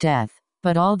calculate death.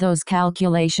 But all those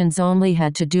calculations only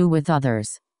had to do with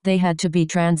others. They had to be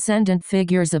transcendent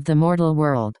figures of the mortal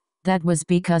world. That was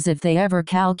because if they ever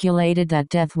calculated that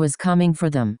death was coming for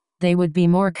them, they would be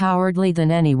more cowardly than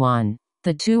anyone.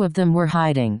 The 2 of them were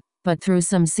hiding, but through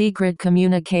some secret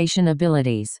communication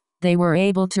abilities, they were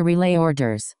able to relay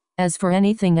orders. As for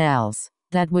anything else,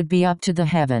 that would be up to the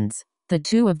heavens. The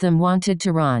 2 of them wanted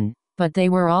to run, but they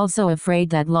were also afraid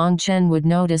that Long Chen would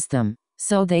notice them,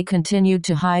 so they continued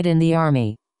to hide in the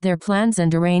army. Their plans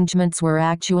and arrangements were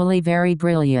actually very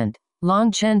brilliant.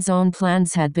 Long Chen's own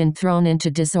plans had been thrown into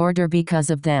disorder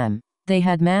because of them. They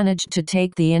had managed to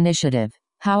take the initiative.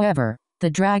 However,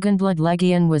 the Dragonblood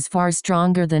Legion was far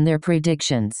stronger than their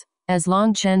predictions. As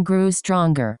Long Chen grew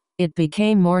stronger, it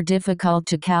became more difficult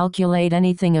to calculate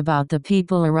anything about the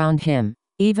people around him.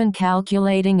 Even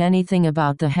calculating anything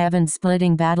about the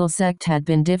heaven-splitting battle sect had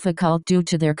been difficult due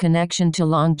to their connection to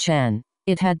Long Chen.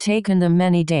 It had taken them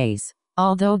many days.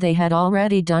 Although they had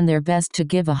already done their best to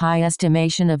give a high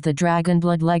estimation of the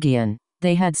Dragonblood Legion,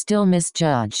 they had still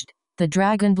misjudged. The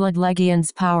Dragonblood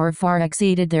Legion's power far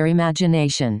exceeded their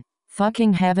imagination.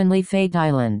 Fucking Heavenly Fate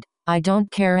Island. I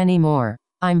don't care anymore.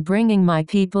 I'm bringing my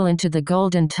people into the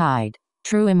Golden Tide.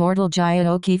 True Immortal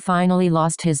Jyoki finally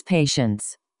lost his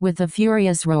patience. With a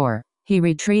furious roar, he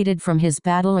retreated from his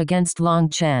battle against Long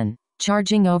Chen,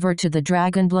 charging over to the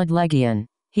Dragonblood Legion.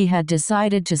 He had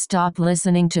decided to stop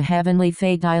listening to Heavenly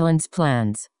Fate Island's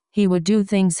plans. He would do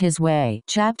things his way.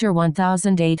 Chapter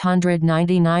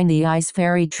 1899 The Ice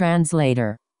Fairy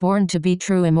Translator. Born to be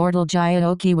True Immortal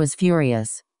Jyoki was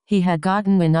furious. He had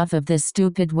gotten enough of this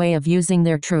stupid way of using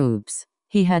their troops.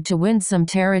 He had to win some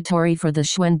territory for the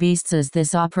Xuan beasts as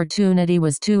this opportunity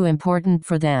was too important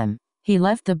for them. He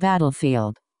left the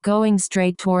battlefield, going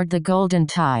straight toward the Golden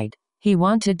Tide. He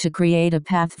wanted to create a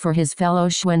path for his fellow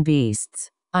Xuan beasts.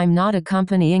 I'm not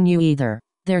accompanying you either.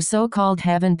 Their so-called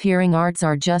heaven-peering arts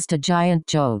are just a giant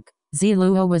joke.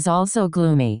 Ziluo was also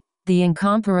gloomy. The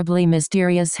incomparably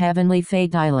mysterious Heavenly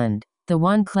Fate Island, the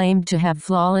one claimed to have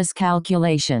flawless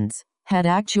calculations, had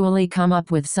actually come up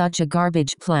with such a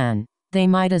garbage plan. They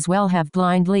might as well have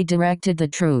blindly directed the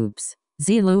troops.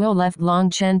 Ziluo left Long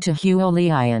Chen to Huo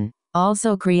Lian,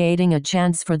 also creating a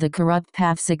chance for the corrupt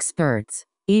path's experts.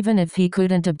 Even if he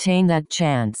couldn't obtain that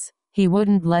chance, he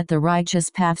wouldn't let the righteous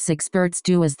path's experts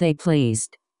do as they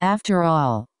pleased. After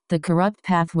all, the corrupt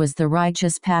path was the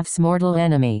righteous path's mortal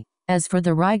enemy. As for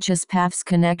the righteous path's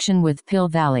connection with Pill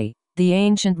Valley, the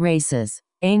ancient races,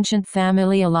 ancient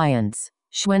family alliance,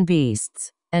 Xuan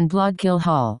beasts, and Bloodkill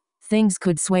Hall, things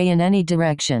could sway in any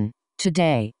direction.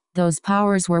 Today, those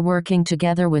powers were working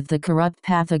together with the corrupt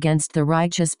path against the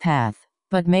righteous path.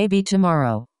 But maybe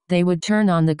tomorrow, they would turn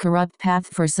on the corrupt path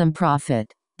for some profit.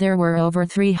 There were over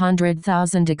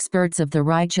 300,000 experts of the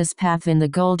righteous path in the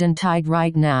Golden Tide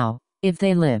right now. If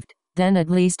they lived, then at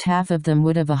least half of them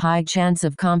would have a high chance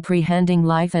of comprehending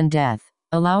life and death,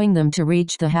 allowing them to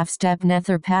reach the half-step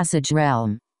Nether Passage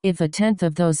realm. If a tenth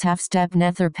of those half-step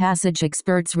Nether Passage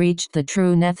experts reached the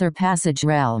true Nether Passage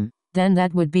realm, then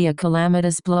that would be a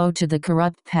calamitous blow to the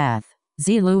corrupt path.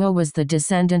 Ziluo was the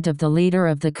descendant of the leader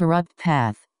of the corrupt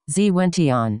path, Zi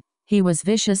Wentian. He was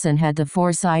vicious and had the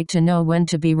foresight to know when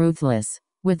to be ruthless.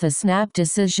 With a snap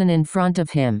decision in front of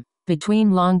him,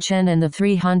 between Long Chen and the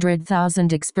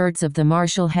 300,000 experts of the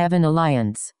Martial Heaven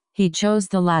Alliance, he chose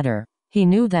the latter. He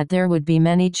knew that there would be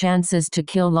many chances to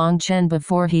kill Long Chen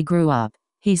before he grew up.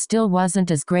 He still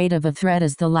wasn't as great of a threat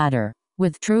as the latter.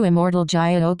 With True Immortal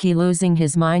Jyoki losing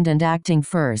his mind and acting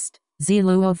first,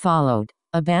 Ziluo followed,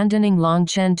 abandoning Long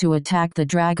Chen to attack the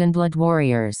Dragonblood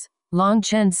warriors. Long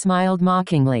Chen smiled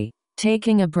mockingly,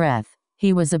 taking a breath.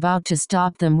 He was about to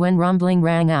stop them when rumbling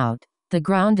rang out. The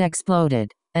ground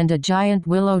exploded, and a giant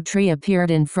willow tree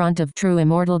appeared in front of True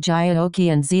Immortal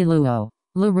Jyoki and Ziluo.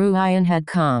 Lu Ruian had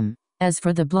come. As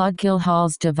for the Bloodkill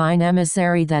Hall's divine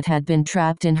emissary that had been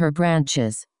trapped in her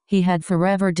branches, he had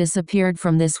forever disappeared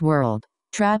from this world.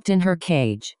 Trapped in her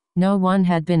cage, no one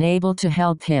had been able to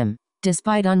help him.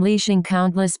 Despite unleashing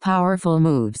countless powerful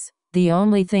moves, the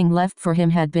only thing left for him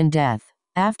had been death.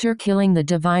 After killing the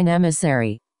divine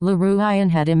emissary, Lu Ruian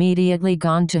had immediately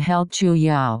gone to help Chu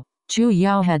Yao. Chu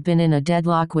Yao had been in a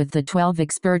deadlock with the 12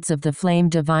 experts of the Flame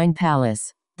Divine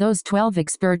Palace. Those 12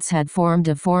 experts had formed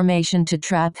a formation to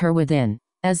trap her within.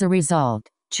 As a result,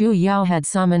 Chu Yao had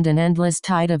summoned an endless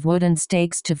tide of wooden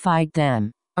stakes to fight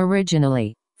them.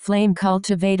 Originally, flame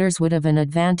cultivators would have an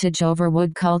advantage over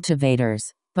wood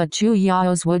cultivators, but Chu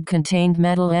Yao's wood contained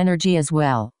metal energy as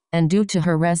well, and due to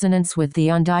her resonance with the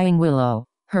undying willow,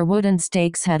 her wooden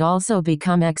stakes had also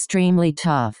become extremely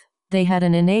tough. They had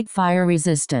an innate fire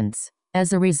resistance.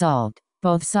 As a result,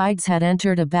 both sides had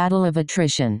entered a battle of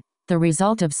attrition. The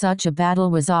result of such a battle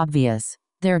was obvious.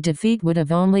 Their defeat would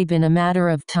have only been a matter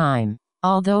of time.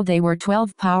 Although they were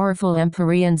 12 powerful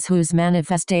Empyreans whose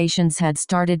manifestations had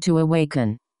started to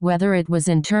awaken, whether it was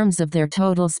in terms of their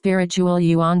total spiritual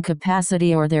yuan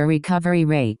capacity or their recovery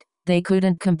rate, they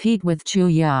couldn't compete with Chu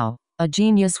Yao, a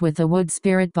genius with a wood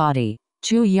spirit body.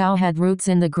 Chu Yao had roots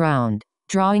in the ground,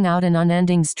 drawing out an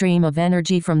unending stream of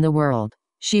energy from the world.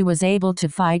 She was able to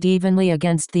fight evenly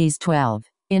against these 12.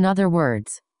 In other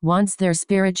words, once their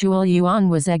spiritual yuan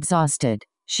was exhausted,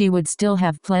 she would still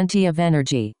have plenty of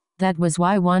energy. That was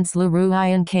why once Lu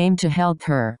Ruian came to help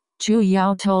her, Chu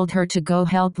Yao told her to go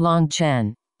help Long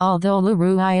Chen. Although Lu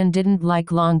Ruian didn't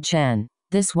like Long Chen,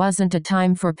 this wasn't a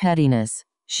time for pettiness.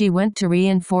 She went to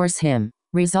reinforce him,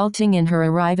 resulting in her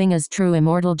arriving as True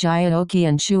Immortal Jyoki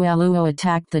and Shu Eluo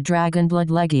attacked the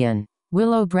Dragonblood Legion.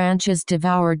 Willow branches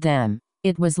devoured them.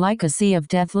 It was like a sea of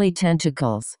deathly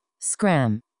tentacles.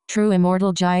 Scram! True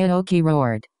Immortal Jyoki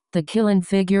roared. The Kilin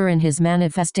figure in his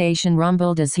manifestation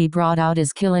rumbled as he brought out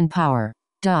his Kilin power.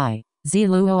 Die!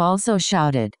 Ziluo also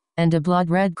shouted, and a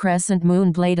blood-red crescent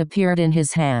moon blade appeared in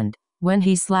his hand. When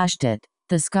he slashed it,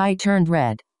 the sky turned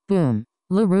red. Boom.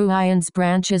 Luruian's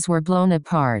branches were blown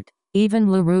apart. Even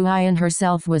Luruian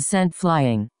herself was sent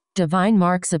flying. Divine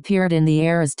marks appeared in the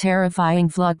air as terrifying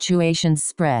fluctuations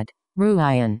spread.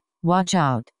 Ruian, watch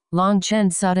out. Long Chen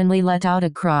suddenly let out a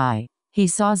cry. He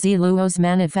saw Ziluo's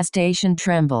manifestation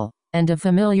tremble, and a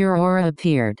familiar aura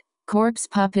appeared. Corpse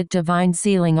puppet divine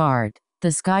sealing art.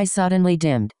 The sky suddenly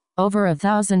dimmed. Over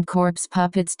 1,000 corpse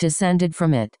puppets descended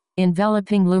from it,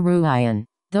 enveloping Luruian.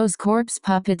 Those corpse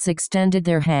puppets extended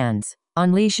their hands,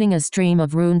 unleashing a stream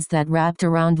of runes that wrapped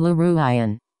around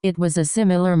Luruian. It was a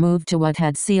similar move to what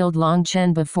had sealed Long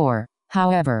Chen before.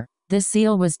 However, this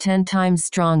seal was 10 times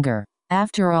stronger.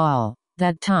 After all,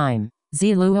 that time,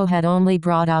 Ziluo had only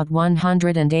brought out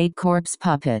 108 corpse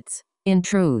puppets. In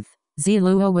truth,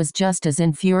 Ziluo was just as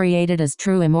infuriated as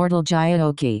true immortal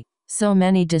Jiaoqi. So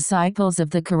many disciples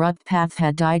of the corrupt path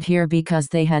had died here because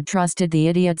they had trusted the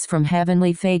idiots from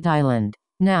Heavenly Fate Island.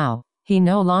 Now, he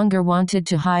no longer wanted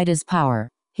to hide his power.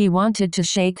 He wanted to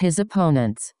shake his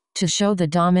opponents, to show the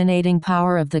dominating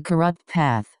power of the corrupt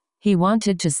path. He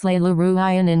wanted to slay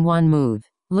Luruian in one move.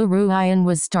 Luruian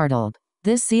was startled.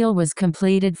 This seal was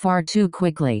completed far too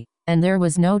quickly, and there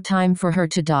was no time for her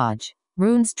to dodge.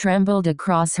 Runes trembled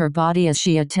across her body as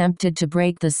she attempted to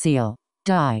break the seal.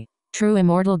 Die. True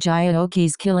immortal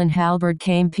Jiaoqi's killing halberd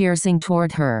came piercing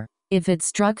toward her. If it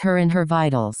struck her in her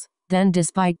vitals, then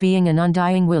despite being an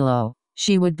undying willow,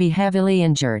 she would be heavily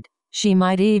injured. She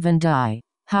might even die.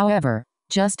 However,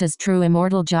 just as true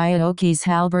immortal Jiaoqi's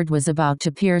halberd was about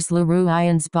to pierce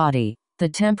Luruian's body, the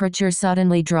temperature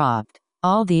suddenly dropped.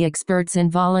 All the experts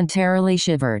involuntarily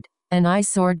shivered. An ice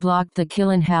sword blocked the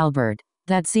killing halberd.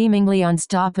 That seemingly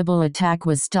unstoppable attack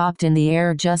was stopped in the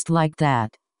air just like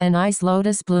that. An ice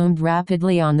lotus bloomed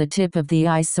rapidly on the tip of the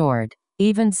ice sword.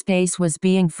 Even space was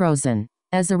being frozen.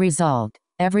 As a result,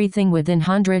 everything within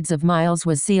hundreds of miles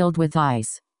was sealed with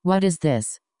ice. What is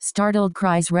this? Startled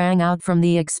cries rang out from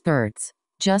the experts.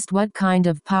 Just what kind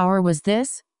of power was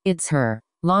this? It's her.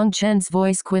 Long Chen's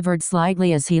voice quivered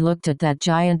slightly as he looked at that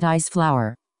giant ice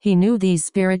flower. He knew these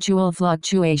spiritual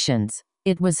fluctuations.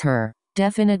 It was her.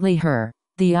 Definitely her.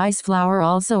 The ice flower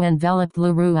also enveloped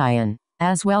Luruian,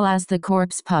 as well as the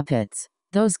corpse puppets.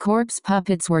 Those corpse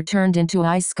puppets were turned into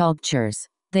ice sculptures.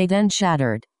 They then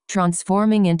shattered,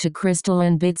 transforming into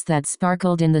crystalline bits that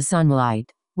sparkled in the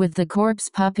sunlight. With the corpse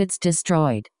puppets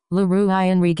destroyed,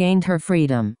 Luruian regained her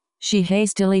freedom. She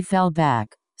hastily fell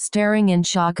back, staring in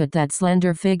shock at that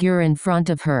slender figure in front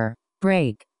of her.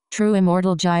 Break. True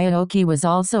immortal Jiaoqi was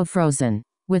also frozen.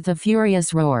 With a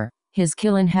furious roar, his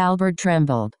killing halberd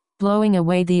trembled, blowing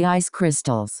away the ice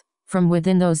crystals. From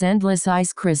within those endless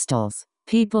ice crystals,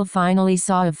 people finally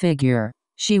saw a figure.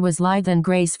 She was lithe and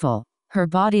graceful. Her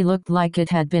body looked like it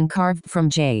had been carved from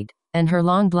jade, and her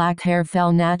long black hair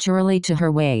fell naturally to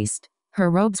her waist. Her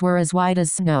robes were as white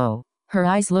as snow. Her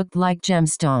eyes looked like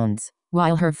gemstones,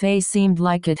 while her face seemed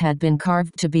like it had been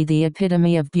carved to be the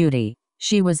epitome of beauty.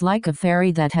 She was like a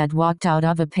fairy that had walked out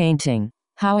of a painting.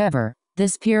 However,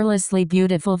 this peerlessly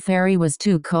beautiful fairy was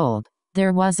too cold.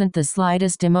 There wasn't the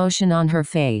slightest emotion on her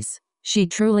face. She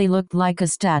truly looked like a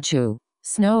statue.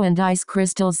 Snow and ice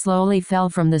crystals slowly fell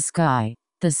from the sky.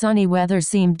 The sunny weather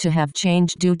seemed to have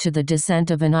changed due to the descent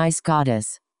of an ice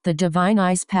goddess. The divine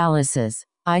ice palaces.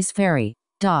 Ice fairy.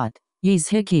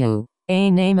 Yizhikyu. A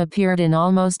name appeared in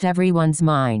almost everyone's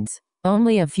minds.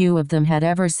 Only a few of them had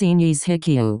ever seen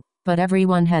Yizhikyu, but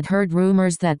everyone had heard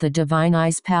rumors that the divine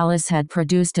ice palace had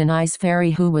produced an ice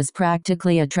fairy who was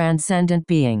practically a transcendent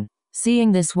being.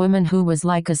 Seeing this woman who was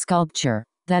like a sculpture,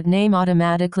 that name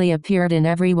automatically appeared in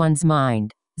everyone's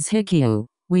mind. Zhikyu,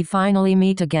 we finally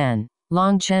meet again.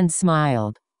 Long Chen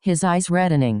smiled, his eyes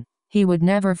reddening. He would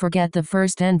never forget the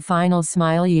first and final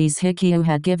smile Yizhikyu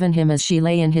had given him as she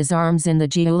lay in his arms in the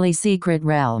Jiuli secret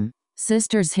realm.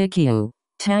 Sisters Hikyu,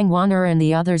 Tang Wan'er and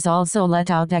the others also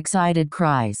let out excited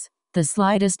cries. The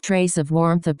slightest trace of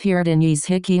warmth appeared in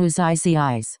Yizhikyu's icy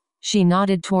eyes. She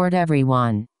nodded toward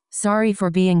everyone. Sorry for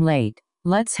being late.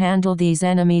 Let's handle these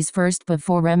enemies first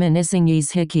before reminiscing.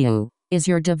 Yizhikyu, is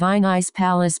your divine ice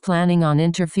palace planning on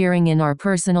interfering in our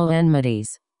personal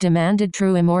enmities? Demanded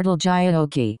true immortal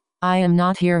Jiaoqi. I am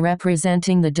not here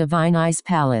representing the divine ice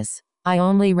palace. I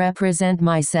only represent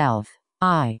myself.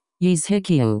 I,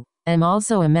 Yizhikyu, am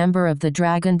also a member of the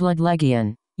Dragonblood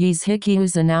Legion.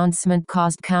 Yizhikyu's announcement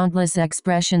caused countless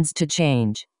expressions to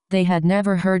change. They had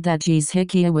never heard that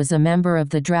Yizhikyu was a member of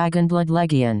the Dragonblood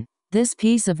Legion. This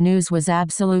piece of news was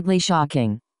absolutely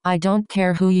shocking. I don't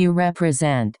care who you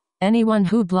represent. Anyone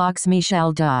who blocks me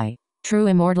shall die. True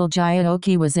immortal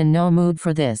Jiaoqi was in no mood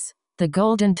for this. The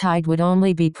golden tide would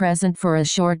only be present for a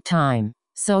short time,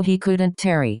 so he couldn't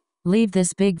tarry. Leave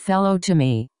this big fellow to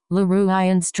me.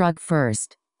 Luruyan struck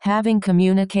first. Having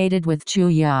communicated with Chu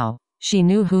Yao, she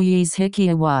knew who Yi's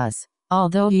Hikia was.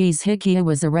 Although Yi's Hikia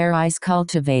was a rare ice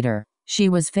cultivator, she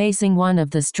was facing one of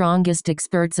the strongest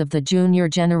experts of the junior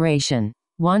generation.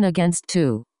 1 against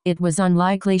 2. It was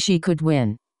unlikely she could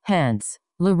win. Hence,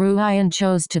 Luruyan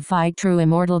chose to fight true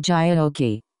immortal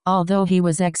Jioki. Although he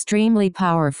was extremely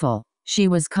powerful, she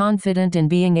was confident in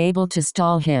being able to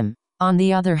stall him. On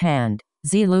the other hand,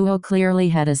 Ziluo clearly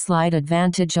had a slight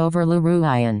advantage over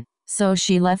Luruyan, so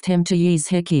she left him to Yi's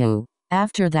Hikyu.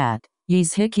 After that,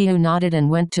 Yi's Hikyu nodded and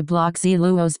went to block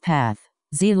Ziluo's path.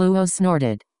 Ziluo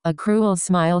snorted, a cruel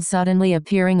smile suddenly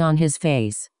appearing on his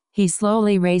face. He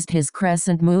slowly raised his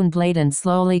crescent moon blade and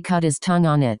slowly cut his tongue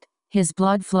on it. His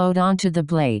blood flowed onto the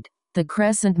blade. The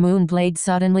crescent moon blade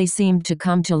suddenly seemed to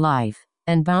come to life,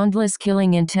 and boundless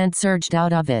killing intent surged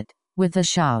out of it. With a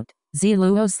shout,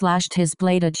 Ziluo slashed his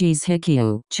blade at Yi's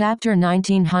Hikyu. Chapter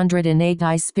 1908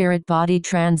 Ice Spirit Body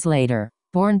Translator.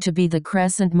 BornToBe. The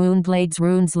crescent moon blade's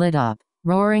runes lit up,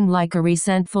 roaring like a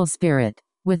resentful spirit.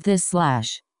 With this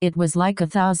slash, it was like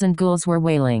 1,000 ghouls were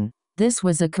wailing. This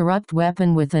was a corrupt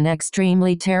weapon with an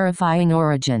extremely terrifying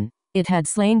origin. It had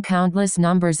slain countless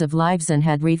numbers of lives and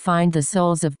had refined the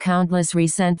souls of countless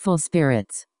resentful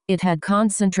spirits. It had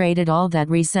concentrated all that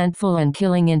resentful and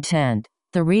killing intent.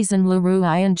 The reason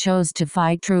Luruyan chose to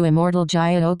fight true immortal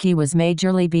Jioki was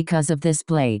majorly because of this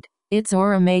blade. Its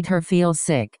aura made her feel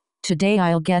sick. Today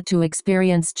I'll get to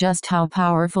experience just how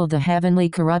powerful the heavenly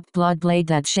corrupt blood blade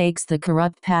that shakes the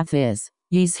corrupt path is.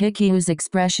 Yi's Hikyu's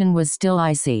expression was still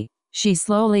icy. She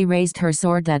slowly raised her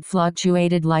sword that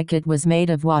fluctuated like it was made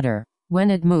of water. When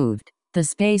it moved, the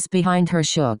space behind her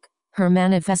shook. Her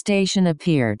manifestation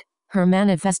appeared. Her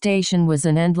manifestation was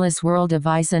an endless world of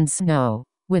ice and snow.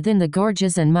 Within the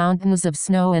gorges and mountains of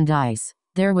snow and ice,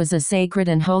 there was a sacred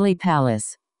and holy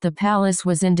palace. The palace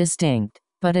was indistinct,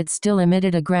 but it still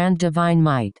emitted a grand divine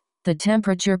might. The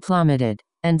temperature plummeted,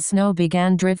 and snow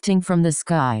began drifting from the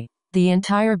sky. The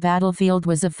entire battlefield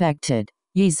was affected.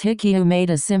 Yi's Hikyu made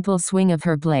a simple swing of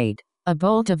her blade. A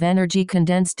bolt of energy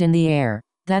condensed in the air.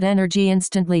 That energy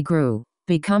instantly grew,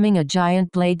 becoming a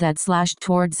giant blade that slashed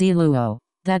toward Ziluo.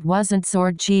 That wasn't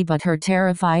sword chi but her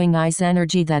terrifying ice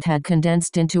energy that had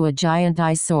condensed into a giant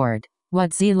ice sword.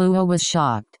 What Ziluo was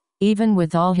shocked. Even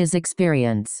with all his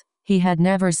experience, he had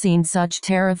never seen such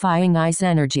terrifying ice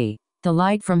energy. The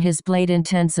light from his blade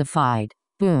intensified.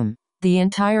 Boom. The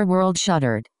entire world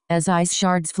shuddered, as ice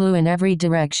shards flew in every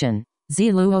direction.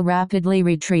 Ziluo rapidly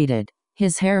retreated.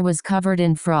 His hair was covered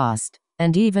in frost,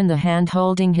 and even the hand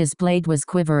holding his blade was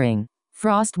quivering.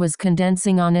 Frost was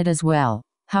condensing on it as well.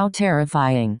 How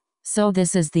terrifying. So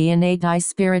this is the innate ice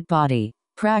spirit body.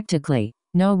 Practically,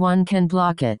 no one can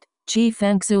block it. Chi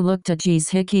Fengsu looked at Yi's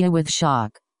Hikyu with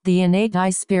shock. The innate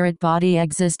ice spirit body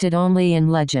existed only in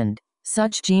legend.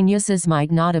 Such geniuses might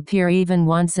not appear even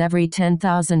once every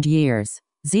 10,000 years.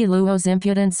 Ziluo's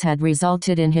impudence had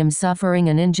resulted in him suffering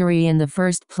an injury in the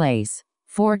first place.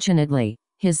 Fortunately,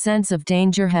 his sense of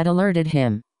danger had alerted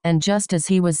him, and just as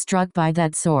he was struck by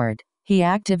that sword, he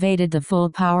activated the full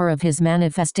power of his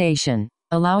manifestation,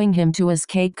 allowing him to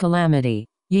escape calamity.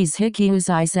 Yi's Hikyu's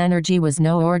ice energy was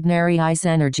no ordinary ice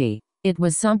energy. It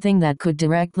was something that could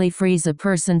directly freeze a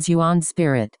person's yuan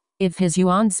spirit. If his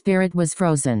yuan spirit was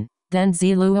frozen, then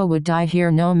Ziluo would die here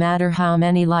no matter how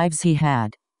many lives he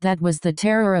had. That was the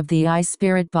terror of the ice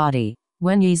spirit body.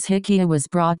 When Yi's Hikyu was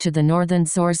brought to the northern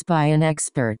source by an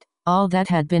expert, all that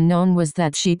had been known was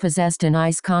that she possessed an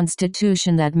ice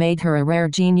constitution that made her a rare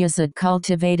genius at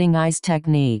cultivating ice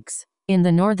techniques. In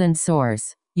the northern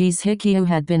source, Yi's Hikyu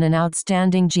had been an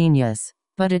outstanding genius,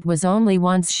 but it was only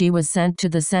once she was sent to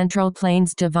the Central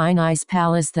Plains Divine Ice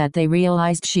Palace that they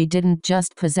realized she didn't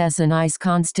just possess an ice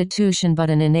constitution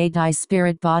but an innate ice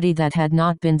spirit body that had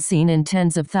not been seen in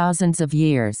tens of thousands of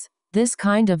years. This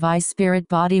kind of ice spirit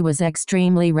body was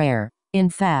extremely rare.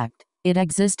 In fact, it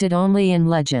existed only in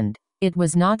legend. It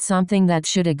was not something that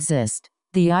should exist.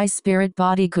 The ice spirit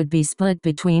body could be split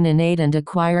between innate and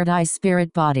acquired ice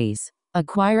spirit bodies.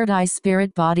 Acquired ice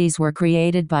spirit bodies were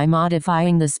created by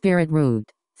modifying the spirit root.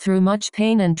 Through much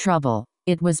pain and trouble,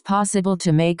 it was possible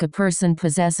to make a person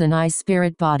possess an ice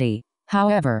spirit body.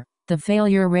 However, the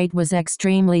failure rate was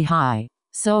extremely high,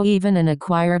 so even an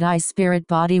acquired ice spirit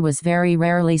body was very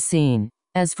rarely seen.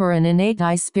 As for an innate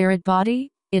ice spirit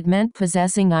body, it meant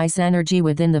possessing ice energy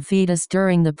within the fetus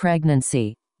during the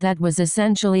pregnancy. That was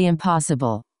essentially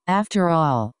impossible. After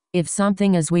all, if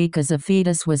something as weak as a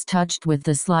fetus was touched with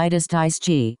the slightest ice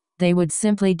chi, they would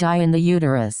simply die in the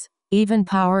uterus. Even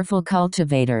powerful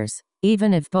cultivators,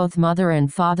 even if both mother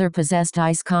and father possessed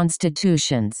ice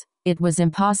constitutions, It was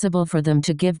impossible for them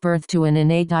to give birth to an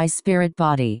innate ice spirit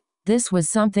body. This was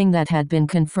something that had been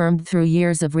confirmed through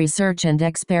years of research and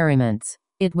experiments.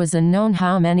 It was unknown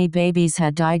how many babies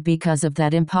had died because of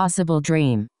that impossible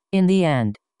dream. In the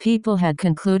end, people had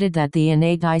concluded that the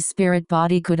innate ice spirit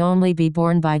body could only be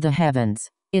born by the heavens.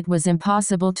 It was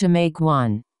impossible to make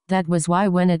one. That was why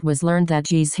when it was learned that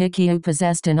Hegemu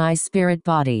possessed an ice spirit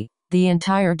body, the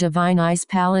entire Divine Ice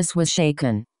Palace was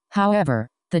shaken. However,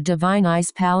 the Divine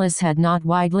Ice Palace had not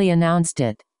widely announced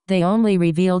it. They only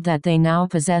revealed that they now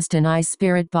possessed an ice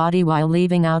spirit body while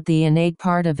leaving out the innate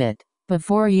part of it.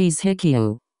 Before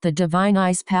Hegemu, the Divine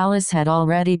Ice Palace had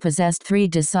already possessed 3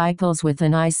 disciples with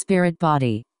an ice spirit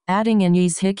body. Adding in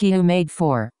Hegemu made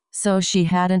 4, so she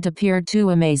hadn't appeared too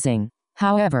amazing.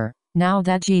 However, now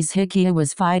that Hegemu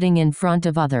was fighting in front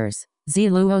of others,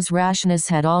 Ziluo's rashness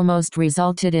had almost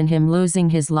resulted in him losing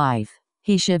his life.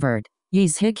 He shivered.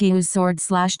 Hegemu's sword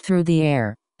slashed through the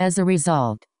air. As a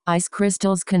result, ice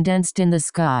crystals condensed in the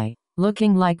sky,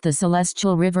 looking like the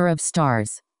celestial river of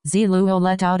stars. Ziluo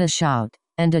let out a shout,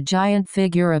 and a giant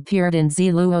figure appeared in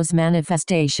Ziluo's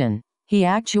manifestation. He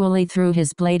actually threw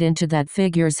his blade into that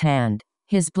figure's hand.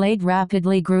 His blade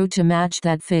rapidly grew to match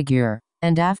that figure,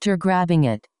 and after grabbing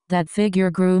it, that figure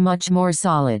grew much more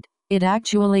solid. It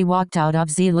actually walked out of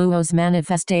Ziluo's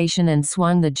manifestation and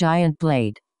swung the giant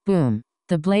blade. Boom!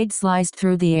 The blade sliced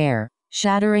through the air,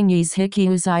 shattering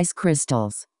Hegeu's ice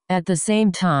crystals. At the same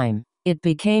time, it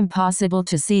became possible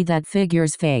to see that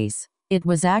figure's face. It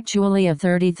was actually a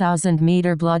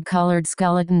 30,000-meter blood-colored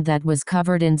skeleton that was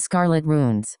covered in scarlet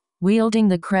runes. Wielding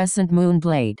the crescent moon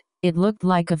blade, it looked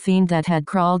like a fiend that had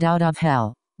crawled out of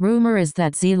hell. Rumor is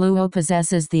that Ziluo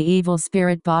possesses the evil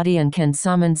spirit body and can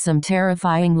summon some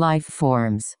terrifying life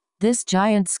forms. This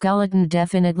giant skeleton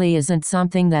definitely isn't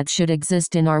something that should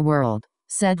exist in our world,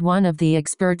 said one of the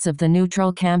experts of the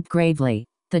neutral camp gravely.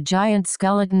 The giant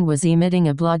skeleton was emitting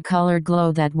a blood-colored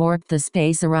glow that warped the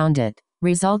space around it,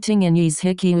 resulting in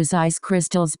Hegeu's ice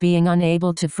crystals being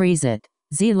unable to freeze it.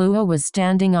 Ziluo was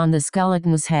standing on the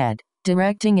skeleton's head,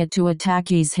 directing it to attack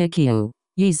Hegeu.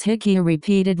 Hegeu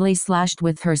repeatedly slashed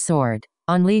with her sword,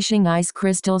 unleashing ice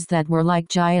crystals that were like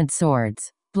giant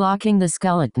swords, blocking the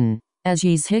skeleton. As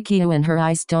Hegeu and her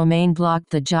ice domain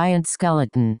blocked the giant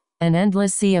skeleton, an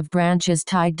endless sea of branches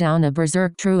tied down a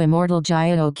berserk true immortal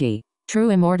Jyoki.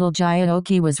 True immortal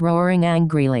Jyoki was roaring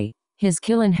angrily. His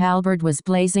killing halberd was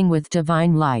blazing with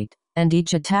divine light, and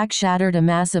each attack shattered a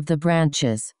mass of the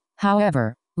branches.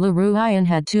 However, Luruyan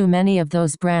had too many of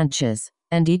those branches,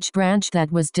 and each branch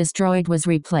that was destroyed was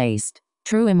replaced.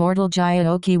 True immortal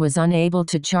Jyoki was unable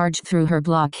to charge through her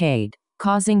blockade,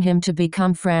 causing him to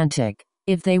become frantic.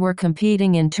 If they were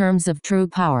competing in terms of true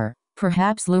power,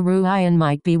 perhaps Luruyan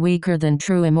might be weaker than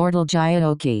true immortal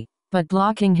Jyoki, but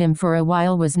blocking him for a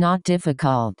while was not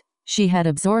difficult. She had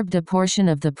absorbed a portion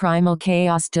of the primal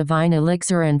chaos divine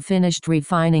elixir and finished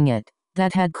refining it.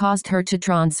 That had caused her to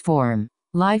transform.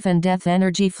 Life and death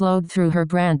energy flowed through her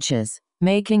branches,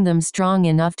 making them strong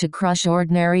enough to crush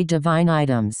ordinary divine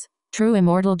items. True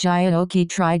immortal Jyoki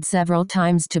tried several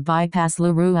times to bypass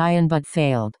Luruyan but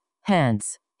failed.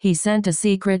 Hence, he sent a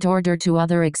secret order to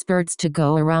other experts to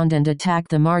go around and attack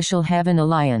the Martial Heaven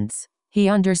Alliance. He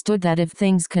understood that if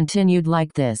things continued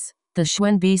like this, the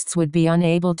Schwen beasts would be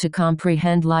unable to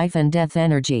comprehend life and death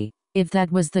energy. If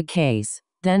that was the case,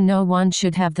 then no one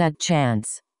should have that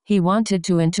chance. He wanted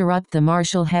to interrupt the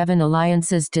Martial Heaven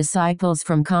Alliance's disciples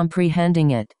from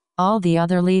comprehending it. All the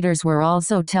other leaders were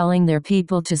also telling their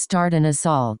people to start an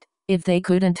assault. If they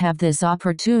couldn't have this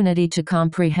opportunity to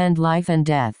comprehend life and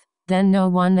death, then no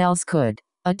one else could.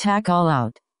 Attack all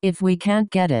out. If we can't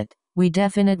get it, we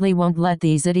definitely won't let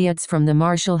these idiots from the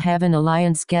Martial Heaven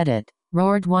Alliance get it,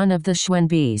 roared one of the Schwen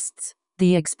beasts.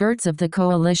 The experts of the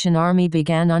coalition army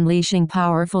began unleashing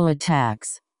powerful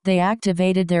attacks. They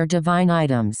activated their divine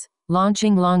items,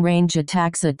 launching long-range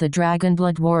attacks at the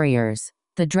Dragonblood warriors.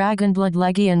 The Dragonblood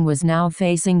Legion was now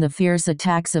facing the fierce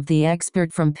attacks of the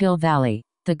expert from Pill Valley,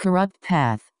 the Corrupt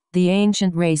Path, the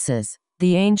Ancient Races,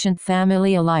 the Ancient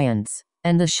Family Alliance,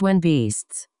 and the Schwen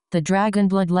beasts. The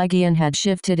Dragonblood Legion had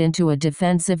shifted into a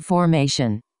defensive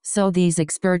formation, so these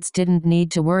experts didn't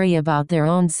need to worry about their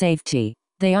own safety.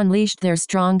 They unleashed their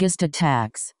strongest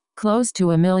attacks. Close to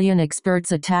 1 million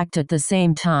experts attacked at the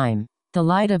same time. The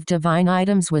light of divine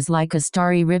items was like a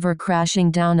starry river crashing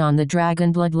down on the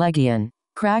Dragonblood Legion.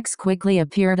 Cracks quickly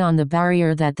appeared on the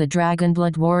barrier that the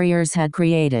Dragonblood warriors had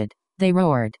created. They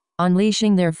roared,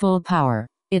 unleashing their full power.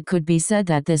 It could be said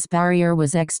that this barrier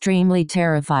was extremely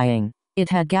terrifying. It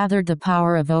had gathered the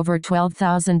power of over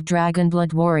 12,000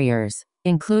 Dragonblood warriors,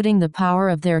 including the power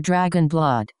of their dragon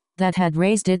blood. that had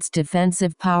raised its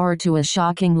defensive power to a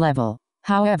shocking level.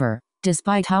 However,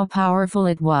 despite how powerful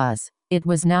it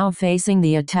was now facing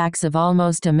the attacks of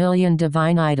almost 1,000,000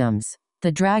 divine items.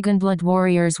 The Dragonblood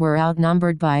warriors were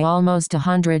outnumbered by almost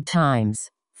 100 times.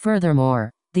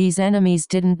 Furthermore, these enemies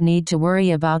didn't need to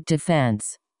worry about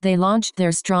defense. They launched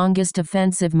their strongest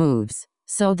offensive moves,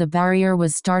 so the barrier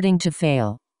was starting to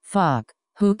fail. Fuck,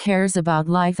 who cares about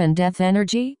life and death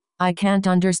energy? I can't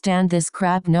understand this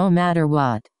crap no matter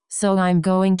what, so I'm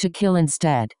going to kill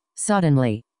instead.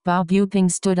 Suddenly, Bao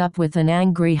Buping stood up with an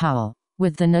angry howl.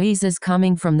 With the noises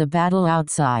coming from the battle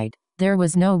outside, there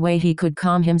was no way he could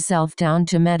calm himself down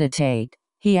to meditate.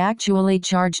 He actually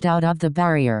charged out of the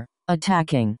barrier,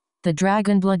 attacking. The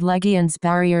Dragonblood Legion's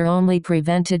barrier only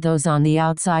prevented those on the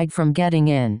outside from getting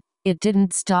in. It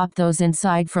didn't stop those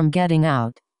inside from getting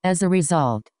out. As a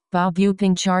result, Bao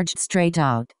Buping charged straight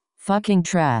out. Fucking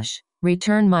trash.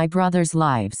 Return my brother's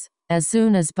lives. As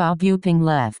soon as Bao Buping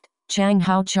left, Chang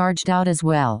Hao charged out as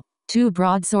well. 2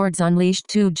 broadswords unleashed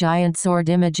 2 giant sword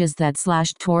images that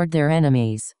slashed toward their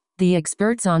enemies. The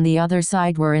experts on the other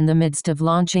side were in the midst of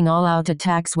launching all-out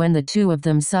attacks when the 2 of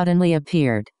them suddenly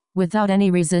appeared. Without any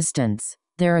resistance,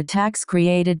 their attacks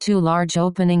created 2 large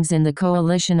openings in the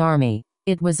coalition army.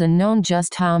 It was unknown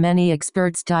just how many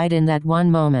experts died in that one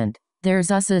moment.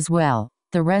 There's us as well.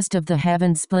 The rest of the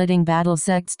heaven-splitting battle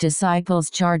sect's disciples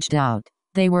charged out.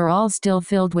 They were all still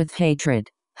filled with hatred.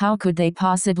 How could they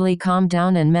possibly calm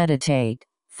down and meditate?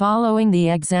 Following the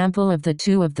example of the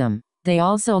 2 of them, they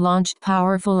also launched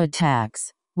powerful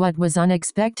attacks. What was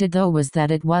unexpected though was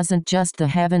that it wasn't just the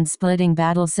heaven-splitting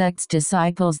battle sect's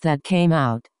disciples that came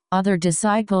out. Other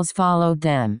disciples followed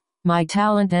them. My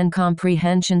talent and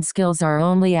comprehension skills are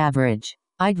only average.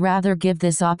 I'd rather give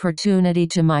this opportunity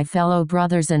to my fellow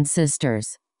brothers and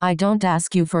sisters. I don't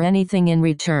ask you for anything in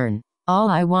return. All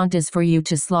I want is for you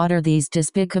to slaughter these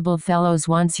despicable fellows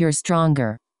once you're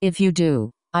stronger. If you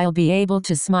do, I'll be able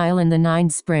to smile in the 9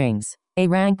 springs. A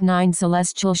rank 9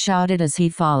 celestial shouted as he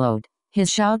followed. His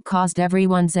shout caused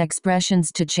everyone's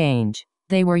expressions to change.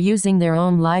 They were using their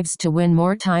own lives to win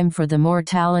more time for the more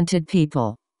talented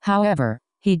people. However,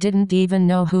 he didn't even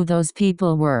know who those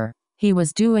people were. He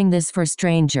was doing this for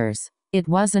strangers. It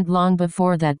wasn't long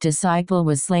before that disciple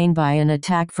was slain by an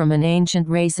attack from an ancient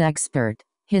race expert.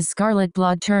 His scarlet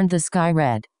blood turned the sky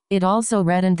red. It also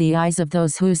reddened the eyes of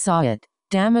those who saw it.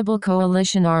 Damnable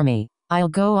coalition army, I'll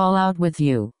go all out with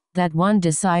you. That one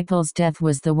disciple's death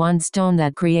was the one stone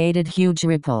that created huge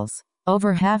ripples.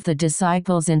 Over half the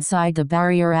disciples inside the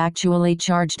barrier actually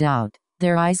charged out,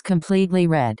 their eyes completely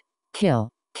red. Kill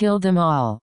them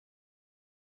all.